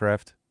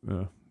StarCraft?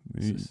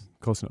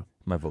 Close enough.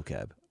 My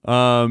vocab.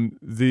 So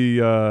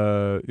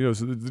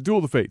the Duel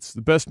of the Fates,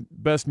 the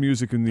best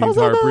music in the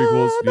entire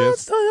prequels.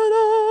 Yes.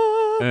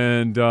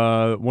 And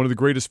one of the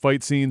greatest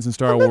fight scenes in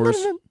Star Wars.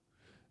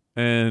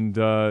 And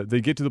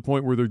they get to the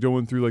point where they're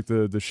going through like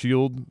the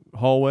shield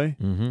hallway.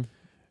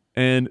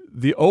 And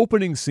the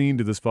opening scene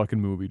to this fucking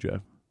movie,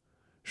 Jeff,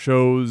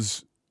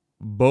 shows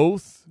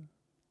both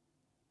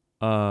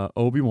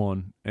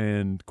Obi-Wan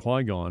and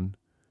Qui-Gon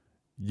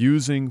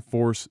using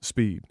Force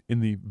speed in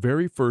the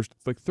very first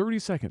 30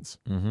 seconds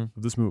of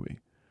this movie,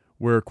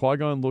 where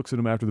Qui-Gon looks at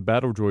him after the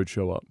battle droids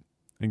show up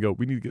and go,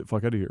 we need to get the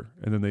fuck out of here.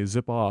 And then they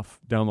zip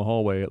off down the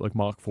hallway at like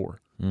Mach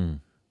 4.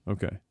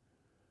 Okay.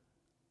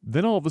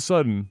 Then all of a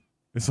sudden,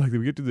 it's like they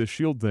get to this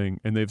shield thing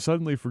and they've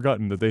suddenly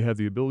forgotten that they have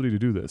the ability to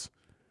do this.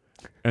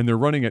 And they're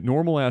running at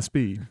normal ass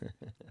speed.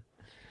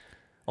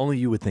 Only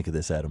you would think of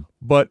this, Adam.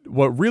 But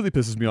what really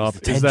pisses me off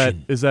is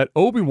that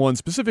Obi-Wan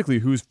specifically,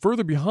 who's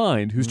further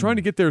behind, who's trying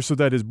to get there so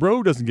that his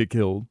bro doesn't get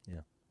killed,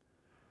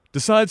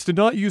 decides to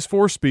not use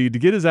Force speed to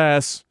get his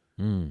ass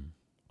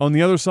on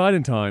the other side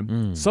in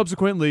time,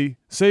 subsequently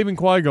saving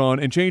Qui-Gon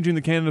and changing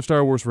the canon of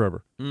Star Wars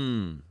forever.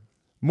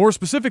 More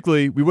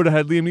specifically, we would have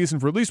had Liam Neeson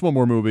for at least one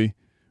more movie,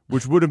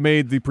 which would have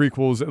made the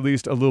prequels at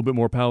least a little bit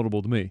more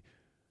palatable to me.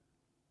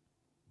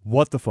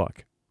 What the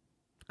fuck?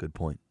 Good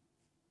point.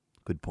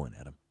 Good point,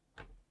 Adam.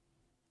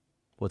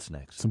 What's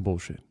next? Some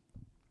bullshit.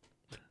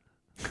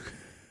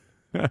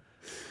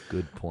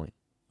 Good point.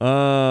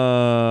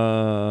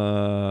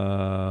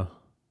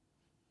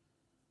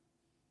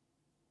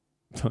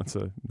 That's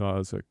a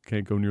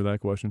can't go near that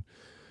question.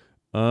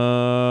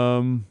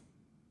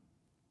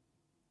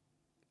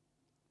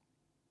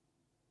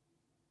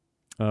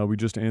 We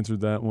just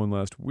answered that one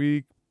last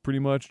week, pretty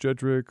much.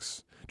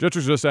 Jetrix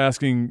just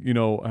asking,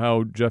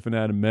 how Jeff and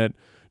Adam met.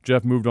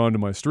 Jeff moved on to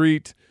my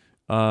street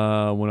when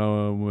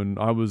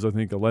I was, I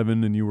think,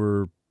 11 and you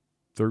were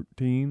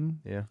 13.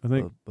 Yeah, I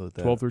think about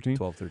 12, 13.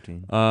 12,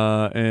 13.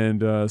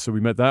 So we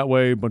met that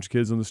way. A bunch of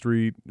kids on the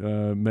street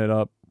met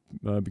up,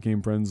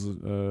 became friends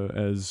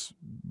as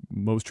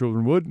most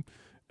children would.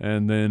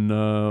 And then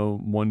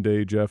one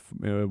day Jeff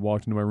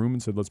walked into my room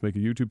and said, "Let's make a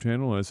YouTube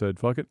channel." And I said,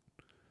 "Fuck it,"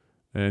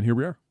 and here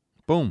we are.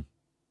 Boom.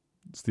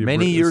 It's the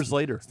Many years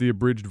later. It's the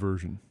abridged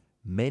version.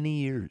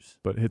 Many years.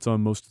 But hits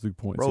on most of the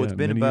points. Bro,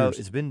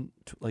 it's been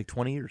like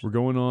 20 years. We're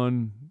going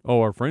on,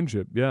 our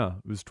friendship. Yeah,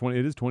 it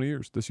is 20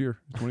 years this year.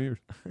 20 years.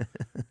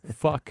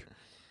 Fuck.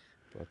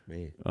 Fuck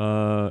me.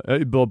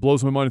 It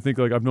blows my mind to think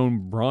like I've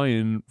known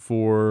Brian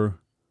for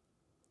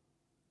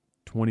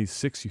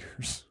 26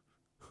 years.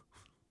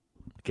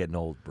 Getting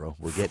old, bro.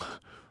 We're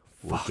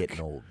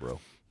getting old, bro.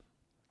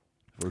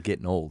 We're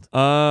getting old.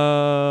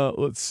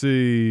 Let's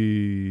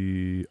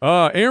see.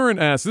 Aaron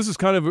asks, this is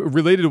kind of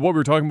related to what we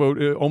were talking about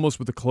almost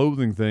with the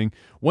clothing thing.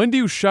 When do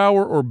you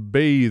shower or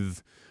bathe?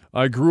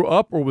 I grew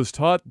up or was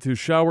taught to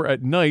shower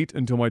at night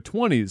until my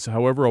 20s.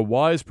 However, a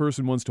wise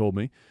person once told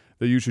me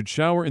that you should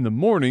shower in the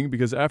morning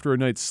because after a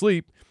night's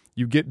sleep,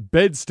 you get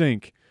bed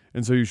stink.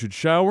 And so you should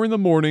shower in the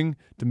morning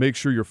to make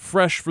sure you're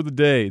fresh for the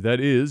day. That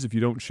is, if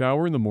you don't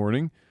shower in the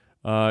morning,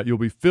 you'll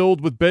be filled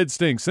with bed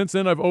stink. Since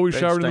then, I've always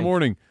showered in the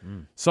morning.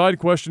 Side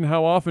question,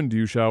 how often do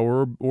you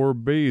shower or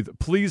bathe?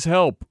 Please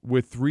help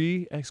with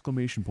 3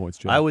 exclamation points,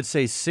 Jeff. I would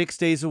say 6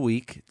 days a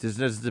week,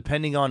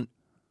 depending on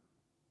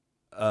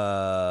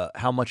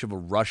how much of a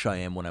rush I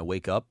am when I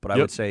wake up. But I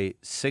would say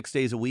 6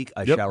 days a week,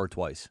 I shower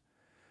twice.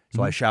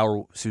 So I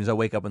shower as soon as I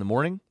wake up in the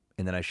morning,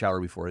 and then I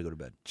shower before I go to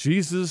bed.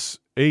 Jesus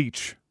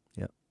H.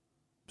 Yeah.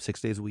 6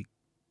 days a week.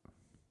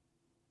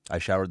 I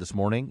showered this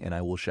morning, and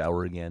I will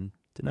shower again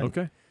tonight.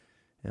 Okay.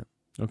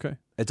 Okay.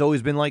 It's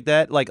always been like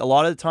that. Like a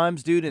lot of the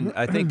times, dude, and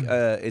I think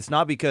it's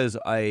not because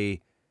I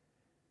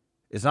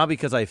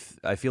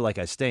feel like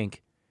I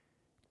stink.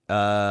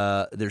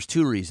 There's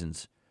 2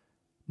 reasons.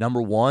 Number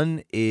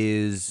 1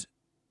 is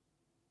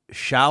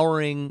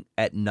showering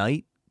at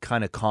night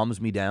kind of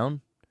calms me down.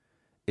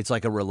 It's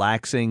like a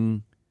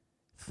relaxing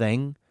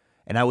thing.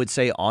 And I would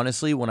say,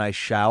 honestly, when I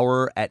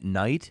shower at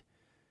night,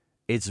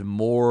 it's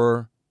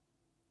more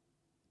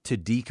to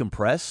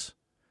decompress.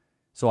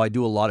 So I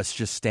do a lot of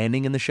just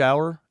standing in the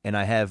shower, and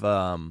I have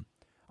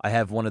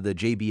one of the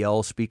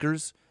JBL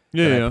speakers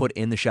that I put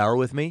in the shower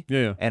with me,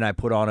 and I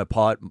put on a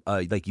pot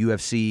like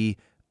UFC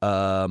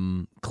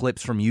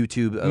clips from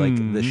YouTube,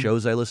 like the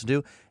shows I listen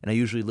to, and I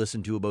usually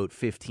listen to about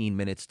 15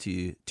 minutes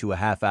to a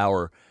half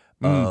hour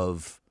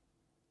of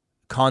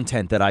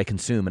content that I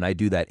consume, and I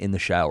do that in the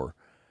shower.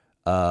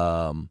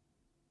 I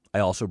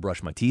also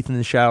brush my teeth in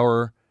the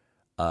shower.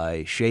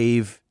 I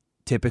shave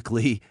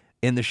typically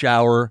in the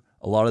shower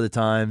a lot of the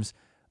times.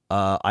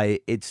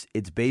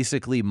 It's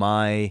basically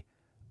my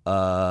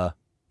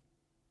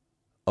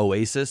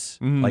oasis,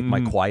 like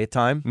my quiet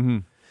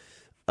time.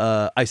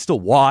 I still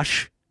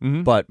wash,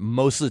 but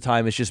most of the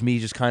time it's just me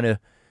just kind of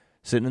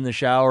sitting in the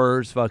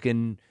showers,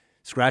 fucking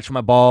scratching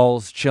my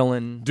balls,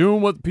 chilling.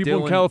 Doing what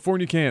people in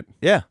California can't.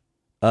 Yeah.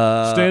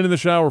 Stand in the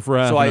shower for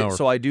half an hour.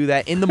 So I do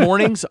that. In the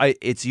mornings,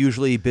 it's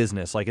usually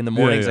business. Like in the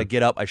mornings, I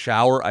get up, I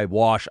shower, I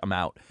wash, I'm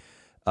out.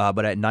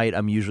 But at night,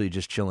 I'm usually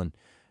just chilling.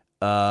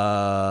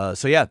 So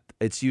yeah,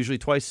 it's usually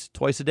twice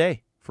a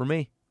day for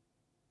me.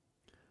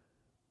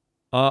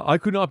 I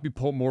could not be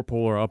more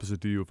polar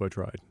opposite to you if I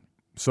tried.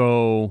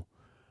 So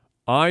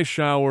I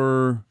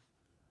shower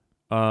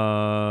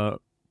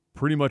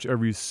pretty much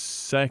every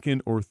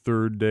second or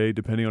third day,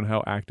 depending on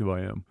how active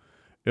I am.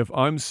 If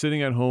I'm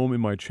sitting at home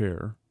in my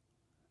chair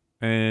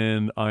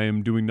and I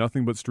am doing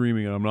nothing but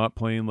streaming and I'm not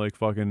playing like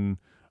fucking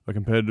a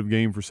competitive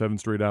game for 7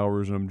 straight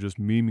hours and I'm just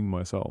memeing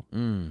myself,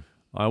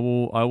 I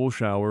will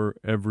shower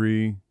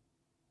every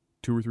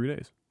 2 or 3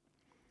 days.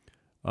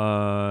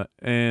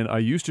 And I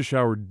used to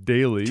shower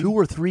daily. 2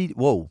 or 3?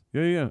 Whoa.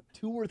 Yeah.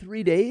 2 or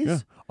 3 days? Yeah.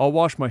 I'll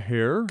wash my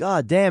hair.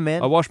 God damn,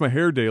 man. I wash my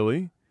hair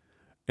daily,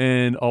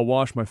 and I'll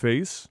wash my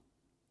face.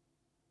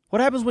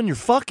 What happens when you're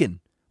fucking?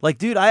 Like,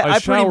 dude, I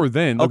shower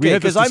then. Like, okay, we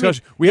had this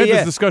discussion. We had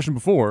this discussion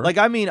before. Like,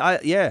 I mean,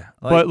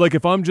 but like,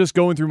 if I'm just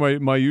going through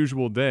my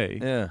usual day,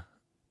 it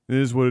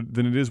is what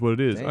it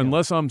is. Damn.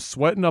 Unless I'm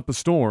sweating up a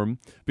storm,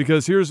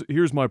 because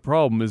here's my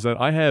problem is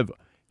that I have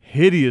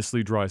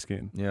hideously dry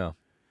skin. Yeah.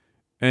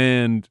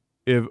 And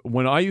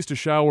when I used to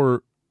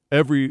shower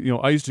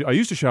I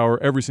used to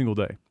shower every single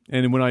day,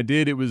 and when I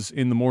did, it was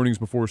in the mornings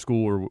before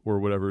school or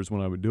whatever is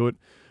when I would do it,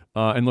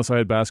 unless I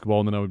had basketball,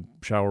 and then I would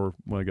shower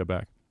when I got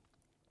back.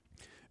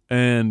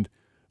 And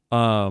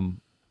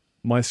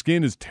my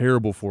skin is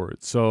terrible for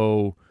it,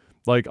 so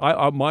like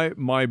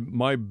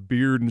my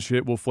beard and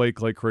shit will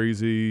flake like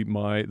crazy.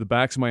 The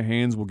backs of my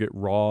hands will get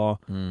raw.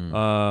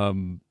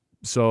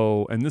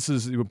 So, and this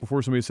is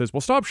before somebody says,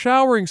 "Well, stop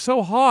showering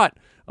so hot."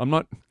 I'm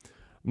not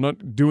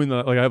doing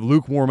that. Like I have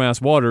lukewarm ass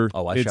water.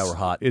 Oh, I shower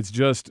hot. It's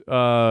just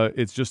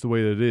the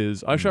way that it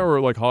is. I shower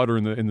like hotter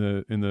in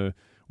the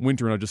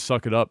winter, and I just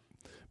suck it up.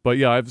 But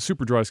yeah, I have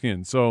super dry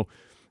skin. So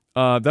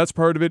that's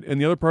part of it. And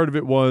the other part of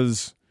it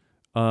was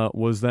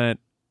that,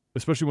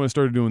 especially when I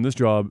started doing this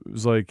job, it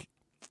was like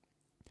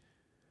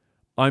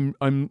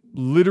I'm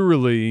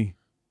literally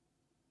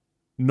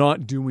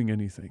not doing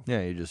anything.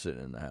 Yeah, you're just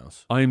sitting in the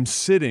house. I'm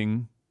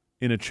sitting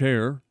in a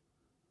chair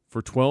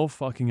for 12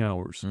 fucking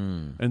hours.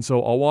 And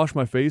so I'll wash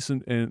my face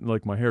and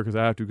like my hair because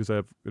I have to, because I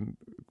have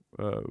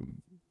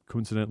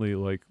coincidentally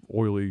like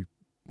oily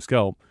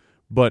scalp.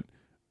 But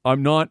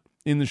I'm not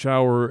in the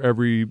shower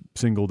every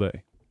single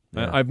day.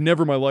 Yeah. I've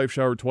never in my life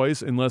showered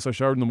twice unless I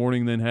showered in the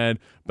morning and then had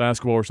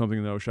basketball or something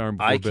and I was showering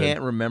before bed. I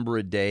can't remember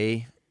a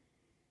day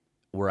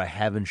where I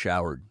haven't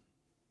showered.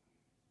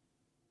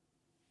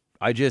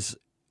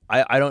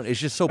 I don't. It's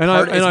just so it's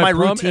my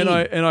routine.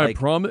 I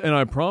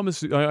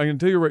promise. I can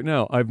tell you right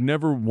now. I've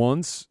never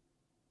once.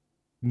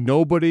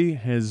 Nobody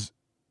has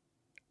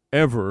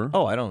ever.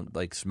 Oh, I don't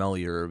like smell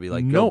you or be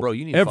like, no, bro,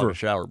 you need to fucking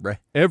shower, bro.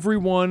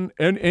 Everyone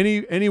and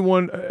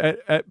anyone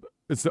at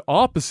it's the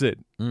opposite.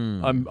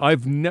 I'm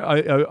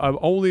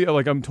only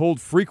like I'm told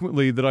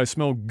frequently that I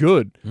smell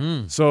good.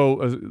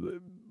 So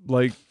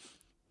like.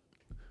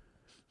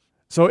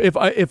 So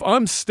if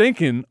I'm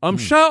stinking, I'm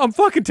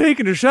fucking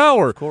taking a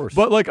shower. Of course.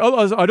 But like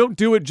I don't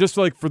do it just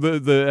like for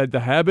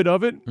the habit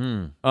of it.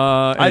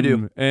 I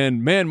do.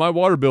 And man, my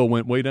water bill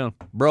went way down.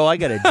 Bro, I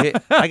got a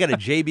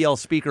JBL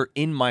speaker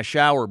in my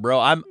shower,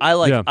 bro.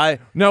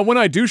 Now when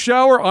I do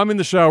shower, I'm in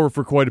the shower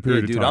for quite a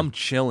period of time. I'm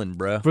chilling,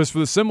 bro. But for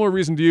the similar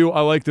reason to you,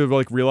 I like to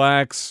like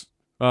relax.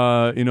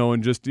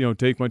 And just,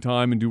 take my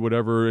time and do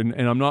whatever. And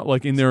I'm not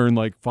like in there in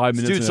like 5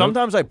 minutes. Dude,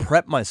 sometimes I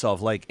prep myself.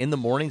 Like in the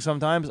morning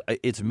sometimes,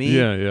 it's me.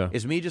 Yeah.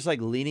 It's me just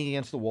like leaning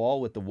against the wall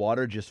with the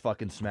water just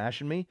fucking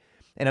smashing me.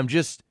 And I'm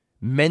just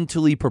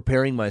mentally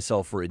preparing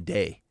myself for a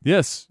day.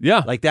 Yes.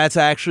 Yeah. Like that's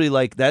actually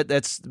like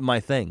that's my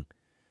thing.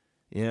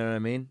 You know what I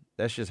mean?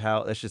 That's just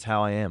how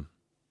I am.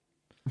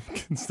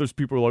 There's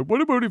people who are like, what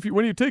about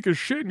when you take a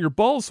shit and your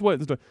balls sweat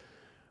and stuff?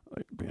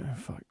 Like,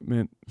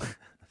 man.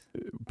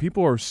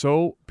 People are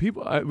so we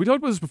talked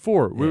about this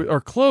before. Yeah.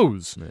 Our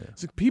clothes. Yeah.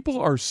 It's like people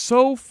are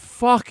so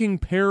fucking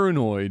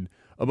paranoid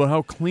about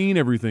how clean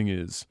everything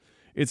is.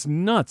 It's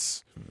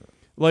nuts.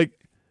 Like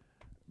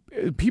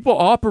people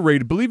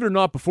operated, believe it or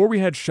not, before we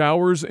had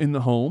showers in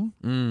the home,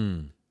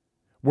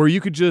 where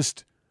you could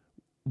just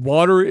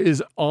water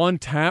is on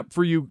tap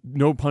for you,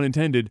 no pun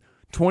intended,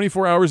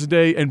 24 hours a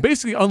day and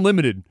basically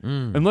unlimited,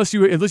 unless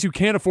you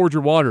can't afford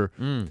your water.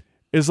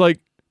 Is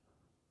like.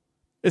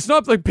 It's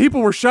not like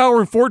people were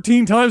showering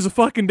 14 times a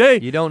fucking day.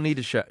 You don't need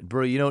to shower,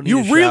 bro. You don't need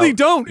to shower. You really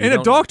don't. And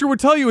a doctor would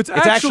tell you it's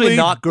actually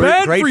not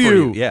bad great for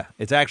you. Yeah,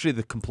 it's actually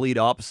the complete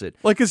opposite.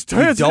 Like it's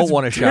terrible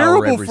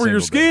for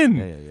your skin.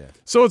 Yeah.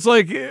 So it's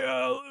like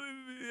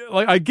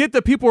I get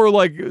that people are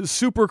like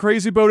super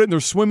crazy about it and they're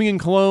swimming in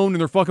cologne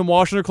and they're fucking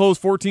washing their clothes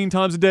 14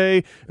 times a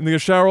day and they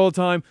shower all the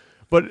time.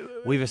 But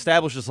we've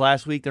established this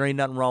last week. There ain't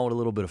nothing wrong with a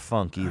little bit of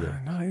funk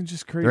either. No, it's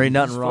just crazy. There ain't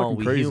nothing wrong.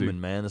 We human,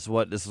 man. This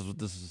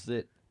is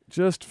it.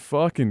 Just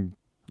fucking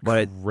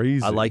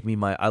crazy. I like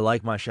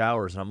my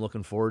showers, and I'm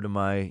looking forward to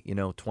my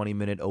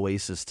 20-minute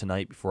oasis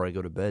tonight before I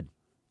go to bed.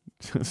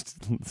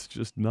 It's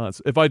just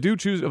nuts. If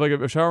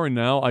I'm showering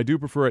now, I do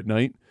prefer at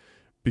night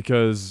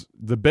because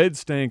the bed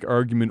stank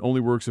argument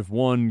only works if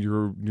one,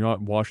 you're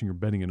not washing your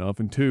bedding enough,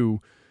 and two,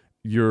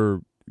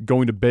 you're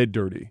going to bed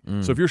dirty.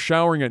 So if you're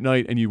showering at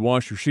night and you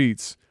wash your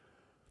sheets,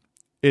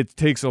 it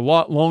takes a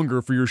lot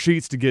longer for your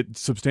sheets to get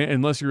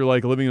unless you're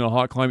like living in a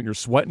hot climate and you're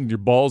sweating your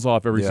balls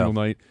off every single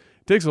night.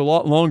 It takes a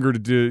lot longer to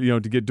do,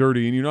 to get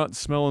dirty, and you're not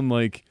smelling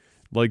like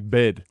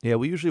bed. Yeah,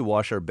 we usually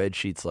wash our bed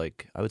sheets I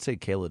would say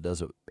Kayla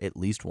does it at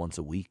least once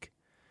a week.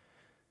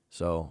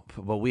 So,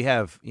 but we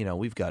have,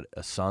 we've got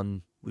a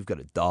son, we've got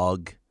a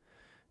dog,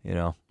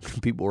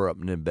 people are up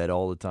in bed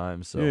all the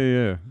time. So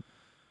yeah.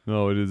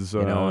 No, it is.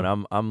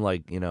 And I'm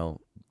like,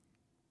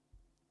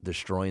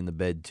 destroying the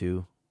bed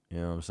too. You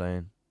know what I'm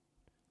saying?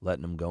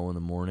 Letting them go in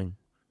the morning,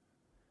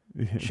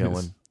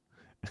 chilling.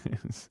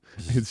 It's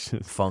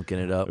just funking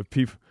it up.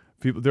 People.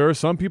 There are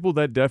some people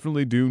that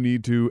definitely do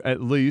need to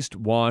at least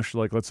wash,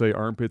 like let's say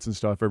armpits and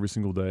stuff every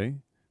single day,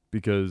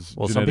 because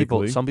some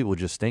people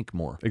just stink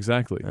more.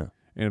 Exactly. Yeah.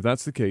 And if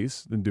that's the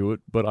case, then do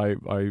it. But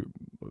it's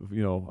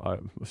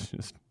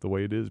just the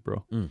way it is,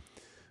 bro.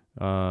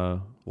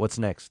 What's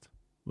next?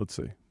 Let's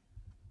see.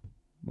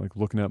 Like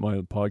looking at my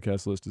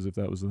podcast list as if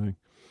that was the thing.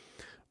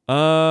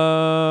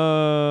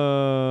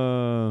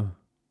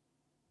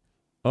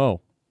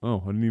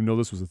 Oh, I didn't even know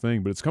this was a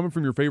thing, but it's coming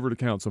from your favorite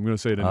account, so I'm going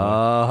to say it anyway.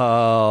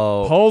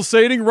 Oh.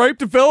 Pulsating ripe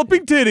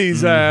developing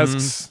titties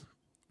asks,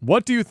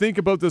 what do you think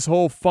about this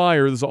whole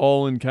FIRE, this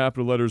all in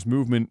capital letters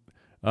movement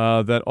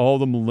that all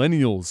the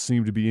millennials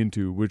seem to be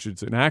into, which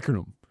it's an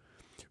acronym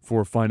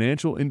for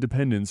financial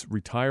independence,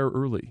 retire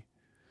early.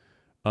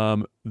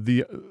 I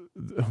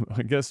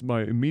guess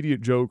my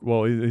immediate joke,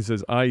 well, he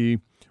says, i.e.,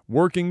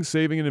 working,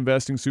 saving, and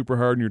investing super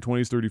hard in your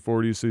 20s, 30s,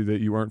 40s so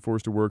that you aren't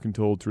forced to work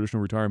until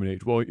traditional retirement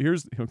age. Well,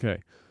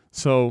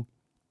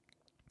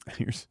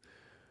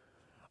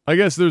 I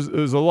guess there's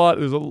a lot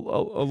to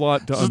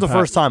This is the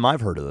first time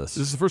I've heard of this.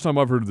 This is the first time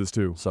I've heard of this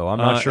too. So I'm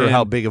not sure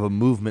how big of a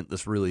movement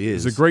this really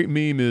is. It's a great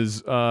meme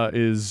is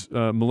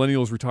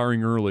millennials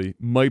retiring early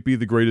might be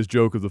the greatest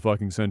joke of the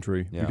fucking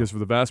century. Yeah. Because for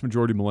the vast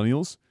majority of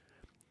millennials,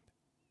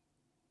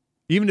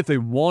 even if they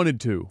wanted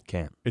to,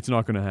 Can't. it's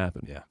not going to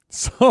happen. Yeah.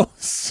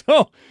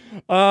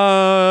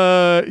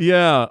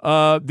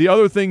 The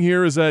other thing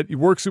here is that you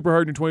work super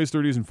hard in your 20s,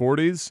 30s, and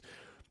 40s.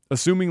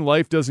 Assuming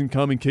life doesn't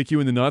come and kick you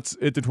in the nuts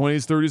at the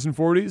 20s, 30s, and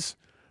 40s,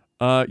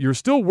 you're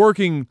still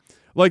working.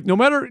 Like no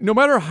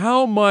matter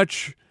how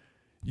much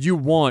you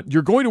want,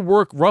 you're going to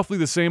work roughly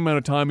the same amount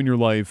of time in your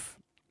life,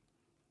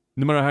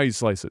 no matter how you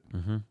slice it.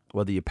 Mm-hmm.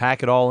 Whether you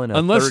pack it all in a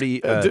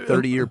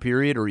 30-year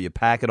period or you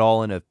pack it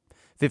all in a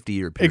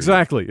 50-year period.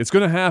 Exactly. It's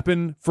going to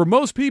happen for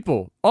most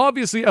people.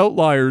 Obviously,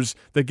 outliers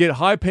that get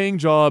high-paying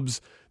jobs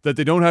that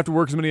they don't have to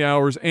work as many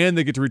hours and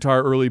they get to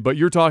retire early, but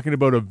you're talking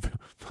about a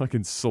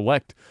fucking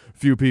select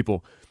few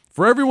people.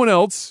 For everyone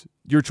else,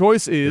 your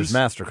choice is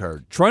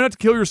MasterCard. Try not to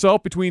kill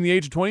yourself between the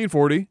age of 20 and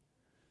 40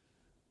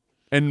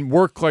 and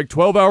work like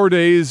 12-hour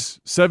days,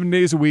 7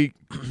 days a week,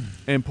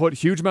 and put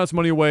huge amounts of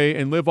money away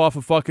and live off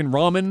of fucking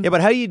ramen. Yeah,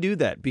 but how do you do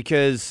that?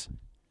 Because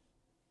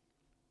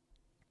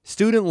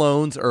student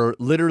loans are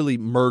literally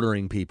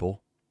murdering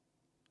people.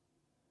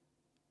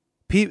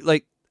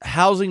 Like,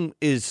 housing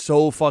is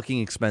so fucking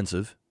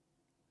expensive.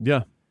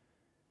 Yeah.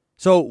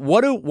 So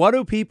what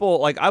do people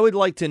like? I would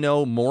like to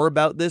know more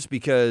about this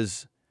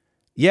because,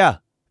 yeah,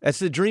 that's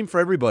the dream for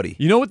everybody.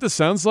 You know what this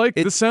sounds like?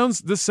 This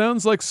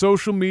sounds like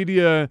social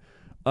media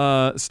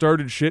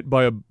started shit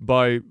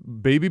by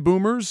baby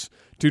boomers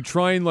to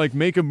try and like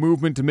make a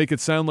movement to make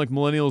it sound like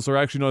millennials are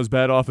actually not as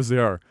bad off as they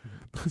are.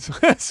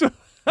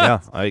 Yeah,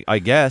 I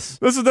guess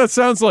that's what that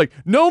sounds like.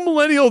 No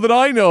millennial that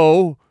I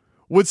know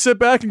would sit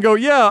back and go,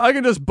 yeah, I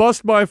can just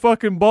bust my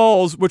fucking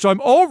balls, which I'm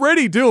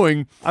already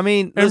doing. I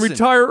mean, and listen,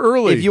 retire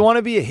early. If you want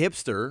to be a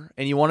hipster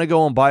and you want to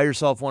go and buy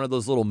yourself one of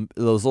those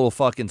little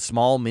fucking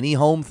small mini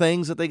home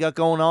things that they got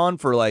going on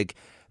for like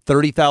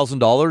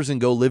 $30,000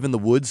 and go live in the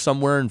woods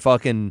somewhere in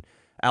fucking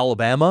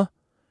Alabama,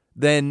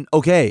 then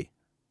okay,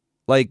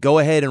 like go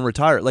ahead and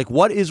retire. Like,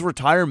 what is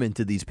retirement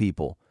to these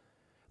people?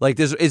 Like,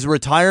 is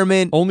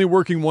retirement only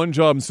working one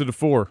job instead of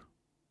 4?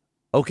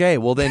 Okay,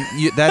 well then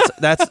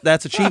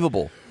that's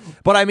achievable.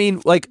 But I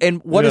mean, like,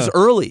 and what is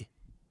early?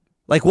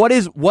 Like, what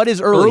is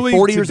early?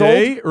 40 years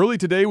old? Early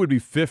today would be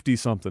 50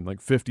 something,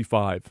 like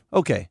 55.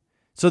 Okay,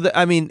 so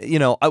I mean, you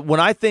know, when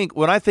I think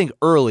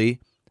early,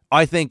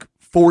 I think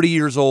 40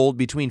 years old,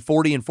 between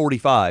 40 and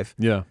 45.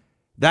 Yeah,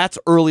 that's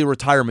early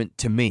retirement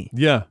to me.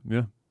 Yeah,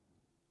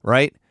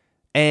 right.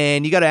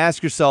 And you got to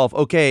ask yourself,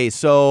 okay,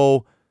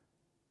 so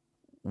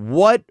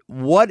what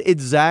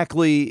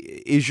exactly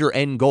is your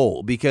end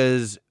goal?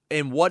 Because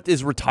and what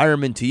is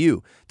retirement to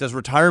you? Does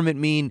retirement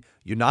mean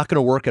you're not going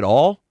to work at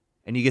all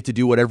and you get to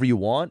do whatever you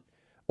want?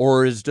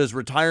 Or does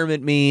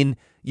retirement mean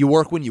you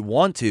work when you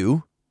want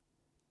to,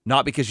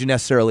 not because you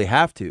necessarily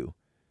have to?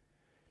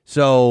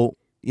 So,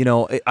 you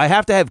know, I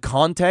have to have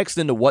context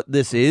into what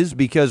this is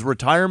because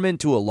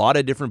retirement to a lot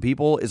of different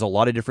people is a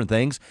lot of different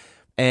things.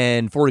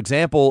 And for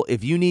example,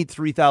 if you need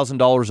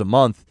 $3,000 a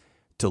month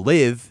to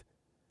live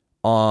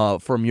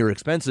from your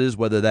expenses,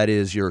 whether that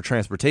is your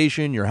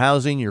transportation, your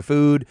housing, your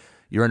food,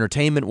 your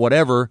entertainment,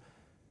 whatever,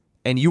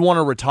 and you want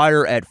to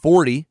retire at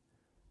 40,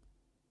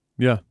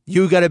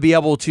 you got to be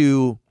able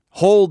to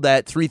hold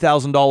that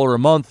 $3,000 a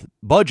month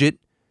budget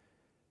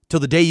till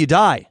the day you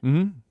die.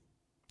 Mm-hmm.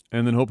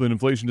 And then hope that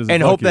inflation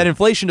doesn't that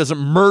inflation doesn't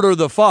murder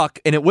the fuck,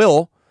 and it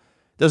will,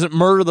 doesn't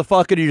murder the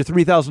fuck out of your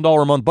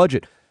 $3,000 a month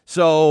budget.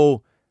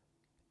 So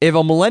if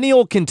a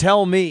millennial can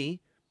tell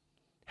me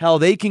how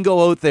they can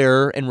go out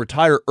there and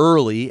retire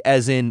early,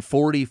 as in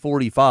 40,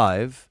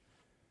 45,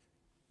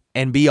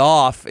 and be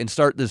off and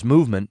start this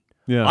movement,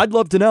 I'd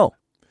love to know.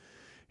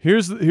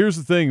 Here's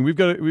the thing. We've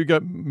got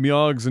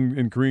Myogs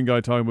and Korean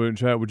guy talking about it in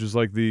chat, which is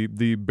like the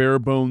bare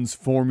bones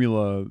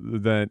formula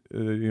that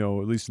you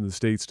know, at least in the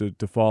States,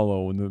 to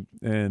follow,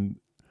 and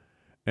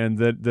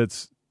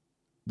that's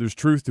there's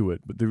truth to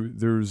it, but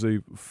there's a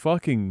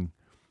fucking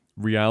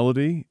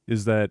reality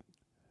is that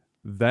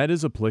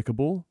is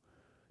applicable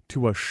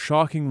to a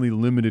shockingly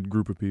limited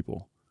group of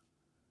people.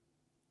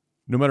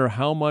 No matter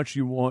how much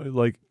you want,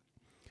 like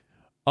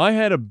I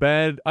had a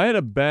bad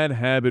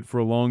habit for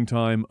a long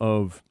time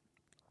of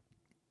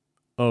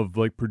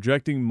like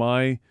projecting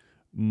my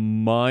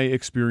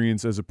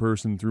experience as a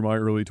person through my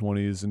early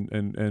 20s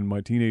and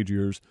my teenage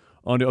years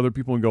onto other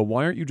people and go,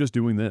 why aren't you just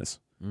doing this?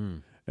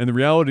 And the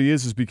reality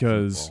is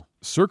because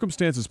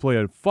circumstances play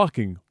a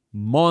fucking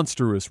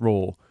monstrous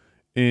role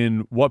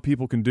in what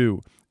people can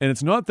do. And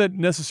it's not that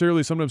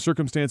necessarily sometimes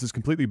circumstances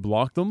completely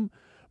block them,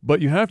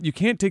 but you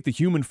can't take the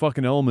human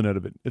fucking element out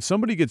of it. If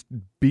somebody gets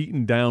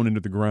beaten down into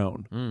the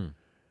ground,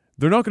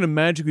 they're not going to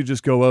magically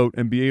just go out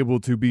and be able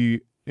to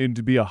be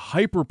a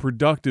hyper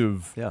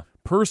productive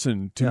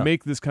person to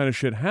make this kind of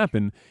shit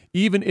happen,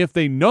 even if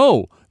they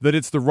know that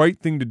it's the right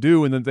thing to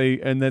do and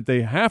that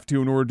they have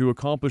to in order to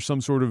accomplish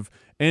some sort of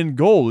end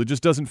goal. It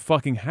just doesn't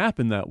fucking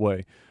happen that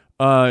way.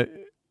 And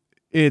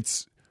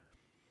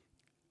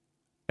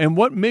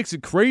what makes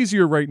it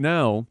crazier right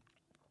now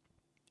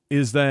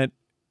is that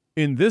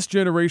in this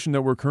generation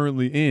that we're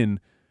currently in,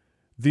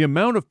 the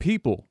amount of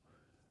people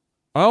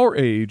our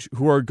age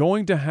who are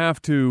going to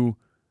have to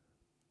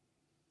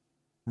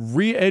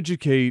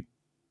re-educate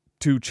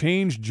to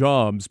change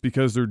jobs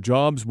because their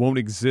jobs won't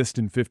exist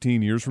in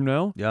 15 years from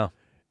now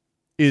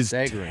is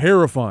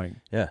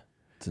terrifying. Yeah,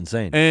 it's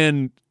insane.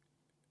 And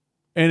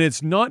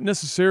it's not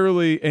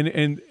necessarily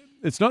and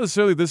it's not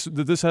necessarily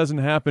that this hasn't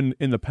happened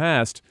in the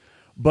past,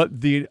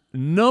 but the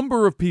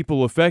number of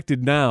people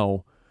affected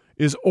now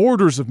is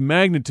orders of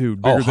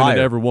magnitude bigger than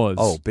it ever was.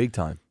 Oh, big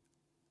time.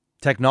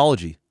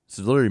 Technology. It's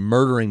literally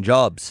murdering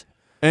jobs.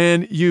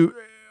 And you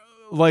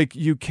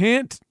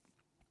can't.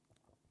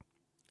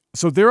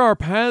 So there are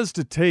paths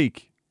to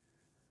take,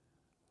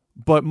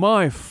 but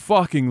my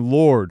fucking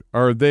Lord,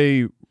 are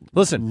they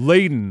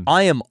laden.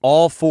 I am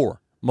all for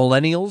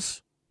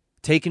millennials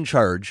taking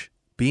charge,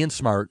 being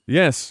smart,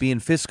 yes, being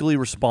fiscally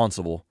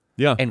responsible,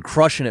 yeah, and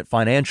crushing it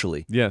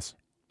financially, yes,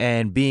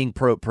 and being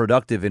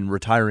productive and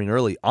retiring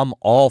early. I'm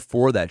all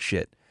for that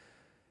shit.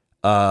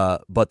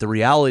 But the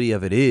reality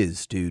of it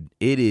is, dude,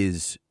 it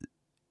is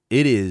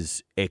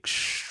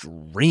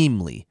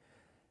extremely,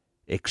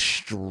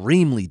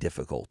 extremely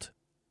difficult.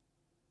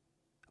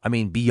 I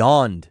mean,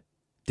 beyond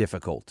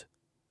difficult.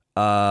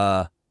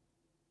 I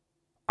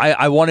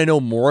want to know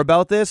more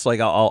about this. Like,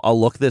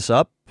 I'll look this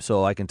up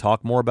so I can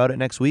talk more about it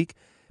next week,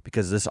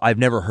 because I've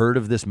never heard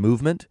of this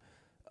movement,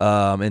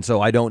 and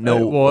so I don't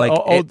know.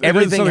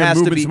 Everything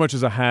has to be as much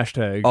as a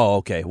hashtag. Oh,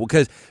 okay. Well,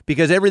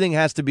 because everything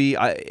has to be.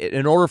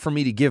 In order for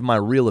me to give my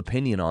real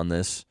opinion on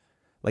this,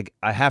 like,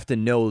 I have to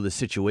know the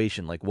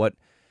situation, like what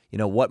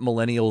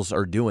millennials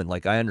are doing.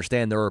 Like, I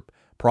understand there are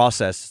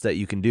process that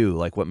you can do,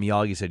 like what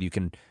Miyagi said. You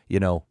can,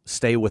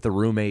 stay with a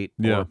roommate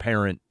or a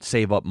parent,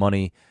 save up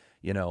money,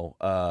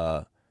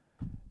 don't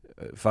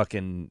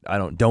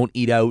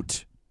eat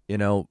out,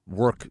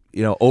 work,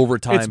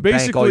 overtime,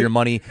 bank all your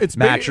money,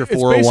 match your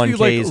 401ks.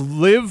 Like,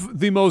 live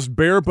the most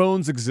bare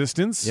bones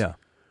existence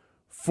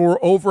for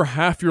over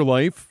half your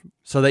life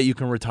so that you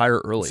can retire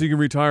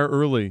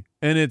early.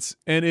 And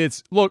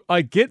it's look,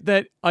 I get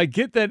that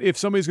if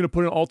somebody's going to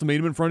put an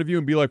ultimatum in front of you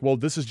and be like, well,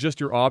 this is just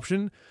your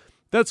option,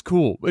 that's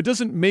cool. It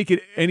doesn't make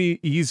it any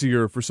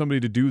easier for somebody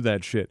to do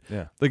that shit.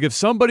 Yeah. Like, if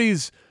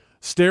somebody's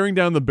staring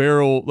down the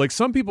barrel, like,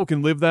 some people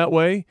can live that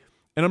way.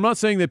 And I'm not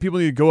saying that people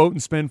need to go out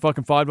and spend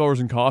fucking $5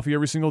 in coffee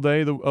every single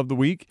day of the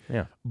week.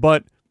 Yeah.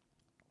 But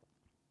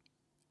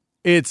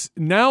it's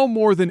now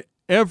more than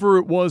ever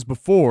it was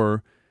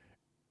before.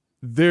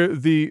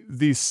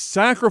 The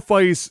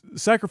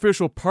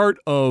sacrificial part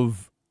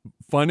of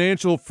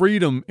financial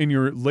freedom in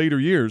your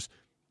later years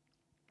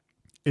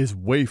is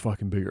way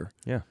fucking bigger.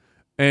 Yeah.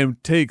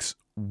 And takes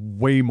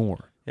way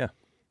more. Yeah.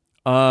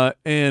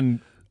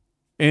 And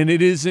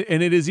it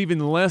is even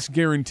less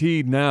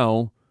guaranteed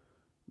now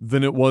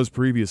than it was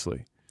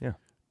previously. Yeah.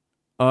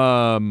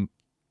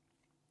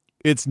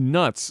 It's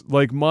nuts.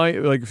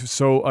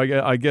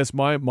 I guess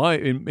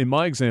in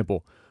my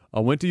example, I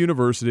went to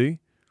university.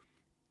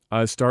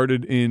 I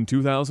started in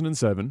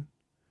 2007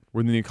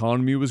 when the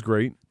economy was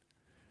great.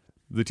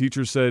 The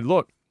teachers said,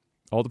 look,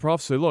 all the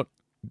profs say, look,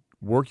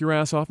 work your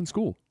ass off in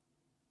school.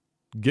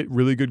 Get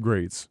really good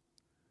grades.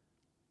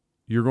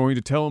 You're going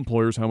to tell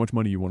employers how much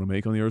money you want to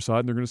make on the other side,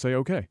 and they're going to say,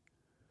 okay,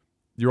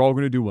 you're all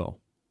going to do well.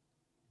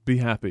 Be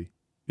happy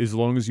as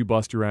long as you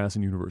bust your ass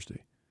in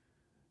university.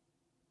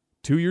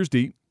 2 years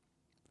deep,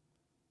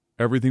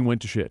 everything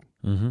went to shit.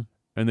 Mm-hmm.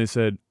 And they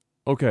said,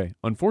 okay,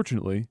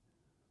 unfortunately,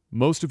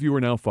 most of you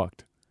are now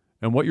fucked.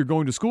 And what you're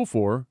going to school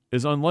for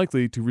is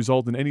unlikely to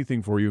result in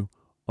anything for you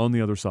on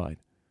the other side.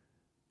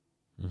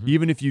 Mm-hmm.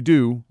 Even if you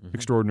do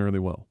extraordinarily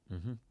well.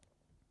 Mm-hmm.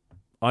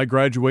 I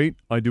graduate,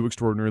 I do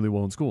extraordinarily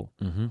well in school.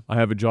 Mm-hmm. I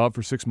have a job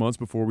for 6 months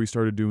before we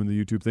started doing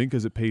the YouTube thing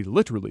because it paid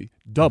literally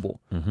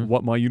double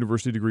what my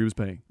university degree was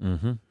paying.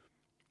 Mm-hmm.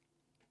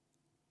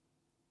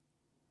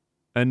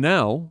 And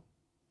now,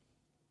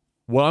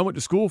 what I went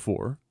to school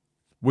for,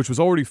 which was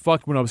already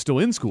fucked when I was still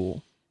in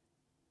school,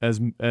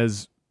 as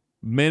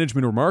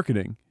management or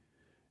marketing,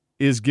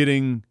 is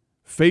getting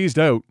phased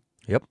out.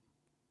 Yep.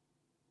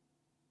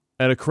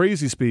 At a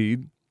crazy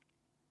speed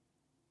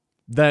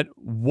that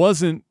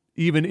wasn't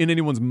even in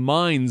anyone's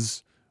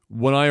minds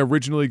when I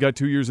originally got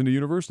 2 years into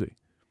university.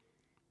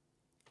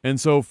 And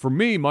so for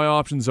me, my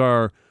options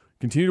are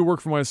continue to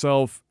work for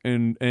myself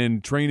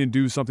and train and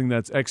do something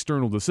that's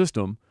external to the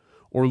system,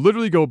 or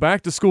literally go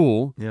back to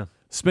school,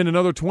 spend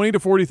another $20,000 to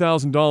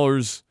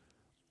 $40,000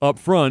 up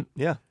front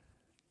Yeah.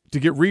 to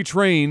get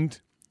retrained.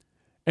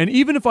 And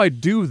even if I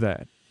do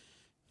that,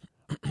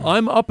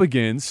 I'm up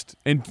against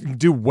and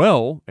do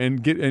well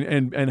and get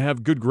and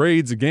have good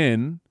grades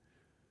again.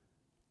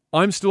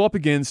 I'm still up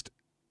against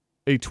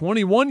a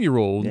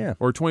 21-year-old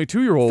or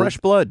 22-year-old Fresh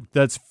blood.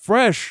 that's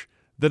fresh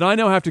that I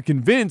now have to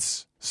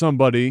convince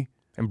somebody.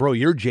 And bro,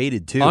 you're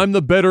jaded too. I'm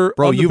the better.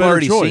 Bro, I'm the you've better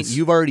already choice.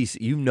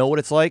 seen. You know what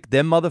it's like.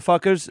 Them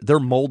motherfuckers, they're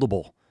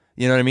moldable.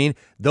 You know what I mean?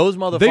 Those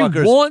They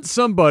motherfuckers. want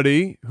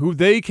somebody who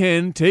they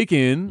can take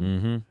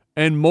in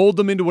and mold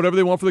them into whatever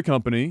they want for the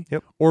company.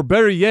 Yep. Or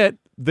better yet,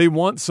 they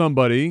want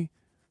somebody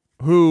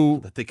who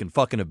that they can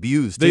fucking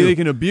abuse. they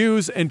can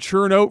abuse and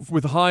churn out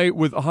with a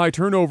high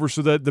turnover,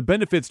 so that the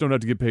benefits don't have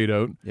to get paid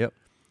out. Yep.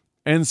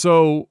 And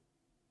so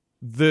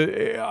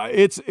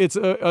it's a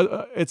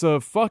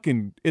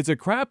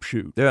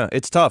crapshoot. Yeah,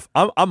 it's tough.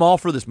 I'm all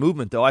for this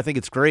movement though. I think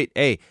it's great.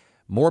 Hey,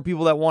 more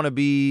people that want to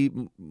be,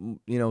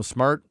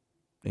 smart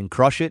and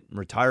crush it and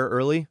retire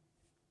early.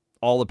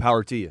 All the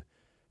power to you.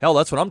 Hell,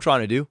 that's what I'm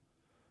trying to do.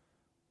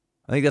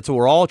 I think that's what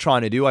we're all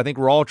trying to do. I think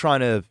we're all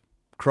trying to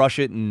crush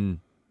it and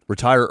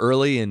retire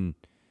early and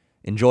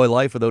enjoy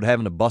life without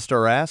having to bust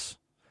our ass.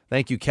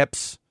 Thank you,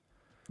 Keps.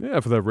 Yeah,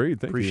 for that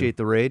raid. Appreciate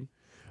the raid.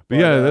 But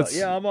yeah,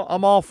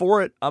 I'm all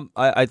for it.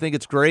 I think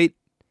it's great.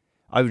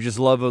 I would just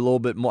love a little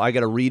bit more. I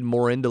got to read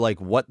more into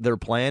like what their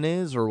plan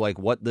is or like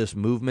what this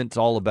movement's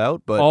all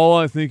about. But all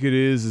I think it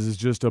is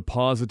just a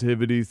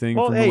positivity thing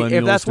for hey, millennials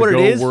if that's to what go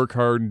it is, work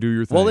hard and do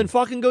your thing. Well, then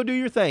fucking go do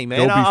your thing,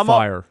 man. Go be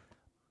fire.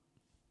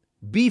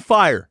 Be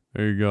fire.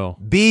 There you go.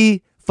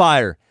 Be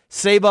fire.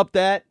 Save up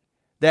that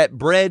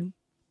bread.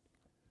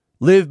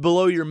 Live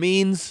below your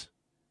means.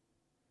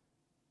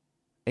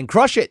 And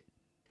crush it.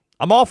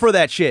 I'm all for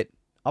that shit.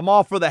 I'm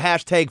all for the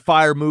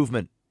 #fire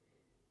movement.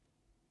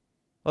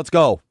 Let's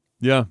go.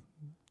 Yeah.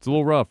 It's a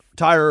little rough.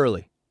 Retire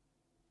early.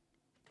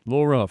 A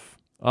little rough.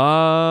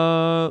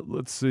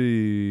 Let's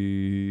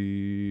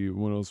see.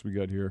 What else we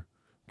got here?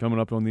 Coming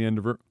up on the end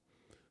of it.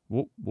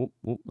 Whoop.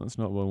 That's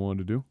not what I wanted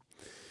to do.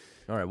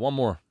 All right, one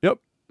more. Yep.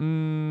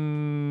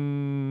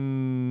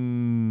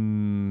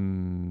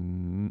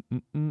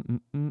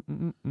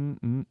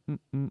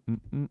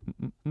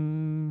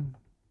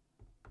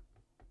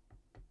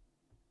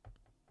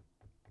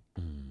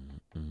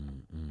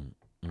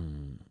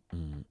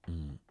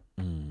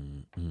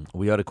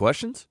 We out of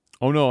questions?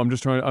 Oh no, I'm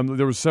just trying.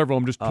 There was several.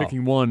 I'm just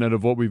picking one out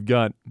of what we've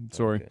got.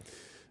 Sorry. Okay.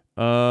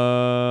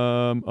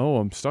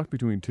 I'm stuck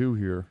between two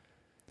here.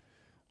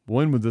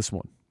 We'll end with this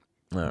one.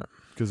 All right.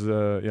 Because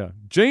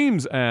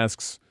James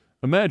asks,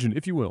 imagine,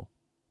 if you will,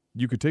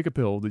 you could take a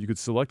pill that you could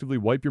selectively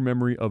wipe your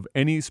memory of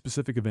any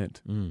specific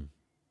event.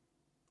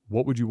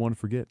 What would you want to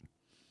forget?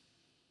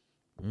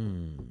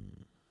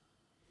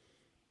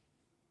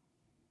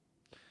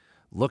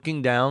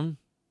 Looking down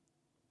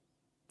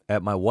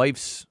at my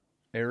wife's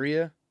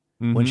area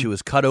when she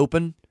was cut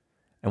open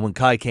and when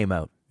Kai came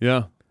out.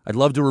 Yeah. I'd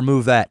love to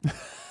remove that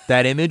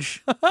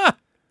image.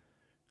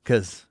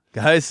 Because,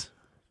 guys.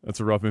 That's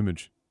a rough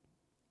image.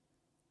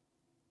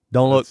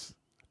 Don't look.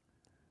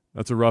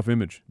 That's a rough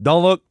image.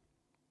 Don't look.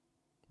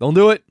 Don't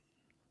do it.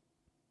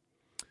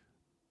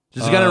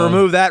 Just going to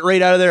remove that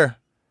right out of there.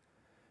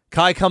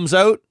 Kai comes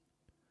out.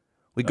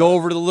 We go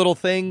over to the little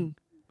thing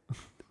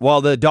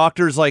while the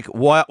doctors like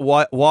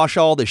wash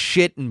all the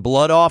shit and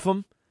blood off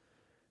him.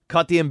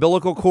 Cut the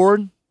umbilical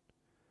cord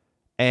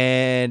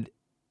and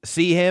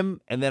see him.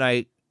 And then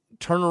I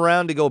turn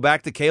around to go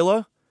back to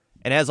Kayla.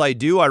 And as I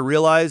do, I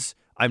realize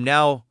I'm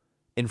now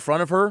in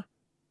front of her,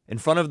 in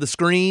front of the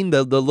screen,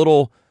 the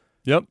little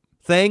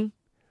thing.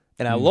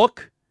 And I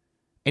look,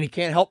 and he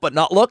can't help but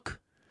not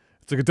look.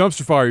 It's like a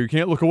dumpster fire. You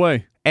can't look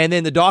away. And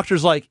then the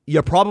doctor's like,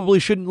 you probably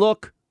shouldn't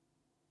look.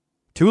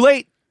 Too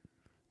late.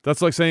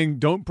 That's like saying,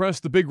 don't press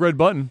the big red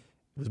button.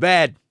 It was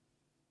bad.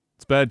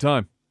 It's bad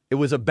time. It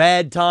was a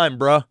bad time,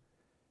 bruh.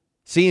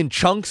 Seeing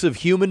chunks of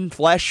human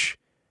flesh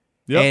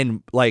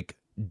and like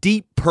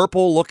deep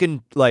purple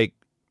looking like,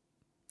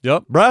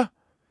 bruh,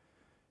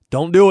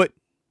 don't do it.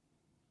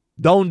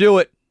 Don't do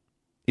it.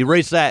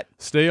 Erase that.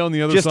 Stay on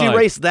the other Just side. Just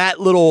erase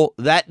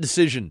that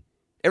decision.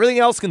 Everything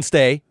else can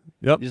stay.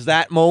 Yep. Just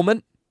that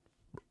moment.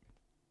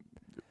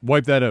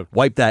 Wipe that out.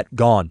 Wipe that.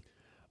 Gone.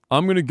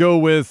 I'm going to go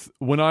with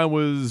when I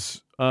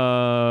was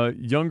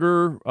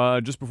younger,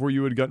 just before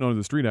you had gotten onto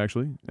the street,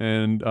 actually.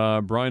 And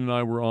Brian and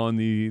I were on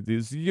the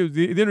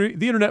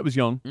internet was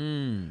young.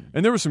 And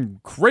there was some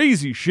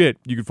crazy shit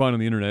you could find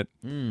on the internet.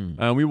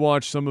 And we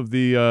watched some of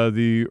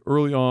the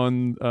early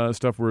on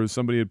stuff where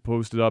somebody had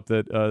posted up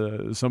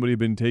that somebody had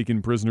been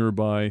taken prisoner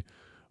by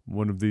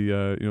one of the,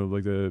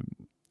 like the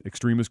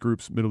extremist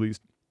groups, Middle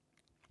East.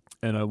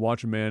 And I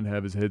watched a man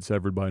have his head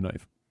severed by a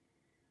knife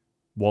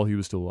while he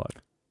was still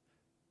alive.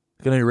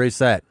 Gonna erase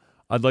that.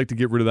 I'd like to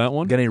get rid of that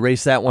one. Gonna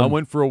erase that one. I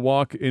went for a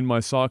walk in my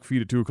sock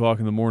feet at 2 o'clock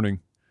in the morning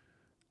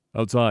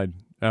outside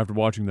after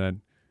watching that.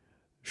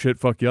 Shit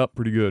fuck you up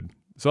pretty good.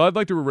 So I'd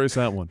like to erase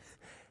that one.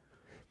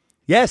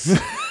 Yes.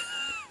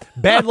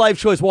 Bad life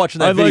choice watching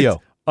that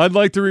video. I'd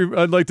like to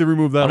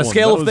remove that one. On a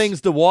scale of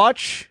things to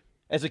watch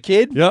As a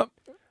kid? Yep.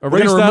 We're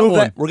Erase gonna remove one.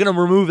 that. We're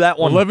gonna remove that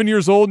one. 11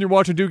 years old and you're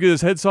watching dude get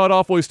his head sawed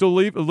off while he's still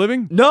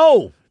living?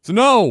 No. It's a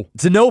no.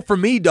 It's a no for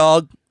me,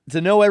 dog. It's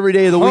a no every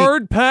day of the week.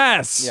 Hard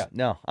pass. Yeah,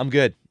 no, I'm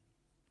good.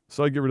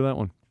 So I get rid of that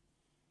one.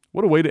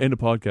 What a way to end a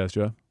podcast,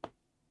 Jeff.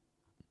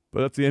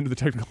 But that's the end of the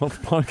Technical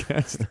Alpha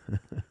podcast.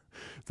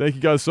 Thank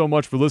you guys so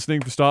much for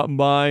listening, for stopping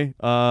by.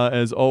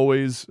 As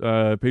always,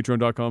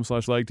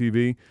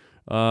 patreon.com/lagtv.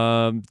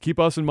 Keep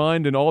us in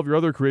mind and all of your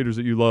other creators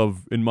that you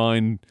love in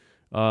mind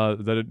that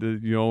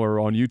are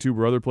on YouTube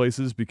or other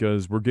places,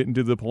 because we're getting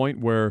to the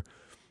point where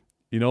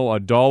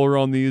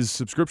 $1 on these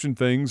subscription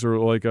things or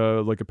like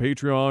a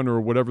Patreon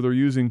or whatever they're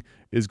using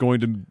is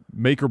going to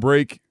make or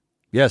break.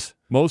 Yes,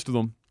 most of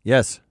them.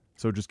 Yes.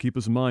 So just keep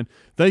us in mind.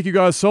 Thank you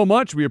guys so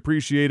much. We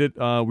appreciate it.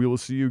 We will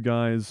see you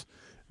guys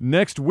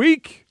next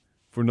week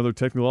for another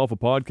Technical Alpha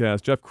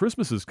podcast. Jeff,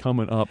 Christmas is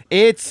coming up.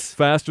 It's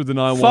faster than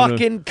I want.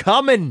 Fucking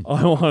coming.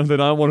 I want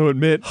to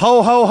admit.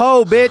 Ho ho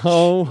ho, bitch.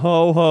 Ho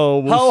ho ho.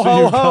 We'll ho see ho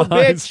you ho,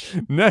 guys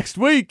bitch. next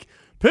week.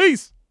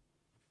 Peace.